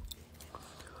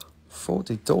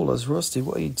 $40, Rusty,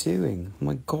 what are you doing? Oh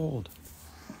my God.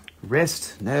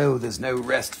 Rest? No, there's no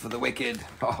rest for the wicked.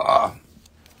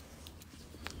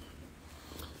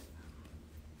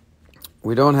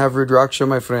 We don't have Rudraksha,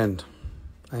 my friend.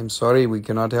 I'm sorry, we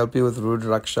cannot help you with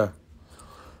Rudraksha.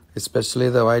 Especially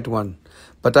the white one.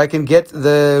 But I can get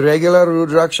the regular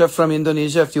Rudraksha from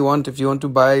Indonesia if you want. If you want to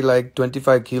buy like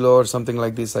 25 kilo or something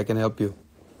like this, I can help you.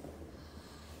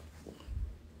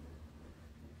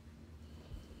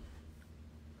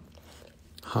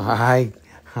 Hi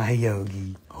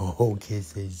Yogi. Oh,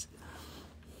 kisses.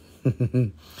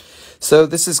 So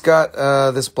this has got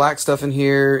this black stuff in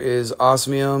here is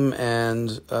osmium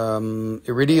and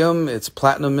iridium. It's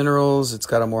platinum minerals. It's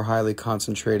got a more highly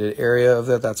concentrated area of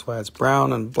that. That's why it's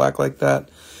brown and black like that.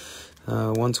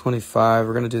 125.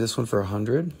 We're going to do this one for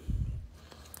 100.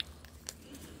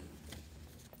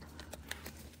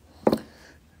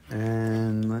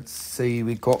 And let's see,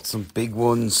 we got some big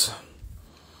ones.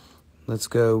 Let's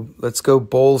go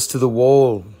balls to the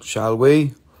wall, shall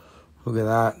we? Look at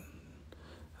that.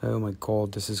 Oh my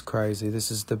God, this is crazy. This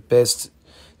is the best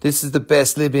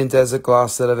Libyan desert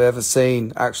glass that I've ever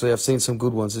seen. Actually, I've seen some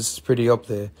good ones. This is pretty up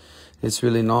there. It's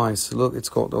really nice. Look, it's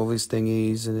got all these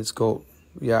thingies and it's got,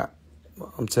 yeah,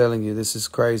 I'm telling you, this is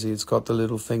crazy. It's got the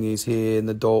little thingies here and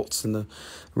the dots and the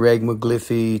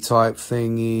regmaglyphy type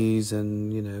thingies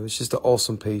and, you know, it's just an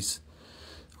awesome piece.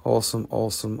 Awesome,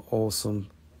 awesome, awesome,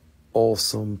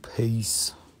 awesome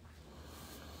piece.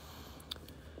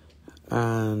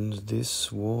 And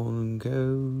this one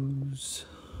goes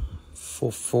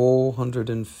for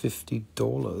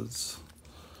 $450.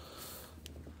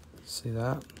 See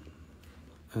that?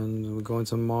 And we're going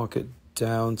to mark it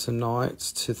down tonight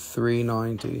to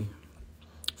 $390.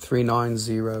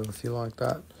 $390 if you like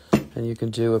that. And you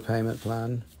can do a payment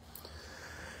plan.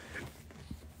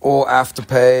 Or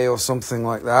Afterpay or something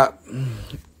like that.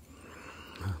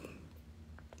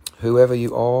 Whoever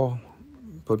you are.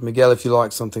 But Miguel, if you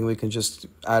like something, we can just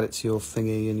add it to your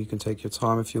thingy and you can take your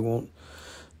time if you want.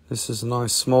 This is a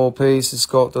nice small piece. It's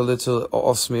got the little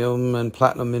osmium and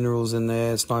platinum minerals in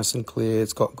there. It's nice and clear.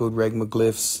 It's got good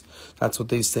regmaglyphs. That's what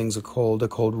these things are called. They're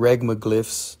called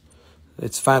regmaglyphs.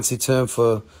 It's a fancy term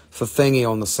for for thingy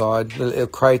on the side, a little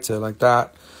crater like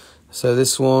that. So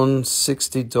this one,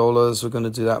 $60. We're going to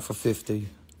do that for 50.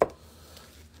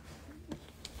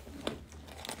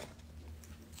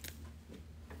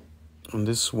 And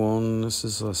this one, this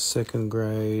is a second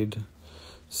grade.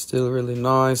 Still really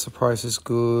nice. The price is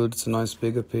good. It's a nice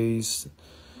bigger piece.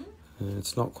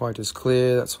 It's not quite as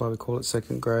clear. That's why we call it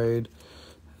second grade.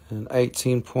 And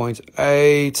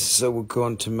 18.8. So we're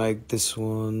going to make this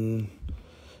one.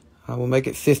 I will make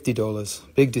it $50.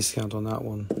 Big discount on that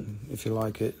one if you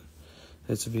like it.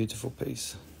 It's a beautiful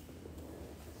piece.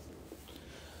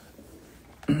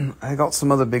 I got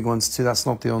some other big ones too. That's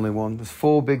not the only one. There's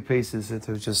 4 big pieces that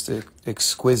are just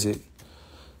exquisite.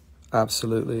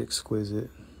 Absolutely exquisite.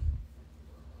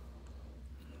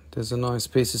 There's a nice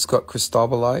piece. It's got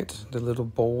cristobalite. The little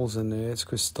balls in there. It's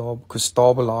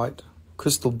cristobalite.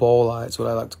 Crystal ballite is what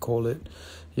I like to call it.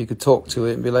 You could talk to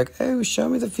it and be like, oh, show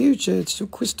me the future. It's your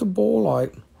crystal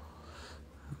ballite.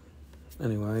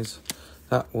 Anyways,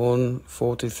 that one,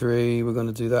 43. We're going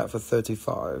to do that for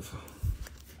 35.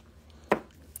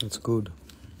 It's good.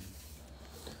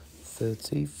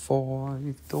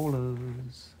 $35.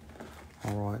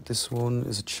 All right, this one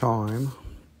is a chime.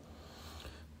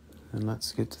 And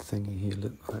let's get the thingy here.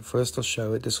 Right, first I'll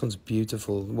show it. This one's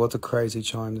beautiful. What a crazy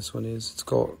chime this one is. It's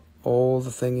got all the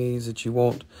thingies that you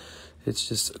want. It's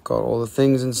just got all the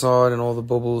things inside and all the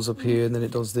bubbles up here, and then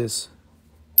it does this.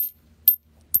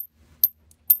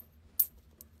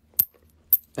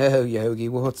 Oh, Yogi,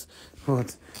 what are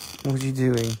you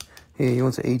doing? Here, you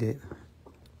want to eat it?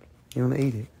 You want to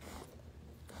eat it?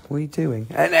 What are you doing?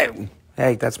 No!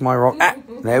 Hey, that's my rock.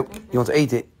 No, you want to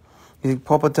eat it? You think,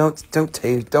 Papa,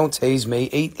 don't tease me.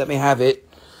 Eat, let me have it.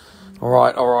 All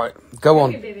right. Go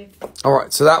on. Okay, All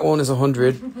right, so that one is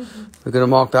 100. We're going to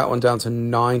mark that one down to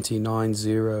 90.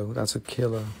 That's a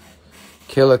killer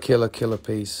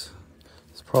piece.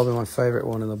 It's probably my favorite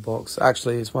one in the box.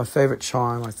 Actually, it's my favorite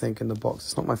chime, I think, in the box.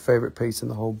 It's not my favorite piece in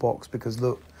the whole box because,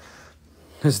 look,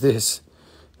 there's this.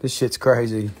 This shit's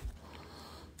crazy.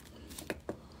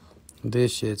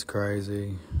 This shit's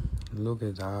crazy. Look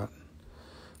at that.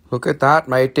 Look at that,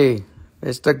 matey.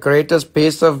 It's the greatest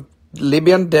piece of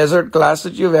Libyan desert glass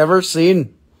that you've ever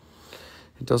seen.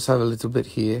 It does have a little bit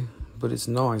here, but it's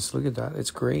nice. Look at that.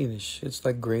 It's greenish. It's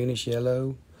like greenish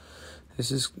yellow.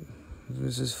 This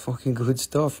is fucking good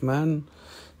stuff, man.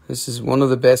 This is one of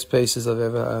the best pieces I've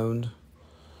ever owned.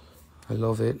 I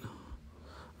love it.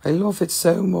 I love it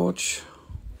so much.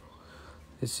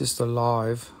 It's just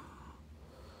alive.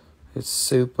 It's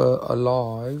super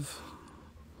alive.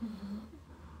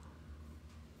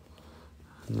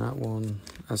 And that one,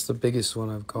 that's the biggest one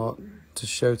I've got to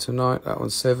show tonight. That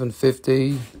one's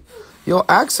 $7.50. Your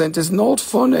accent is not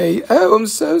funny. Oh, I'm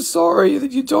so sorry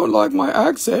that you don't like my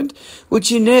accent.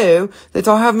 Would you know that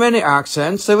I have many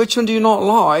accents? So which one do you not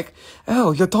like?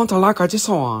 Oh, you don't like this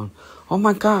one. Oh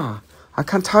my God. I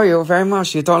can tell you very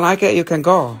much. You don't like it, you can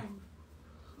go.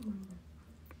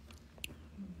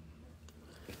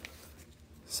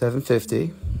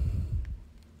 $7.50.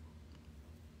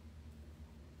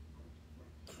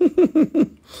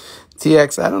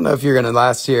 TX, I don't know if you're going to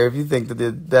last here if you think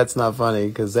that that's not funny,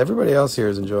 because everybody else here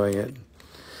is enjoying it.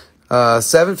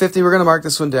 $7.50, we're going to mark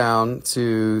this one down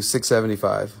to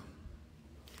 $6.75.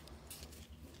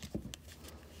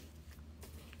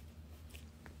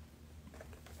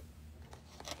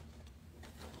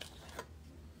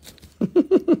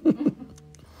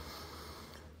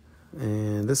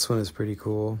 And this one is pretty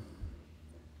cool.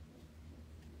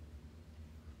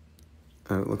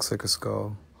 Oh, it looks like a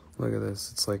skull. Look at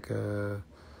this. It's like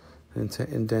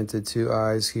indented 2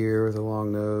 eyes here with a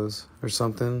long nose or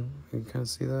something. You can kind of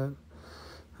see that.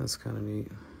 That's kind of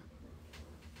neat.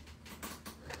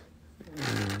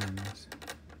 And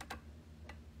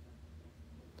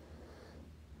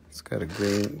it's got a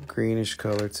greenish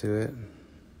color to it.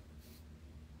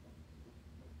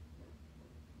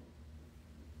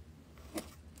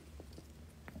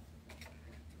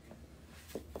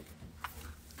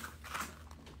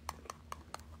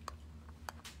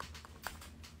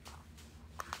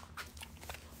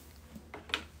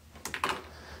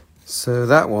 So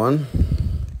that one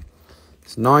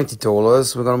is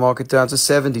 $90. We're going to mark it down to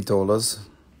 $70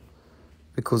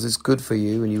 because it's good for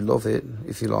you and you love it.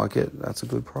 If you like it, that's a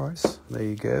good price. There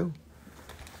you go.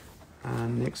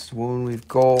 And next one we've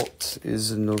got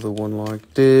is another one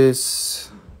like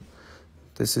this.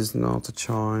 This is not a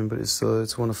chime, but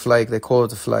it's one of flake. They call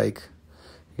it a flake.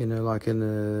 You know, like in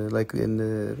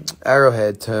the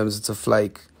arrowhead terms, it's a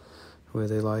flake. Where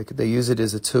they use it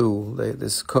as a tool.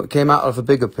 This came out of a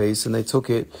bigger piece and they took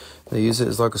it. They use it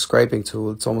as like a scraping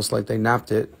tool. It's almost like they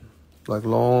napped it, like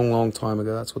long time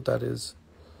ago. That's what that is.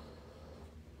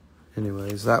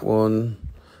 Anyways, that one,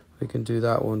 we can do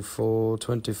that one for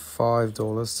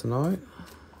 $25 tonight.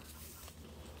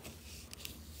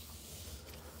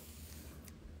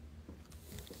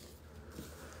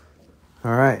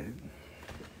 All right.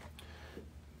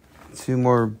 2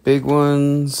 more big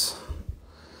ones.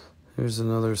 Here's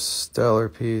another stellar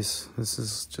piece. This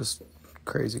is just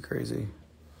crazy, crazy.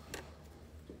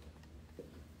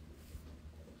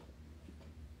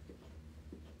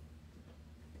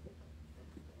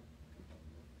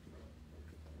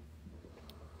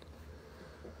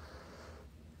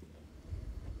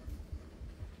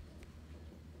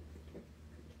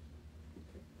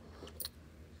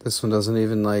 This one doesn't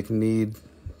even like need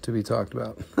to be talked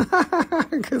about.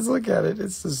 Because look at it,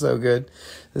 it's just so good.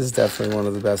 This is definitely one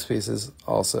of the best pieces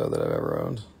also that I've ever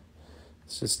owned.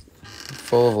 It's just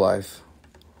full of life.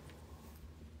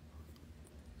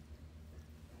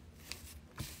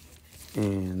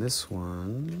 And this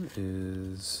one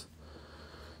is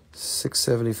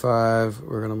 $675.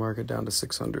 We're gonna mark it down to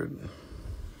 $600.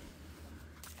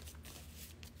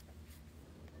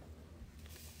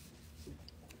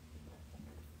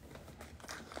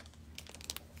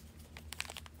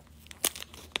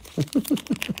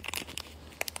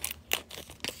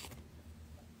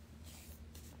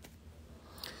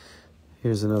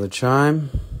 Here's another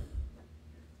chime.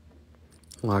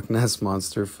 Loch Ness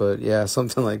monster foot. Yeah,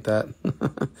 something like that.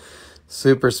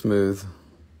 Super smooth.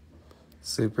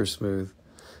 Super smooth.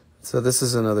 So this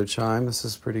is another chime. This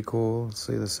is pretty cool.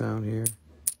 See the sound here?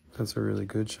 That's a really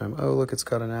good chime. Oh, look, it's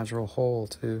got a natural hole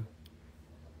too.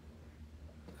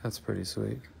 That's pretty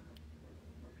sweet.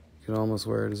 You can almost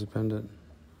wear it as a pendant.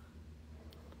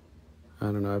 I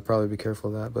don't know, I'd probably be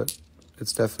careful of that, but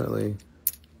it's definitely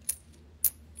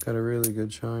got a really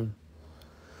good chime.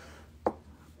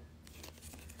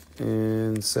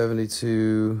 And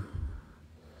 72,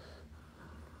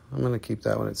 I'm going to keep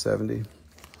that one at 70.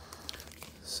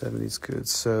 70's good.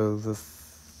 So the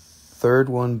third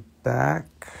one back,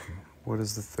 what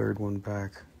is the third one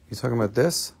back? You talking about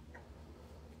this?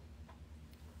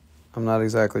 I'm not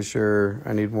exactly sure.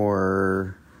 I need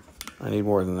more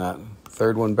than that.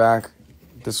 Third one back.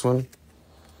 This one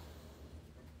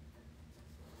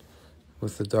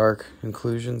with the dark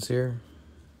inclusions here.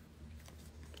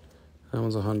 That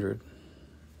one's 100.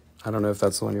 I don't know if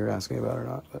that's the one you're asking about or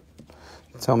not, but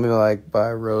tell me like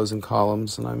by rows and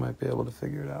columns and I might be able to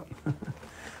figure it out.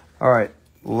 All right,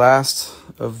 last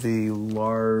of the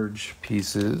large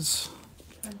pieces.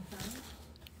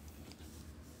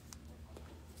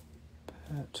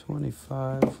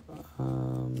 25.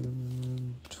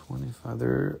 25.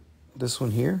 There. This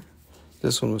one here.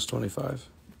 This one was 25.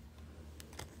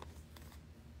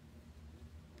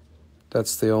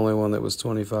 That's the only one that was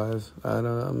 25. I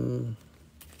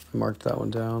marked that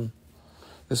one down.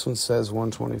 This one says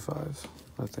 125.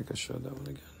 I think I showed that one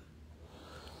again.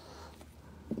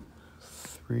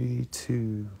 3,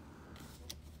 2.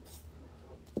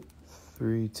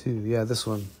 3, 2. Yeah, this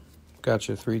one.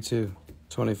 Gotcha. 3, 2.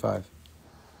 25.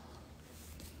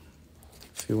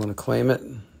 If you want to claim it,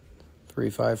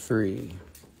 353.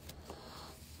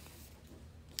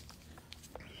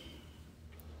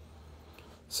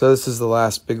 So this is the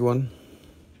last big one.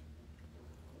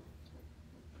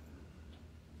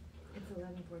 It's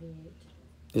 11:48.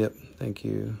 Yep, thank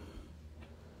you.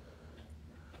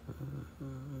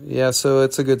 Yeah, so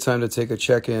it's a good time to take a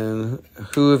check-in.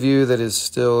 Who of you that is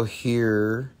still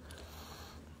here?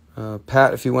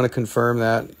 Pat, if you want to confirm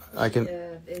that, I can...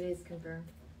 It is confirmed.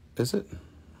 Is it?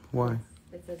 Why?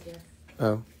 It says yes.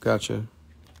 Oh, gotcha.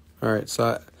 All right,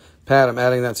 so Pat, I'm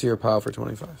adding that to your pile for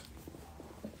 25.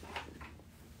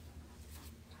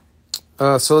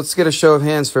 So let's get a show of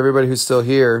hands for everybody who's still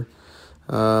here.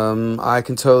 I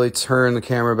can totally turn the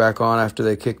camera back on after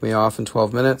they kick me off in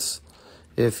 12 minutes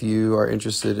if you are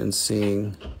interested in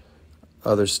seeing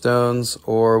other stones,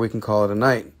 or we can call it a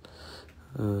night.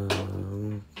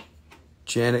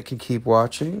 Janet can keep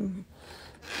watching.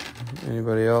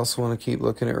 Anybody else want to keep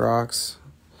looking at rocks?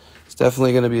 It's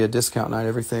definitely going to be a discount night.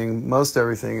 Most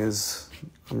everything is,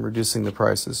 I'm reducing the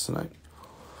prices tonight.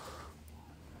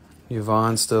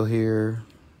 Yvonne's still here.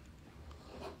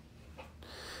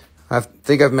 I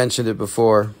think I've mentioned it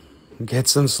before. Get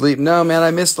some sleep. No, man,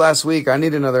 I missed last week. I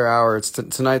need another hour.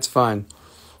 Tonight's fine.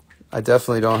 I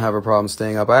definitely don't have a problem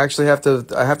staying up. I actually have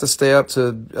to stay up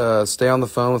to stay on the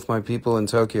phone with my people in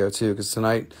Tokyo too, because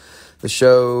tonight the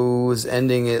show is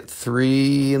ending at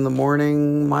 3 in the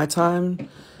morning my time.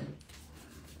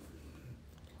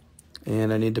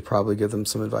 And I need to probably give them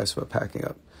some advice about packing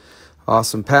up.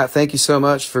 Awesome. Pat, thank you so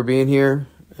much for being here,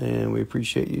 and we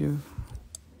appreciate you.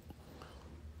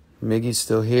 Miggy's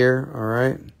still here. All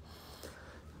right.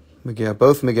 Miguel,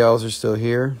 both Miguels are still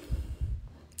here.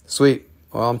 Sweet.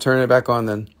 Well, I'm turning it back on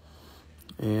then.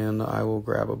 And I will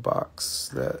grab a box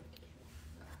that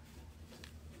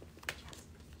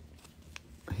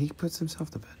he puts himself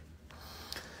to bed.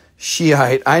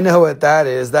 Shiite. I know what that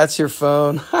is. That's your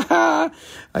phone.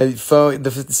 It's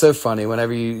so funny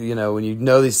whenever when you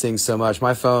know these things so much.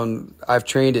 My phone, I've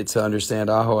trained it to understand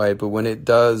Ajoite, but when it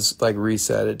does like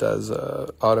reset, it does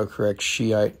autocorrect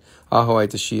Shiite, Ajoite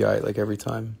to Shiite like every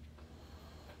time.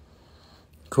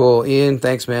 Cool. Ian,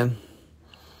 thanks, man.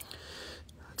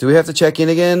 Do we have to check in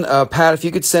again? Pat, if you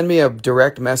could send me a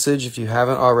direct message if you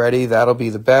haven't already, that'll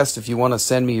be the best. If you want to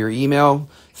send me your email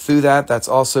through that, that's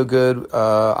also good.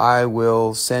 I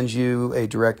will send you a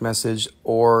direct message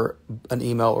or an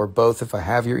email or both if I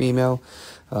have your email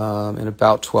in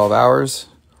about 12 hours.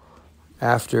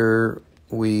 After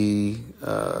we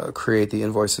create the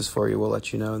invoices for you, we'll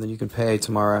let you know. And then you can pay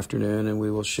tomorrow afternoon and we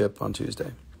will ship on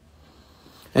Tuesday.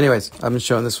 Anyways, I've been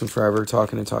showing this one forever,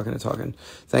 talking.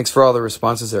 Thanks for all the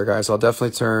responses there, guys. I'll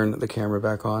definitely turn the camera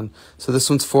back on. So this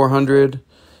one's 400,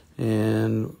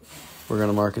 and we're going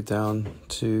to mark it down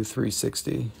to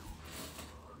 360.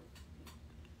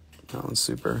 That one's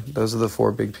super. Those are the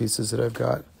 4 big pieces that I've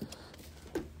got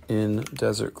in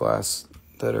desert glass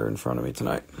that are in front of me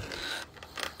tonight.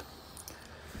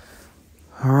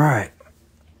 All right.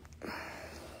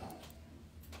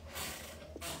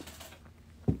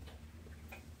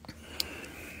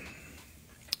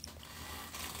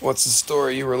 What's the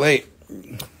story? You were late.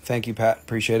 Thank you, Pat.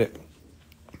 Appreciate it.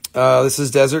 This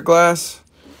is desert glass.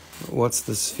 What's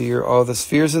the sphere? Oh, the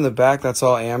spheres in the back, that's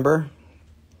all amber.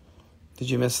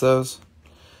 Did you miss those?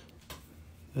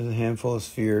 There's a handful of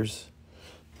spheres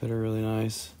that are really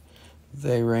nice.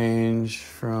 They range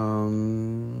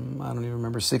from, I don't even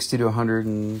remember, 60 to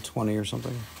 120 or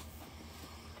something.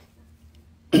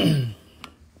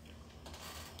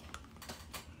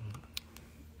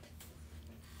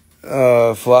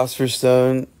 Philosopher's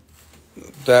Stone,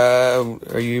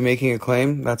 are you making a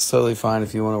claim? That's totally fine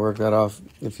if you want to work that off,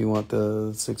 if you want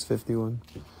the 650 one.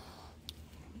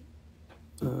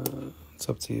 It's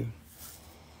up to you.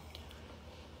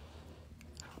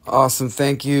 Awesome,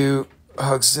 thank you.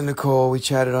 Hugs to Nicole. We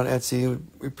chatted on Etsy.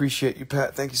 We appreciate you,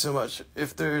 Pat. Thank you so much.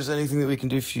 If there's anything that we can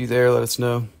do for you there, let us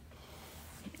know.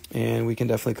 And we can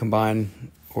definitely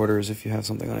combine orders if you have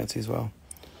something on Etsy as well.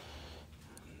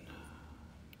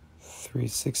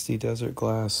 360 desert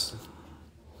glass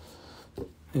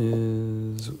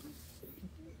is,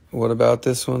 what about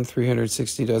this one?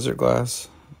 360 desert glass.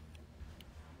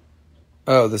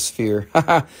 Oh, the sphere.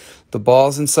 The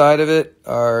balls inside of it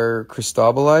are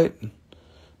cristobalite.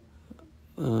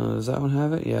 Does that one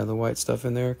have it? Yeah, the white stuff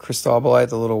in there. Cristobalite,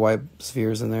 the little white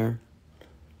spheres in there.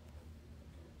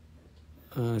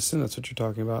 I assume that's what you're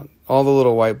talking about. All the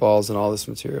little white balls in all this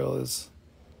material is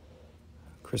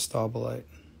cristobalite.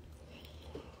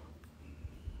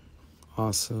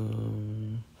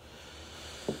 Awesome.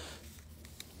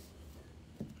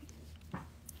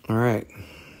 All right.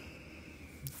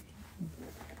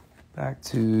 Back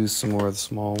to some more of the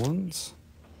small ones.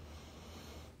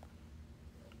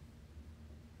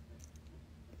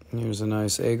 Here's a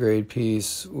nice A-grade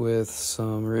piece with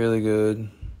some really good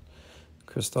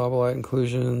cristobalite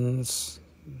inclusions.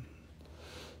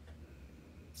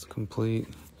 It's complete.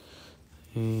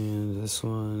 And this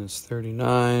one is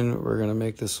 39. We're going to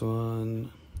make this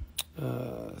one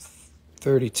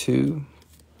 32.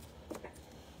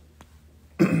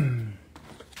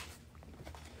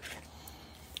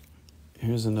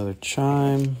 Here's another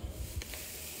chime.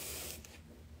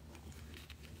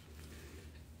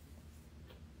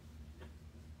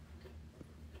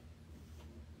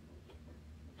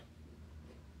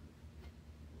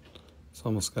 It's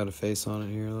almost got a face on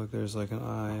it here. Look, there's like an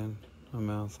eye and a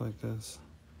mouth like this.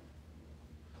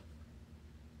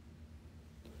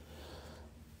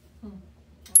 I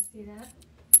see that.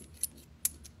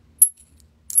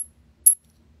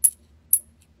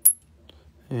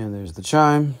 And there's the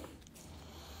chime.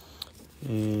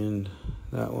 And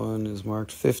that one is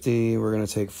marked 50. We're going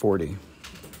to take 40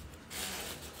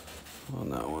 on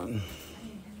that one.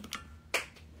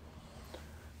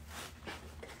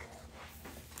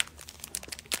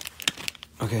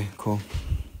 Okay, cool.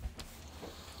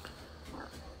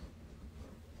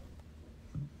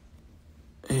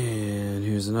 And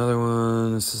here's another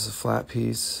one. This is a flat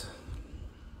piece.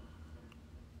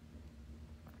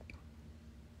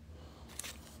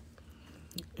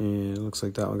 And it looks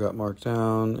like that one got marked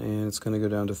down, and it's going to go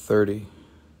down to 30.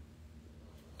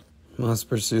 Must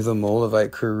pursue the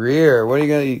Moldavite career. What are you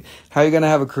going to? How are you going to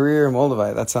have a career in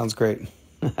Moldavite? That sounds great.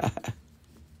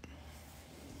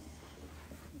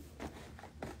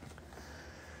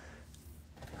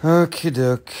 Okie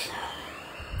doke.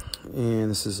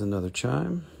 And this is another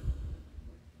chime.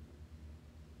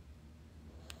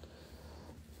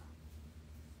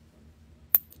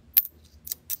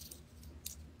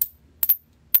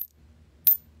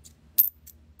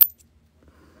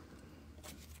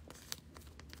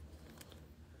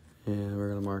 And we're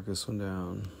going to mark this one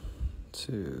down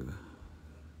to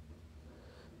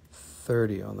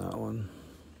 30 on that one.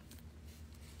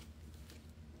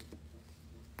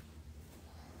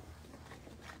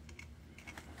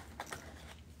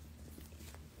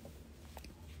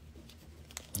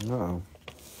 Uh-oh.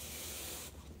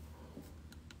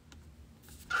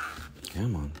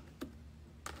 Come on.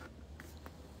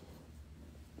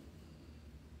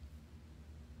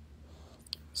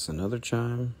 It's another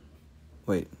chime.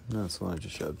 Wait, no, that's the one I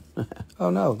just showed.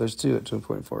 Oh, no, there's two at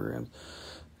 2.4 grams.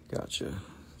 Gotcha.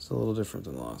 It's a little different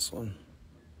than the last one.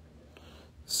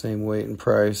 Same weight and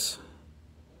price.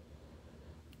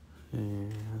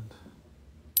 And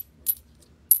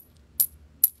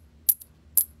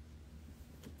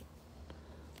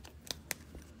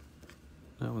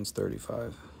that one's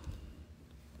 35.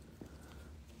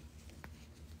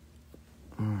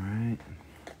 All right.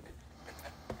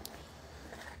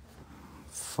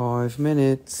 5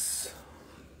 minutes.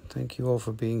 Thank you all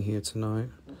for being here tonight.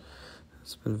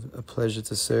 It's been a pleasure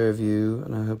to serve you,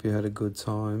 and I hope you had a good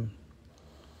time.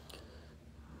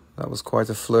 That was quite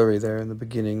a flurry there in the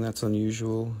beginning. That's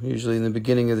unusual. Usually in the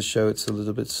beginning of the show, it's a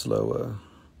little bit slower.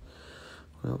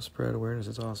 What helps spread awareness?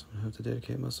 It's awesome. I have to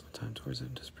dedicate most of my time towards it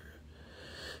in this period.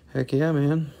 Heck yeah,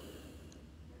 man.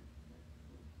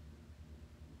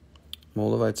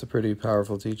 Moldavite's a pretty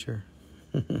powerful teacher.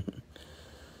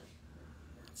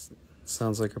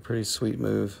 Sounds like a pretty sweet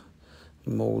move.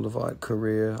 Moldavite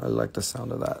career. I like the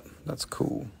sound of that. That's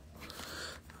cool.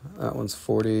 That one's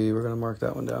 40. We're going to mark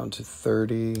that one down to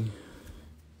 30.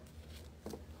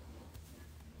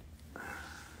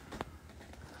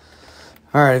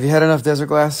 All right, have you had enough desert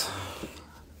glass?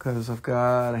 Because I've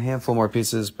got a handful more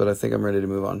pieces, but I think I'm ready to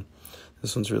move on.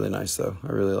 This one's really nice, though.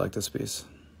 I really like this piece.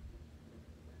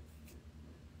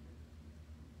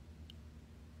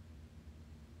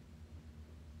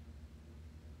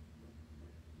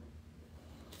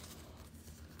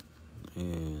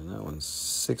 And that one's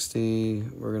 60.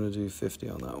 We're going to do 50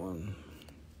 on that one.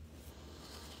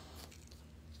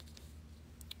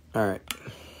 All right.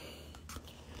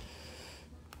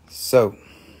 So,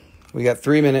 we got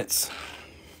 3 minutes.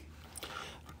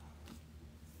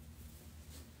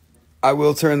 I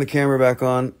will turn the camera back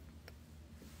on.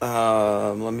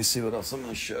 Let me see what else I'm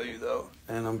going to show you, though.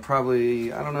 And I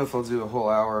don't know if I'll do a whole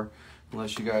hour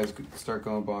unless you guys start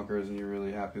going bonkers and you're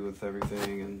really happy with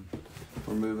everything and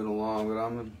we're moving along. But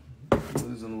I'm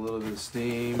losing a little bit of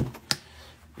steam.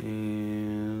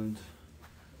 And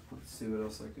let's see what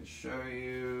else I can show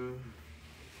you.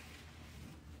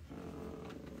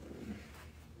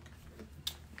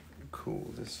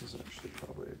 Cool. This is actually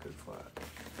probably a good flat.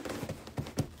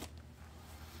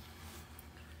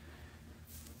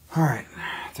 All right,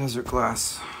 desert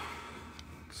glass.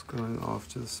 It's going off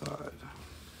to the side.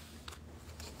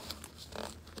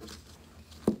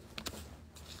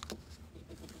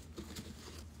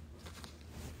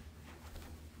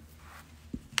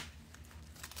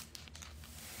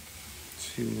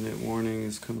 Two-minute warning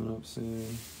is coming up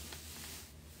soon.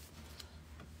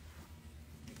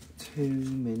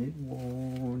 2-minute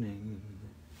warning.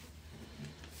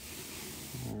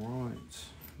 All right.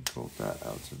 Got that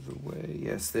out of the way.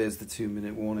 Yes, there's the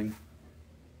 2-minute warning.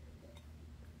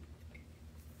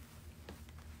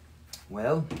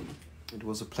 Well, it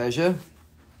was a pleasure.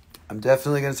 I'm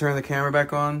definitely going to turn the camera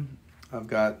back on. I've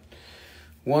got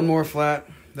one more flat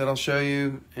that I'll show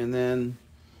you, and then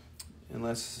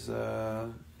unless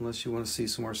you want to see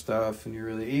some more stuff and you're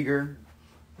really eager,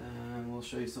 we'll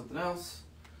show you something else.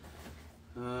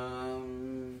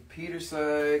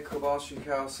 Pietersite, Appalachian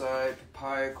calcite,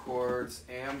 papaya quartz,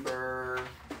 amber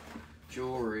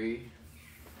jewelry,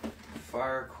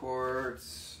 fire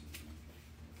quartz,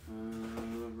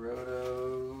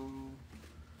 rhodo.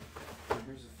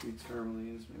 Here's a few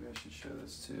tourmalines. Maybe I should show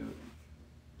this too.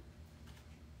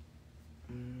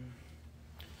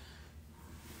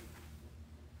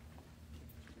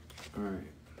 All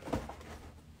right.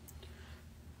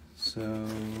 So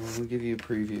we'll give you a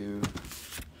preview.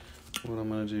 What I'm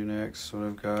going to do next, what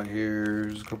I've got here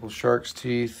is a couple shark's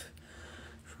teeth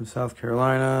from South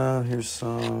Carolina. Here's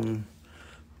some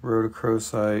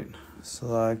rhodochrosite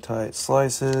stalactite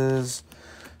slices,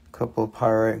 a couple of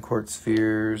pyrite and quartz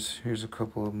spheres. Here's a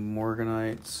couple of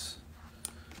morganites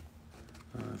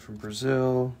from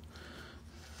Brazil.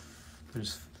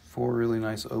 There's 4 really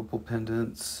nice opal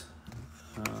pendants.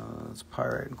 It's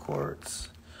pyrite and quartz,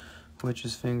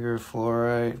 witch's finger,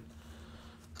 fluorite.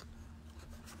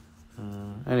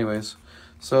 Anyways,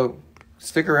 so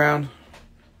stick around.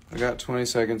 I got 20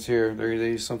 seconds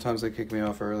here. Sometimes they kick me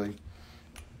off early.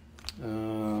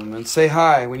 And say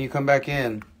hi when you come back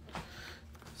in,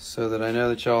 so that I know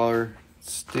that y'all are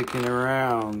sticking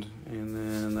around, and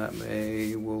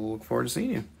then we'll look forward to seeing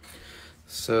you.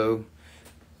 So,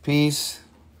 peace.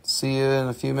 See you in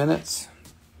a few minutes.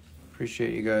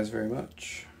 Appreciate you guys very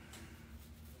much.